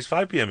Fridays,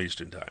 5 p.m.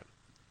 Eastern Time.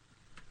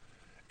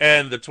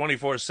 And the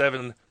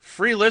 24/7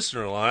 free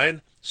listener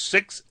line,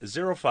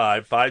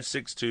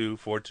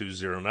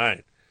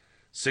 605-562-4209.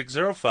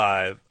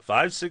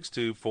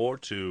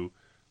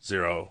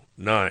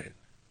 605-562-4209.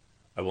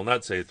 I will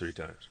not say it 3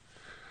 times.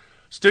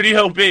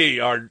 Studio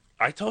B, I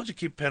told you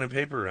keep pen and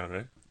paper around,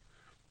 right?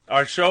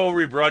 Our show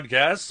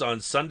rebroadcasts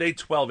on Sunday,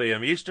 12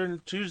 a.m.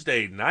 Eastern,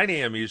 Tuesday, 9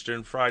 a.m.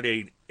 Eastern,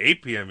 Friday,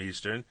 8 p.m.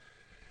 Eastern,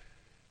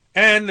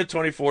 and the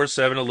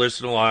 24/7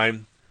 listener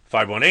line,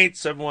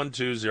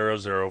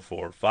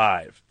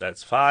 518-712-0045.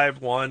 That's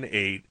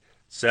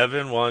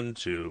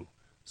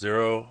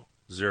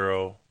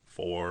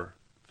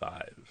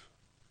 518-712-0045.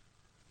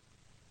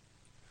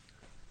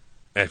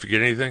 Did I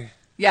forget anything?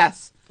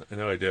 Yes. I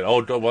know I did.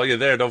 Oh, while you're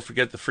there, don't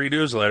forget the free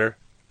newsletter.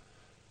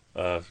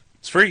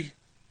 It's free.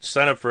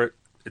 Sign up for it.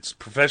 It's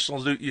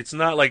professional. It's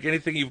not like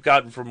anything you've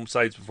gotten from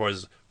sites before.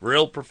 It's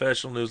real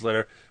professional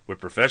newsletter with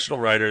professional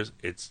writers.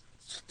 It's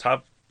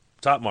top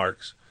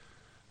marks.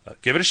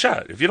 Give it a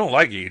shot. If you don't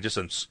like it, you just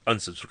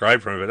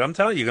unsubscribe from it. But I'm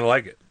telling you, you're going to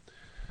like it.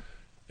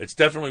 It's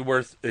definitely one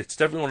of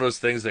those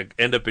things that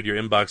end up in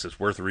your inbox that's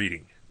worth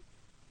reading.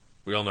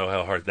 We all know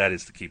how hard that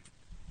is to keep.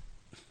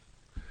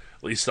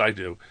 At least I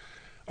do.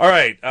 All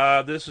right,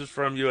 this is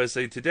from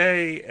USA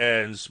Today,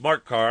 and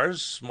smart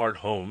cars, smart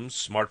homes,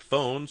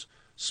 smartphones,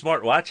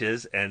 smart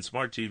watches, and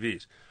smart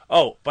TVs.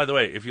 Oh, by the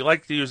way, if you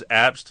like to use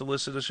apps to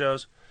listen to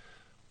shows,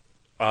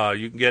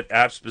 you can get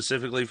apps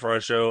specifically for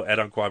our show at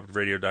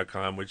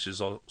uncooperativeradio.com, which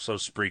is also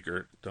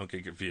Spreaker. Don't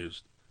get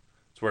confused.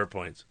 It's where it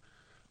points.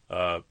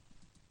 So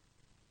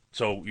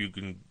you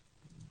can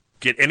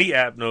get any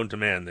app known to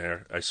man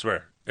there, I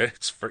swear.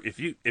 It's for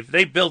if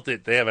they built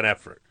it, they have an app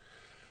for it.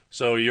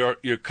 So you're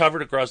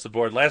covered across the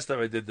board. Last time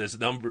I did this,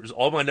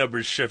 all my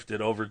numbers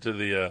shifted over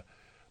to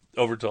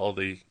all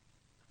the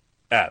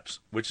apps,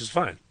 which is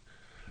fine.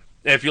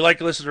 And if you like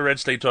to listen to Red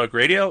State Talk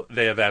Radio,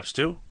 they have apps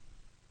too.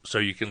 So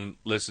you can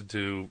listen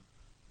to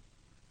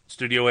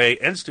Studio A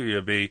and Studio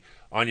B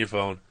on your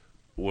phone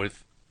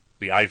with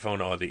the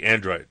iPhone or the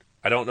Android.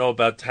 I don't know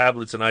about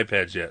tablets and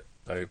iPads yet.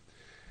 I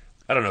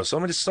don't know. So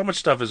much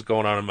stuff is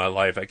going on in my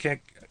life. I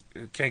can't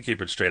keep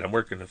it straight. I'm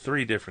working on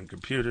 3 different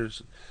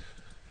computers,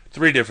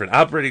 3 different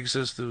operating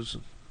systems.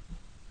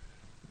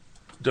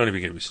 Don't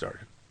even get me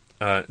started.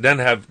 Then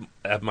have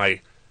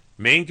my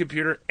main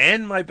computer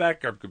and my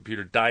backup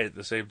computer die at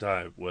the same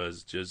time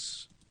was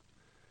just...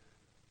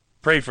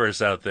 Pray for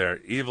us out there.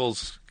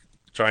 Evil's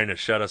trying to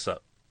shut us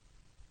up.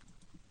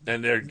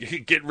 And they're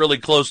getting really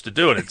close to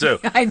doing it, too.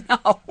 I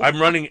know.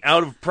 I'm running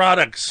out of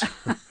products.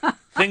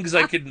 Things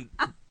I can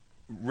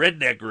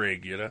redneck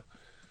rig, you know.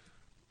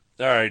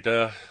 All right.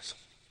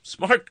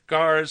 Smart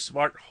cars,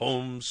 smart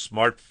homes,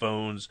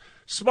 smartphones,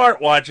 smart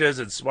watches,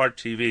 and smart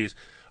TVs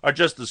are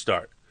just the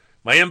start.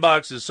 My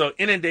inbox is so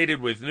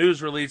inundated with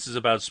news releases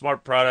about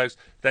smart products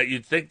that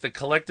you'd think the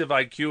collective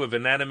IQ of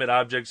inanimate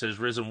objects has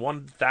risen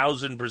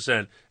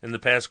 1,000% in the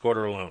past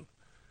quarter alone.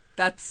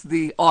 That's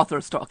the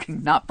authors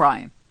talking, not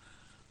Brian.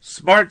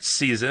 Smart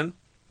Season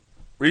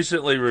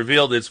recently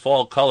revealed its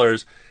fall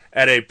colors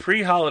at a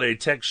pre-holiday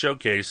tech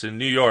showcase in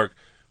New York,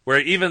 where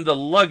even the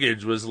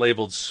luggage was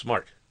labeled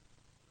smart.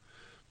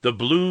 The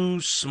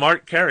blue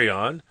Smart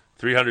Carry-On,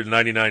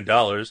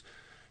 $399,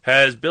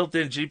 has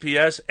built-in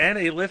GPS and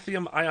a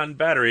lithium-ion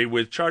battery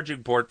with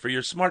charging port for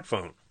your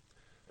smartphone.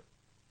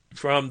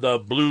 From the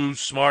Blue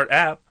Smart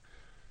app,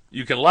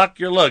 you can lock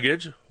your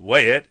luggage,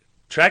 weigh it,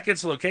 track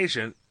its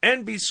location,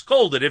 and be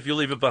scolded if you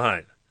leave it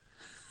behind.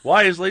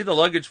 Wisely, the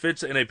luggage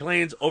fits in a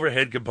plane's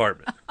overhead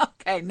compartment.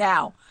 Okay,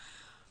 now,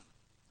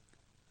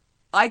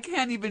 I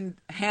can't even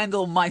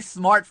handle my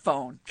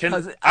smartphone.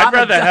 I'd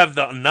rather have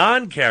the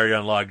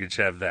non-carry-on luggage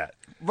have that.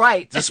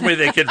 Right. This way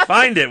they can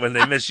find it when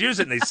they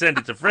misuse it and they send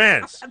it to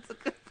France. That's a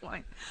good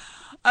point.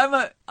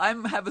 I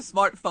have a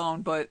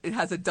smartphone, but it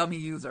has a dummy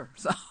user,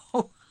 so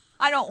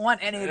I don't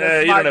want any of the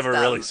smart You don't have stuff.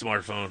 a really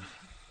smartphone.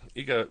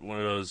 You got one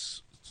of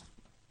those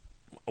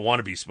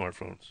wannabe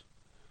smartphones.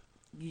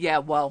 Yeah,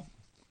 well,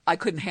 I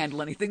couldn't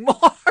handle anything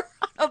more,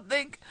 I don't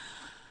think.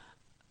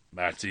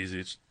 That's easy.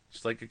 It's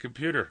just like a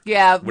computer.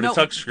 Yeah, with no, a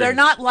touch screen. they're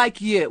not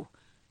like you.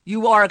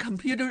 You are a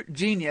computer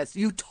genius.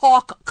 You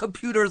talk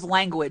computers'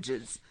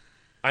 languages.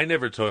 I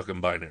never talk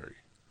in binary.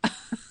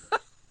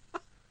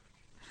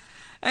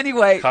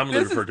 Anyway,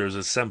 commonly referred to as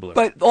assembler.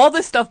 But all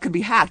this stuff can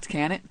be hacked,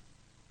 can it?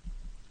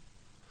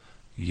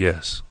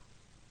 Yes.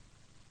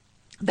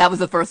 That was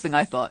the first thing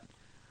I thought.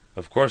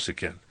 Of course it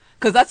can.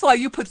 Because that's why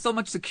you put so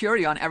much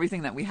security on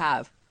everything that we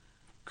have.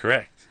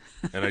 Correct.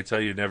 And I tell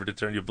you never to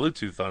turn your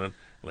Bluetooth on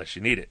unless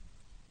you need it.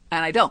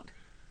 And I don't.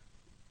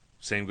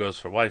 Same goes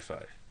for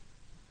Wi-Fi.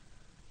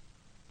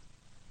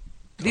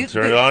 Don't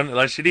turn it on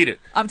unless you need it.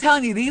 I'm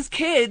telling you, these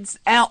kids,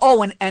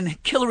 and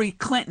Hillary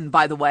Clinton,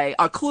 by the way,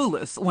 are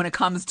clueless when it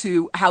comes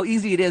to how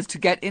easy it is to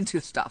get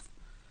into stuff.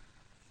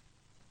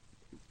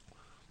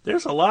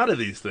 There's a lot of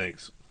these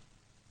things.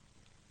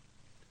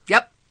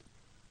 Yep.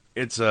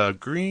 It's a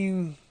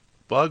green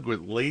bug with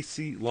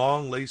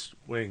long lace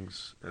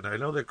wings. And I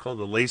know they're called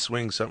the lace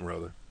wing something or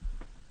other.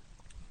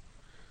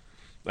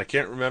 I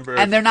can't remember.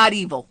 And they're not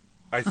evil.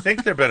 I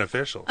think they're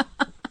beneficial.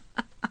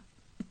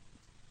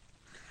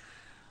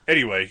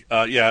 Anyway,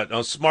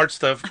 smart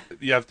stuff.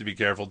 You have to be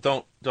careful.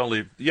 Don't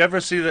leave. You ever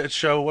see that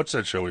show? What's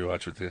that show we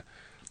watch with you?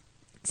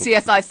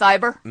 CSI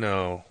Cyber?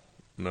 No.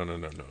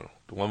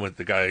 The one with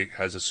the guy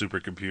has a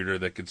supercomputer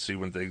that can see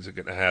when things are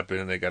going to happen,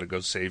 and they got to go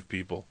save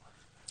people.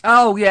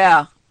 Oh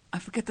yeah, I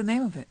forget the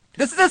name of it.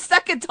 This is the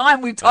second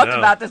time we've talked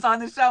about this on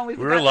the show. We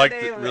really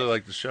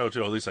like the show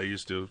too. At least I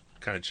used to.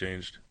 Kind of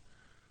changed.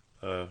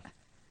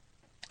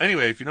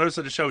 Anyway, if you notice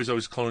on the show, he's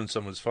always cloning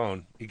someone's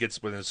phone. He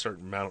gets within a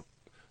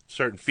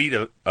certain feet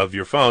of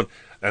your phone,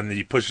 and then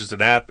he pushes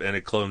an app, and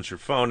it clones your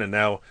phone, and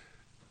now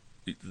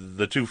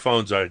the two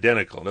phones are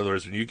identical. In other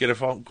words, when you get a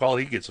phone call,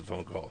 he gets a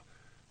phone call.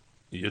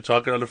 You're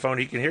talking on the phone,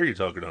 he can hear you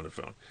talking on the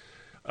phone.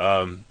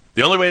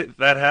 The only way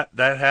that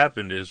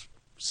happened is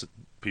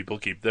people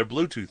keep their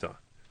Bluetooth on.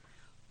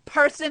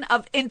 Person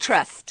of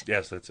interest.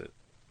 Yes, that's it.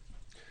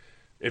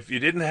 If you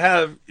didn't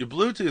have your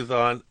Bluetooth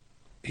on,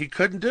 he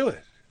couldn't do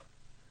it.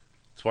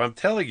 That's why I'm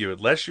telling you,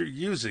 unless you're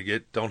using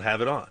it, don't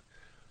have it on.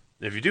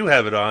 If you do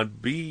have it on,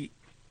 do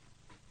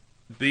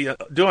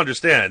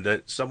understand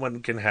that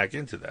someone can hack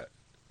into that.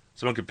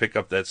 Someone can pick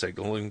up that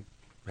signal and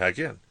hack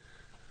in.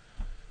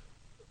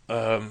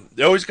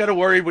 You always got to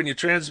worry when you're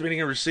transmitting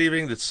and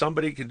receiving that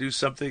somebody can do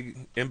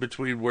something in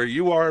between where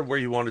you are and where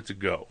you want it to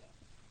go.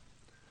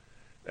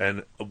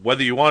 And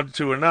whether you want it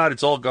to or not,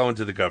 it's all going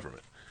to the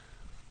government.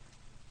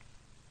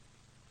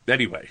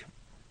 Anyway,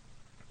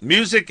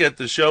 music at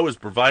the show is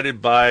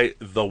provided by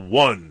the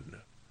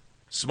One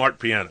Smart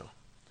Piano.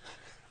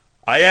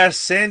 I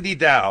asked Sandy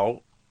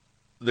Dow,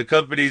 the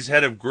company's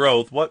head of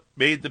growth, what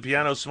made the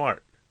piano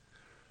smart.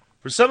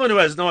 For someone who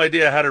has no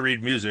idea how to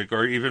read music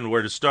or even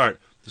where to start,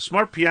 the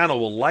smart piano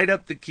will light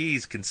up the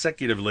keys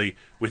consecutively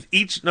with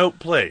each note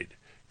played,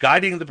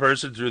 guiding the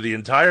person through the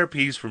entire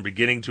piece from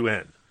beginning to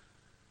end.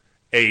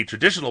 A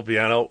traditional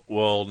piano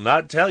will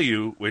not tell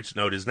you which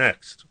note is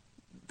next.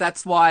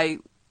 That's why...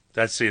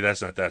 That's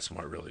not that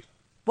smart, really.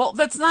 Well,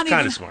 that's not even...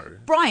 Kind of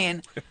smart.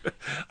 Brian.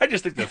 I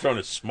just think they're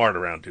throwing smart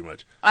around too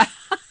much.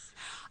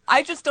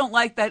 I just don't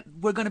like that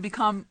we're going to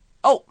become...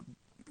 Oh,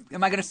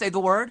 am I going to say the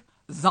word?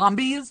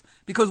 Zombies?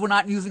 Because we're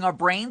not using our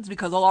brains?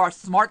 Because all our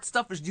smart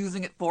stuff is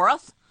using it for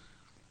us?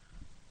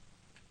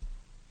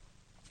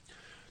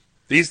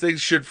 These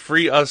things should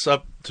free us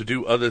up to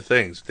do other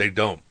things. They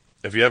don't.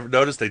 If you ever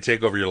notice, they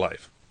take over your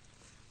life.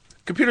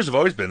 Computers have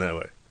always been that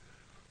way.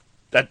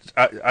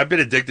 I've been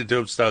addicted to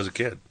them since I was a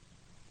kid.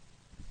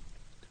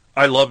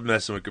 I love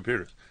messing with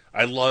computers.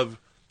 I love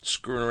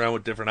screwing around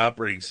with different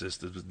operating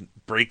systems and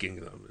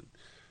breaking them.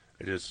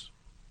 I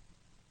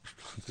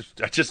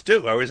just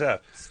do. I always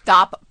have.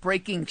 Stop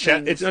breaking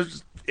things.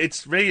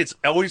 It's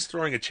always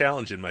throwing a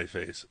challenge in my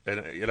face, and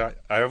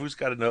I always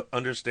got to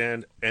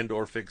understand and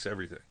or fix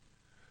everything.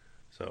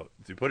 So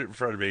if you put it in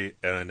front of me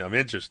and I'm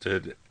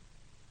interested,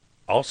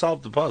 I'll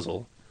solve the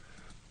puzzle.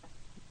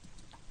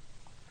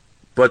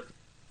 But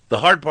the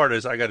hard part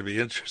is I got to be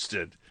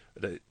interested.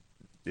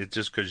 It's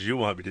just because you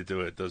want me to do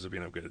it doesn't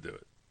mean I'm going to do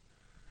it.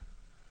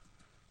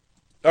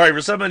 All right,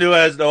 for someone who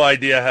has no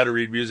idea how to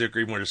read music or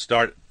even where to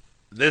start,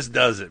 this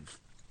does it.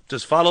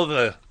 Just follow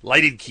the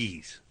lighted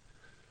keys.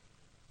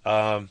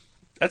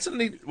 That's a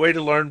neat way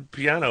to learn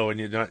piano, and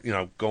you're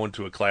not, going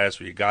to a class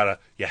where you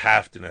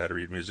have to know how to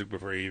read music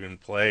before you even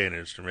play an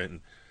instrument.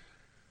 And,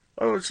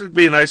 this would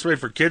be a nice way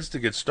for kids to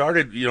get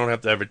started. You don't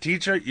have to have a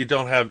teacher. You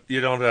don't have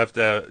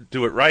to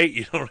do it right.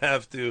 You don't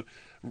have to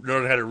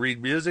learn how to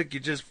read music. You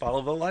just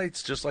follow the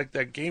lights, just like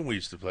that game we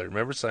used to play.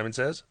 Remember Simon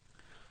Says?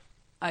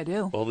 I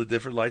do. All the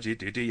different lights. You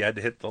had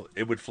to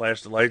it would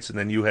flash the lights, and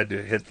then you had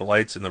to hit the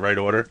lights in the right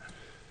order.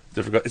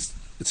 It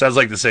sounds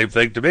like the same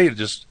thing to me,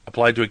 just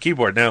applied to a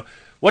keyboard. Now,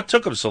 what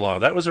took them so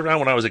long? That was around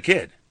when I was a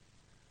kid.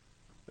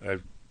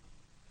 It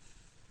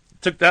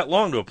took that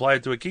long to apply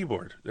it to a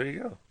keyboard. There you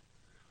go.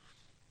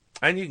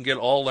 And you can get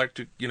all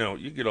electric,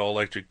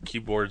 electric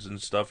keyboards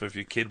and stuff. If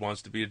your kid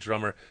wants to be a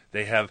drummer,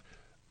 they have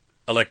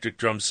electric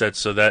drum sets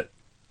so that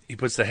he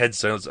puts the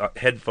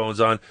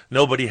headphones on.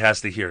 Nobody has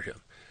to hear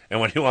him. And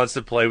when he wants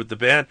to play with the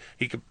band,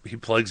 he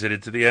plugs it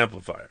into the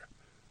amplifier.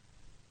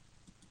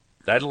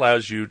 That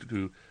allows your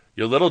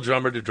little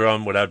drummer to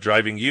drum without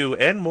driving you,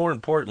 and more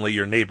importantly,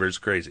 your neighbors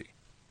crazy.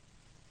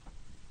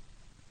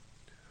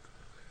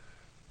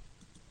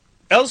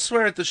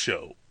 Elsewhere at the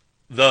show,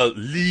 the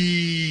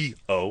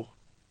Leo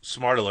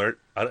Smart Alert,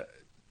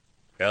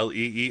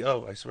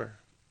 L-E-E-O, I swear.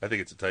 I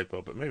think it's a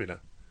typo, but maybe not.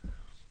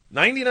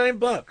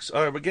 $99.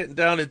 All right, we're getting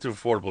down into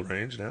affordable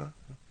range now.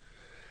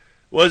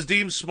 Was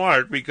deemed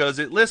smart because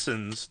it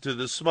listens to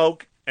the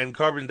smoke and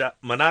carbon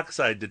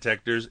monoxide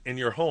detectors in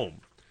your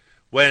home.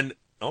 When,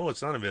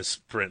 it's not a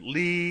misprint,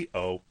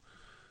 Leo,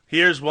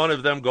 here's one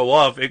of them go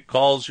off, it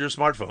calls your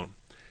smartphone.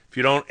 If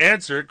you don't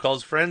answer, it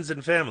calls friends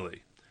and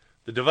family.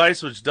 The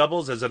device, which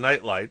doubles as a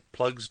nightlight,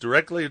 plugs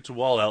directly into a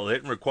wall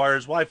outlet and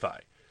requires Wi-Fi.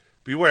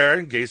 Beware,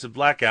 in case of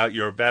blackout,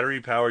 your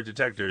battery-powered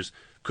detectors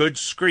could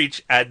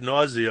screech ad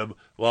nauseum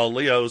while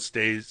Leo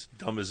stays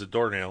dumb as a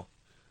doornail.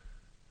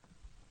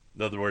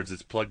 In other words,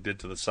 it's plugged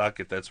into the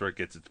socket. That's where it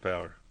gets its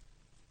power.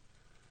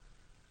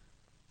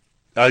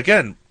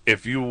 Again,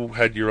 if you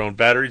had your own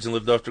batteries and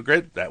lived off the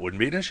grid, that wouldn't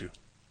be an issue.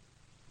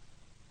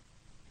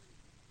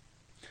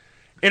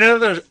 In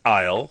another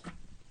aisle,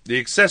 the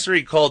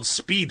accessory called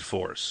Speed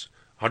Force,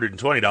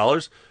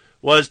 $120,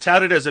 was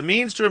touted as a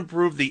means to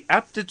improve the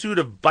aptitude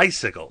of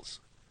bicycles.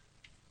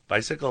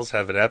 Bicycles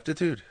have an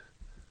aptitude.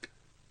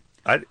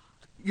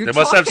 They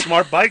must have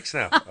smart bikes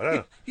now. I don't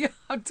know. Yeah,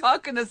 I'm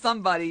talking to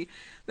somebody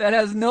that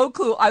has no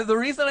clue. The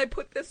reason I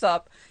put this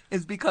up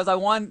is because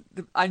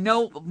I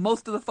know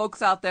most of the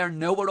folks out there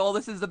know what all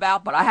this is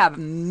about, but I have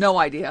no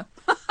idea.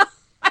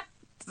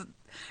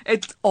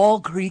 It's all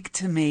Greek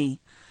to me.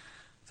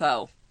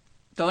 So,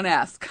 don't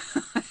ask.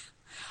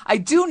 I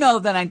do know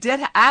that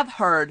I have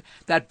heard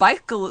that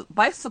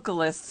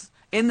bicyclists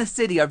in the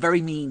city are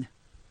very mean.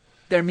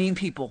 They're mean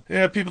people.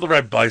 Yeah, people that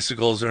ride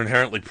bicycles are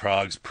inherently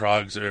progs.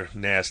 Progs are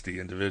nasty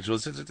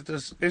individuals.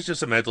 It's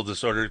just a mental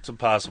disorder. It's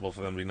impossible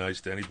for them to be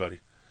nice to anybody.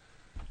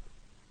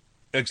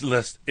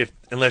 Unless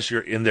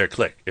you're in their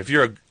clique. If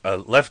you're a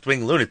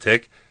left-wing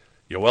lunatic,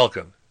 you're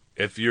welcome.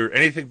 If you're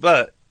anything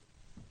but,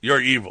 you're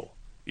evil.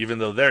 Even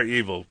though they're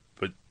evil,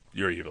 but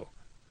you're evil.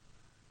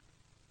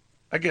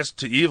 I guess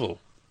to evil,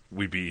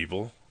 we'd be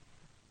evil.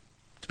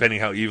 Depending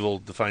how evil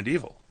defined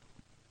evil.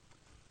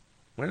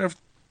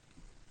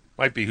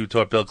 Might be who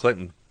taught Bill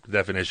Clinton the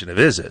definition of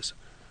is.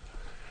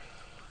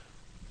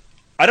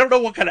 I don't know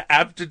what kind of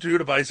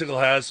aptitude a bicycle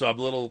has, so I'm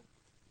a little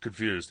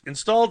confused.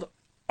 Installed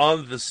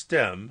on the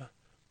stem,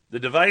 the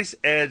device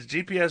adds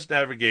GPS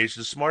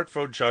navigation,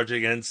 smartphone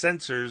charging, and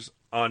sensors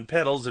on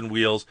pedals and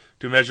wheels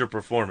to measure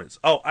performance.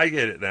 Oh, I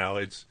get it now.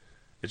 It's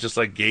just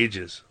like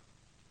gauges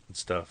and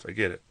stuff. I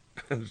get it.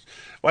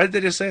 Why did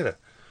they just say that?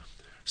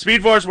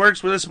 Speed Force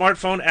works with a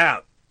smartphone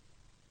app,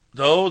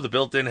 though the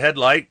built-in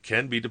headlight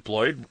can be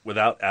deployed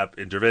without app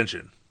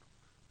intervention.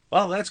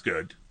 Well, that's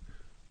good.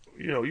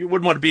 You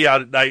wouldn't want to be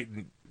out at night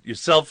and your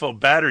cell phone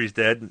battery's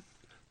dead.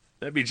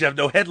 That means you have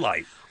no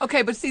headlight.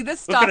 Okay, but see,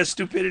 this stuff... What kind of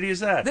stupidity is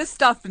that? This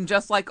stuff, and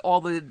just like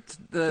all the...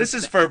 This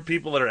is for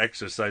people that are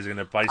exercising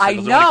their bicycles. I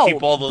know, They want to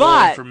keep all the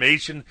little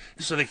information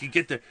so they can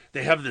get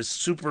They have this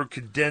super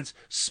condensed,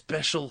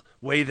 special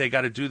way they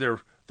got to do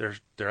their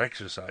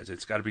exercise.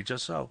 It's got to be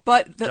just so.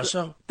 But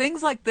so.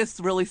 Things like this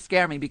really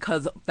scare me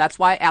because that's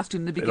why I asked you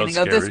in the beginning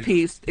of this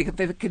piece if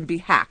it can be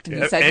hacked. And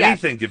you said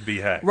anything yes. can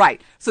be hacked.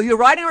 Right. So you're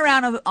riding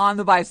around on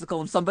the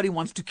bicycle and somebody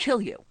wants to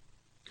kill you.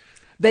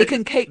 They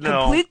can take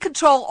complete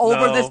control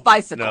over this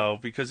bicycle. No,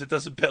 because it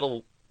doesn't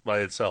pedal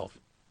by itself.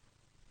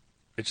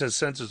 It has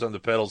sensors on the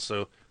pedals,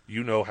 so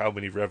you know how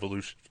many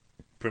revolutions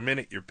per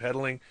minute you're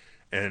pedaling,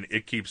 and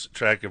it keeps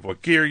track of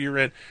what gear you're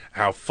in,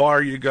 how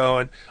far you're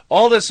going,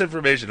 all this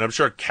information. I'm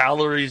sure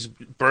calories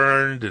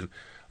burned and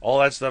all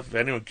that stuff. If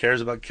anyone cares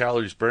about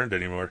calories burned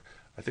anymore,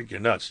 I think you're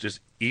nuts. Just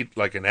eat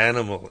like an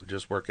animal and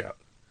just work out.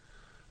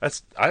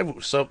 I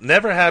was so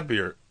never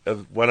happier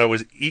when I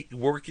was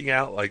working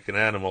out like an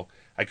animal.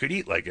 I could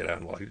eat like an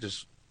animal.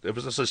 There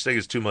was no such thing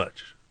as too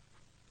much.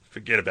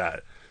 Forget about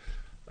it.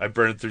 I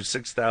burned through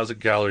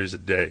 6,000 calories a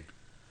day.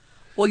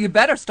 Well, you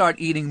better start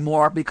eating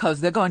more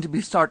because they're going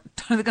to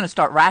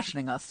start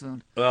rationing us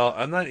soon. Well,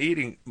 I'm not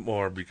eating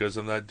more because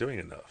I'm not doing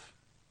enough.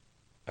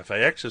 If I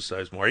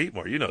exercise more, I eat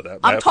more. You know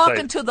that. I'm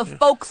talking to the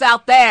folks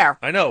out there.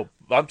 I know.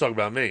 I'm talking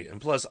about me. And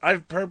plus,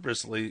 I've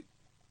purposely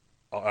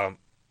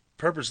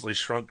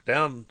shrunk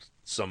down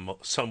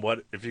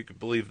somewhat, if you could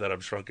believe that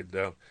I'm shrunken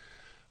down.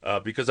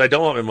 Because I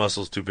don't want my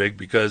muscles too big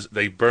because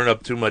they burn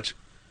up too much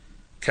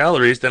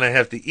calories. Then I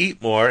have to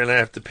eat more and I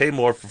have to pay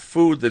more for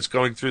food that's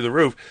going through the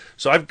roof.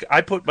 So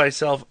I put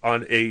myself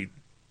on a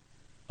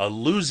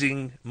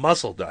losing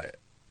muscle diet,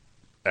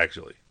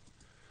 actually.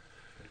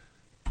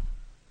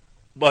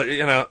 But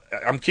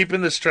I'm keeping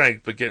the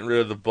strength but getting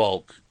rid of the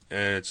bulk,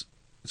 and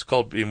it's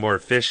called being more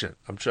efficient.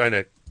 I'm trying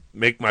to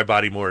make my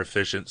body more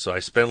efficient so I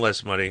spend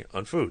less money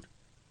on food.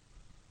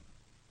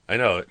 I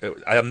know.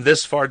 I'm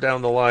this far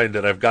down the line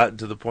that I've gotten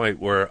to the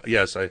point where,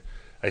 yes, I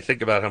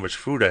think about how much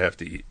food I have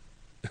to eat.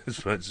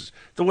 It's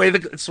the way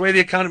the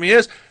economy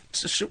is.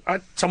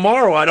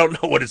 Tomorrow, I don't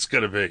know what it's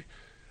going to be.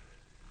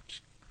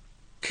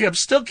 I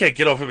still can't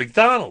get over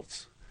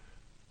McDonald's.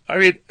 I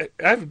mean, I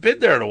haven't been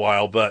there in a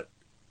while, but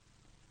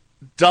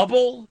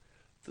double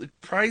the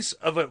price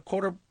of a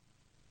quarter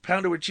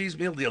pounder with cheese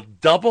meal deal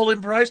double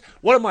in price?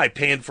 What am I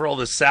paying for all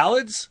the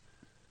salads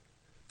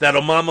that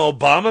Mama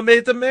Obama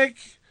made them make?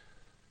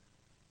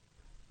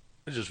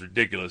 It's just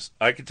ridiculous.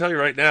 I can tell you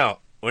right now,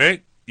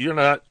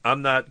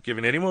 I'm not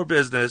giving any more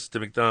business to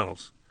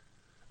McDonald's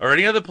or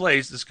any other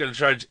place that's going to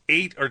charge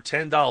 $8 or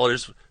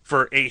 $10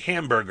 for a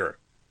hamburger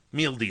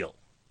meal deal.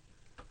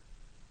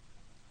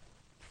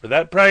 For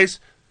that price,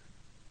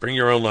 bring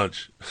your own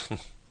lunch.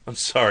 I'm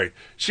sorry.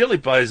 She only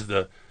buys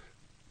the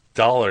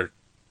dollar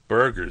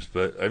burgers,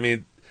 but, I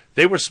mean,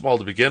 they were small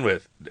to begin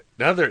with.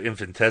 Now they're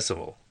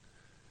infinitesimal.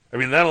 I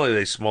mean, not only are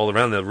they small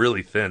around, they're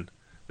really thin.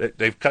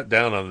 They've cut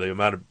down on the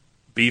amount of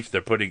beef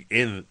they're putting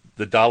in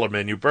the dollar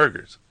menu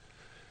burgers,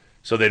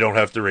 so they don't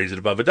have to raise it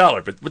above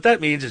 $1. But what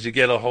that means is you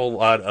get a whole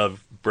lot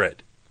of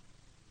bread.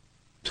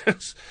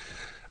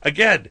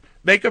 Again,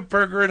 make a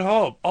burger at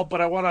home. Oh,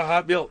 but I want a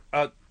hot meal.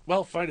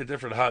 Well, find a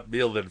different hot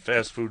meal than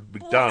fast food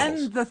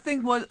McDonald's. And the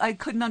thing was, I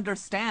couldn't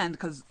understand,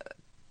 because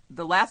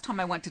the last time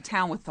I went to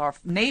town with our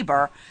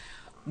neighbor,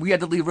 we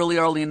had to leave really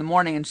early in the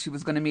morning, and she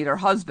was going to meet her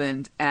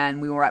husband,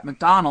 and we were at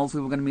McDonald's.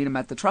 We were going to meet him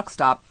at the truck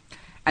stop,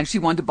 and she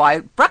wanted to buy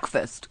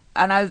breakfast.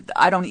 And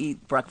I don't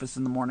eat breakfast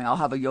in the morning. I'll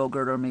have a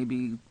yogurt or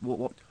maybe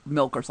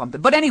milk or something.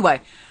 But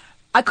anyway,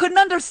 I couldn't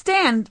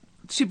understand.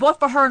 She bought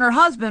for her and her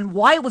husband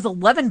why it was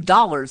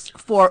 $11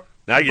 for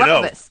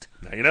breakfast.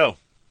 Now you know.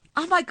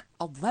 I'm like,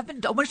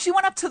 $11? When she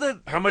went up to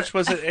the... How much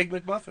was an Egg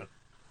McMuffin?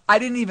 I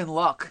didn't even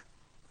look.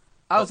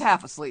 I was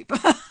half asleep.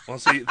 Well,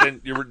 see,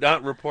 then you're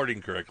not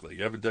reporting correctly.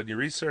 You haven't done your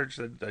research,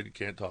 then you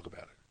can't talk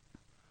about it.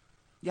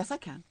 Yes, I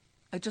can.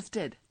 I just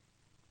did.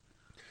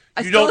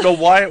 You don't know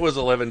why it was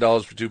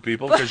 $11 for two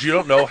people, because you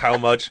don't know how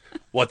much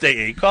what they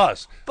ate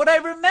cost. But I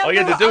remember... All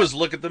you had to do is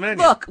look at the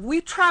menu. Look, we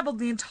traveled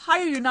the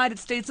entire United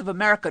States of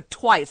America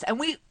twice, and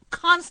we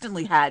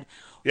constantly had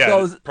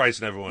those... the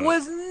price never went up.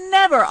 Was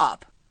never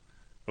up.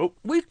 Oh.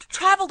 We've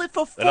traveled it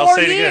for 4 and I'll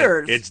say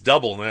years. It again. It's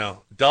double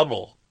now.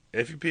 Double.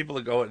 If you people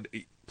are going...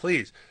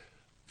 Please.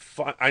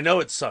 I know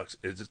it sucks.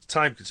 It's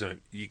time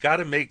consuming. You got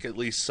to make at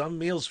least some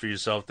meals for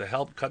yourself to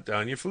help cut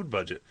down your food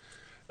budget.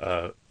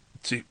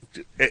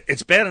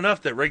 It's bad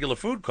enough that regular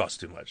food costs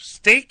too much.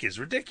 Steak is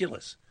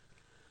ridiculous.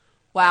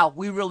 Wow,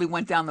 we really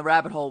went down the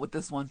rabbit hole with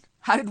this one.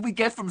 How did we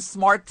get from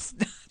smart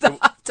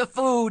to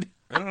food?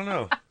 I don't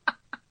know.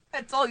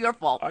 It's all your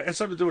fault. I had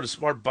something to do with a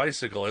smart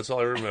bicycle. That's all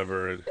I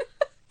remember.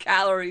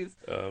 Calories.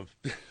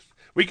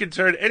 We can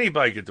turn any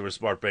bike into a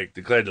smart bike,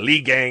 declared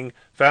Li Gang,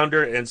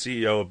 founder and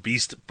CEO of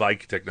Beast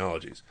Bike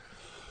Technologies.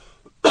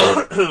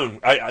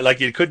 I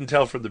like you couldn't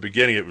tell from the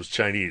beginning it was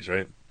Chinese,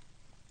 right?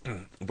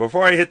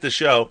 Before I hit the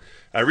show,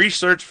 I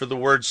researched for the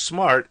word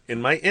smart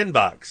in my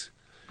inbox.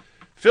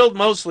 Filled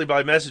mostly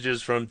by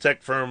messages from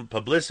tech firm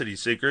publicity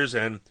seekers,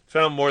 and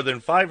found more than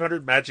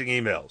 500 matching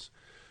emails.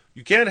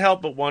 You can't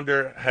help but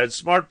wonder, has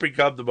smart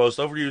become the most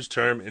overused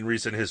term in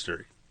recent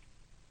history?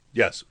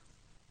 Yes.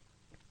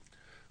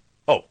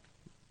 Oh,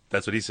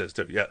 that's what he says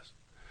too, yes.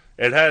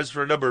 It has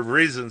for a number of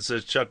reasons,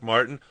 says Chuck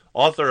Martin,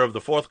 author of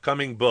the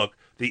forthcoming book,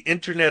 The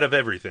Internet of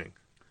Everything.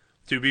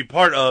 To be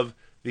part of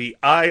the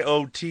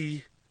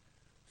IoT,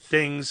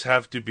 things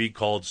have to be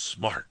called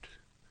smart.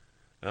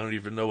 I don't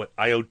even know what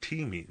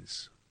IoT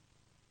means.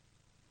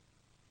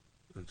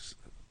 It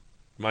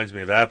reminds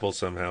me of Apple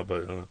somehow,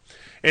 but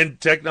in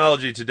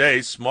technology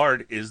today,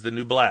 smart is the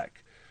new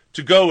black.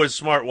 To go with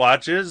smart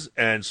watches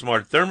and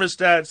smart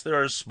thermostats, there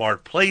are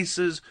smart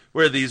places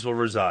where these will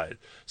reside,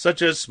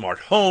 such as smart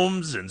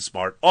homes and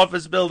smart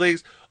office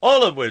buildings,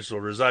 all of which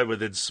will reside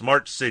within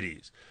smart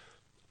cities,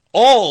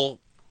 all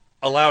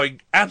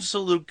allowing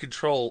absolute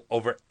control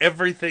over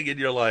everything in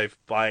your life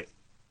by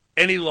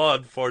any law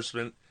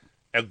enforcement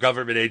and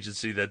government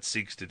agency that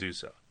seeks to do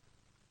so.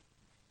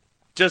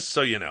 Just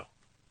so you know.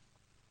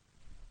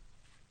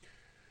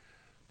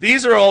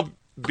 These are all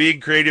being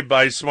created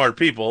by smart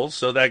people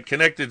so that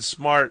connected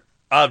smart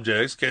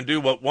objects can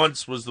do what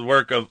once was the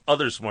work of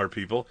other smart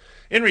people.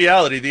 In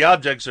reality, the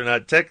objects are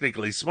not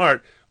technically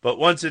smart, but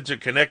once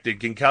interconnected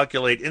can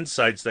calculate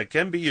insights that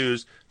can be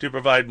used to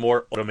provide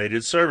more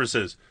automated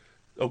services.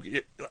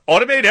 Okay,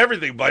 automate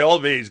everything by all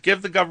means.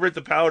 Give the government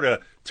the power to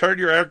turn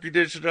your air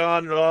conditioner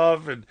on and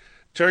off, and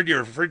turn your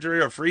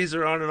refrigerator or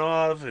freezer on and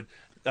off,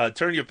 and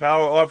turn your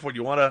power off when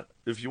you want to,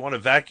 if you want to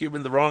vacuum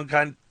in the wrong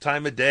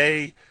time of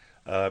day.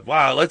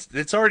 Wow,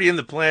 it's already in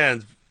the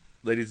plans,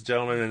 ladies and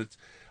gentlemen. And it's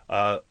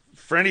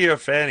Freddie or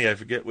Fannie, I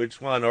forget which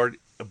one, already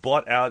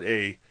bought out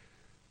a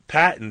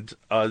patent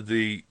of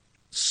the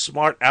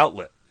smart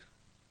outlet.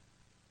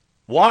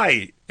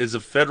 Why is a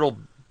federal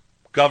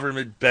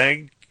government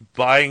bank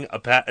buying a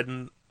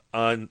patent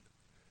on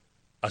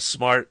a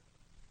smart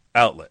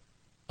outlet,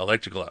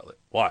 electrical outlet?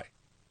 Why?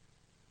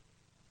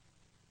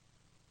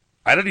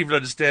 I don't even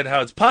understand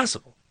how it's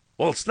possible.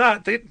 Well, it's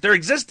not. Their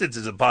existence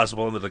is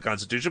impossible under the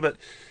Constitution, but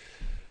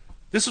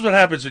this is what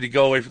happens when you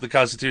go away from the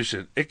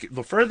Constitution.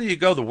 The further you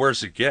go, the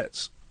worse it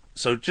gets.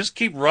 So just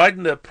keep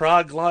riding the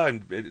Prague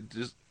line.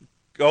 That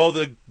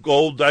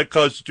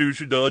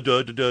Constitution, da.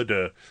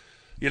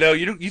 You know,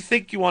 you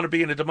think you want to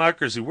be in a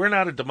democracy. We're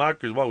not a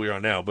democracy. Well, we are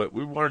now, but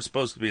we weren't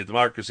supposed to be a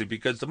democracy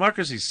because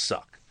democracies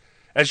suck.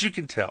 As you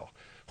can tell,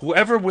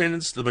 whoever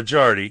wins the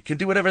majority can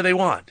do whatever they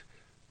want.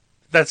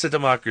 That's a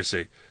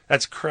democracy.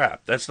 That's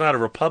crap. That's not a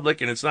republic,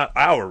 and it's not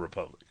our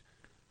republic.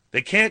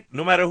 They can't,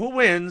 no matter who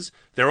wins,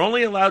 they're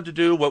only allowed to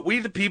do what we,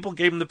 the people,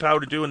 gave them the power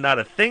to do, and not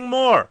a thing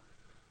more.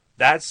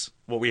 That's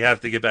what we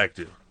have to get back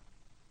to.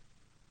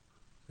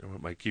 I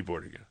went my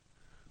keyboard again.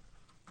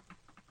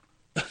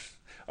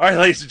 All right,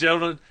 ladies and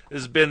gentlemen, this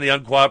has been the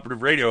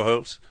Uncooperative Radio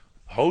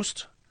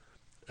host?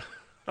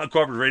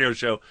 Uncooperative Radio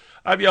Show.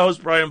 I'm your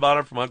host, Brian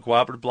Bonner from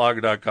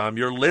UncooperativeBlogger.com.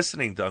 You're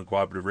listening to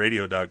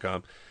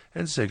UncooperativeRadio.com.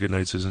 And say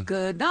goodnight, Susan.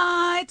 Good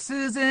night,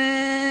 Susan.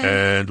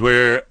 And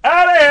we're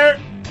out of here.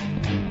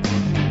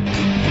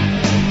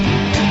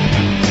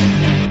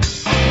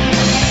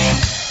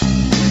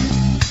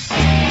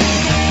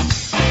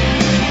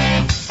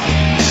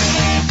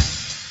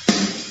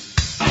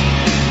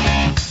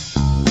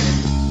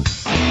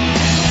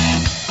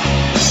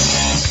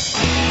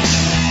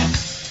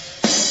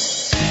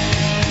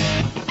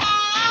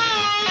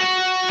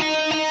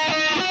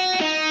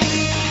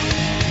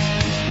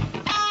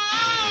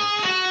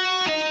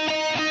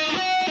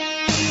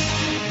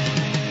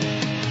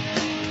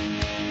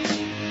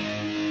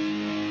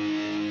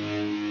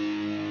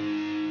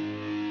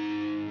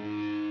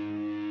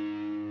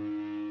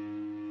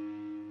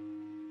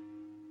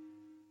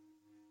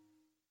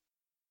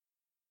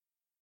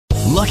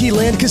 Lucky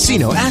Land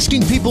Casino,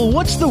 asking people,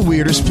 what's the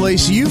weirdest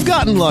place you've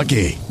gotten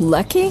lucky?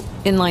 Lucky?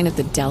 In line at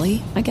the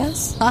deli, I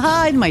guess?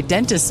 Aha, in my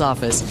dentist's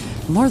office.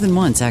 More than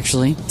once,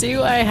 actually.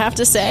 Do I have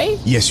to say?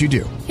 Yes, you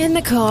do. In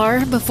the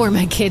car before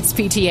my kids'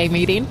 PTA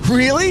meeting.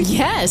 Really?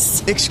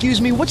 Yes. Excuse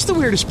me, what's the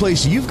weirdest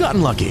place you've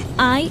gotten lucky?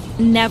 I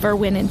never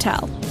win and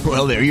tell.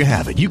 Well, there you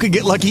have it. You can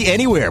get lucky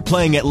anywhere,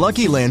 playing at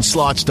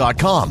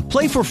LuckyLandSlots.com.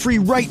 Play for free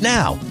right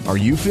now. Are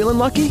you feeling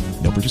lucky?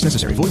 No purchase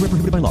necessary. Void where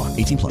prohibited by law.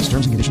 18+.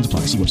 Terms and conditions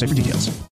apply. See website for details.